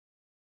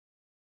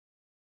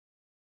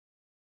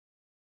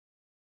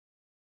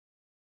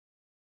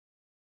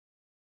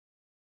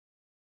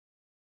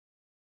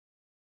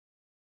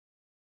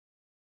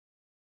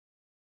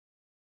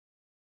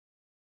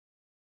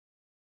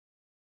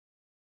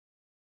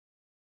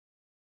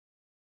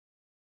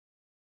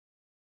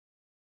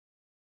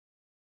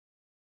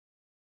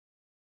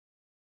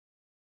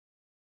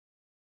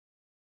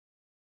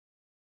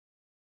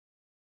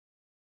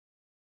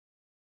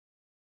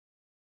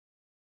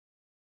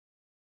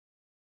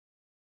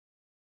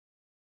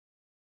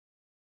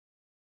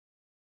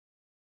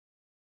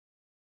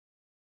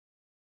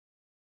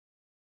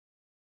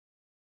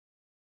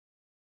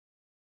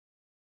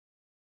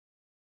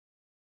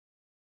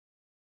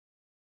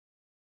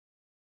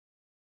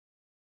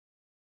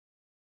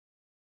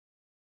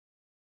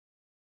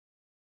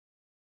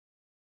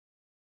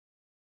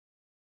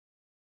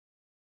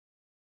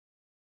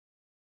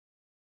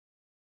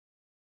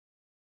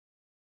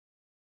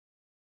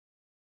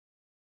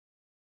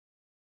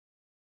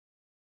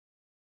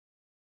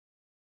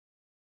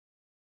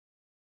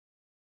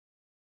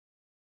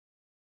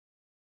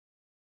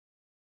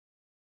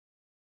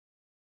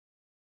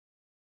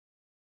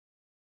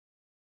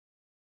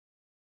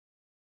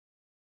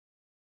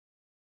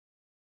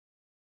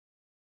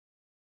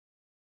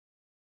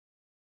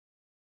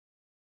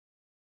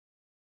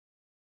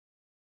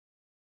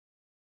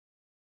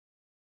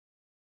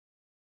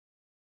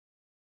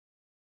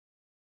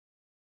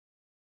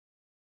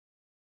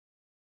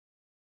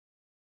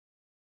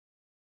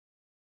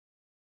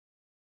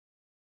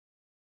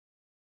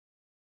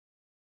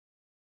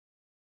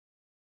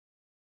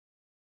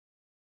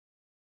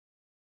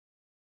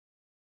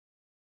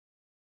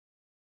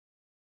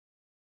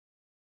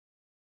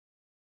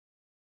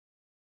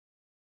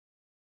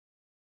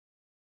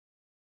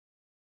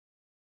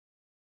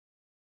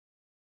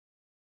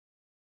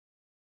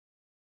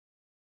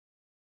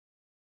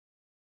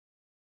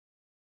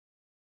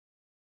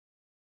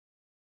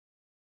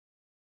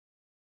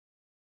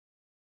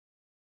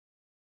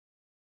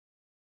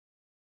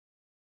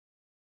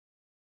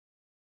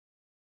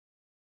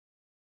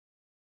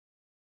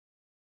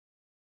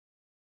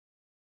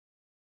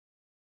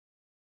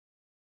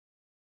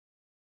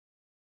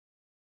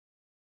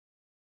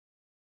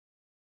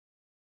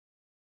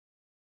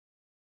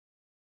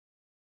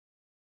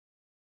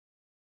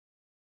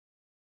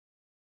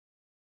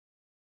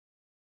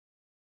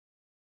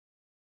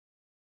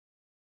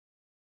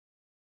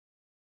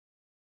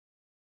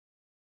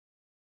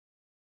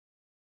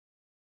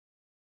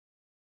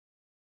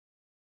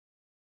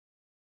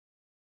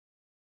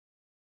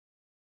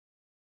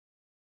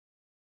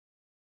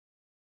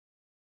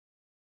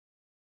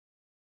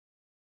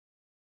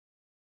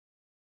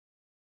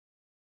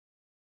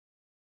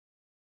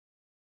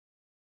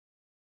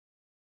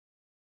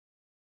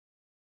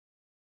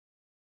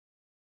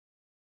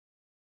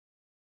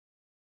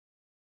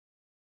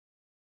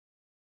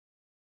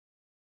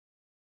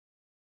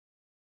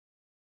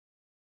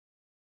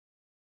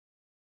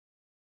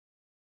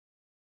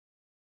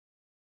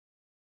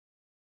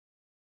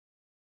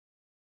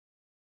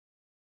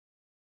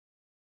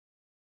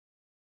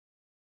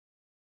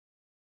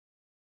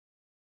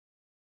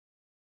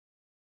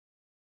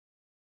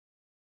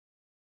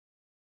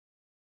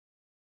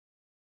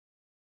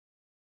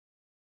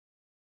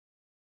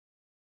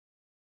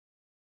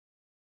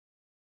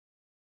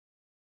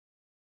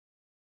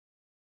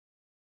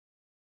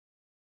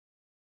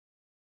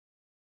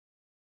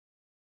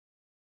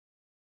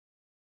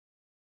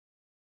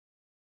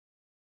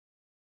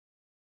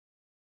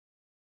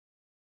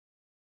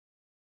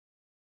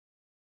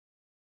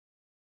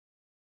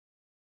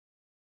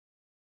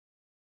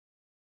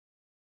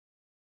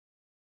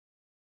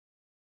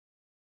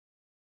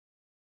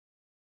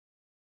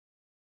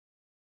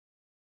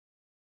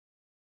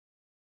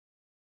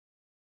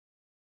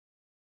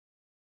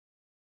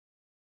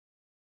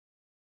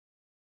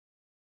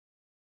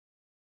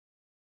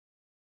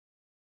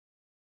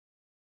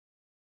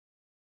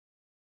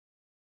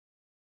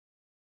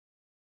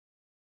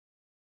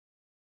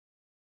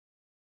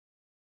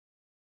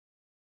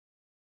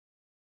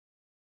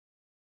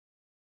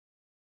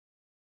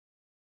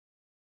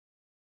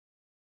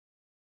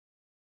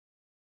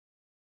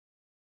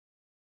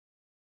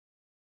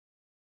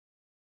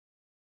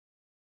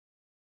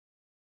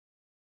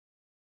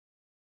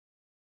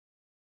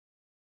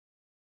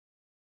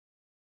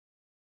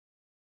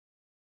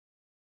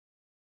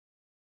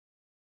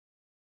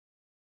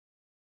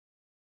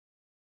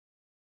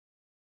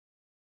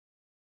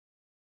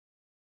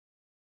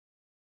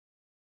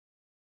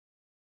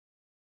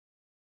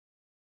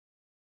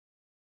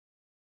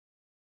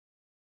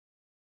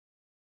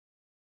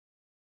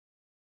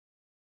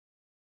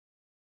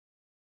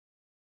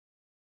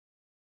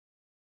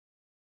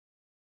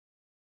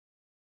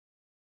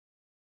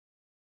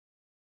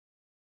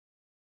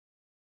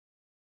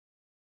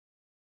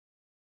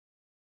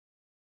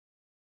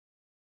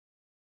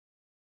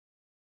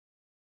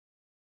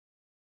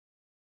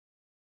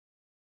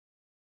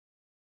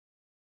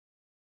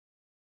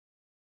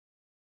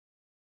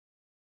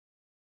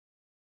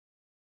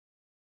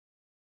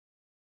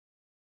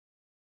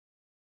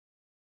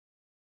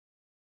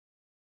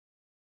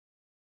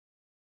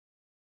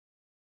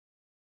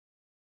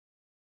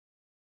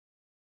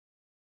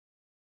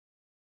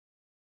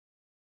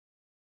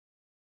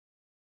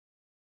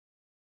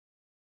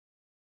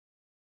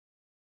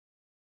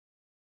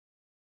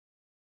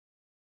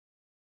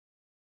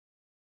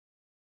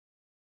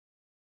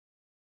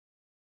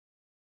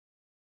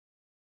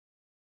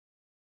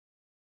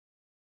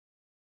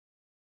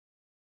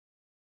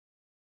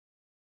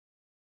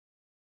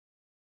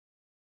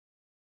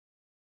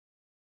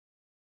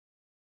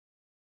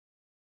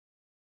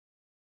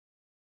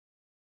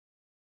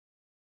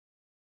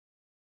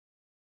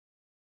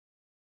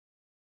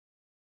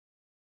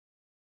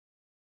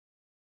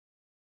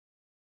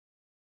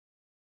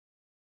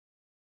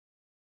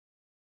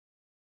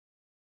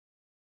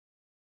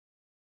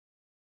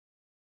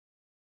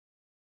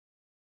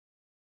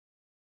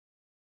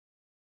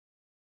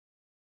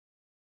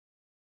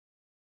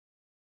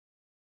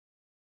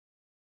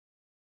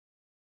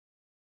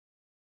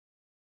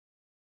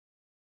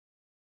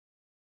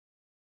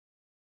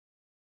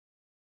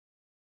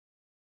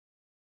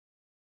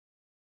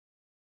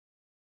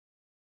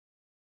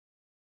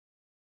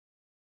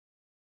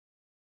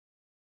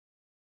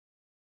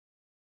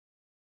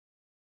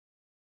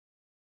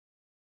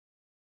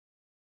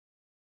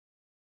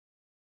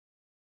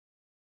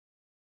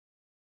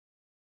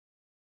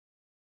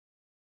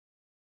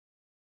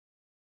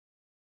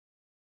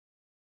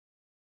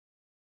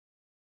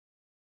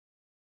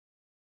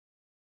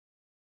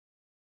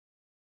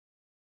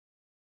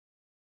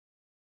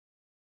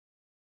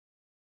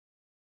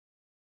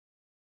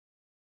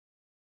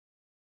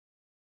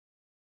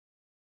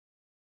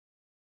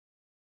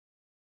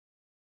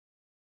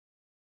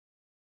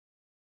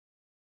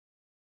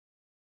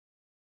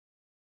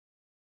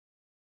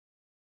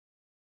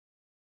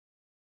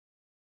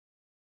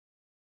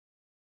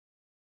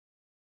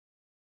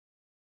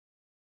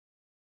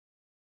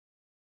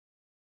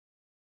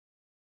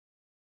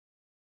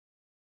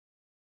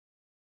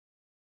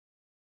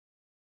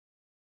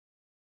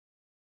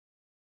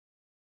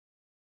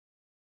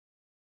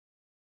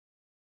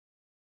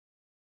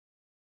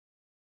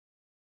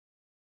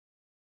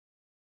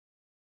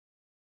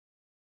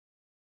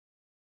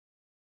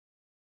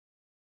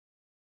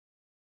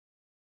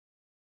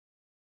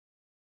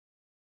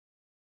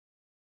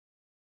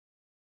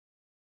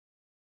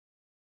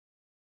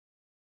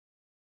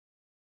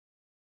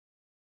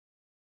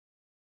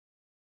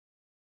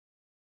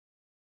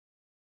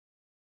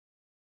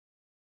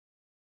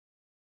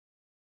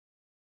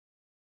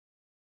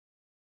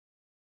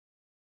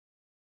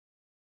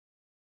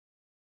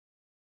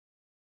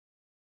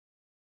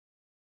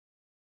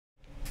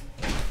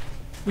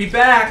 We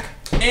back,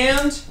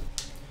 and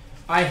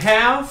I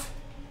have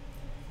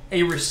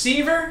a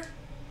receiver.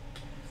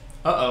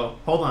 Uh-oh,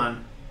 hold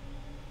on.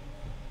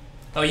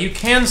 Oh, you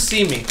can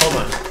see me. Hold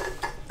on.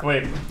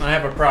 Wait, I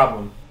have a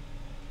problem.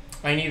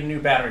 I need a new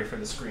battery for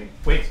the screen.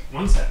 Wait,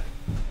 one sec.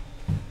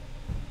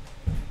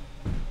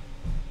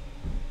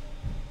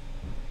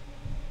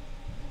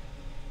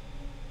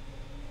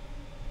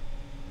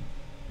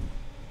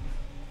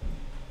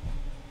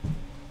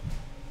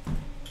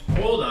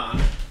 Hold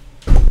on.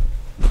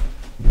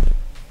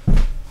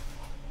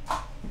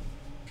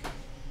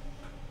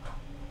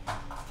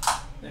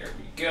 There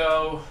we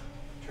go.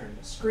 Turn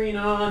the screen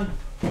on.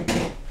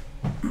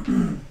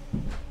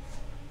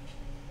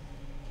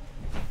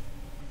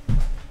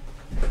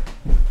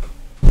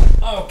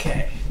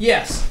 Okay,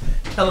 yes.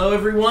 Hello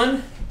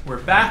everyone,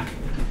 we're back,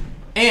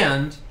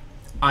 and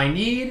I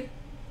need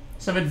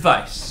some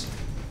advice.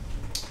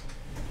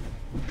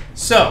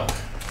 So,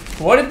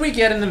 what did we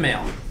get in the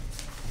mail?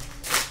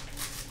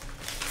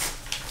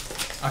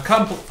 A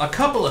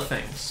couple of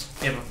things.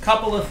 We have a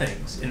couple of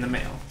things in the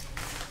mail.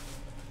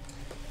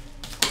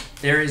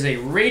 There is a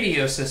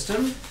radio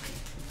system,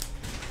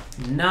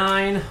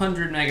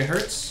 900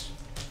 megahertz.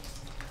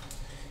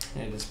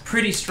 And it is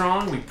pretty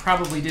strong. We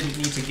probably didn't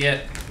need to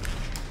get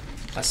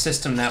a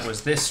system that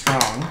was this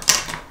strong,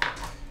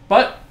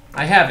 but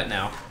I have it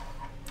now.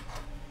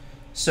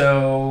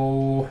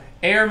 So,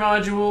 air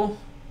module,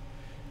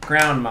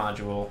 ground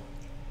module.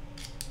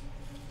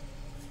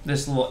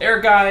 This little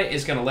air guy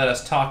is going to let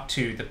us talk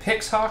to the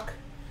Pixhawk,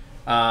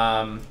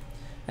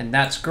 and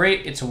that's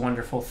great. It's a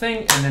wonderful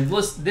thing. And then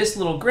this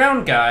little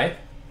ground guy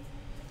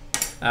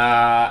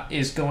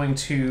is going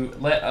to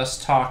let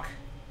us talk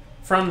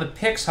from the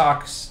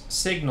Pixhawk's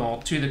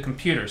signal to the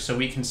computer, so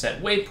we can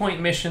set waypoint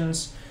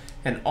missions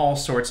and all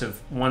sorts of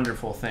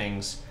wonderful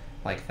things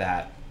like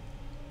that.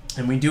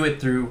 And we do it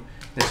through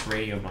this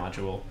radio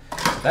module.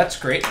 So that's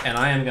great, and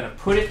I am going to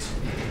put it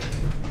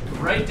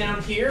right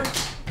down here,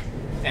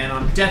 and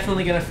I'm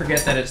definitely going to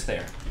forget that it's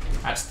there.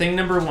 That's thing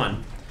number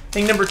one.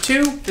 Thing number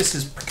two, this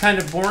is kind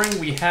of boring.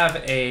 We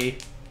have a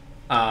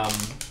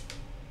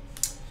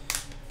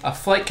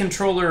flight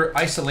controller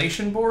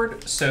isolation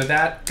board, so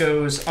that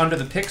goes under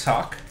the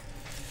Pixhawk,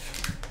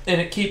 and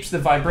it keeps the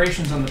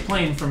vibrations on the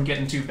plane from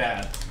getting too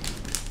bad.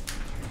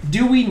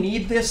 Do we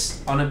need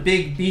this on a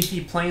big,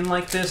 beefy plane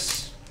like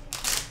this?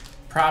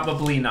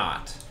 Probably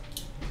not.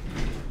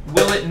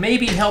 Will it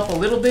maybe help a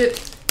little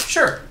bit?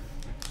 Sure,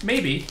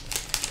 maybe.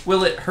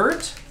 Will it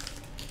hurt?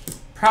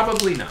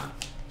 Probably not.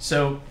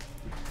 So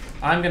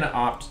I'm going to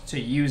opt to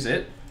use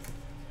it.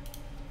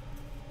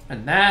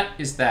 And that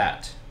is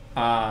that.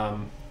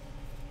 How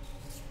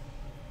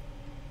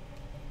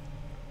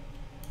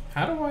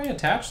do I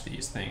attach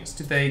these things?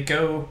 Do they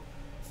go...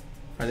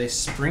 Are they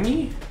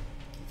springy?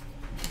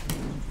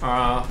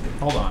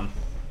 Hold on.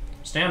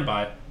 Stand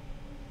by.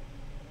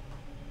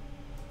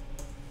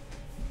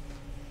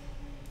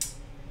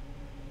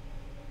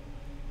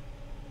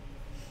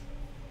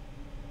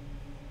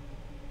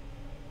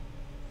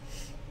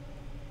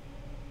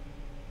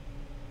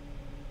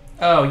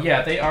 Oh,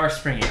 yeah, they are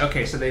springy.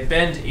 Okay, so they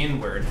bend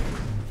inward.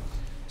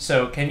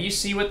 So, can you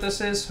see what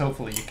this is?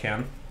 Hopefully you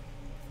can.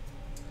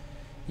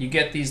 You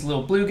get these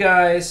little blue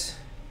guys,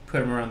 put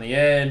them around the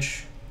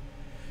edge.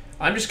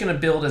 I'm just going to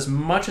build as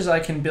much as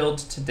I can build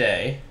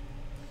today,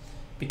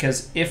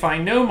 because if I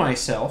know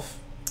myself,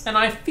 and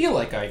I feel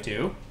like I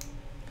do,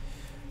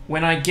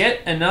 when I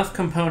get enough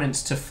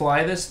components to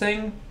fly this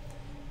thing,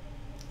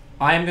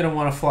 I am going to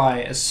want to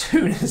fly as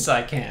soon as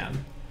I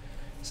can.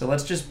 So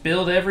let's just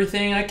build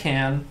everything I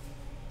can.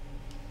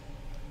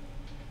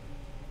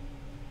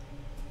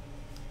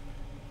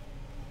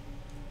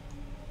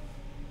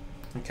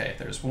 Okay,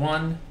 there's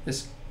one.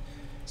 This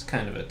is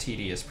kind of a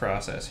tedious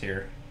process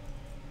here.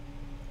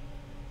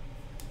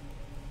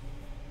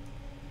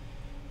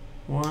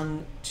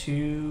 1,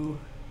 2.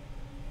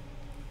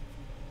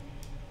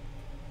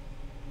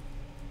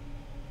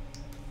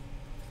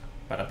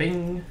 Bada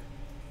bing.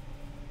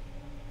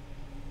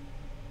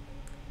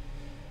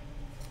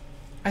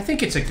 I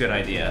think it's a good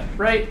idea,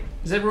 right?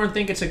 Does everyone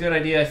think it's a good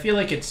idea? I feel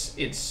like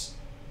it's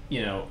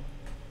you know,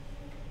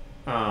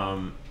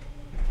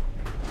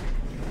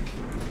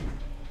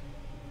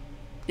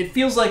 it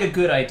feels like a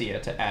good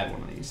idea to add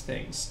one of these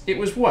things. It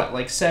was what,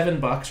 like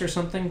 $7 or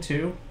something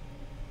too?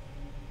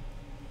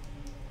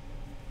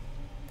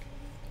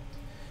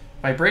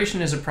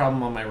 Vibration is a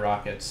problem on my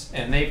rockets,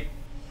 and they,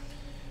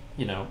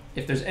 you know,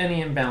 if there's any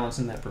imbalance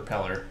in that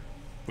propeller,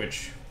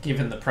 which,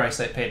 given the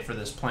price I paid for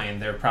this plane,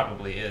 there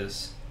probably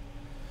is.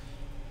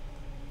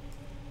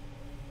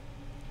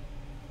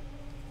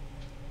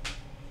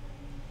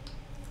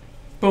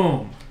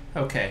 Boom.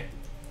 Okay.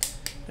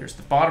 There's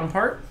the bottom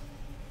part,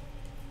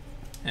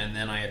 and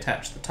then I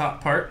attach the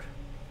top part,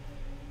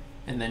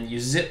 and then you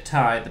zip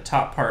tie the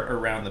top part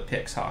around the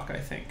Pixhawk, I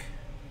think.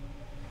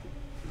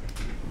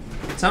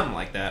 Something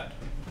like that.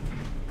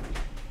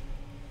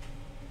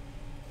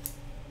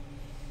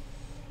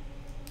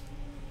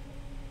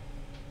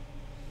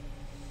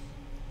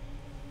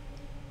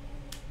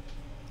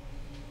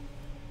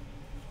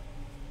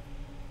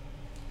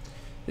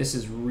 This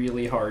is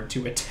really hard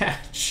to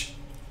attach.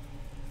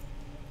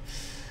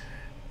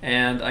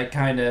 And I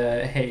kind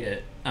of hate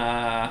it.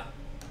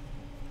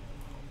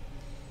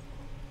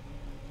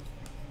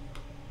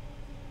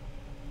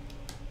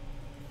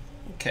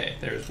 Okay,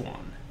 there's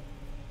one.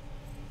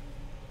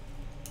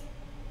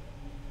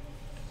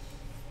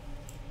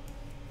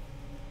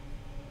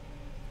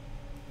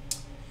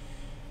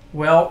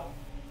 Well,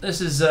 this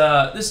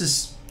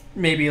is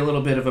maybe a little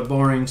bit of a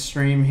boring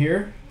stream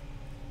here.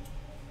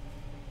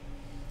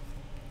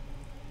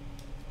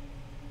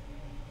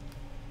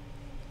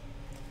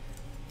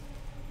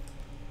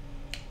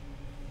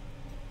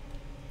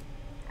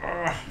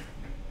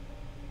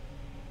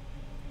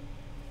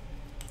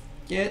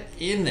 Get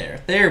in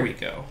there. There we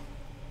go.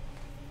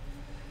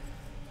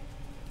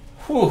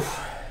 Whew.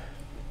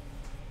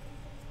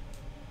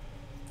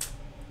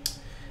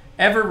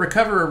 Ever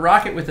recover a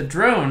rocket with a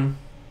drone?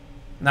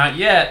 Not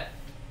yet.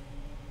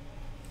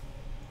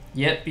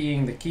 Yet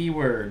being the key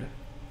word.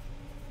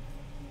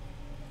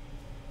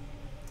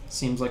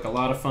 Seems like a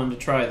lot of fun to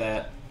try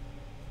that.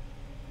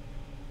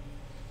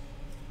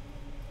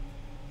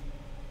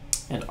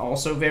 And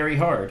also very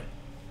hard.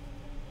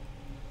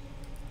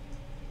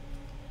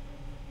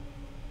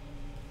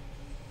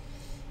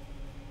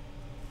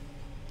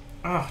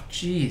 Oh,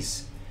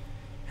 jeez.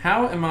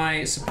 How am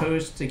I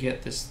supposed to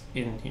get this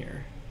in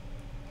here?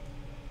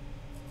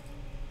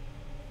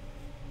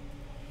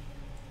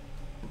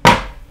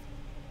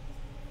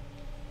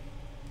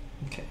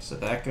 Okay, so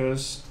that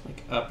goes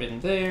like up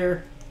in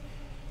there.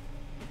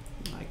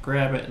 I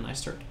grab it and I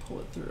start to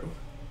pull it through.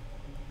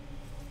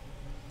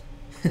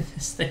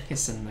 This thing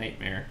is a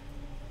nightmare.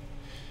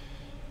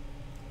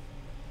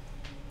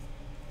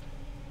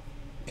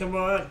 Come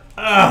on.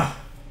 Ah!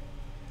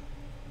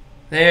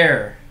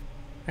 There.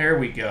 There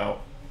we go.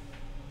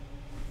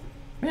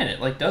 Man,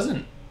 it like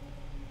doesn't...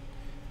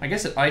 I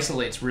guess it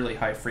isolates really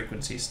high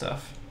frequency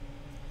stuff.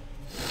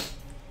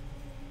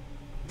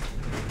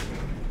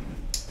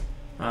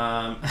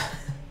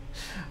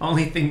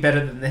 Only thing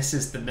better than this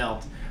is the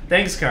melt.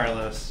 Thanks,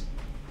 Carlos.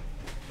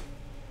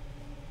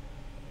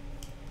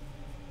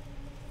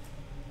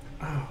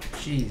 Oh,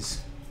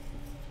 jeez.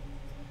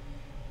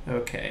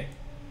 Okay.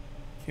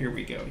 Here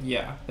we go.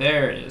 Yeah,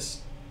 there it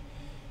is.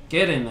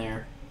 Get in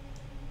there.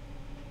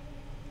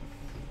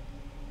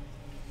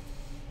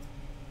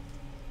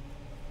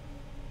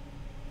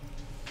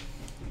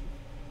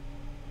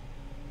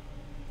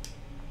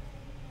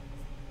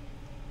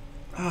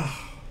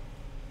 Ah.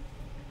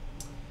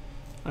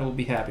 I will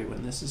be happy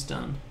when this is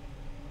done.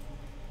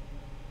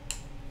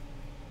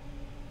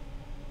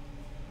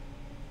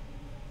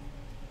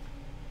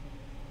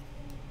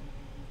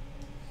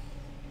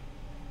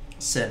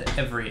 Said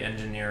every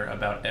engineer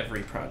about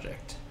every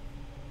project.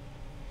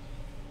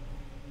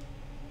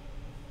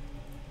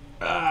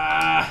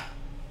 Ah!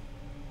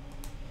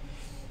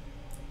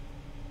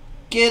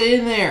 Get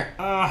in there!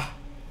 Ah!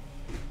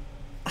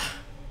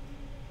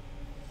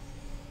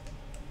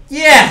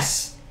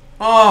 Yes!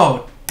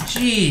 Oh,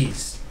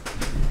 jeez.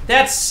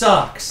 That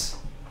sucks.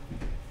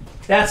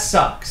 That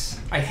sucks.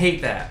 I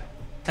hate that.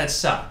 That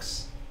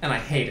sucks. And I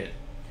hate it.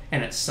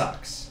 And it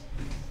sucks.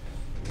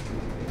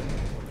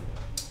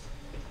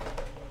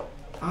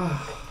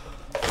 Ah.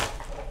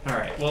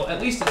 Alright, well,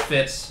 at least it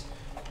fits.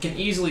 Can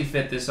easily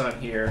fit this on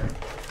here.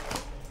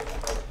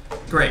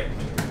 Great.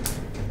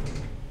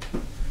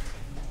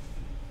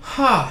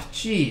 Ha,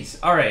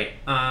 jeez. Alright,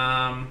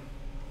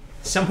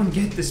 someone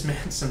get this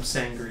man some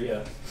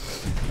sangria.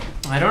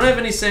 I don't have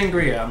any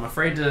sangria, I'm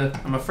afraid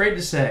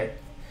to say.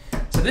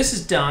 So this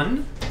is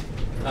done.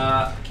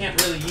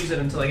 Can't really use it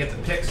until I get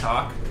the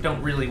Pixhawk.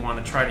 Don't really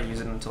want to try to use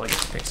it until I get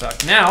the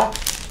Pixhawk. Now,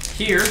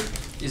 here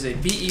is a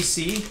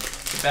BEC,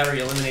 the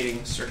battery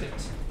eliminating circuit.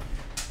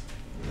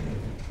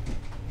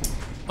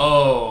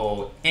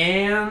 Oh,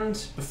 and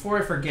before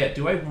I forget,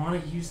 do I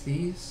want to use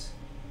these?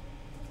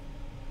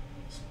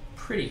 It's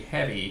pretty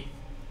heavy.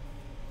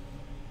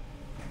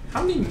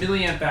 How many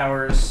milliamp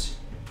hours?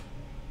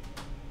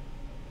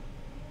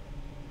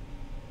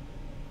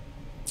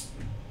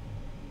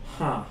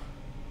 Huh.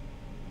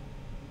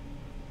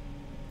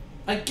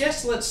 I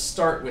guess let's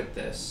start with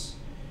this.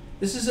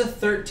 This is a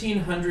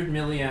 1300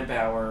 milliamp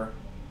hour.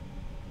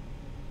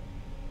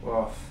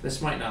 Well,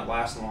 this might not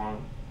last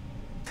long.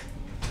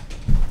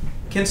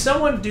 Can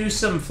someone do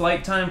some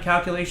flight time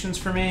calculations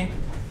for me?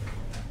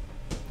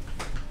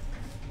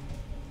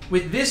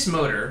 With this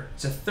motor,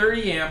 it's a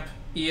 30 amp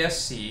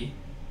ESC.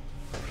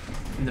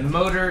 And the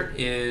motor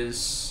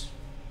is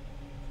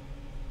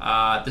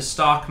the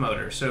stock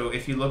motor. So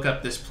if you look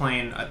up this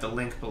plane at the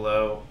link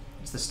below,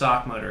 it's the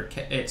stock motor.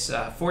 It's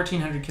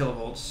 1400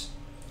 kilovolts.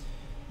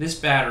 This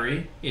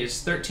battery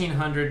is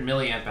 1300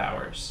 milliamp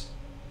hours.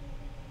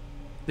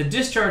 The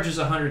discharge is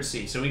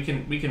 100C, so we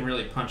can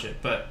really punch it.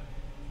 But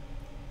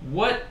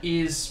what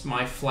is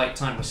my flight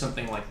time with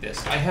something like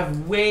this? I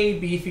have way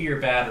beefier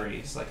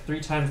batteries, like 3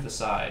 times the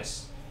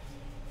size,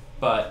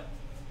 but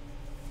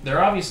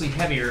they're obviously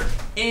heavier,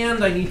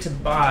 and I need to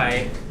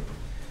buy,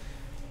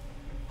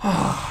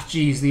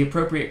 the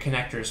appropriate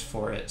connectors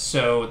for it.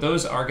 So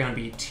those are going to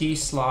be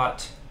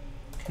T-slot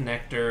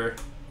connector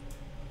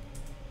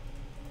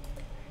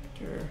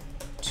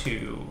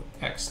to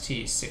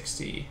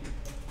XT60.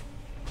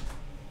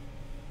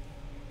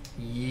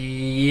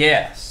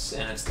 Yes,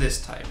 and it's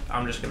this type.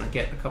 I'm just gonna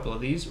get a couple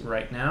of these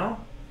right now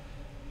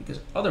because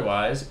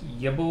otherwise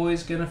ya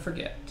boy's gonna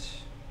forget.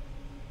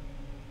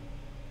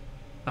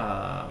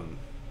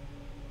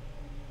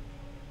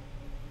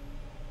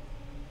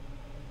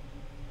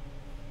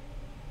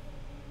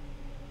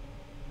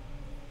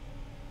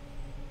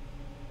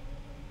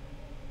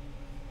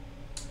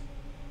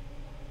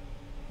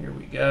 Here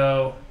we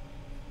go.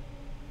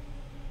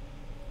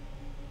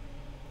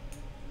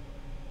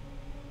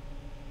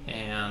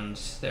 And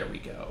there we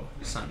go.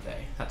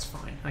 Sunday. That's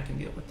fine. I can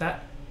deal with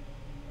that.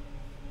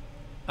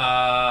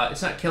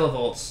 It's not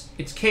kilovolts.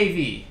 It's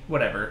kV.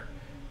 Whatever.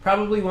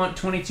 Probably want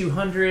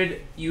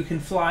 2200. You can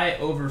fly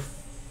over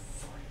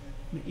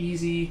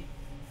easy.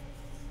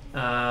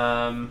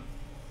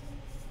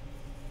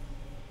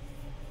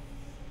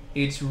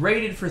 It's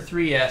rated for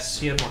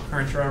 3S. You have more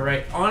current draw,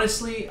 right?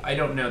 Honestly, I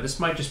don't know. This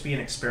might just be an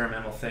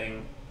experimental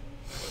thing.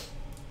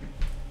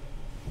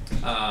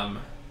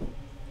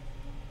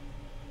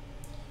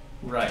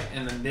 Right,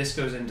 and then this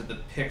goes into the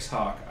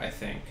Pixhawk, I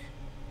think.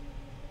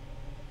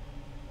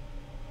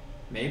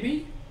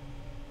 Maybe?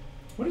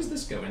 What does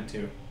this go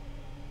into?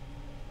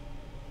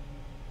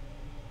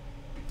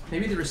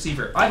 Maybe the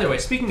receiver. Either way,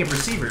 speaking of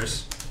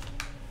receivers,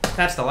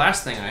 that's the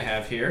last thing I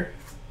have here.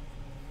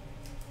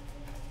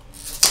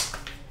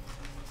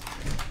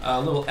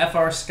 A little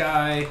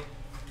FrSky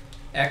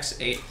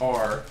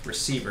X8R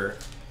receiver.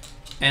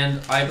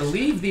 And I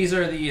believe these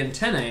are the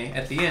antennae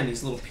at the end,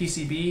 these little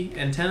PCB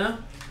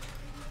antenna.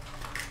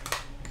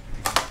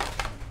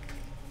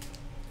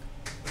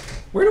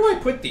 Where do I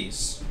put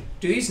these?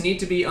 Do these need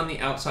to be on the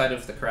outside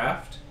of the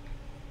craft?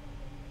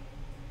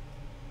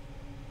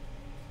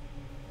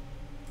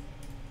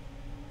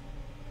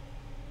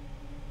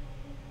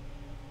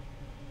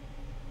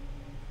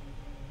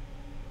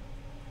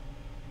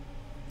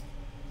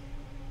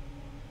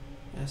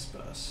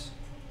 S-Bus.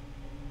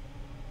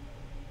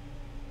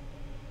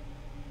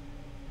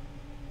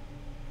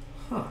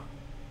 Huh.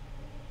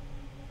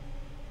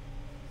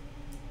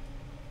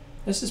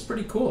 This is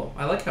pretty cool.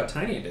 I like how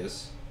tiny it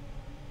is.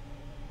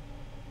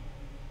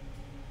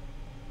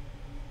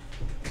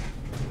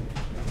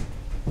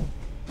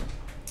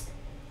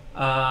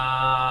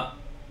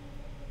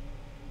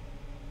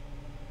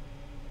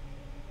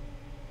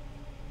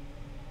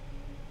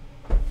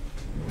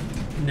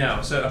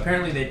 No, so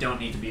apparently they don't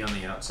need to be on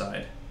the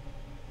outside.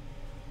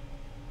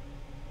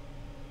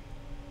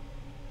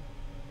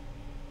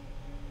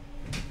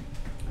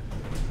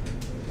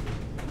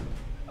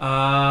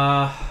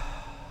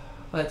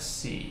 Let's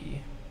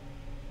see.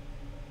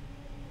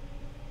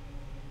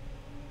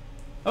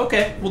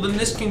 Okay, well then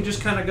this can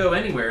just kind of go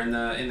anywhere in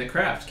the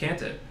craft,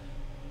 can't it?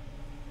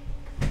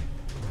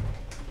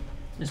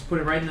 Just put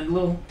it right in the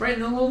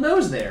little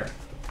nose there.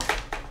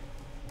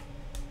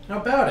 How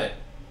about it?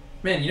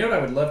 Man, you know what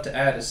I would love to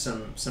add is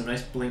some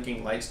nice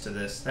blinking lights to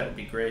this. That would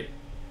be great.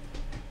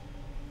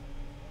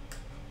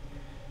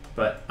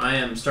 But I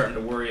am starting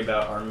to worry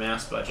about our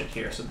mass budget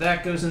here. So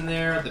that goes in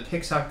there, the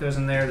Pixhawk goes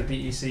in there, the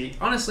BEC.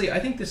 Honestly, I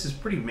think this is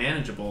pretty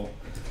manageable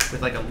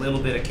with like a little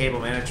bit of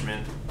cable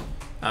management.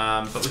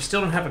 But we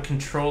still don't have a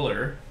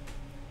controller.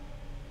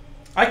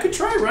 I could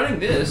try running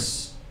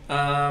this.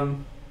 How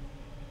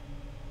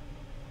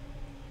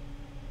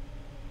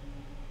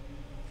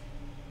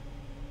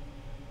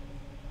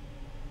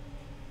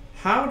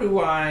do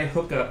I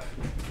hook up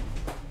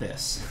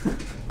this?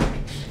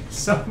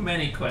 So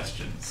many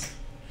questions.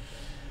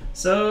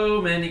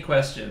 So many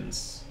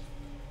questions.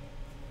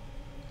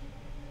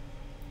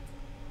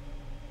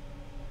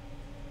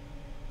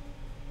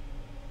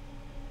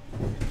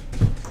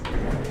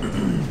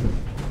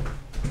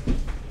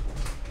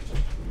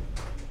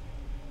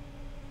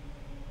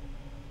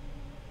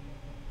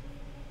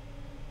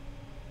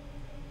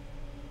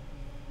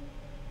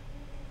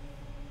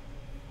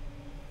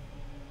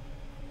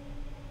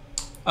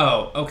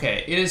 Oh,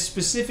 okay. It is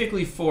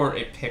specifically for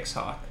a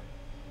Pixhawk.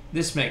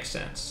 This makes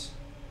sense.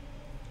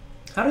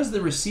 How does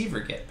the receiver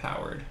get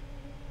powered?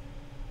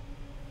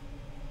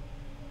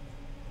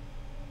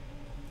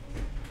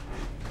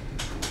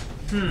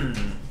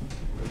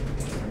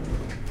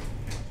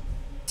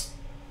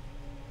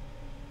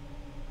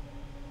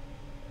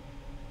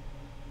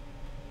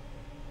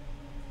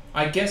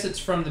 I guess it's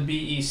from the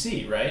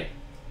BEC, right?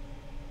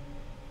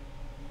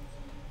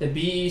 The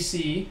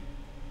BEC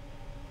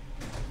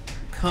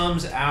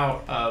comes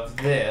out of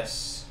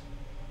this.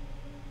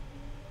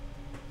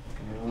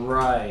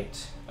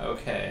 Right.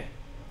 Okay.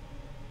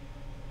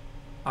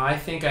 I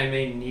think I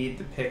may need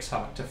the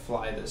Pixhawk to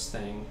fly this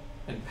thing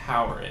and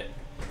power it.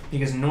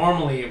 Because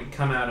normally it would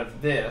come out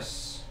of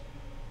this,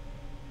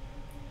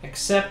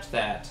 except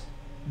that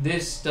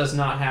this does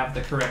not have the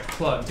correct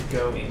plug to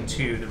go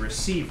into the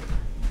receiver.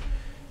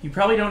 You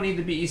probably don't need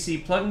the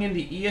BEC. Plugging in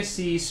the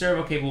ESC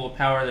servo cable will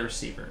power the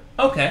receiver.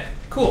 Okay,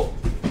 cool.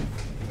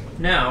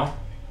 Now,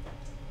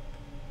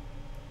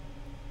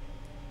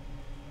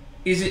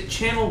 Is it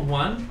channel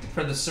 1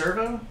 for the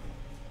servo?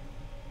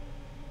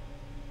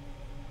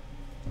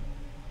 I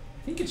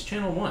think it's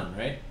channel 1,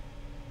 right?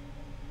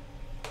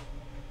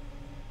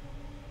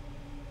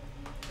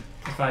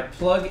 If I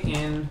plug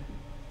in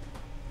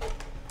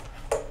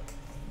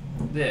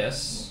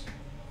this,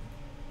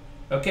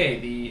 okay,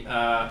 the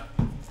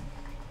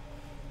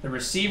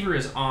receiver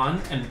is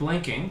on and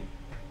blinking,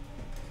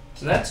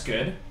 so that's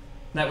good.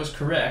 That was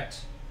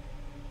correct.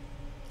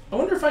 I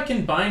wonder if I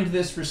can bind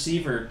this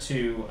receiver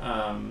to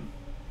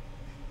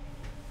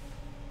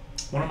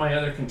one of my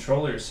other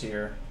controllers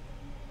here.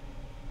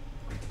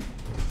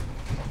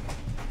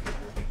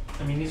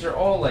 I mean, these are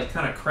all like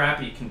kind of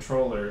crappy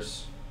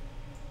controllers.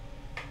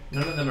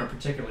 None of them are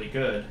particularly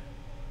good.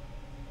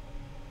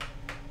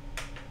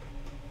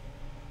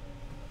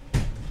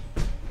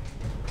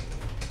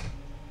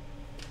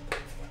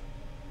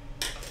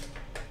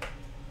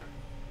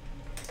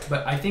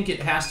 But I think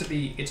it has to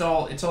be. It's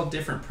all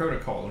different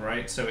protocol,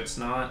 right? So it's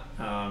not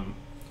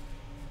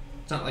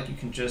like you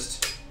can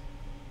just.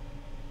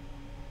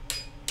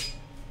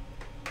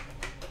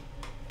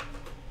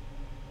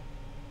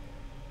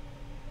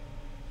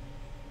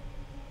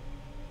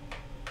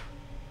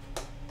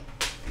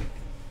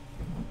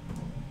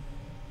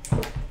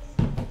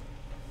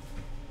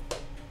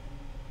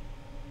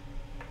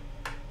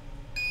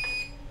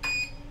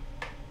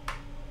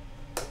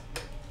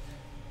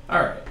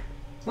 All right,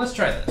 let's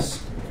try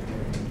this.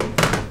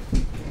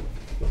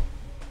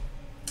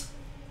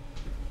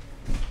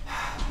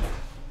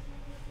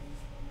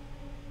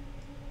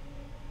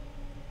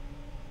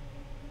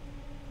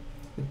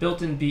 The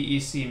built-in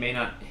BEC may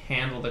not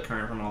handle the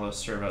current from all those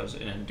servos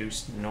and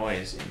induce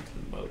noise into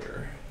the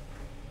motor.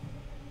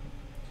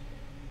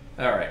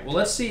 All right, well,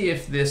 let's see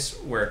if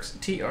this works.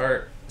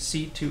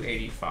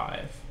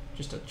 TRC285,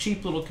 just a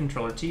cheap little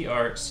controller,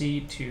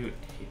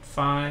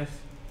 TRC285.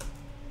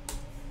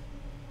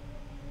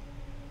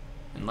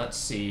 And let's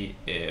see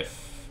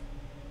if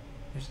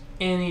there's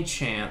any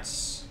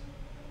chance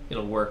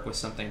it'll work with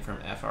something from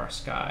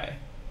FrSky.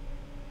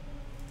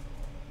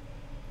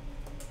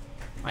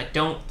 I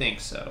don't think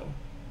so.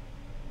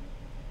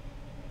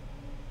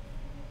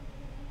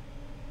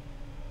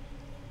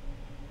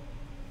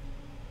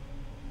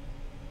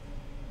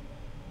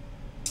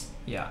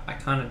 Yeah, I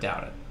kind of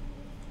doubt it.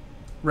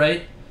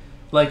 Right?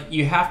 Like,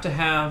 you have to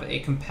have a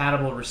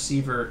compatible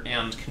receiver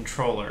and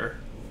controller.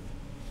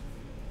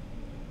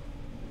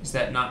 Is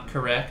that not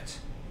correct?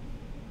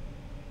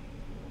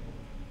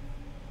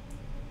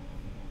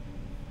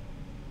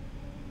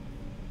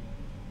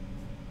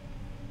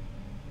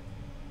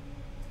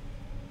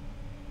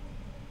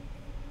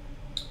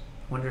 I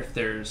wonder if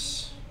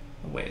there's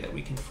a way that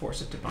we can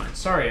force it to bind.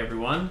 Sorry,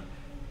 everyone.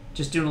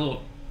 Just doing a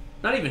little,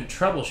 not even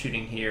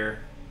troubleshooting here.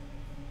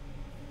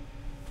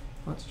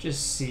 Let's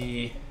just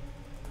see.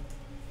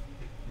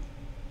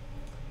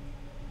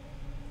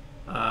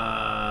 All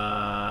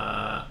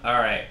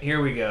right,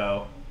 here we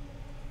go.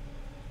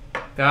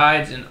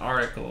 Guides and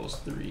articles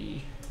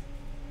 3.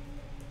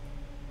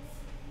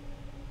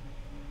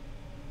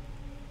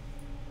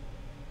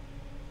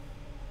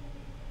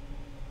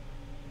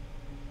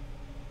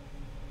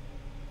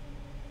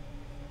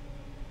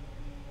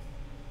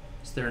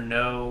 Is there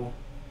no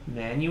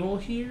manual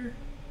here?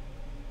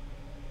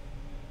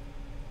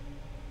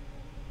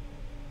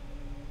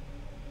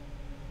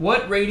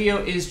 What radio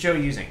is Joe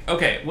using?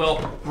 Okay,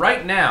 well,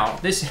 right now,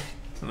 this,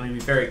 let me be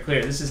very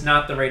clear, this is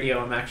not the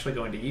radio I'm actually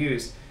going to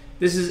use.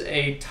 This is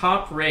a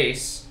Top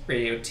Race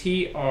radio,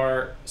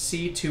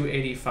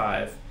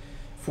 TRC285,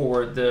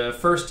 for the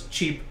first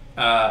cheap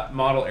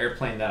model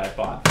airplane that I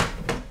bought.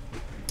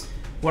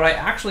 What I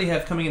actually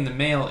have coming in the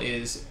mail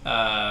is,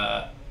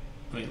 let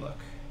me look.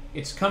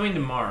 It's coming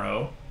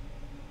tomorrow,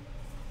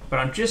 but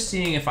I'm just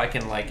seeing if I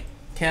can, like,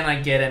 can I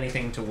get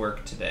anything to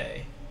work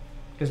today?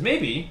 Because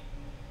maybe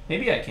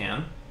I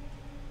can.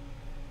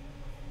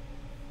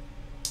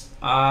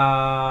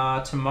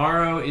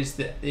 Tomorrow is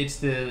the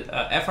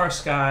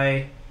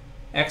FrSky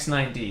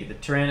X9D, the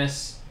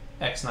Taranis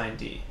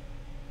X9D.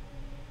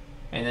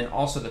 And then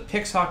also the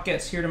Pixhawk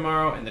gets here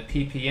tomorrow, and the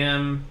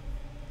PPM,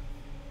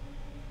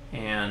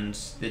 and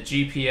the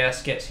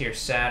GPS gets here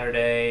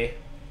Saturday.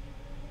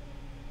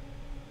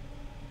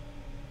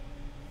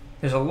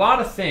 There's a lot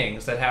of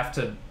things that have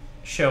to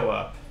show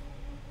up.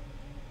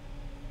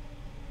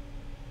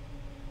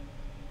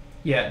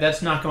 Yeah,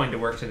 that's not going to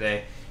work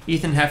today.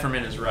 Ethan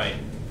Hefferman is right.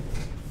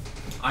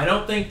 I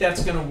don't think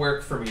that's going to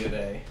work for me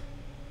today.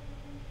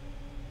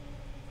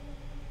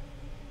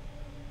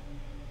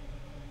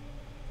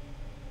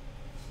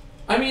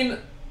 I mean,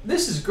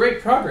 this is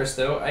great progress,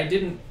 though. I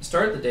didn't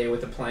start the day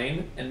with a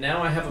plane, and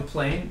now I have a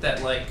plane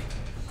that, like,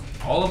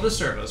 all of the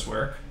servos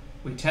work.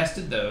 We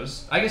tested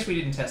those. I guess we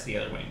didn't test the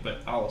other wing, but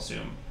I'll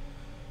assume.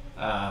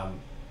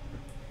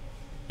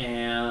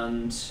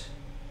 And...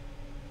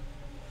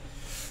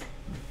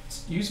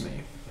 excuse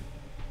me.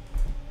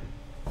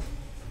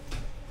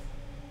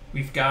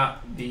 We've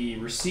got the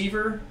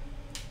receiver.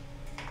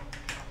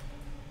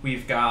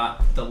 We've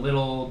got the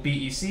little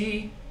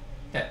BEC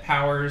that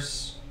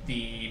powers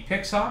the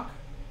Pixhawk.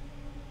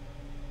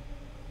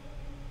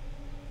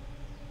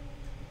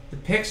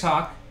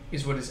 Pixhawk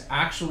is what is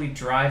actually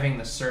driving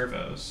the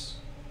servos.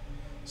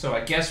 So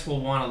I guess we'll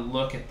want to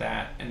look at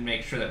that and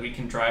make sure that we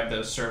can drive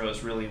those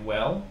servos really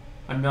well.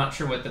 I'm not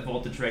sure what the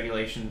voltage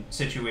regulation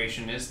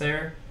situation is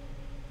there.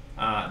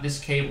 This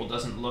cable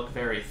doesn't look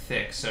very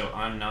thick, so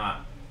I'm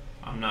not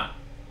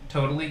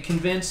totally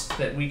convinced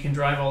that we can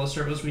drive all the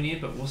servos we need,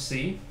 but we'll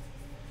see.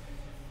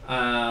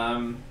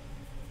 The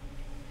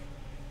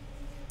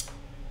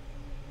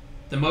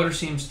motor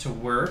seems to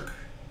work.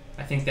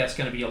 I think that's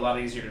going to be a lot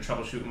easier to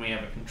troubleshoot when we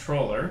have a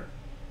controller.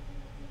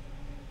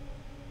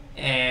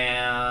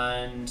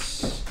 And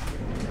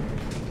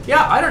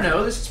yeah, I don't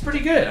know. This is pretty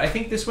good. I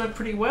think this went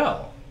pretty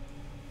well.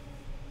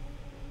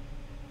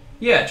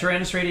 Yeah,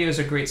 Tyrannus Radio is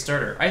a great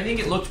starter. I think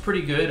it looked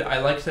pretty good.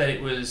 I liked that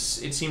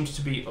it seemed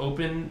to be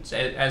open,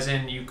 as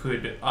in you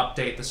could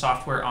update the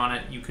software on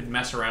it. You could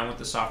mess around with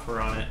the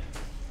software on it.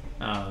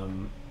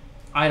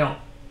 I don't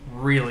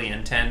really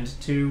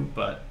intend to,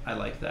 but I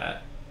like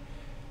that.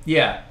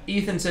 Yeah,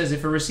 Ethan says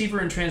if a receiver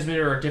and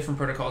transmitter are different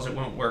protocols, it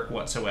won't work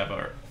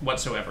whatsoever.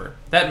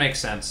 That makes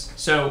sense.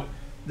 So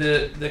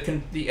the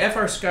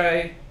FR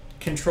Sky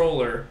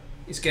controller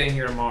is getting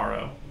here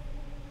tomorrow,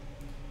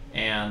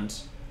 and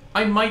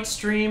I might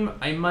stream,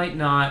 I might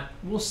not.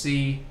 We'll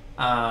see.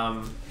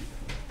 Yeah,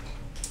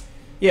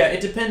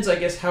 it depends, I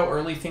guess, how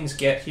early things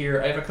get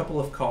here. I have a couple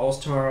of calls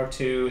tomorrow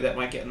too that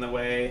might get in the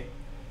way.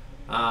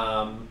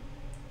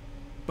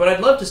 But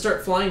I'd love to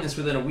start flying this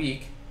within a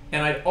week.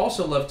 And I'd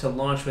also love to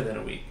launch within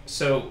a week.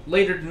 So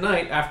later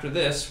tonight, after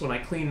this, when I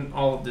clean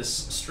all of this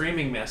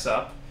streaming mess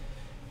up,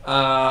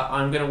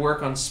 I'm going to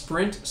work on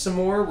Sprint some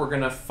more. We're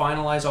going to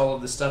finalize all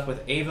of this stuff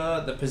with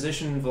Ava. The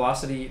position,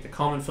 velocity, the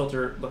Kalman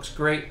filter looks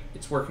great.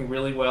 It's working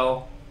really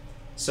well.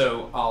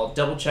 So I'll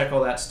double check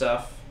all that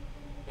stuff.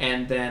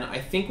 And then I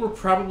think we're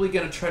probably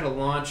going to try to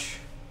launch...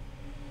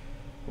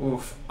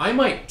 Oof. I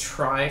might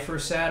try for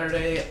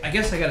Saturday. I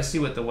guess I got to see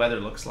what the weather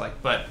looks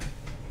like. But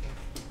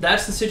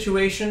that's the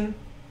situation.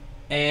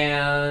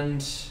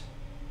 And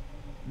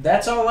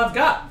that's all I've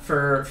got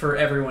for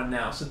everyone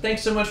now. So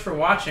thanks so much for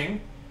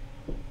watching.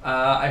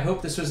 I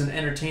hope this was an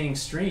entertaining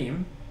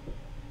stream.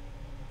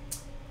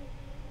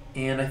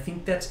 And I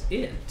think that's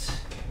it,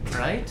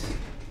 right?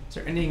 Is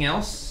there anything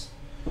else?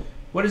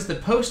 What is the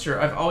poster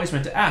I've always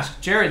meant to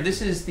ask? Jared,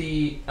 this is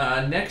the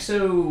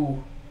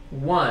Nexo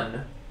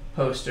 1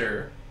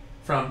 poster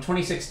from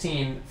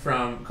 2016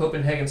 from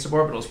Copenhagen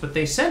Suborbitals, but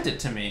they sent it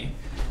to me,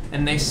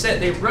 and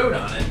they wrote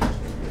on it.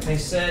 They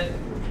said,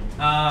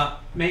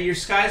 may your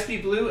skies be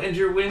blue and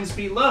your winds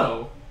be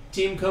low,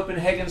 Team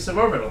Copenhagen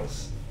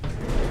Suborbitals.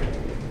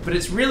 But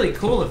it's really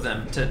cool of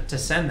them to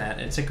send that.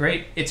 It's a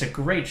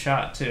great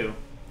shot too.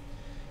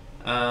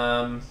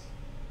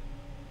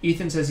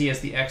 Ethan says he has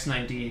the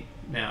X9D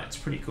now. It's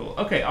pretty cool.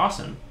 Okay,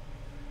 awesome.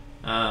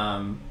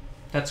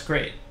 That's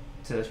great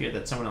to hear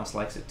that someone else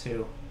likes it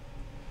too.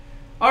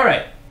 All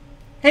right.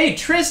 Hey,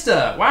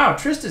 Trista. Wow,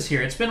 Trista's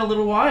here. It's been a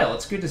little while.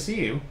 It's good to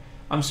see you.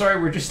 I'm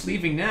sorry we're just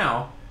leaving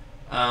now.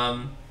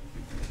 All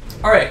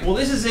right, well,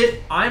 this is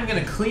it. I'm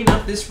going to clean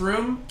up this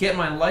room, get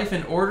my life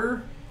in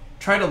order,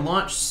 try to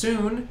launch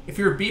soon. If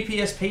you're a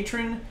BPS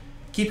patron,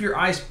 keep your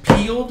eyes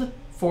peeled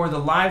for the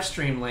live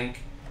stream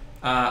link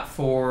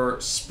for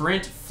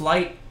Sprint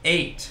Flight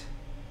 8.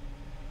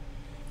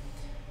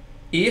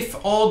 If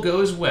all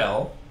goes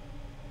well,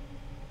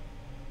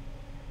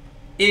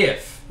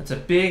 that's a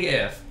big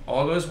if,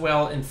 all goes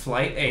well in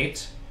Flight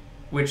 8,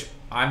 which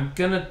I'm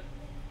going to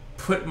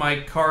put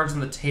my cards on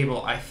the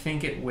table, I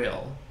think it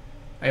will.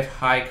 I have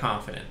high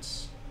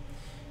confidence.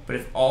 But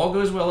if all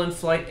goes well in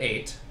Flight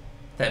 8,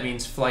 that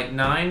means Flight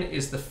 9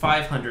 is the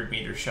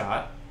 500-meter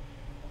shot.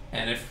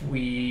 And if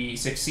we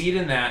succeed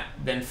in that,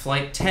 then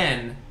Flight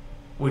 10,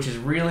 which is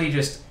really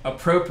just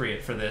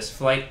appropriate for this,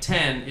 Flight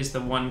 10 is the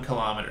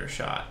 1-kilometer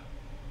shot.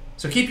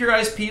 So keep your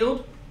eyes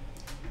peeled.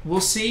 We'll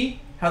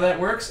see how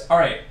that works. All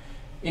right.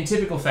 In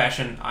typical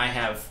fashion, I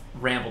have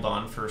rambled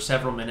on for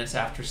several minutes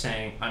after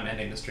saying I'm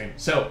ending the stream.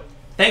 So,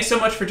 thanks so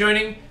much for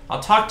joining.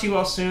 I'll talk to you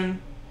all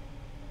soon.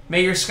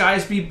 May your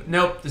skies be...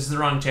 Nope, this is the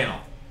wrong channel.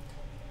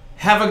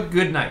 Have a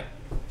good night.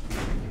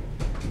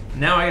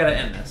 Now I gotta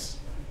end this.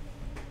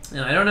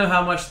 And I don't know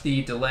how much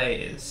the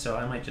delay is, so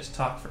I might just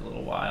talk for a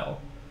little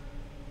while.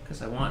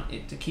 Because I want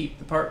it to keep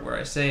the part where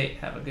I say,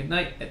 have a good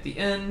night at the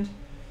end.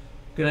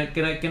 Good night,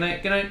 good night, good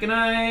night, good night, good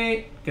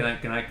night. Good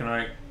night, good night, good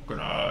night, good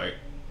night.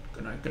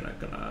 Good night, good night,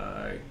 good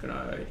night, good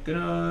night, good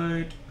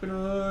night, good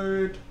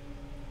night.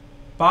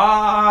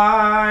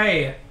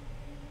 Bye!